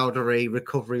of Chowdhury,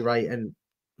 recovery rate, and,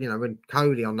 and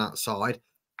Cody on that side.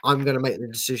 I'm going to make the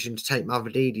decision to take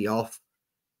Mavididi off,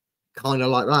 kind of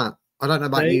like that. I don't know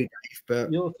about you, Dave,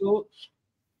 but... Your thoughts?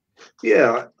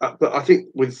 Yeah, but I think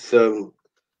with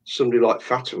somebody like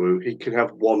Fatawu, he can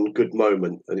have one good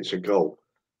moment and it's a goal.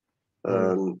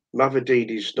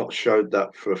 Mavididi's not showed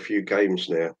that for a few games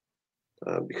now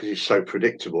because he's so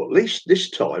predictable. At least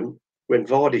this time, when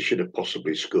Vardy should have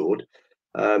possibly scored,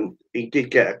 he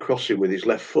did get a crossing with his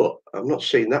left foot. I've not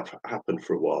seen that happen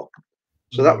for a while.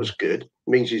 So that was good. It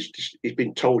means he's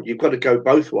been told you've got to go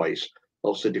both ways,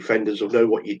 else the defenders will know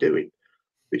what you're doing.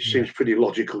 Which seems pretty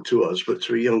logical to us, but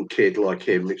to a young kid like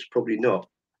him, it's probably not.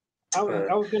 I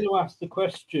was going to ask the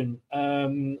question.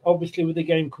 Obviously, with the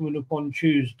game coming up on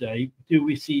Tuesday, do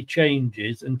we see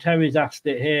changes? And Terry's asked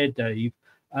it here, Dave.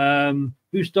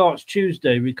 Who starts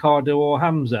Tuesday, Ricardo or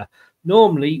Hamza?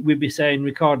 Normally, we'd be saying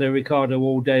Ricardo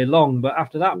all day long, but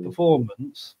after that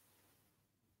performance...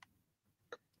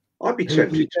 I'd be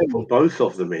tempted to put both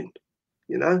of them in,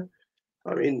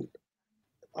 I mean,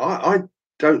 I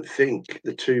don't think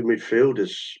the two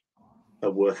midfielders are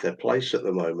worth their place at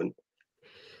the moment.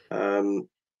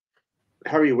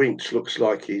 Harry Winks looks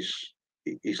like he's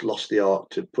lost the art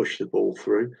to push the ball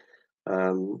through.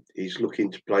 He's looking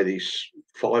to play these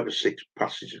 5 or 6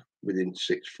 passes within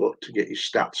 6 foot to get his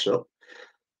stats up,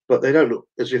 but they don't look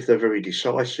as if they're very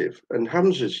decisive. And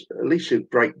Hamza's at least he'll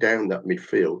break down that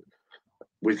midfield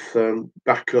with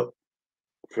backup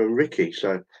from Ricky.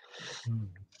 So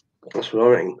that's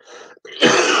what I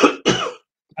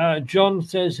think. John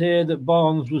says here that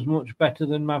Barnes was much better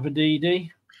than Mavididi.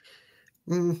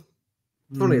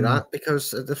 Funny that,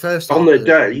 because the first on their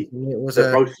day,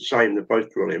 they're both the same. They're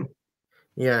both brilliant.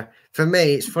 Yeah, for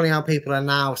me, it's funny how people are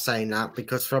now saying that,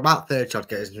 because for about 30 odd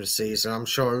games into the season, I'm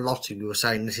sure a lot of you were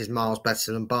saying this is miles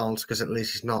better than Barnes because at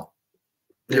least he's not.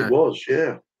 It was,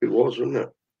 wasn't it?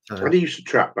 And he used to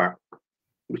track back,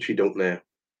 which he don't now.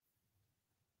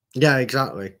 Yeah,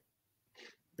 exactly.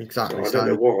 So I don't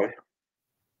know why.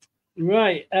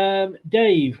 Right,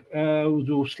 Dave,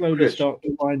 we'll slowly start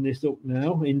to wind this up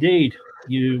now. Indeed,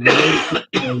 you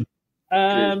will.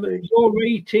 Your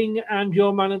rating and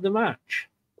your man of the match.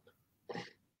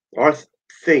 I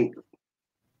think,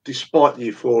 despite the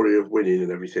euphoria of winning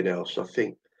and everything else, I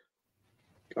think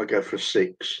I go for a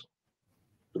 6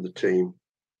 for the team.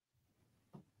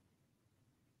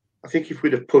 I think if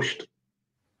we'd have pushed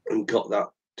and got that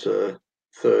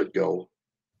third goal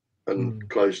and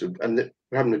closed them, and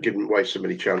we haven't given away so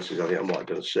many chances, I think I might have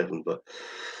done a 7, but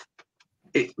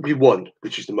we won,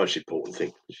 which is the most important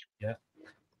thing. Yeah.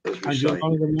 As we and say. your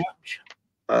man of the match?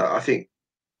 I think,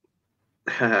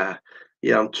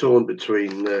 I'm torn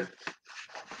between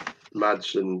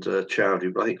Mads and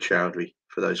Chowdhury, but I think Chowdhury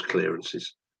for those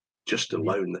clearances, just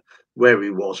alone, where he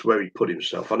was, where he put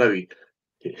himself. I know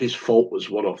his fault was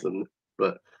one of them,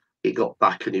 but he got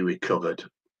back and he recovered.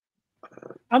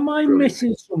 Am I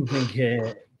missing something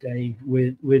here, Dave,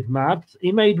 with Mads?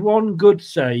 He made one good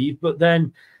save, but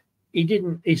then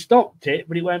he stopped it,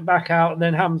 but he went back out, and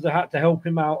then Hamza had to help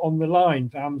him out on the line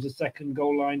for Hamza's second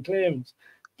goal line clearance.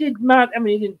 Did Matt, I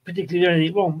mean, he didn't particularly do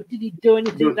anything wrong, but did he do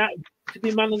anything that to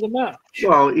be man of the match?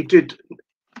 Well, he did.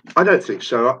 I don't think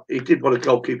so. He did what a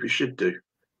goalkeeper should do.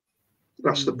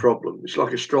 That's the problem. It's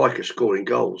like a striker scoring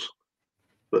goals,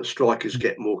 but strikers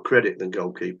get more credit than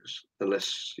goalkeepers,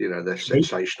 unless, you know, they're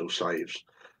sensational saves.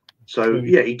 So,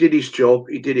 yeah, he did his job.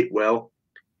 He did it well.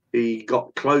 He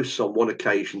got close on one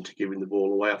occasion to giving the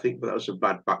ball away, I think, but that was a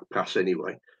bad back pass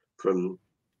anyway from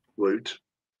Woot.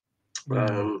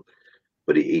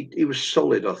 But he was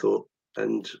solid, I thought.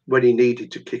 And when he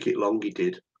needed to kick it long, he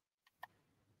did.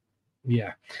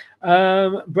 Yeah.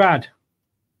 Brad,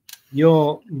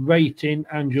 your rating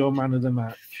and your man of the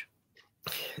match.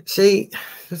 See,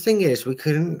 the thing is, we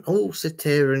couldn't all sit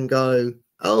here and go,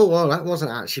 oh, well, that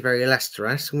wasn't actually very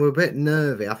Leicester-esque, and we're a bit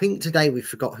nervy. I think today we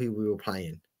forgot who we were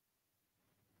playing.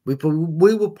 We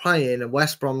were playing a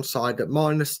West Brom side that,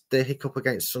 minus the hiccup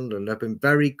against Sunderland, have been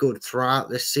very good throughout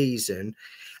this season.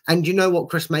 And you know what,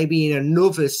 Chris, maybe in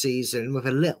another season with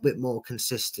a little bit more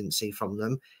consistency from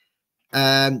them,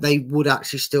 they would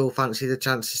actually still fancy the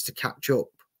chances to catch up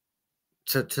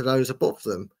to those above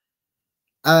them.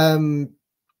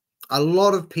 A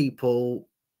lot of people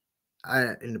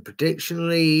in the prediction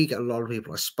league, a lot of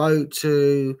people I spoke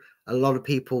to, a lot of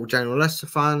people, general Leicester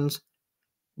fans,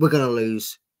 we're going to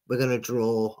lose. We're going to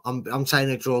draw. I'm saying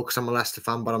a draw because I'm a Leicester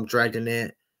fan, but I'm dreading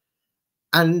it.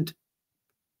 And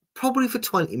probably for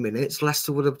 20 minutes,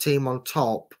 Leicester would have team on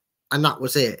top, and that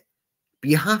was it. But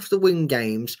you have to win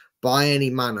games by any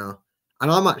manner.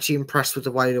 And I'm actually impressed with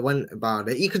the way they went about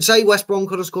it. You could say West Brom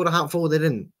could have scored a hatful, they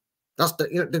didn't. That's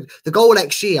the goal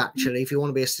XG, actually, if you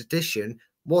want to be a statistician,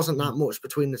 wasn't that much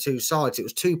between the two sides. It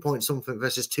was 2 point something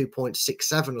versus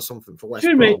 2.67 or something for West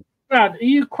Brom. Brad, are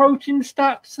you quoting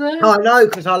stats there? I know,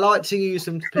 because I like to use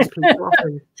them to piss people off.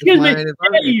 Excuse me,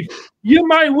 Dave, you're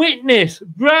my witness.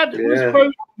 Brad was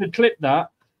quoting the clip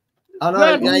that. I know,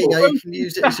 Brad, there you go. You can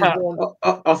use it as you want.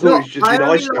 I thought it was just I an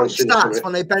only ice like dancing stats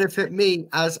when they benefit me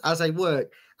as they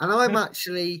work. And I'm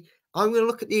going to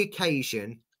look at the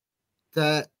occasion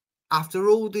that after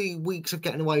all the weeks of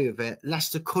getting away with it,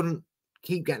 Leicester couldn't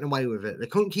keep getting away with it. They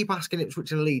couldn't keep asking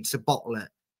Ipswich and Leeds to bottle it.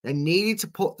 They needed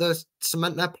to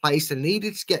cement their place. They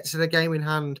needed to get to the game in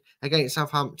hand against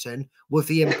Southampton with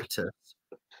the impetus.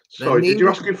 Sorry, did you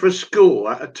ask him for a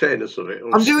score out of 10 or something?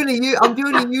 I'm doing a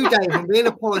you, Dave. I'm being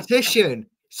a politician.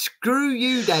 Screw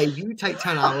you, Dave. You take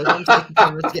 10 hours. I'm taking 10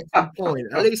 hours to get to the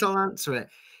point. At least I'll answer it.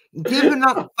 Given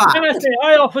that fact,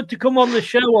 I offered to come on the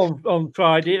show on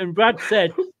Friday, and Brad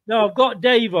said, "No, I've got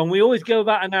Dave on. We always go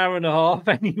about an hour and a half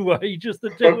anyway, just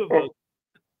the two of us."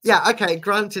 Yeah, okay.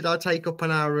 Granted, I take up an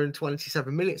hour and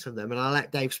 27 minutes from them, and I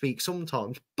let Dave speak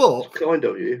sometimes. But kind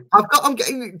of you. I'm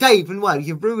getting Dave, and well,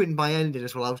 you've ruined my ending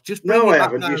as well. I was just no, I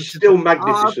haven't. You're still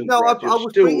magnificent. No, I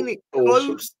was bringing it awesome.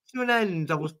 Close to an end.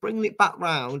 I was bringing it back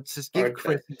round to give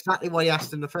Chris exactly what he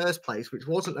asked in the first place, which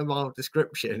wasn't a mild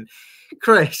description.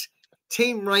 Chris,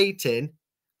 team rating.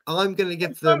 I'm going to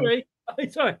give them.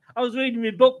 Sorry, I was reading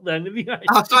my book then.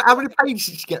 Sorry, how many pages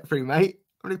did you get through, mate?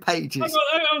 How many pages?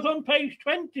 I was on page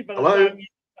 20. By Hello? the time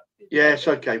Yeah, it's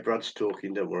okay. Brad's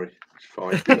talking. Don't worry. It's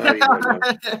fine.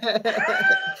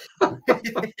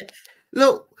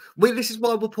 Look, this is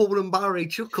why we're Paul and Barry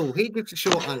chuckle. He gives a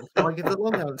short answer. I give the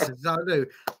long answers. I do.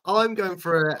 I'm going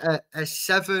for a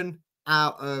 7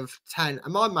 out of 10.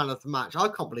 And my man of the match, I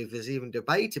can't believe there's even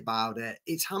debate about it.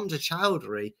 It's Hamza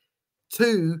Chowdhury.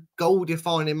 2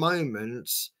 goal-defining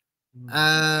moments.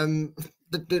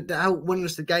 That helped win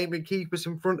us the game and keep us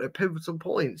in front at pivotal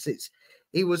points.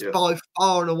 He was by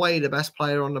far and away the best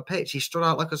player on the pitch. He stood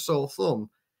out like a sore thumb.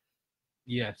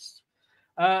 Yes.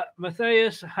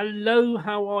 Matthias, hello,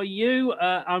 how are you?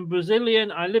 I'm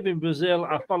Brazilian. I live in Brazil.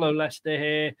 I follow Leicester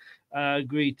here.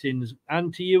 Greetings.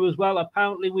 And to you as well.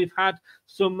 Apparently, we've had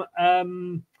some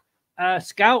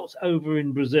scouts over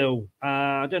in Brazil.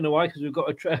 I don't know why, because we've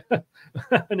got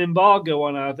an embargo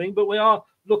on our thing, but we are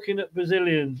looking at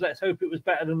Brazilians. Let's hope it was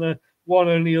better than the one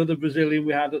only other Brazilian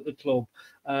we had at the club,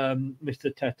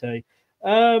 Mr. Tete.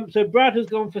 So Brad has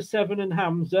gone for 7 and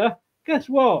Hamza. Guess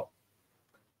what?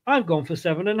 I've gone for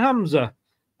 7 and Hamza.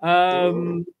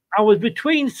 I was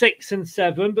between 6 and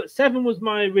 7, but 7 was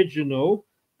my original.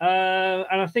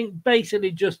 And I think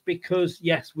basically just because,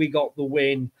 yes, we got the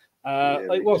win.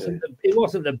 It wasn't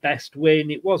the best win.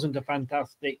 It wasn't a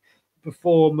fantastic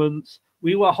performance.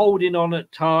 We were holding on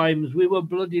at times. We were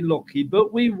bloody lucky,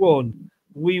 but we won.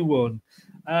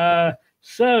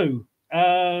 So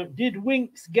Did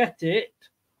Winks get it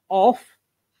off?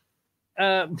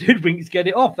 Did Winks get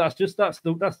it off? That's just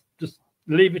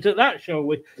leave it at that, shall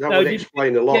we? That would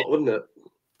explain a lot, wouldn't it?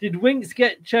 Did Winks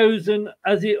get chosen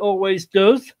as it always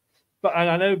does? But and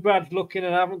I know Brad's looking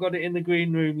and I haven't got it in the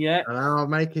green room yet. And I'll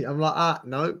make it. I'm like,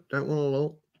 no, don't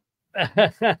want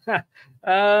to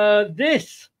look.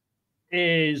 This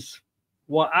is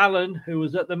what Alan, who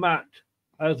was at the match,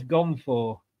 has gone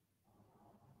for.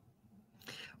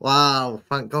 Wow,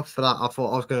 thank God for that. I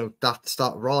thought I was going to have to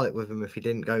start right with him if he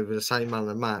didn't go with the same man in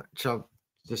the match. I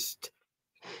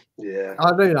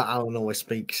knew that Alan always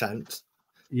speaks sense.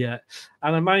 Yeah,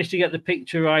 and I managed to get the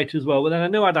picture right as well. But then I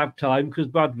knew I'd have time because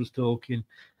Brad was talking.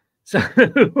 So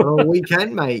all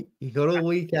weekend, mate. You got all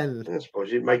weekend. I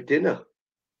suppose you'd make dinner.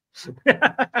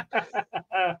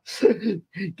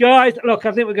 Guys, look,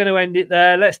 I think we're going to end it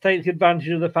there. Let's take advantage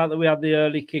of the fact that we had the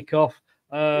early kickoff.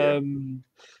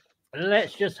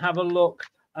 Let's just have a look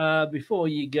before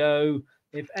you go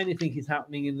if anything is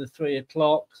happening in the 3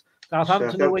 o'clock.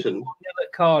 Southampton are winning 1-0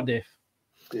 at Cardiff.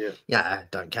 Yeah,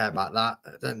 don't care about that.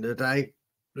 At the end of the day,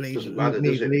 doesn't matter,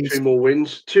 does it? 2 more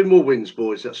wins. 2 more wins,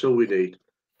 boys. That's all we need.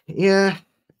 Yeah,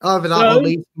 either that or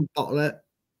Leeds can bottle it.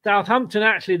 Southampton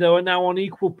actually, though, are now on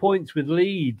equal points with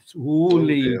Leeds.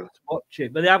 Leeds, watch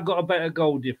it. But they have got a better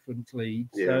goal difference, Leeds.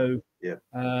 So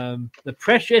the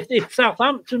pressure, if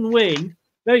Southampton win,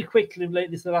 very quickly,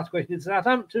 this is the last question. If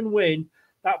Southampton win,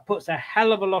 that puts a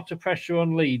hell of a lot of pressure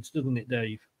on Leeds, doesn't it,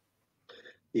 Dave?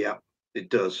 Yeah, it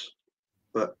does.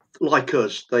 But like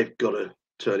us, they've got to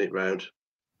turn it round.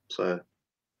 So,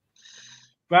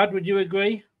 Brad, would you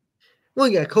agree? Well,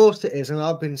 yeah, of course it is. And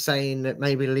I've been saying that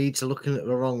maybe Leeds are looking at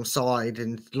the wrong side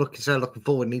and looking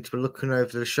forward, need to be looking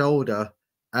over the shoulder.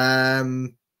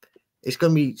 It's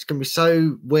gonna be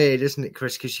so weird, isn't it,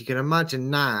 Chris? Because you can imagine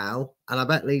now, and I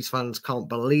bet Leeds fans can't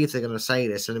believe they're going to say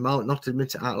this, and they might not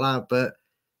admit it out loud, but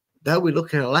they'll be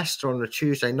looking at Leicester on a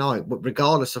Tuesday night, but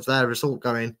regardless of their result,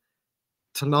 going,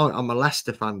 tonight I'm a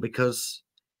Leicester fan, because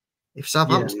if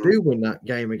Southampton do win that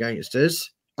game against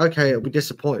us, okay, it'll be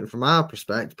disappointing from our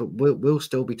perspective, but we'll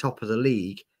still be top of the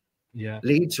league. Yeah,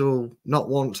 Leeds will not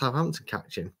want Southampton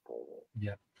catching.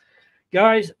 Yeah.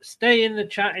 Guys, stay in the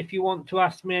chat if you want to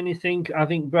ask me anything. I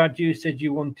think, Brad, you said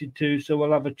you wanted to, so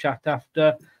we'll have a chat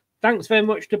after. Thanks very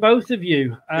much to both of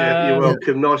you. You're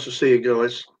welcome. Nice to see you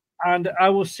guys. And I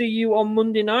will see you on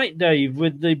Monday night, Dave,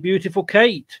 with the beautiful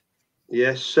Kate.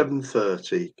 Yes,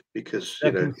 7:30, because,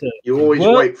 you always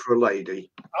wait for a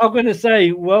lady. I'm going to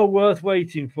say, well worth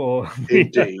waiting for.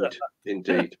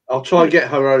 Indeed. I'll try and get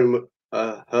her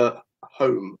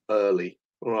home early.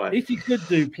 All right. If you could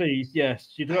do, please,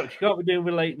 yes. She can't be doing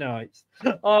with late nights.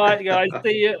 All right, guys.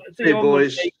 See you. See you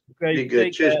boys. Be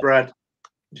good. Cheers, Brad.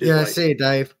 Cheers, mate. See you,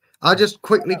 Dave. I'll just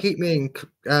quickly keep me in,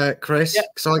 Chris,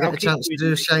 so I get the chance to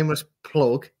do a shameless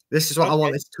plug. This is what I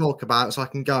wanted to talk about, so I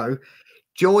can go.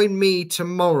 Join me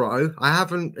tomorrow. I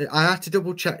had to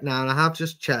double check now, and I have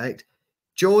just checked.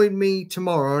 Join me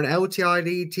tomorrow on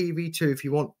LTiDtv2 if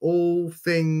you want all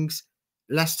things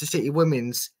Leicester City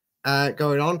women's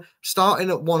going on, starting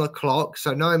at 1 o'clock.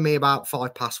 So knowing me about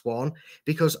 1:05,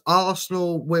 because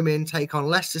Arsenal women take on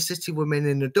Leicester City women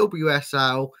in the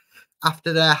WSL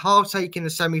after their heartache in the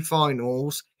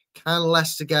semi-finals. Can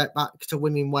Leicester get back to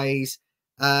winning ways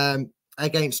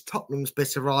against Tottenham's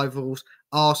bitter rivals,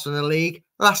 Arsenal League?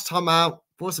 Last time out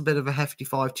was a bit of a hefty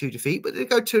 5-2 defeat, but they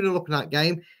go 2-0 up in that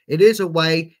game. It is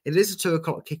away. It is a 2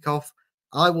 o'clock kickoff.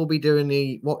 I will be doing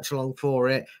the watch along for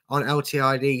it on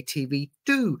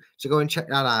LTiDtv2, so go and check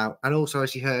that out. And also,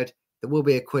 as you heard, there will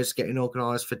be a quiz getting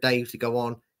organised for Dave to go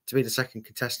on to be the second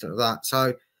contestant of that.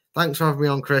 So thanks for having me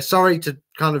on, Chris. Sorry to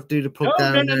kind of do the plug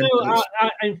down. No.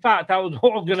 In fact, that was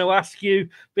what I was going to ask you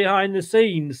behind the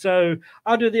scenes. So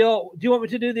I'll do the art. Do you want me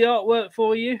to do the artwork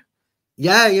for you?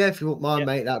 Yeah, if you wouldn't mind,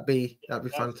 mate, that'd be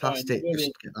fantastic.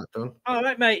 Just get that done. All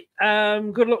right, mate.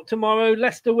 Good luck tomorrow.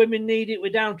 Leicester women need it.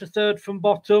 We're down to 3rd from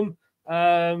bottom.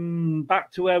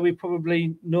 Back to where we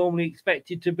probably normally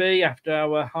expected to be after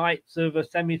our heights of a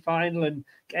semi-final and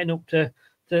getting up to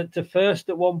 1st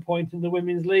at one point in the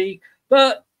women's league.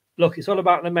 But look, it's all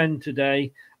about the men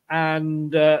today.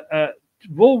 And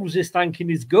Wolves is thanking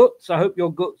his guts. I hope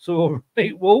your guts are all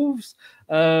right, Wolves.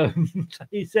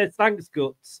 He says, thanks,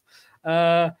 guts.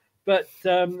 But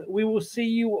we will see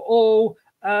you all.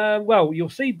 You'll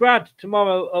see Brad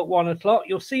tomorrow at 1 o'clock.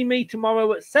 You'll see me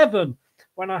tomorrow at 7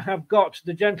 when I have got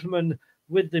the gentleman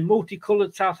with the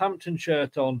multicoloured Southampton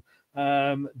shirt on.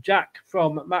 Jack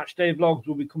from Matchday Vlogs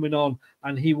will be coming on,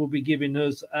 and he will be giving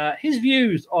us his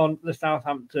views on the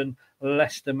Southampton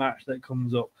Leicester match that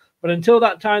comes up. But until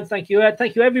that time, thank you, Ed.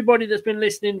 Thank you, everybody that's been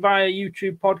listening via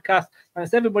YouTube podcast.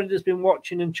 Thanks everybody that's been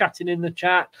watching and chatting in the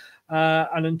chat.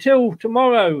 And until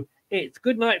tomorrow, it's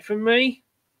good night from me.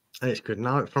 It's good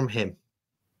night from him.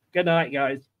 Good night,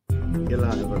 guys. Good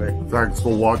night, everybody. Thanks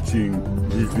for watching.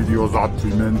 These videos are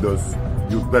tremendous.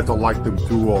 You better like them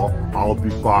too, or I'll be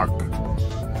back.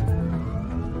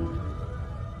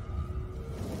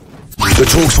 The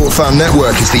TalkSport Fan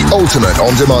Network is the ultimate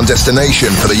on-demand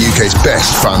destination for the UK's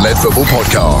best fan-led football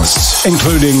podcasts.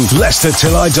 Including Leicester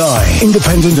Till I Die,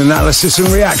 independent analysis and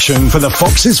reaction for the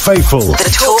Foxes faithful.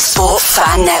 The TalkSport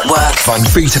Fan Network.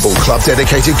 Unbeatable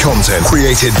club-dedicated content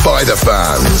created by the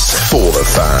fans, for the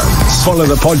fans. Follow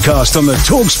the podcast on the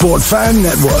TalkSport Fan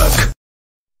Network.